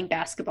by playing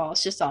basketball,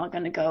 it's just all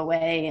going to go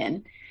away.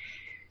 And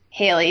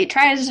Haley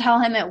tries to tell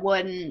him it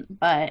wouldn't,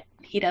 but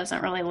he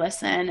doesn't really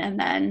listen. And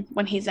then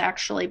when he's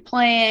actually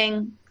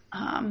playing,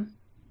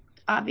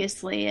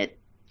 obviously it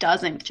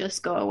doesn't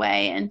just go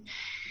away. And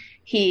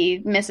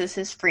he misses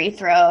his free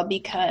throw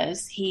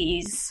because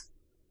he's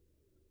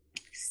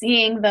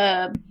seeing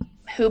the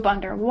hoop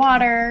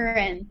underwater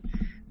and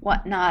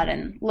whatnot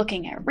and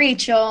looking at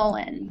Rachel,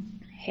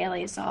 and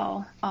Haley's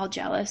all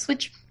jealous,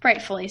 which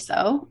rightfully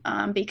so,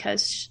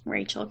 because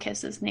Rachel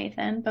kisses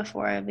Nathan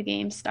before the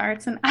game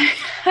starts, and I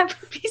would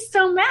be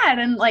so mad.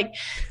 And like,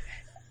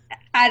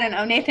 I don't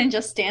know, Nathan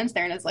just stands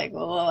there and is like,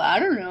 well, I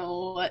don't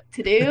know what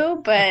to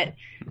do, but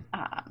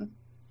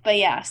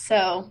yeah,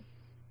 so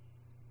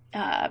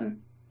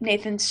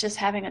Nathan's just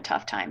having a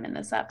tough time in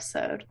this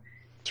episode,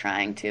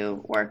 trying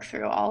to work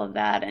through all of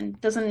that,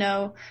 and doesn't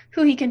know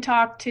who he can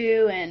talk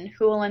to and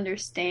who will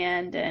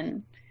understand,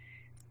 and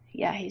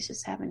yeah, he's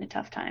just having a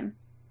tough time.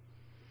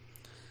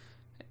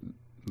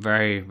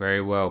 Very,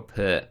 very well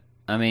put.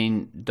 I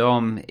mean,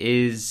 Dom,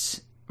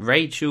 is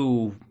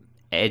Rachel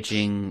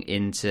edging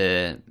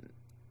into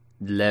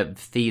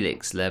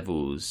Felix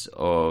levels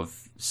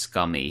of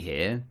scummy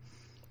here?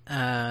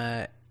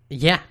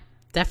 Yeah,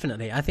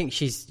 definitely. I think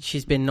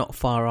she's been not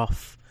far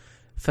off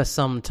for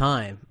some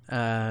time.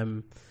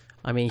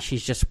 I mean,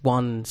 she's just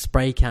one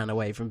spray can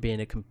away from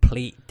being a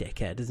complete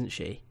dickhead, isn't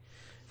she?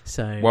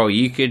 So, well,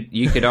 you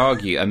could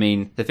argue. I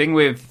mean, the thing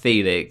with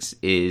Felix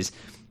is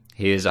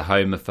he is a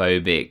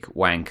homophobic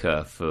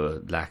wanker,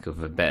 for lack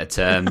of a better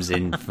terms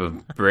for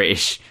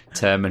British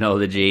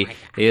terminology.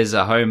 He is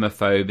a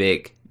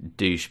homophobic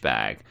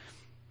douchebag.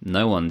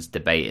 No one's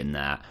debating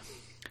that.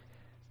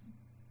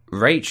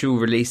 Rachel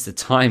released a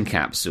time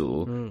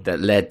capsule that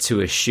led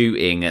to a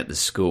shooting at the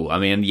school. I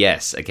mean,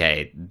 yes,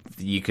 okay,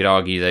 you could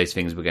argue those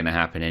things were going to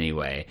happen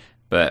anyway,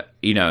 but,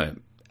 you know,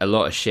 a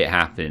lot of shit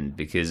happened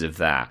because of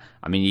that.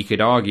 I mean, you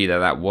could argue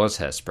that was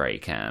her spray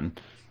can.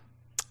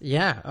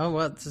 Yeah, oh,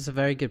 well, that's a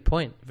very good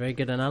point. Very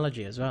good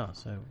analogy as well.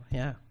 So,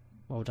 yeah,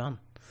 well done.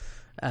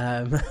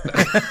 You've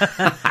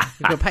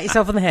got to pat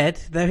yourself on the head.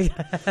 There we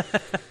go.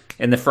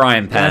 In the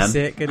frying pan. That's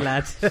it, good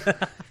lad.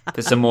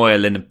 Put some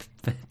oil in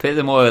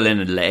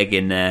a leg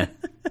in there.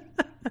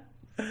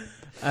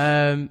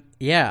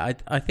 Yeah,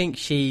 I think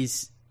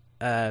she's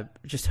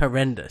just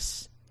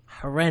horrendous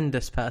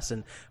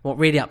person. What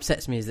really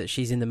upsets me is that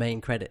she's in the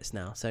main credits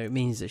now, so it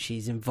means that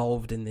she's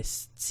involved in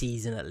this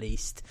season at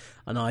least,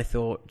 and I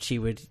thought she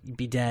would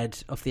be dead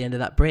off the end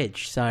of that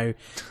bridge, so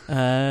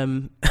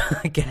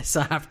I guess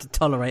I have to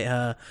tolerate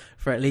her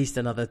for at least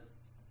another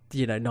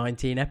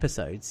 19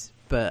 episodes.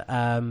 But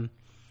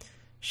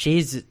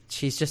she's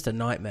just a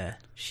nightmare.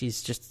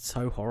 She's just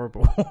so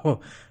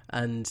horrible.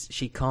 And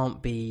she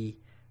can't be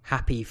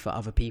happy for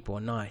other people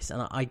and nice,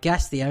 and I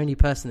guess the only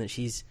person that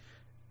she's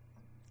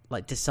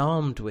like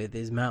disarmed with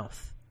is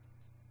Mouth,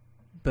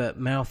 but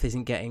Mouth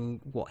isn't getting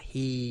what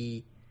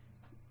he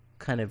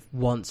kind of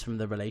wants from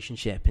the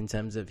relationship, in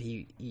terms of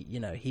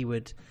he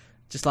would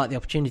just like the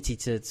opportunity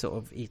to sort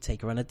of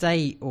take her on a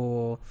date,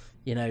 or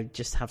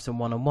just have some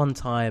one-on-one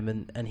time,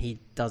 and he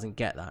doesn't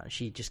get that.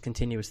 She just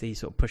continuously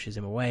sort of pushes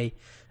him away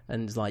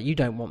and is like, you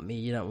don't want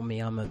me,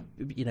 I'm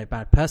a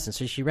bad person.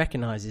 So she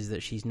recognizes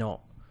that she's not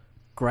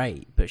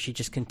great, but she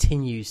just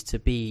continues to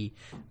be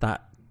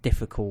that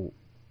difficult,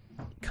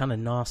 kind of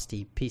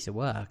nasty piece of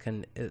work,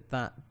 and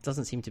that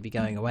doesn't seem to be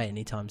going away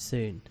anytime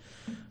soon.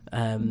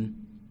 The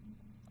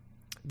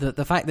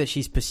fact that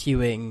she's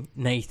pursuing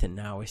Nathan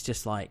now is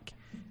just like,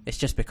 it's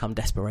just become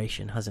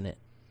desperation, hasn't it?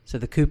 So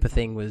the Cooper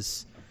thing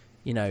was,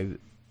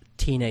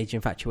 teenage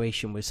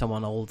infatuation with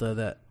someone older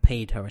that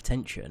paid her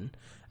attention,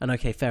 and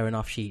okay, fair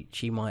enough,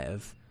 she might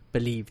have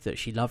believed that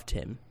she loved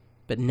him,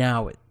 but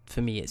now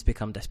for me it's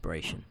become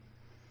desperation,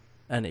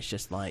 and it's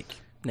just like,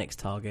 next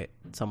target,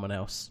 someone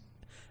else.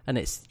 And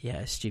it's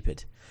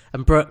stupid.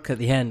 And Brooke at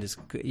the end is,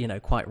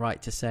 quite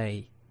right to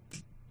say,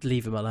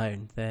 leave them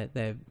alone.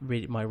 They're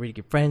really my really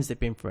good friends. They've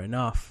been through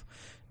enough.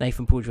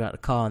 Nathan pulled you out of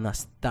the car, and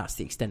that's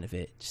the extent of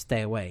it. Just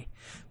stay away.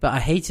 But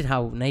I hated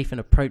how Nathan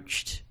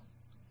approached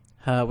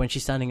her when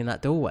she's standing in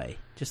that doorway.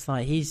 Just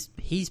like he's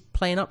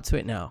playing up to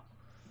it now.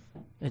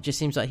 It just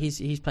seems like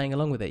he's playing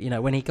along with it.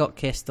 When he got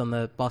kissed on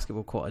the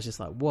basketball court, I was just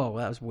like, whoa,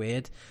 that was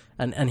weird.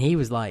 And he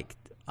was like,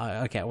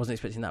 okay, I wasn't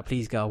expecting that.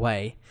 Please go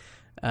away.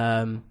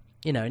 And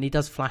he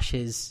does flash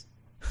his,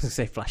 I was going to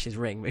say flash his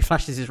ring, but he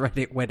flashes his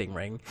wedding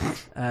ring.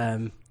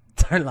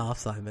 Don't laugh,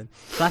 Simon.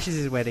 Flashes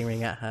his wedding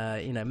ring at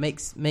her,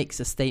 makes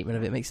a statement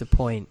of it, makes a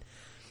point.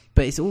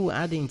 But it's all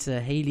adding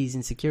to Hayley's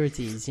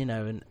insecurities,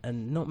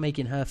 and not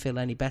making her feel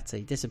any better.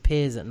 He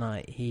disappears at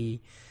night.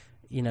 He,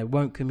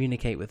 won't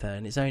communicate with her.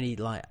 And it's only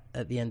like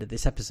at the end of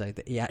this episode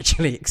that he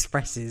actually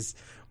expresses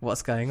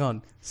what's going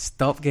on.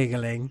 Stop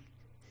giggling.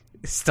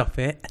 Stop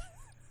it.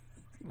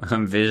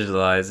 I'm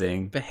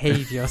visualizing.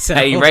 Behave yourself.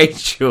 Hey,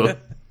 Rachel.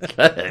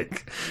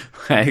 Look.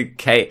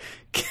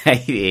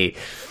 Katie.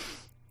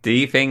 Do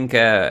you think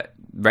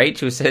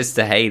Rachel says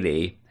to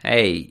Hayley,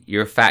 hey,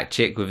 you're a fat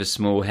chick with a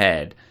small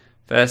head?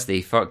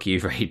 Firstly, fuck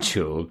you,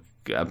 Rachel.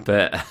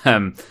 But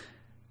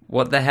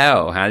what the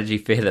hell? How did you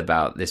feel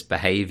about this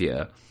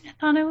behavior? I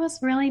thought it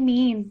was really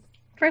mean.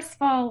 First of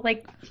all,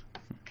 like,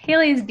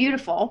 Hayley is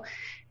beautiful.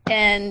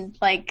 And,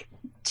 like,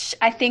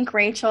 I think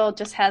Rachel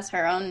just has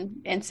her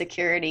own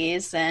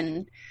insecurities,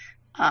 and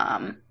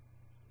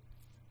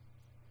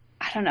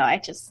don't know. I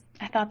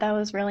thought that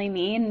was really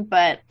mean,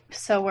 but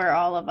so were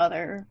all of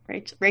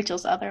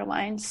Rachel's other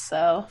lines.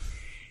 So,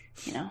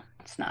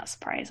 it's not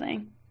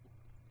surprising.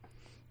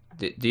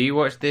 Do you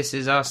watch This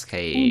Is Us,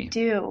 Katie? I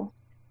do.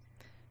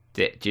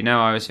 Do you know,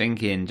 I was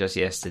thinking just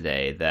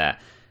yesterday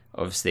that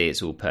obviously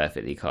it's all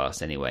perfectly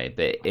cast anyway,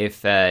 but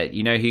if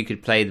who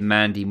could play the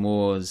Mandy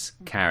Moore's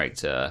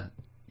character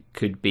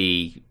could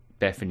be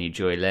Bethany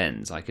Joy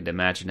Lenz. I could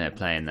imagine her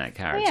playing that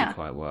character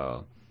quite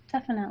well.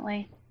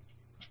 Definitely.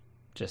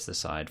 Just a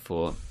side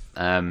thought.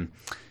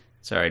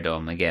 Sorry,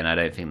 Dom. Again, I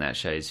don't think that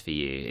show's for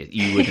you.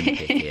 You wouldn't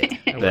pick it.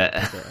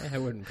 I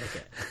wouldn't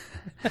pick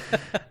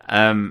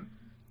it.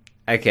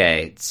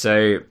 Okay,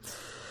 so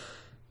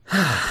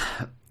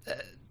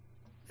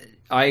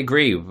I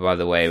agree, by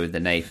the way, with the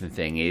Nathan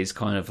thing. It's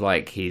kind of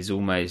like it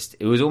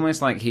was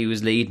almost like he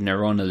was leading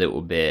her on a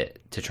little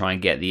bit to try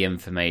and get the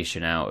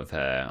information out of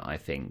her, I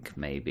think,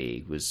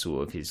 maybe, was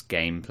sort of his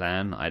game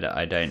plan.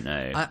 I don't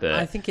know.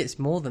 I think it's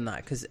more than that,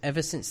 because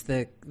ever since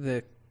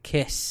the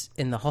kiss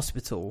in the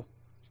hospital,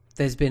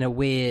 there's been a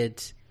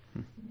weird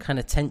kind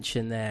of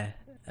tension there.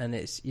 And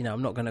it's,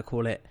 I'm not going to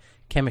call it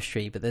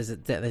chemistry, but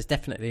there's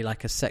definitely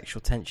like a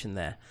sexual tension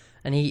there.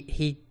 And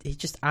he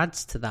just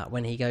adds to that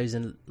when he goes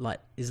and like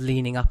is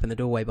leaning up in the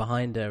doorway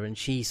behind her, and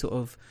she sort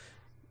of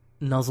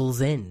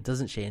nuzzles in,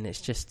 doesn't she? And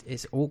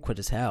it's awkward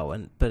as hell.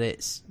 But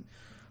it's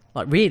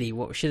like, really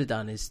what we should have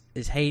done is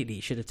Hayley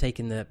should have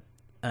taken the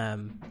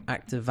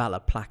Act of Valor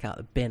plaque out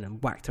of the bin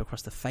and whacked her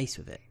across the face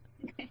with it.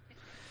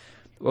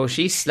 Well,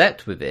 she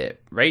slept with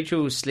it.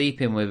 Rachel was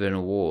sleeping with an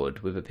award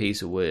with a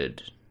piece of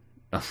wood.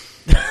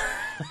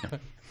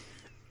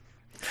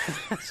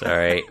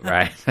 Sorry,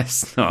 right,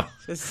 that's not...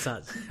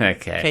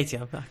 Okay. Katie,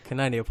 I can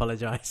only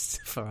apologise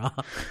for our...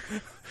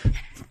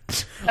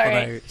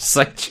 Sorry.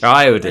 So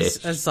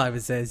childish. As Simon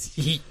says,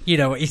 you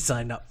know what you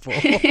signed up for.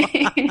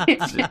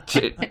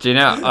 do you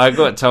know, I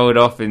got told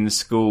off in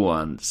school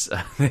once.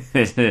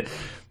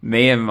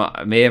 Me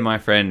and my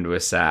friend were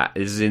sat...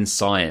 This is in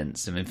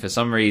science. I mean, for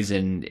some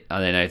reason,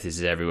 I don't know if this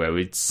is everywhere,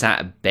 we'd sat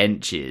at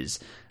benches.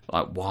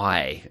 Like,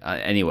 why?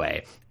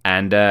 Anyway,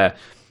 and... a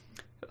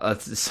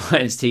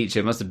science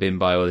teacher, must have been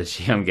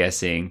biology, I'm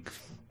guessing,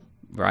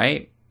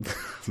 right?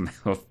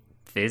 Or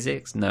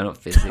physics? No, not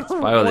physics.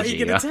 Biology. What are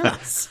you going to tell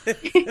us?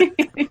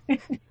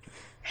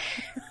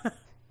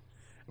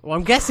 Well,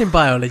 I'm guessing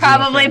biology.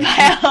 Probably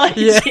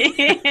biology.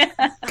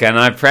 Yeah. Can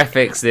I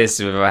prefix this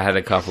with I had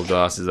a couple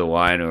glasses of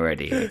wine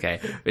already? Okay,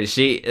 but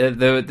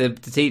the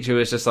teacher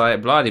was just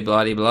like blah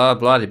blah blah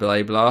blah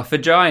blah blah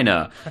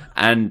vagina,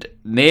 and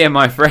me and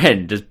my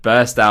friend just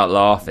burst out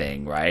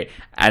laughing, right?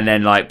 And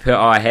then like put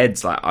our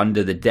heads like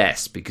under the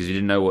desk because we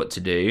didn't know what to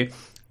do.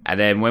 And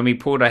then when we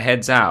pulled our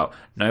heads out,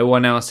 no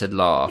one else had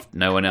laughed,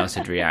 no one else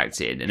had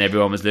reacted, and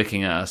everyone was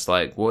looking at us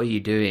like, "What are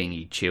you doing,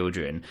 you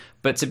children?"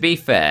 But to be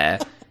fair,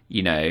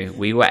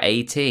 we were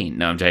 18.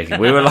 No, I'm joking.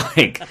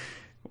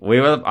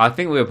 I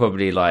think we were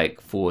probably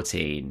like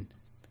 14,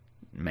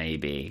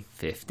 maybe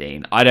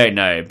 15. I don't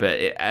know, but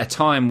at a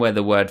time where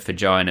the word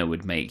vagina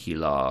would make you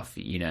laugh,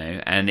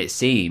 and it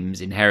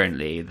seems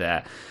inherently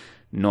that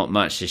not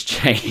much has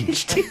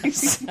changed.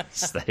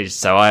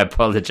 So I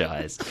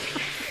apologise.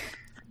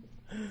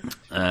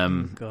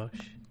 Gosh.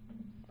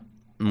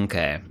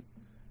 Okay.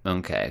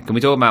 Can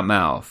we talk about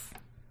Mouth?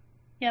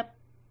 Yep.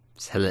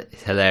 It's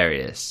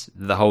hilarious.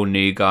 The whole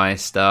new guy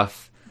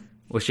stuff.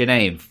 What's your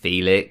name?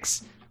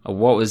 Felix? Oh,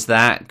 what was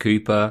that?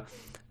 Cooper?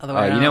 Other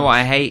way around. You know what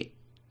I hate?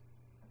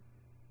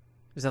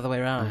 It was the other way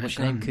around. What's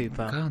your name,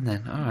 Cooper? Go on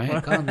then. All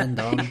right. Go on then,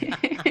 Don.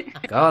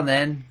 Go on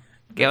then.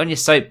 Get on your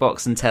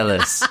soapbox and tell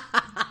us.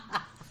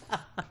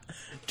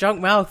 Drunk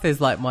Mouth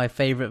is like my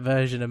favourite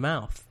version of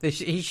Mouth.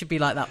 He should be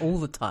like that all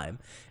the time.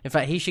 In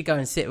fact, he should go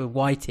and sit with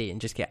Whitey and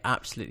just get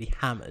absolutely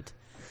hammered.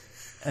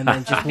 And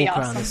then just walk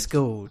around the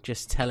school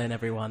just telling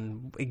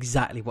everyone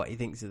exactly what he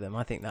thinks of them.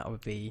 I think that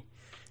would be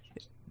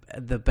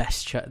the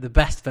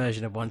best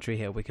version of One Tree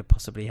Hill we could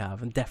possibly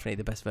have, and definitely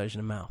the best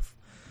version of Mouth.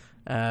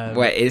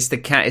 Wait, it's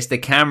the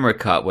camera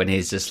cut when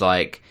he's just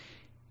like,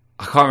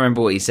 I can't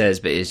remember what he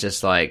says, but it's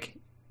just like,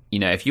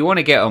 if you want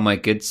to get on my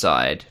good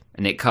side,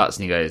 and it cuts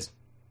and he goes,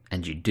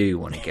 and you do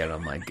want to get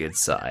on my good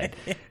side.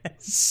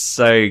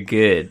 So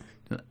good.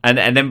 And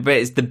then, but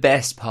it's the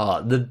best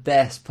part. The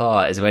best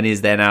part is when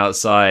he's then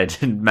outside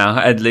and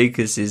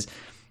Lucas is,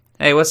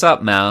 "Hey, what's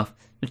up, Mouth?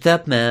 What's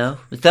up, Mouth?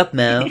 What's up,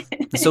 Mouth?"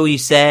 That's all you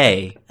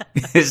say.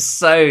 It's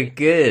so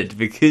good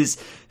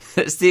because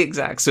that's the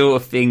exact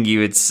sort of thing you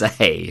would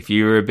say if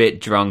you were a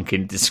bit drunk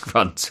and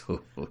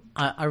disgruntled.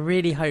 I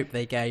really hope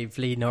they gave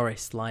Lee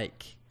Norris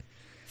like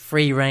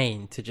free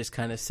reign to just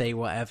kind of say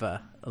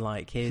whatever.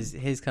 Like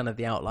here's kind of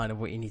the outline of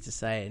what you need to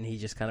say, and he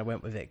just kind of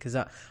went with it because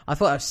I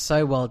thought that was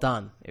so well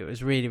done. It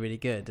was really, really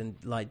good, and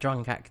like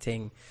drunk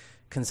acting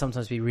can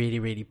sometimes be really,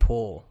 really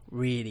poor,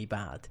 really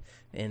bad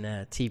in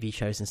TV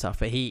shows and stuff.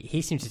 But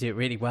he seemed to do it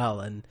really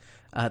well, and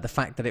the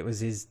fact that it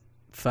was his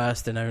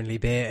first and only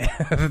beer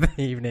of the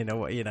evening, or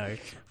what,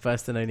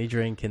 first and only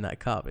drink in that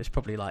cup. It's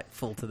probably like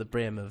full to the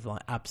brim of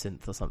like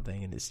absinthe or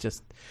something, and it's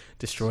just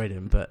destroyed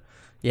him. But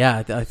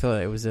yeah, I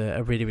thought it was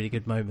a really, really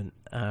good moment.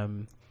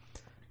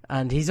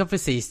 And he's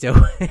obviously still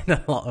in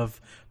a lot of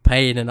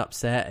pain and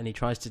upset, and he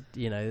tries to,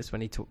 that's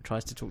when he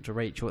tries to talk to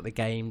Rachel at the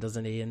game,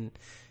 doesn't he? And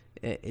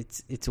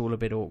it's all a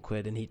bit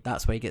awkward, and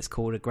that's where he gets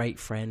called a great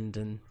friend,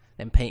 and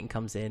then Peyton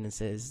comes in and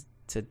says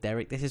to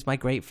Derek, "This is my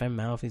great friend,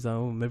 Mouth." He's like,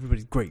 "Oh,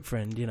 everybody's great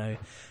friend,"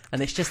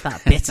 and it's just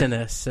that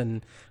bitterness,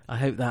 and I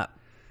hope that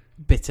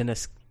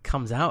bitterness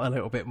comes out a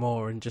little bit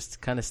more and just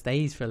kind of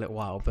stays for a little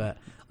while. But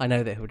I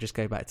know that he'll just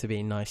go back to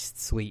being nice,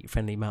 sweet,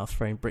 friendly Mouth,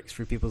 throwing bricks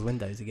through people's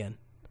windows again.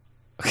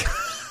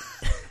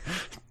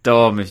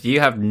 Dom, if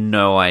you have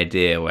no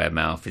idea where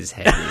Mouth is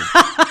headed,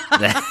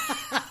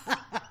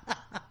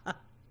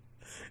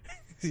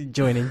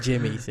 joining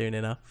Jimmy soon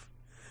enough.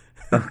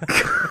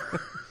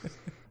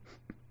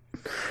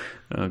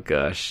 Oh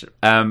gosh.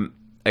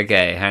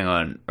 Okay, hang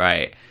on.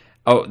 Right.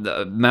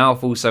 Oh,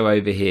 Mouth also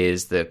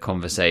overhears the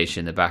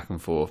conversation, the back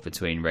and forth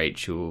between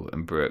Rachel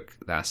and Brooke.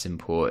 That's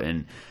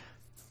important.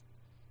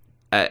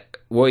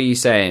 What are you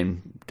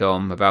saying,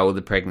 Dom, about all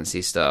the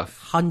pregnancy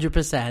stuff?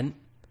 100%.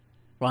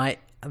 Right.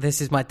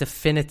 This is my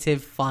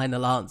definitive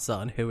final answer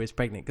on who is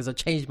pregnant, because I've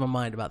changed my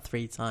mind about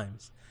 3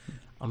 times.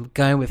 I'm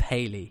going with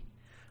Hayley.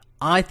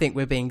 I think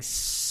we're being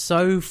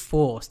so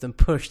forced and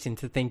pushed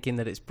into thinking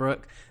that it's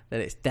Brooke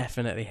that it's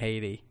definitely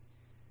Hayley,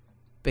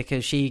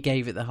 because she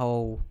gave it the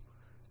whole,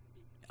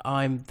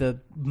 I'm the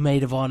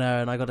maid of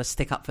honor and I got to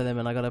stick up for them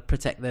and I got to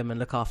protect them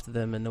and look after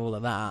them and all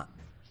of that,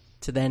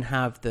 to then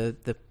have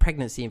the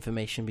pregnancy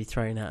information be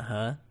thrown at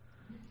her.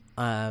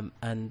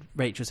 And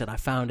Rachel said, "I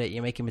found it.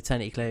 You're making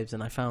maternity clothes,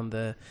 and I found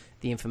the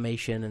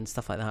information and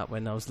stuff like that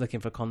when I was looking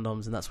for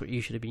condoms, and that's what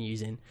you should have been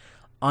using."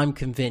 I'm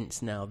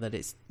convinced now that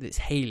it's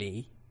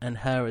Hayley, and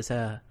her as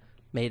her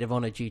maid of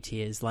honor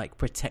duty is like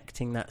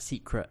protecting that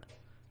secret,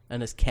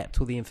 and has kept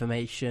all the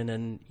information.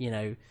 And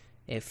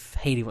if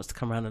Hayley wants to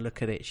come around and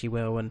look at it, she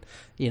will. And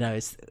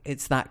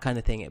it's that kind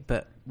of thing.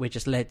 But we're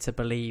just led to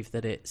believe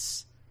that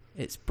it's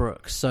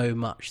Brooke so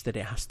much that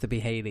it has to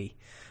be Hayley.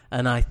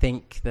 And I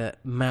think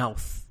that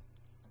Mouth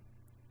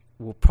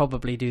will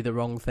probably do the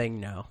wrong thing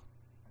now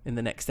in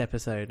the next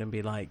episode and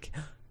be like,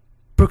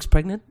 "Brooke's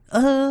pregnant,"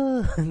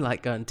 and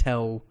like go and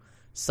tell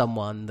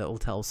someone that will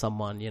tell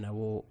someone,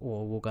 or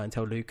we'll go and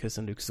tell Lucas,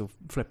 and Lucas will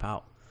flip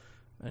out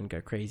and go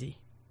crazy.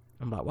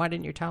 I'm like, "Why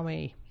didn't you tell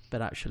me?"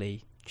 But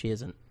actually, she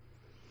isn't.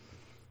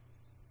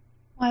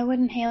 Why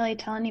wouldn't Hayley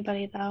tell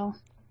anybody, though?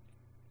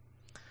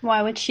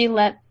 Why would she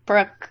let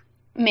Brooke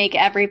make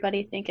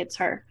everybody think it's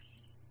her?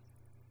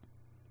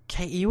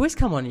 Kate, you always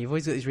come on. You've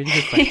always got these really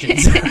good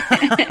questions.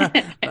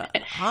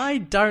 But I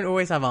don't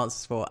always have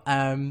answers for.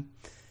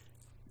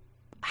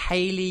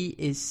 Hayley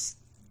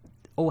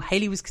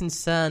was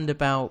concerned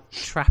about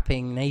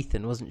trapping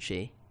Nathan, wasn't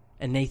she?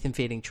 And Nathan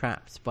feeling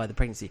trapped by the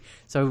pregnancy.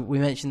 So we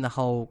mentioned the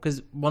whole,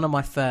 because one of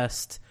my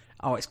first,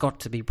 it's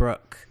got to be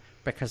Brooke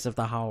because of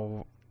the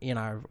whole,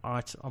 I'm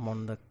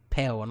on the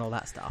pill and all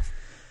that stuff.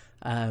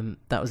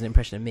 That was an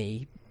impression of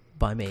me.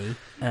 By me.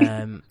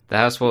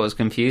 That's what was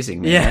confusing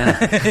me. Yeah.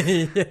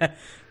 Yeah.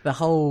 The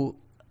whole,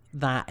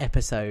 that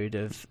episode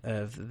of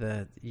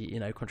the,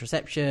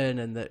 contraception,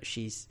 and that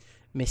she's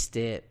missed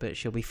it, but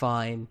she'll be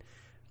fine.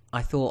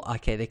 I thought,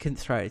 okay, they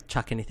couldn't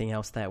chuck anything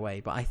else their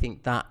way, but I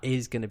think that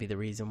is going to be the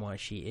reason why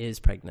she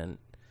is pregnant.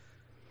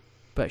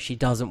 But she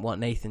doesn't want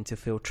Nathan to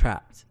feel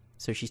trapped.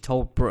 So she's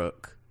told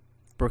Brooke.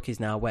 Brooke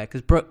is now aware,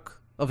 because Brooke,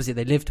 obviously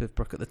they lived with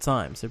Brooke at the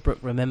time, so Brooke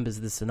remembers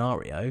the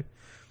scenario,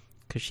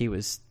 because she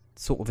was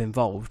sort of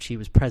involved, she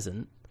was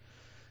present,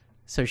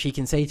 so she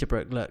can say to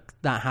Brooke, "Look,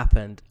 that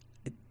happened.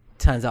 It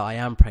turns out I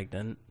am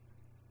pregnant.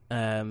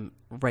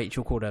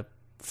 Rachel called her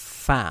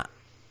fat.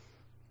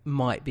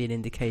 Might be an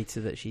indicator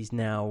that she's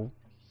now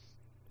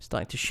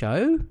starting to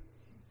show."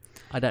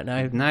 I don't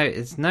know. No,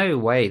 there's no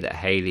way that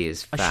Hayley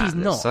is fat. She's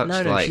not. Such,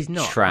 no, like, she's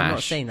not. Trash. I'm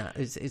not saying that.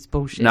 It's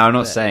bullshit. No, I'm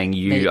not saying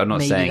you. I'm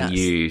not saying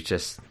you.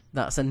 Just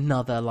that's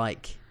another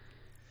like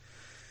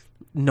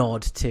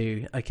nod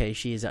to, okay,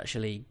 she is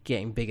actually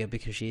getting bigger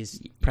because she's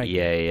pregnant.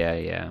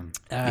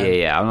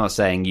 Yeah. I'm not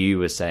saying you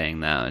were saying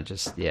that.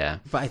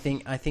 But I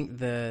think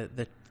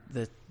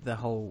the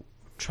whole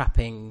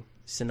trapping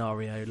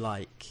scenario,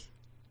 like,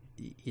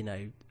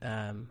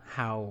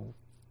 how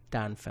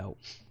Dan felt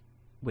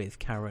with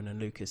Karen and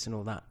Lucas and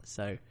all that.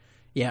 So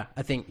yeah,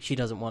 I think she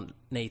doesn't want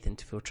Nathan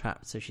to feel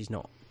trapped, so she's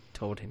not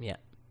told him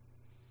yet.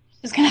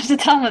 She's going to have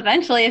to tell him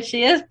eventually if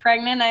she is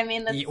pregnant. I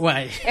mean, it would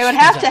have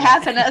exactly. to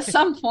happen at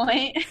some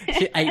point.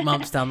 8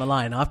 months down the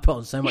line, I've put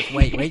on so much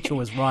weight. Rachel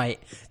was right.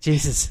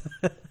 Jesus.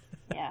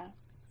 Yeah.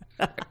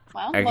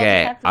 Well,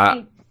 okay.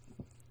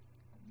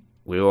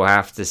 We will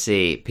have to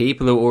see.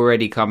 People are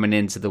already coming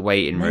into the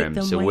waiting room,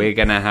 so we're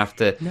going to have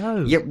to...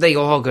 No. Yep, they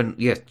are going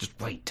to... Yeah, just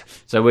wait.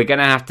 So we're going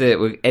to have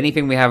to...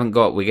 Anything we haven't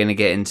got, we're going to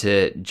get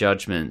into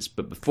judgments.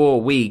 But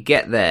before we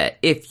get there,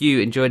 if you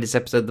enjoyed this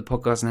episode of the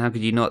podcast, and how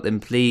could you not, then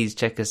please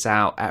check us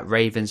out at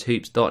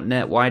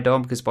ravenshoops.net. Why,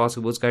 Dom? Because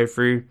basketballs go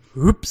through...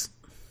 Hoops.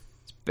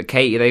 It's But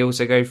Katie, they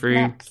also go through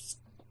Next.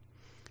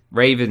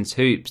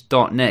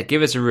 ravenshoops.net.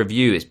 Give us a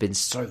review. It's been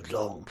so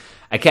long.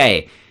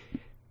 Okay,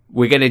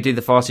 we're going to do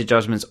the fastest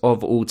judgments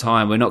of all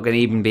time. We're not going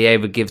to even be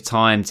able to give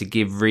time to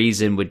give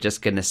reason. We're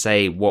just going to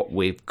say what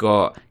we've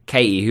got.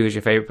 Katie, who is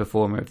your favourite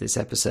performer of this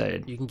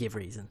episode? You can give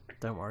reason.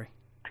 Don't worry.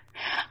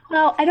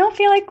 Well, I don't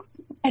feel like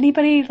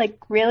anybody like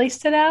really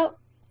stood out,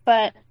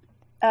 but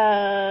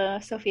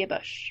Sophia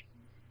Bush.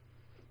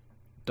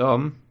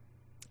 Dom?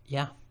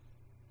 Yeah.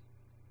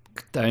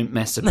 Don't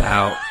mess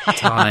about.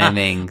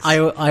 Timings.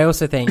 I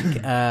also think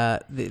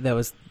there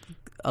was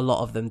a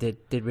lot of them did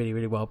really,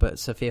 really well, but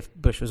Sophia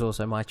Bush was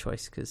also my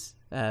choice because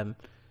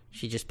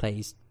she just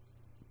plays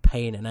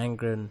pain and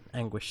anger and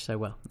anguish so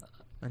well.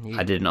 And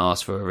I didn't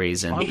ask for a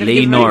reason. I'm gonna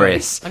Lee give it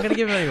Norris. I'm going to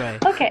give it anyway.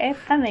 Okay,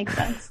 that makes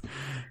sense.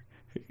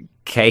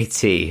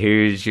 Katie,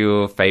 who's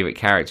your favourite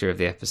character of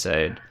the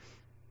episode?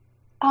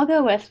 I'll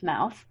go with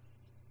Mouth.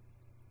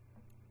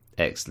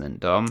 Excellent.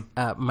 Dom?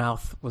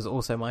 Mouth was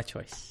also my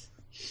choice.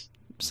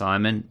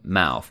 Simon?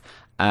 Mouth.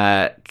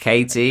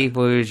 Katie,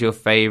 what was your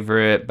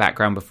favourite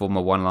background performer,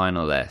 one line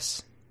or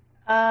less?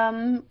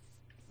 The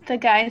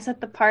guys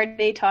at the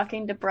party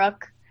talking to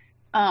Brooke.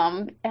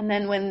 And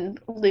then when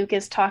Luke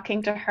is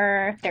talking to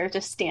her, they're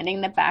just standing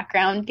in the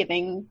background,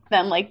 giving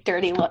them like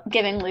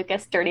giving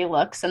Lucas dirty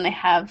looks, and they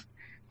have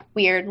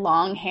weird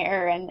long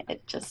hair, and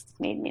it just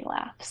made me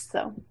laugh.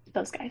 So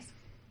those guys.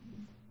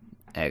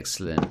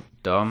 Excellent.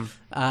 Dom?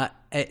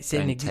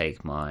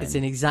 Take mine. It's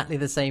in exactly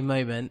the same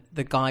moment.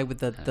 The guy with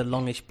the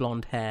longish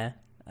blonde hair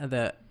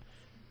that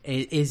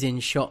is in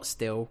shot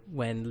still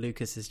when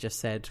Lucas has just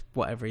said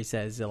whatever he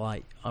says,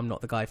 like, I'm not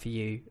the guy for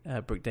you,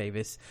 Brooke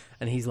Davis.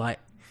 And he's like,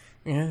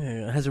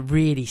 has a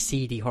really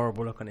seedy,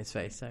 horrible look on his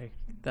face. So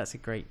that's a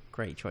great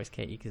choice,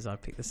 Katie, because I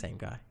picked the same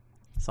guy.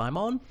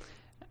 Simon?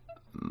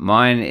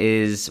 Mine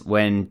is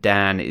when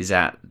Dan is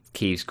at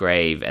Keith's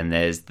grave and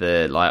there's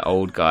the like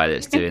old guy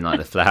that's doing like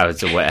the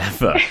flowers or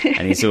whatever,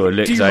 and he sort of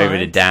looks over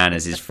to Dan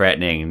as he's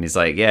threatening, and he's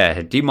like,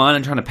 "Yeah, do you mind?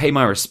 I'm trying to pay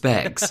my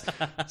respects."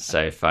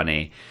 So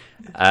funny.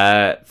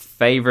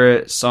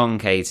 Favorite song,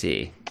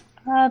 Katie?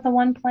 The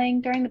one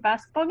playing during the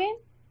basketball game.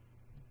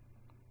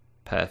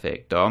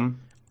 Perfect.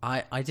 Dom?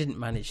 I didn't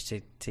manage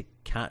to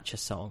catch a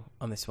song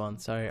on this one,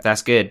 so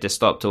that's good. Just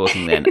stop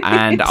talking then,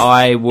 and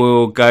I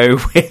will go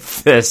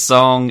with the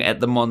song at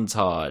the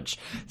montage.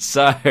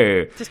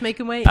 So just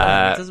make him wait. It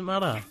doesn't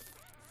matter.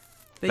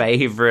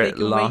 Favorite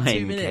they line, wait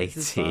 2 minutes, Katie?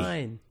 it's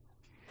fine.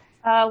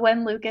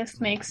 When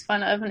Lucas makes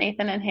fun of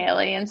Nathan and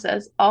Haley and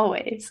says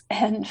 "always"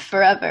 and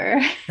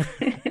 "forever."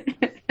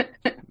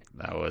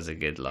 That was a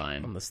good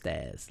line. On the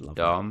stairs. Lovely.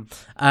 Dom?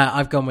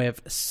 I've gone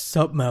with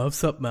sup mouth.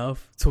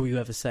 That's all you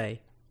ever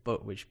say.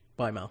 But which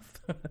by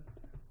mouth.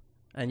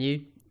 And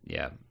you?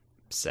 Yeah,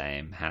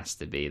 same. Has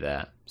to be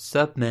that.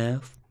 Sup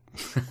mouth.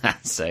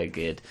 That's so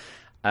good.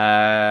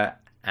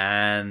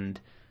 And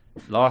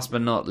last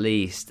but not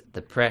least,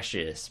 the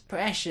precious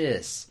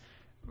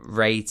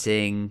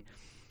rating.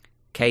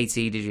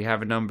 Katie, did you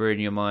have a number in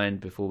your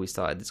mind before we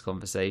started this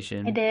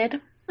conversation? I did,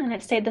 and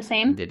it stayed the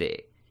same. Did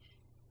it?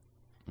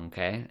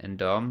 Okay, and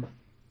Dom?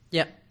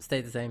 Yep,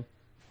 stayed the same.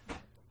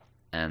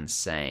 And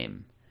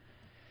same.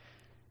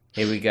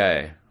 Here we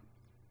go.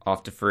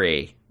 After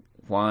 3.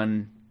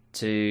 1,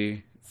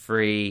 2,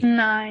 3.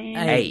 9.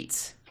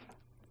 8.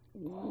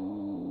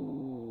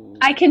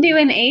 I can do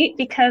an 8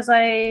 because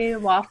I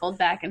waffled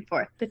back and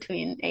forth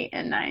between 8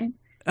 and 9.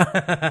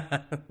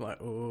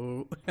 Like,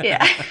 ooh.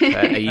 Yeah.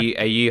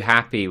 Are you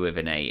happy with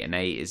an 8? An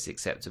 8 is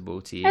acceptable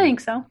to you? I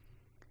think so.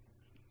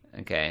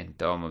 Okay,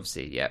 Dom,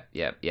 obviously, yep.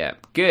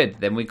 Good,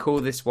 then we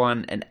call this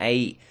one an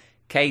 8.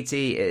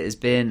 Katie, it has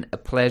been a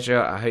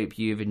pleasure. I hope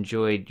you've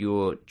enjoyed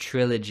your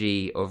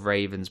trilogy of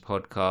Ravens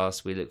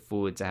podcasts. We look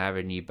forward to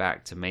having you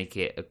back to make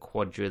it a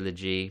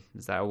quadrilogy.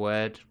 Is that a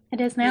word?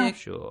 It is now. Yeah,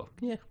 sure.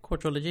 Yeah,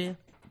 quadrilogy.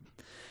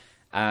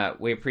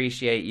 We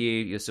appreciate you,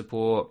 your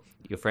support,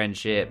 your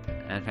friendship,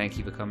 and thank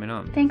you for coming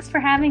on. Thanks for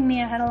having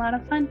me. I had a lot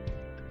of fun.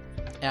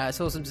 Yeah, it's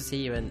awesome to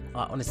see you, and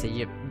honestly,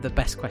 you're the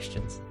best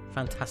questions.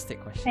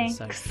 Fantastic questions.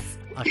 Thanks. So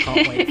I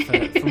can't wait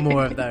for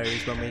more of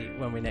those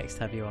when we next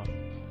have you on.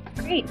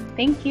 Great.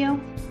 Thank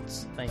you.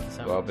 Thank you so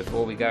much. Well,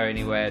 before we go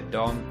anywhere,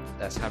 Dom,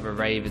 let's have a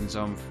Ravens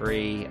on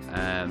 3.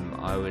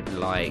 I would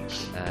like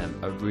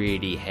a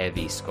really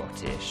heavy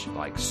Scottish,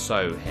 like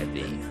so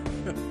heavy.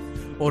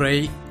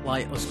 Alright,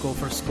 let's go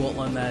for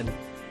Scotland then.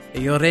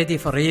 Are you ready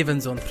for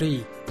Ravens on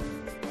 3?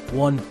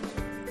 1,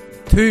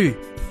 2,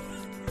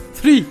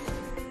 3.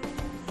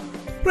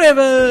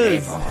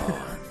 Ravens!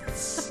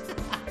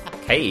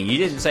 Hey, you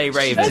didn't say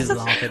Ravens. Just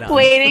laughing at us.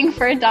 Waiting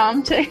for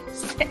Dom to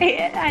say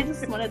it. I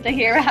just wanted to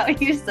hear how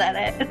you said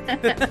it.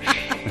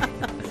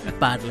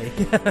 Badly.